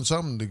be doing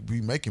something to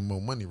be making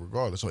more money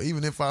regardless. So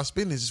even if I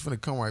spend this, it's finna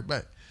come right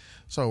back.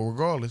 So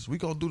regardless, we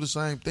gonna do the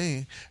same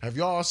thing. If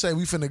y'all say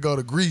we finna go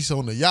to Greece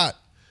on the yacht,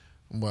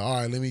 I'm like, all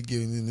right, let me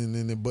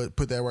get but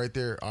put that right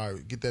there. All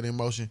right, get that in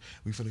motion.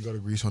 We finna go to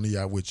Greece on the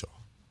yacht with y'all.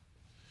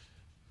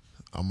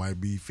 I might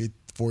be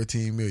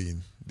 14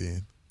 million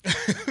then.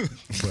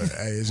 But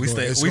hey, We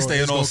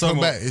staying all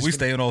summer. We staying.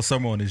 staying all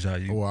summer on this yacht.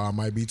 Well, I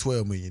might be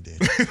 12 million then.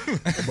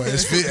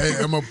 But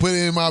I'm gonna put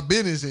it in my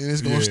business and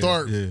it's gonna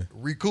start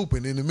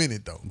recouping in a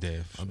minute though. Yeah,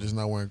 I'm just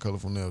not wearing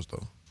colorful nails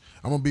though.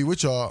 I'm gonna be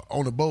with y'all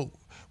on the boat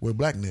with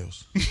black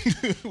nails. With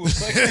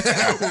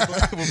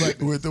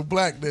the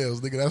black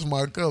nails, nigga. That's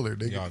my color,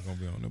 nigga. Y'all gonna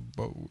be on the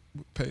boat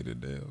with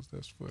painted nails.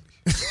 That's funny.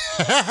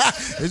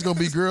 It's gonna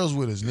be girls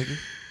with us, nigga.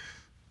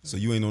 So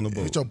you ain't on the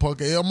boat. With your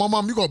punk ass. My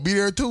mom, you gonna be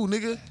there too,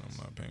 nigga. I'm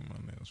not paying my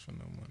nails for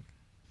no money.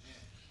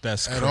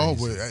 that's At crazy. all,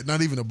 but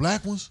not even the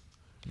black ones.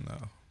 No.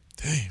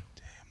 Damn.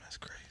 That's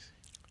crazy.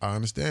 I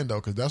understand though,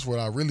 because that's what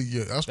I really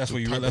get. That's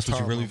What you type that's of what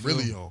you time really I'm feel.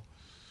 really on.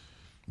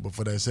 But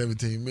for that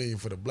 17 million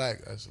for the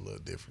black, that's a little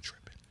different. Tripping.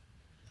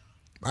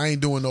 I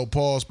ain't doing no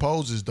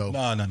poses though.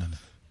 No.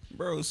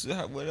 Bro, it's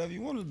whatever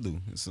you want to do.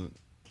 It's a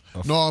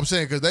No, I'm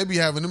saying because they be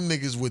having them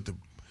niggas with the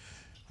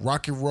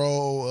rock and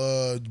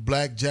roll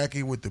black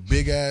jacket with the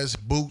big ass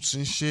boots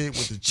and shit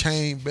with the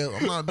chain belt.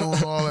 I'm not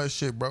doing all that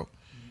shit, bro.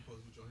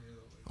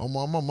 Oh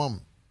my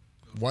mom,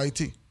 white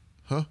tee,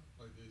 huh?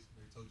 Like this,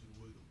 they told you to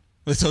wiggle.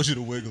 They told you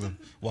to wiggle them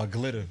while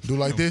glitter. Do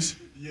like this.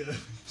 Yeah.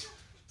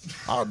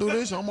 I'll do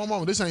this. Oh my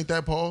mama, this ain't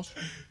that pause.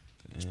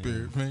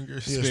 Spirit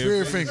fingers. Yeah,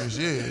 spirit fingers.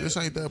 Yeah, this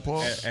ain't that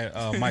pause.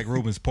 At Mike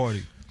Rubin's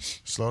party.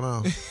 Slow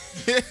down.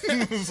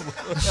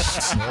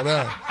 Slow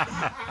down.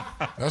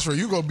 That's where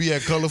you gonna be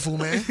at, colorful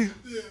man.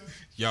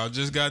 Y'all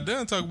just got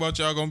done talking about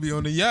y'all gonna be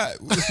on the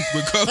yacht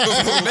with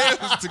colorful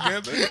nails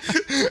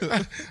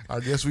together. I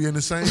guess we in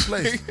the same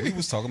place. we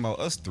was talking about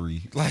us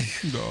three. Like,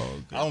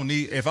 Dog. I don't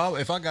need if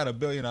I got $1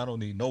 billion, I don't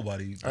need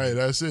nobody. Hey,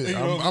 that's it. You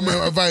know I'm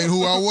inviting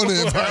who I want to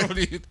I invite. don't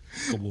need-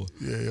 Come on.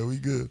 Yeah, we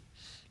good.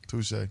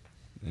 Touche. That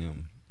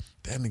damn.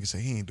 nigga say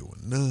he ain't doing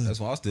none. That's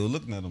why I still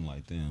looking at him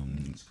like,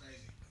 damn.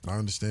 I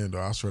understand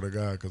though. I swear to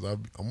God, because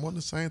I'm on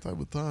the same type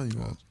of time you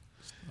want.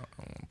 I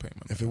don't want to pay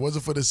my If it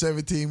wasn't for the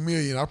 17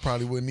 million, I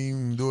probably wouldn't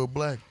even do it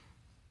black.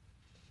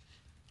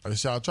 I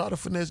said, I'll try to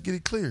finesse, get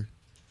it clear.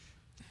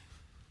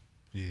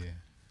 Yeah,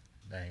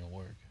 that ain't gonna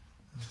work.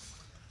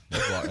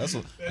 That's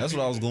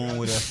what I was going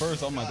with at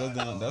first. I'm like, that's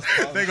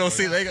probably They gonna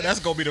see. That's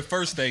gonna be the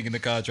first thing in the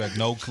contract.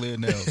 No clear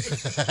nails.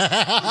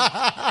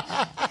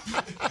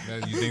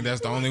 You think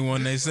that's the only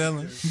one they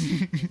selling?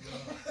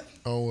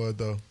 Oh, what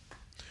though?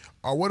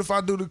 Or what if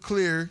I do the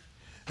clear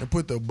and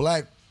put the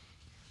black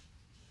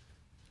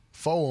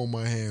foe on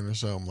my hand or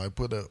something? Like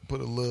put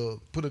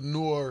a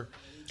Noor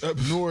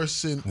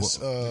sign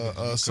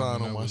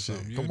on my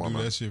shit. You Come on, do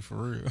man. that shit for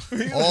real.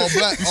 All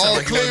black, all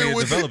like you clear might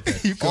with develop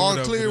it. You All coming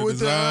up clear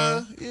with with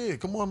a the yeah.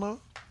 Come on now.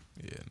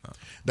 Yeah, no.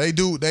 They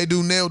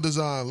do nail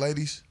design,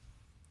 ladies.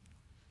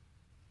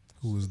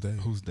 Who was that?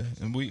 Who's that?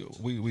 And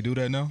we do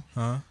that now.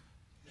 Huh?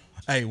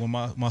 Hey, when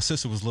my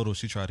sister was little,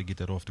 she tried to get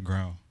that off the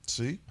ground.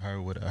 See?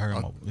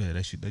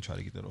 They tried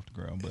to get that off the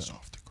ground, but It's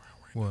off the ground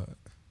right What?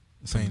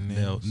 some Paint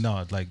nails. nails?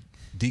 No, like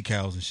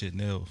decals and shit,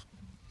 nails.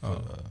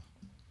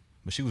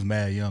 But she was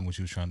mad young when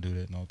she was trying to do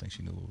that, and I don't think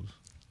she knew what it was.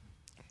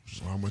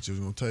 So how much it was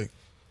going to take?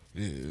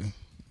 Yeah,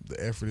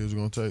 The effort it was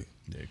going to take?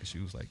 yeah, because she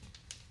was like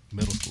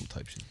middle school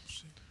type shit.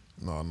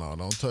 No,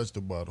 don't touch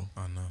the bottle.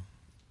 I know.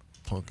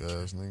 Punk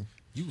ass nigga.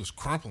 You was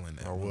crumpling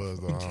that. I was,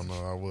 though. I don't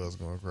know. I was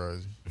going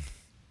crazy.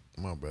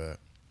 My bad.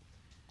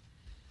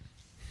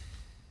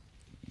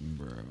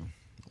 Bro.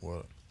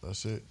 What?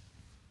 That's it?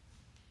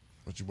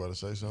 What you about to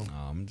say something?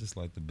 Nah, I'm just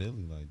like the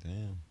Billy, like,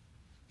 damn.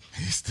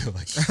 He's still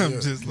like, I'm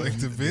just like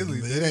the Billy.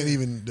 It ain't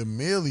even the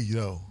millie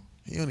though.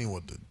 He don't even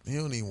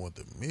want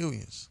the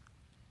millions.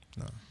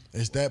 No.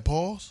 Is that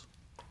pause?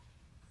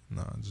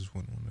 No, I just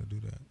wouldn't want to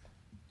do that.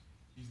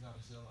 He's not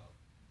a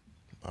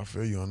sellout. I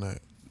feel you on that.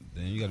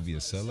 Then you gotta be a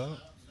sellout?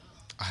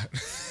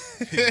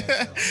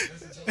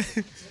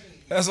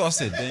 That's what I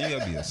said. Then you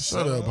gotta be a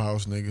Shut sellout. up,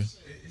 house nigga.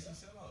 It's a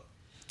sellout.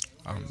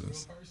 I'm It's a real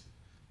just. person.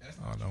 That's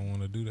I don't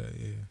want to do that.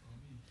 Yeah,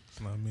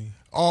 it's not me.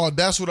 Oh,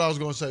 that's what I was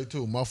gonna say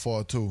too. My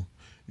fault too.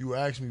 You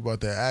asked me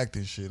about that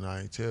acting shit and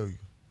I ain't tell you.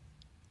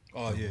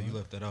 oh yeah, you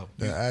left that out.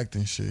 That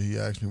acting shit. He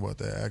asked me about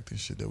that acting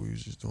shit that we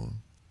was just doing.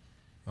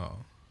 Oh,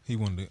 he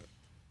wanted to.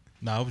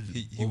 Nah, I was,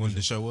 He wanted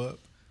to show up.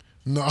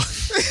 No.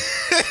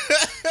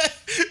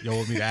 Yo,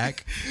 want me to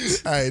act?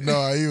 Hey,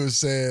 no, he was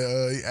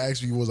saying, he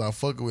asked me, was I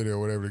fucking with her or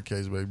whatever the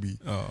case may be.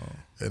 Oh,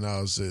 And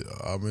I said,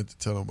 I meant to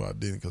tell him, but I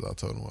didn't because I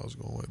told him I was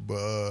going with.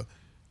 But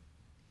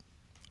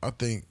I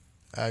think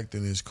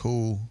acting is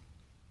cool,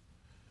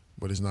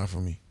 but it's not for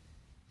me.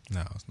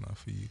 no, it's not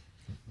for you.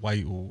 Why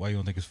you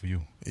don't think it's for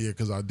you? Yeah,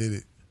 because I did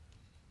it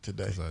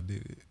today. Cause I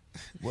did it.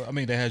 Well, I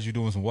mean, they had you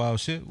doing some wild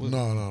shit. What- No,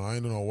 I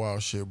ain't doing no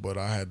wild shit, but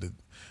I had to.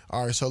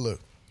 All right, so look,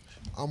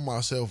 I'm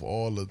myself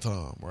all the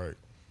time, right?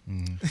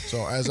 Mhm.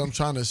 So as I'm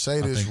trying to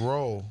say this think-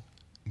 role,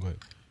 Go ahead.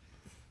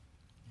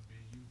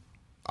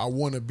 I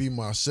want to be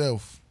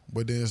myself,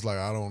 but then it's like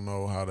I don't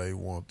know how they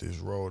want this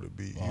role to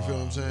be. You feel what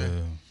I'm saying?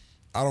 Yeah.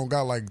 I don't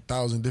got like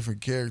 1,000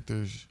 different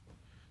characters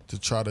to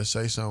try to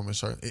say something.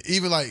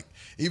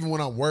 Even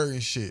when I'm wording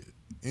shit,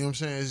 you know what I'm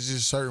saying? It's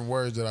just certain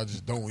words that I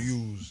just don't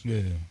use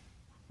Yeah.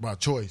 by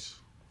choice.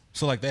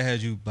 So like they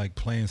had you like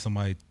playing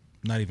somebody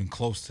not even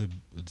close to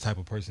the type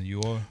of person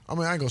you are. I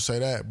mean, I ain't gonna say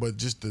that, but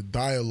just the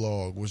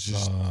dialogue was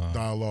just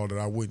dialogue that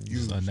I wouldn't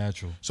use. It's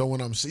unnatural. So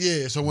when I'm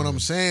I'm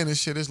saying this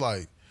shit, it's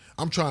like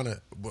I'm trying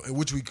to,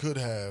 which we could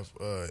have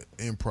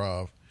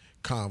improv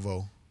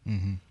convo,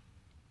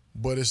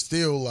 but it's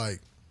still like,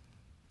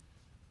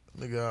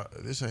 nigga,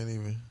 this ain't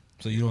even.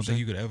 So you don't think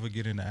you could ever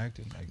get into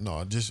acting? Like,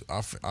 No,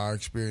 I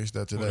experienced that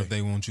What today. if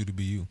they want you to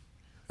be you?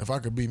 If I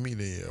could be me,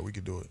 then yeah, we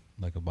could do it.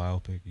 like a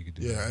biopic, you could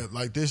do. Yeah, that.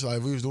 like this, like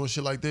if we was doing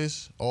shit like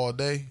this all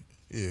day.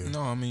 Yeah,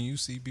 No, I mean you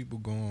see people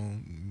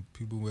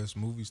people as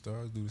movie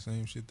stars do the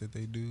same shit that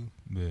they do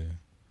Yeah.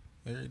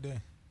 every day.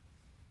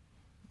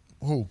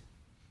 who?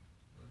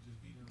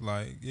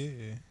 Like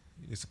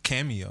it's a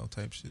cameo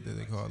type shit that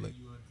they call it.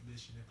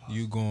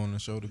 You go on the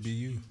show to be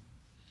you.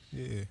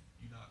 Yeah.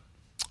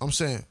 I'm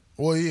saying,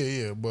 well,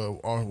 yeah, but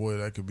well,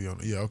 that could be on.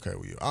 Yeah, okay,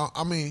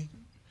 I mean,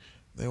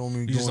 they want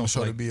me to You go just on the don't show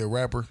to like- be a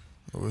rapper.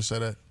 I would say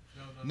that.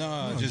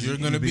 No, just you're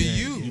gonna be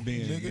you, You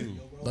being nigga. you.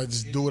 Like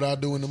just do what I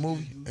do in the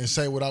movie and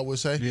say what I would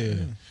say.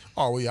 Yeah.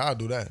 Oh well, yeah, I'll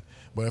do that.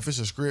 But if it's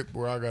a script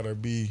where I gotta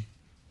be,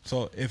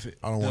 So if it,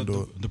 I don't wanna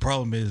do it. The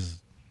problem is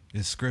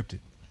it's scripted,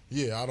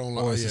 yeah, I don't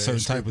like. or it's yeah, a certain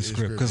type of it's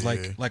script. Because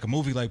scripted, like a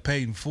movie like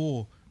Paid in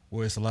Full,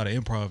 where it's a lot of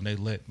improv, and they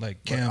let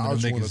like Cam I and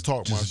just them wanna niggas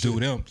talk my just do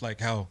shit. them. Like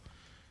how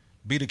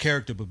be the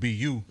character but be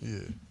you. yeah.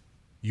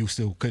 You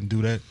still couldn't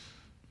do that.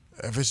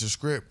 If it's a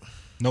script,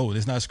 No,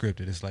 it's not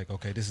scripted. It's like,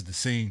 okay, this is the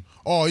scene.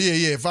 oh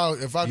yeah. If I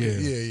could,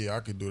 Yeah. yeah,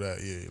 I could do that.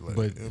 Yeah, like,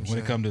 But you know what I'm when saying?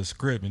 it comes to a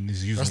script and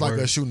it's using that's like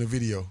words, us shooting a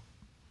video.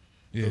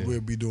 yeah, We'll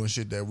be doing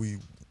shit that we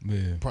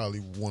yeah. probably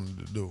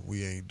wanted to do.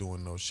 We ain't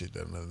doing no shit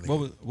that another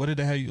nigga. What did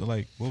they have you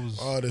like? What was?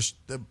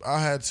 I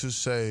had to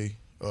say,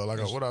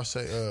 what I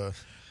say.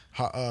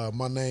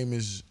 My name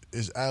is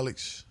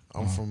Alex.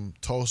 I'm from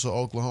Tulsa,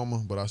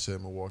 Oklahoma, but I said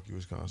Milwaukee,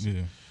 Wisconsin.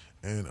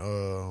 Yeah.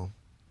 And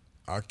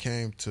I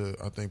came to,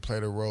 I think, play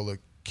the role of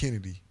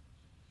Kennedy.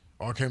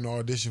 Or I came to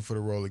audition for the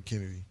role of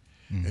Kennedy.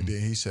 Mm-hmm. And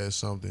then he said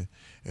something,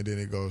 and then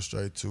it goes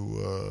straight to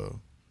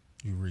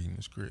You reading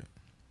the script.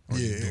 Or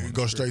you yeah, doing it the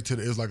goes script. straight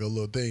to it was like a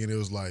little thing, and it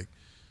was like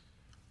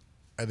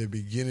at the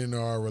beginning of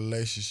our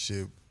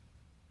relationship,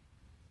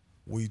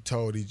 we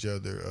told each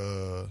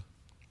other,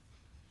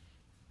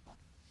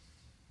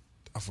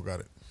 I forgot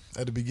it.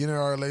 At the beginning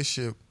of our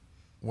relationship,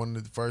 one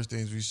of the first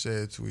things we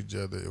said to each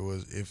other, it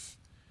was if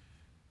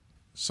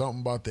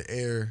something about the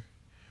air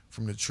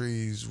from the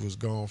trees was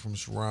gone from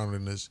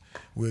surrounding us,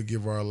 we'll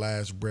give our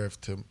last breath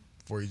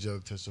for each other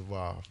to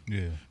survive.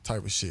 Yeah.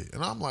 Type of shit.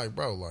 And I'm like,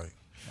 bro, like,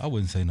 I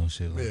wouldn't say no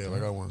shit like yeah, that.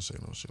 like I wouldn't say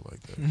no shit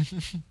like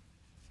that.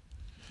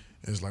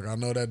 It's like I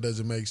know that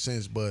doesn't make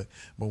sense, but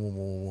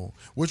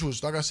which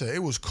was like I said, it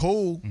was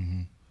cool.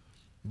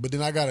 But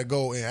then I gotta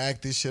go and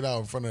act this shit out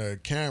in front of a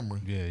camera.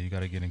 Yeah, you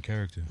gotta get in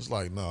character. It's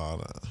like, nah.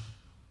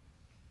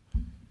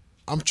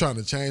 I'm trying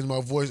to change my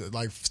voice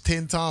like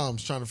 10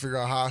 times, trying to figure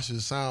out how I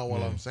should sound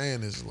while I'm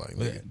saying this. Like,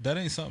 But that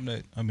ain't something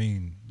that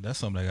that's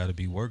something that got to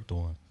be worked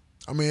on.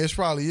 I mean, it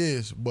probably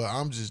is, but I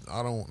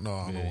don't know.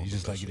 I don't You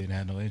just like you didn't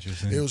have no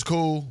interest in it. Was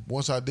cool.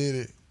 Once I did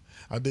it,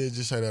 I did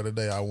just say the other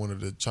day I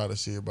wanted to try to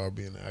see about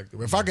being an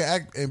actor. If I could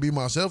act and be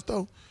myself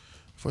though,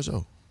 for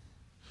sure.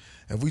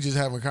 If we just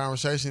having a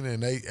conversation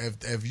and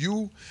if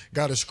you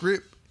got a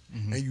script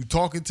and you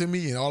talking to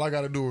me and all I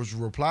got to do is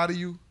reply to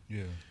you,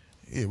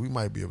 yeah, we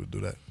might be able to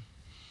do that.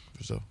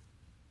 For sure.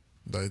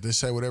 Like, just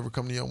say whatever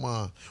come to your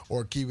mind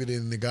or keep it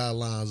in the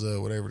guidelines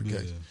of whatever the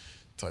case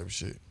type of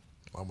shit.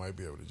 I might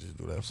be able to just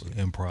do that for you.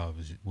 Improv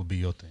would be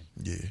your thing.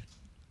 Yeah.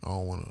 I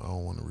don't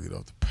want to read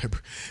off the paper.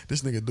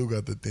 This nigga do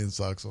got the thin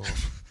socks on.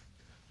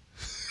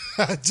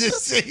 I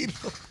just seen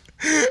him.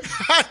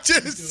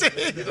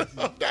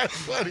 That's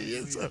funny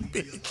as a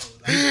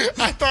bitch.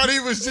 I thought he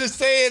was just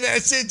saying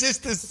that shit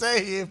just to say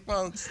it,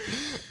 folks.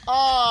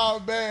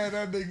 Oh, man,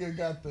 that nigga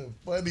got the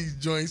funny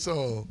joints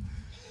on.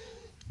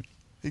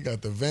 He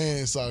got the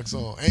Van socks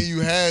on. And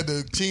you had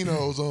the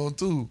chinos on,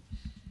 too.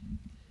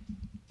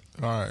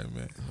 All right,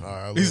 man. All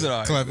right, He said, all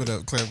right. Clap it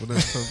up.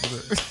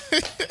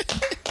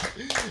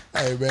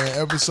 Hey, man,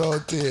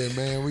 episode 10,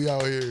 man. We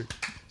out here.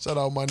 Shout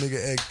out my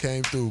nigga X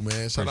came through,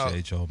 man. Shout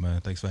Appreciate y'all,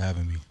 man. Thanks for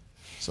having me.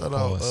 Shout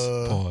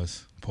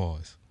Pause.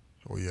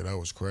 Oh, yeah, that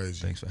was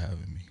crazy. Thanks for having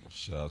me.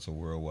 Shout out to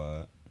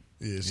Worldwide.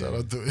 Yeah, shout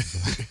out to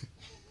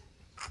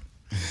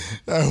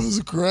That was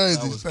crazy.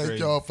 That was Thank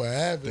crazy. y'all for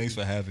having Thanks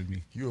me. for having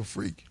me. You a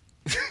freak.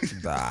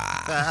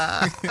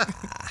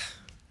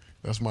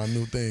 That's my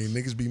new thing.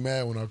 Niggas be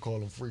mad when I call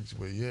them freaks,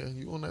 but yeah,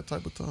 you on that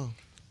type of time.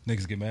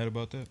 Niggas get mad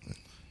about that?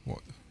 What?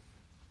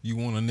 You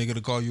want a nigga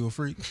to call you a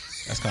freak?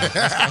 That's kind of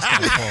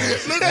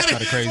pause. That's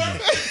kind of crazy.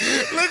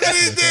 Look what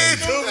he did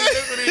to me. Look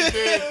what he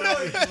did to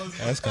me.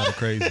 That's kind of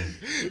crazy.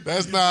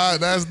 That's not Is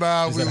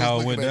that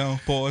how it went down?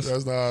 Pause.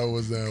 That's not how it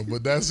was down.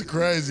 But that's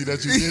crazy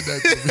that you did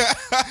that to me.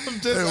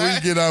 Hey, we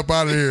get up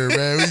out of here,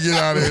 man. We get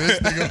out of here. This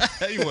nigga.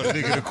 You want a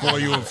nigga to call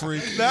you a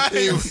freak? I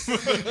want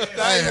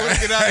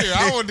to get out here.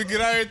 I wanted to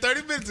get out here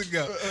 30 minutes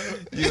ago.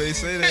 You ain't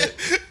say that.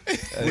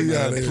 Hey, We man,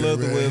 outta here, plug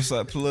the man.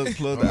 website. Plug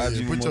the yeah,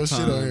 IG put one your more shit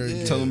time. on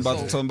here. Tell them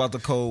about the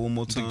code one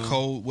more time. The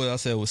code, what I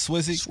said was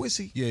Swizzy.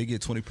 Swizzy. Yeah, you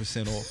get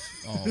 20% off.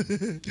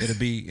 It'll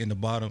be in the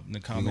bottom in the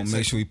We're comments. gonna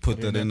make sure we put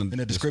that in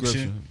the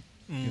description.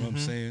 You know what I'm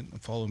saying?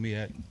 Follow me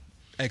at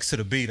X to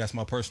the B. That's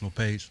my personal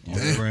page on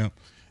Instagram.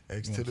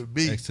 X to the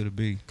B. X to the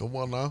B. Come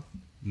on now.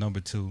 Number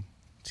 2,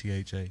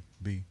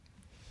 THAB.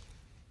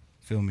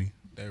 Feel me?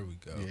 There we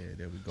go. Yeah,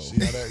 there we go. See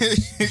how that?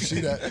 You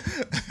see that?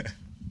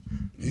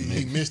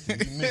 He missed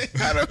it.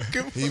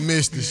 He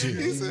missed the shit.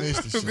 He missed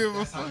the shit.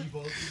 That's how you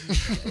both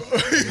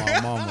My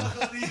mama.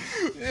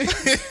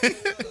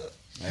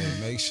 Hey,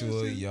 make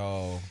sure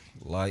y'all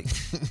like,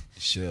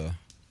 share,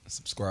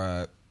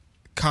 subscribe,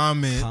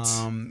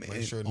 Comments.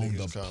 Make sure on niggas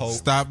the comment. post.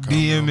 Stop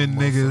Comment on DMing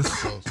the niggas.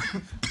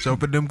 motherfucking post.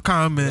 Jump in them Yo,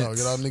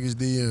 comments. get out niggas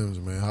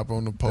DMs, man. Hop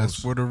on the That's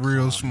post. where the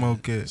real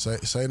smoke is.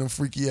 Say them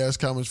freaky ass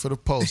comments for the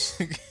post.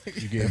 You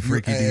getting If you,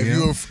 freaky hey,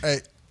 if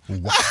DM?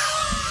 you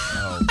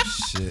Oh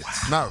shit.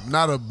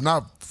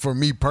 not for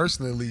me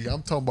personally.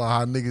 I'm talking about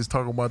how niggas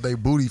talking about they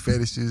booty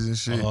fetishes and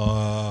shit.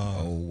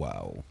 Oh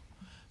wow.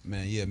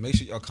 Man, yeah, make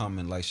sure y'all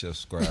comment, like, share,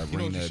 subscribe, You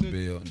know ring what that you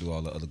should- bell, and do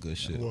all the other good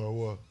shit.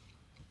 What?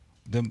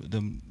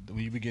 Them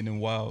when you be getting them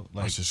wild, I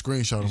like should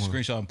screenshot you them.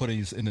 screenshot and put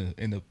it in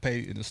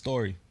the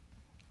story.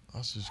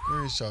 I should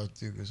screenshot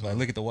you. Cause Like,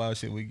 look at the wild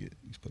shit we get.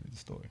 Just put it in the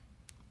story.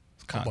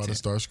 It's I'm about to content.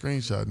 start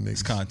screenshotting niggas.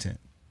 It's content.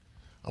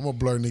 I'm gonna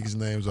blur niggas'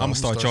 names. I'm gonna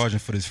start charging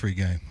for this free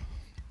game.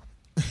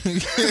 Hey,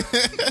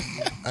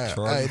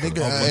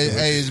 nigga,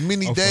 hey, as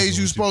many I'm fucking days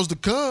you with you. supposed to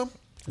come.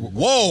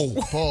 Whoa.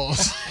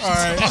 Pause. All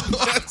right.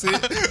 That's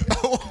it.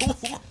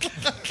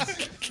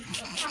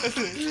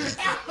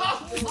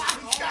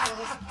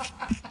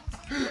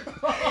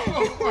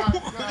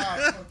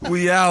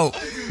 We out.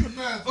 God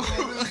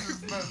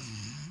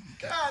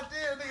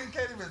damn, nigga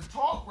can't even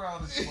talk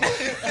around this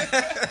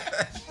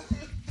motherfucker.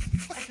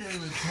 I can't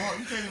even talk.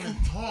 You can't even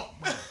talk,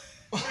 bro.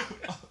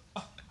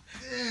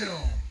 Damn.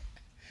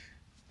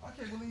 I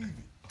can't believe it.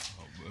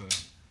 Oh man.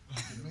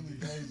 As many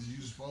days as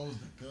you supposed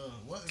to come.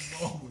 What is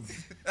wrong with you?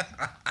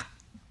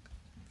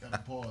 Gotta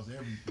pause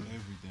everything.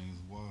 Everything is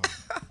wild.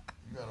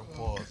 You gotta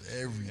pause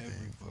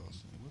everything.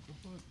 What the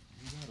fuck?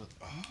 You gotta.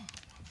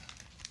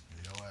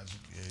 Your ass,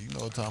 yeah, you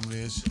know what time it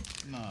is.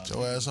 Nah.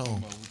 Your ass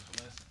home.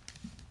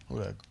 Who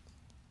that?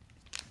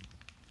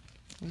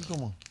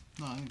 Come on.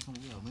 Nah, I ain't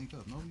coming. We gotta link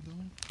up. No, we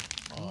doing.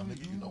 Oh,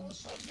 nigga, you know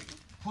what's up, nigga.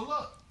 Pull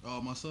up.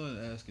 Oh, my son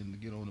asking to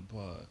get on the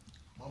pod.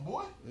 My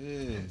boy?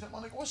 Yeah, Tell my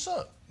nigga, what's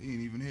up? he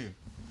ain't even here.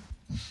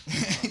 My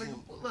nigga,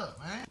 pull up,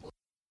 man.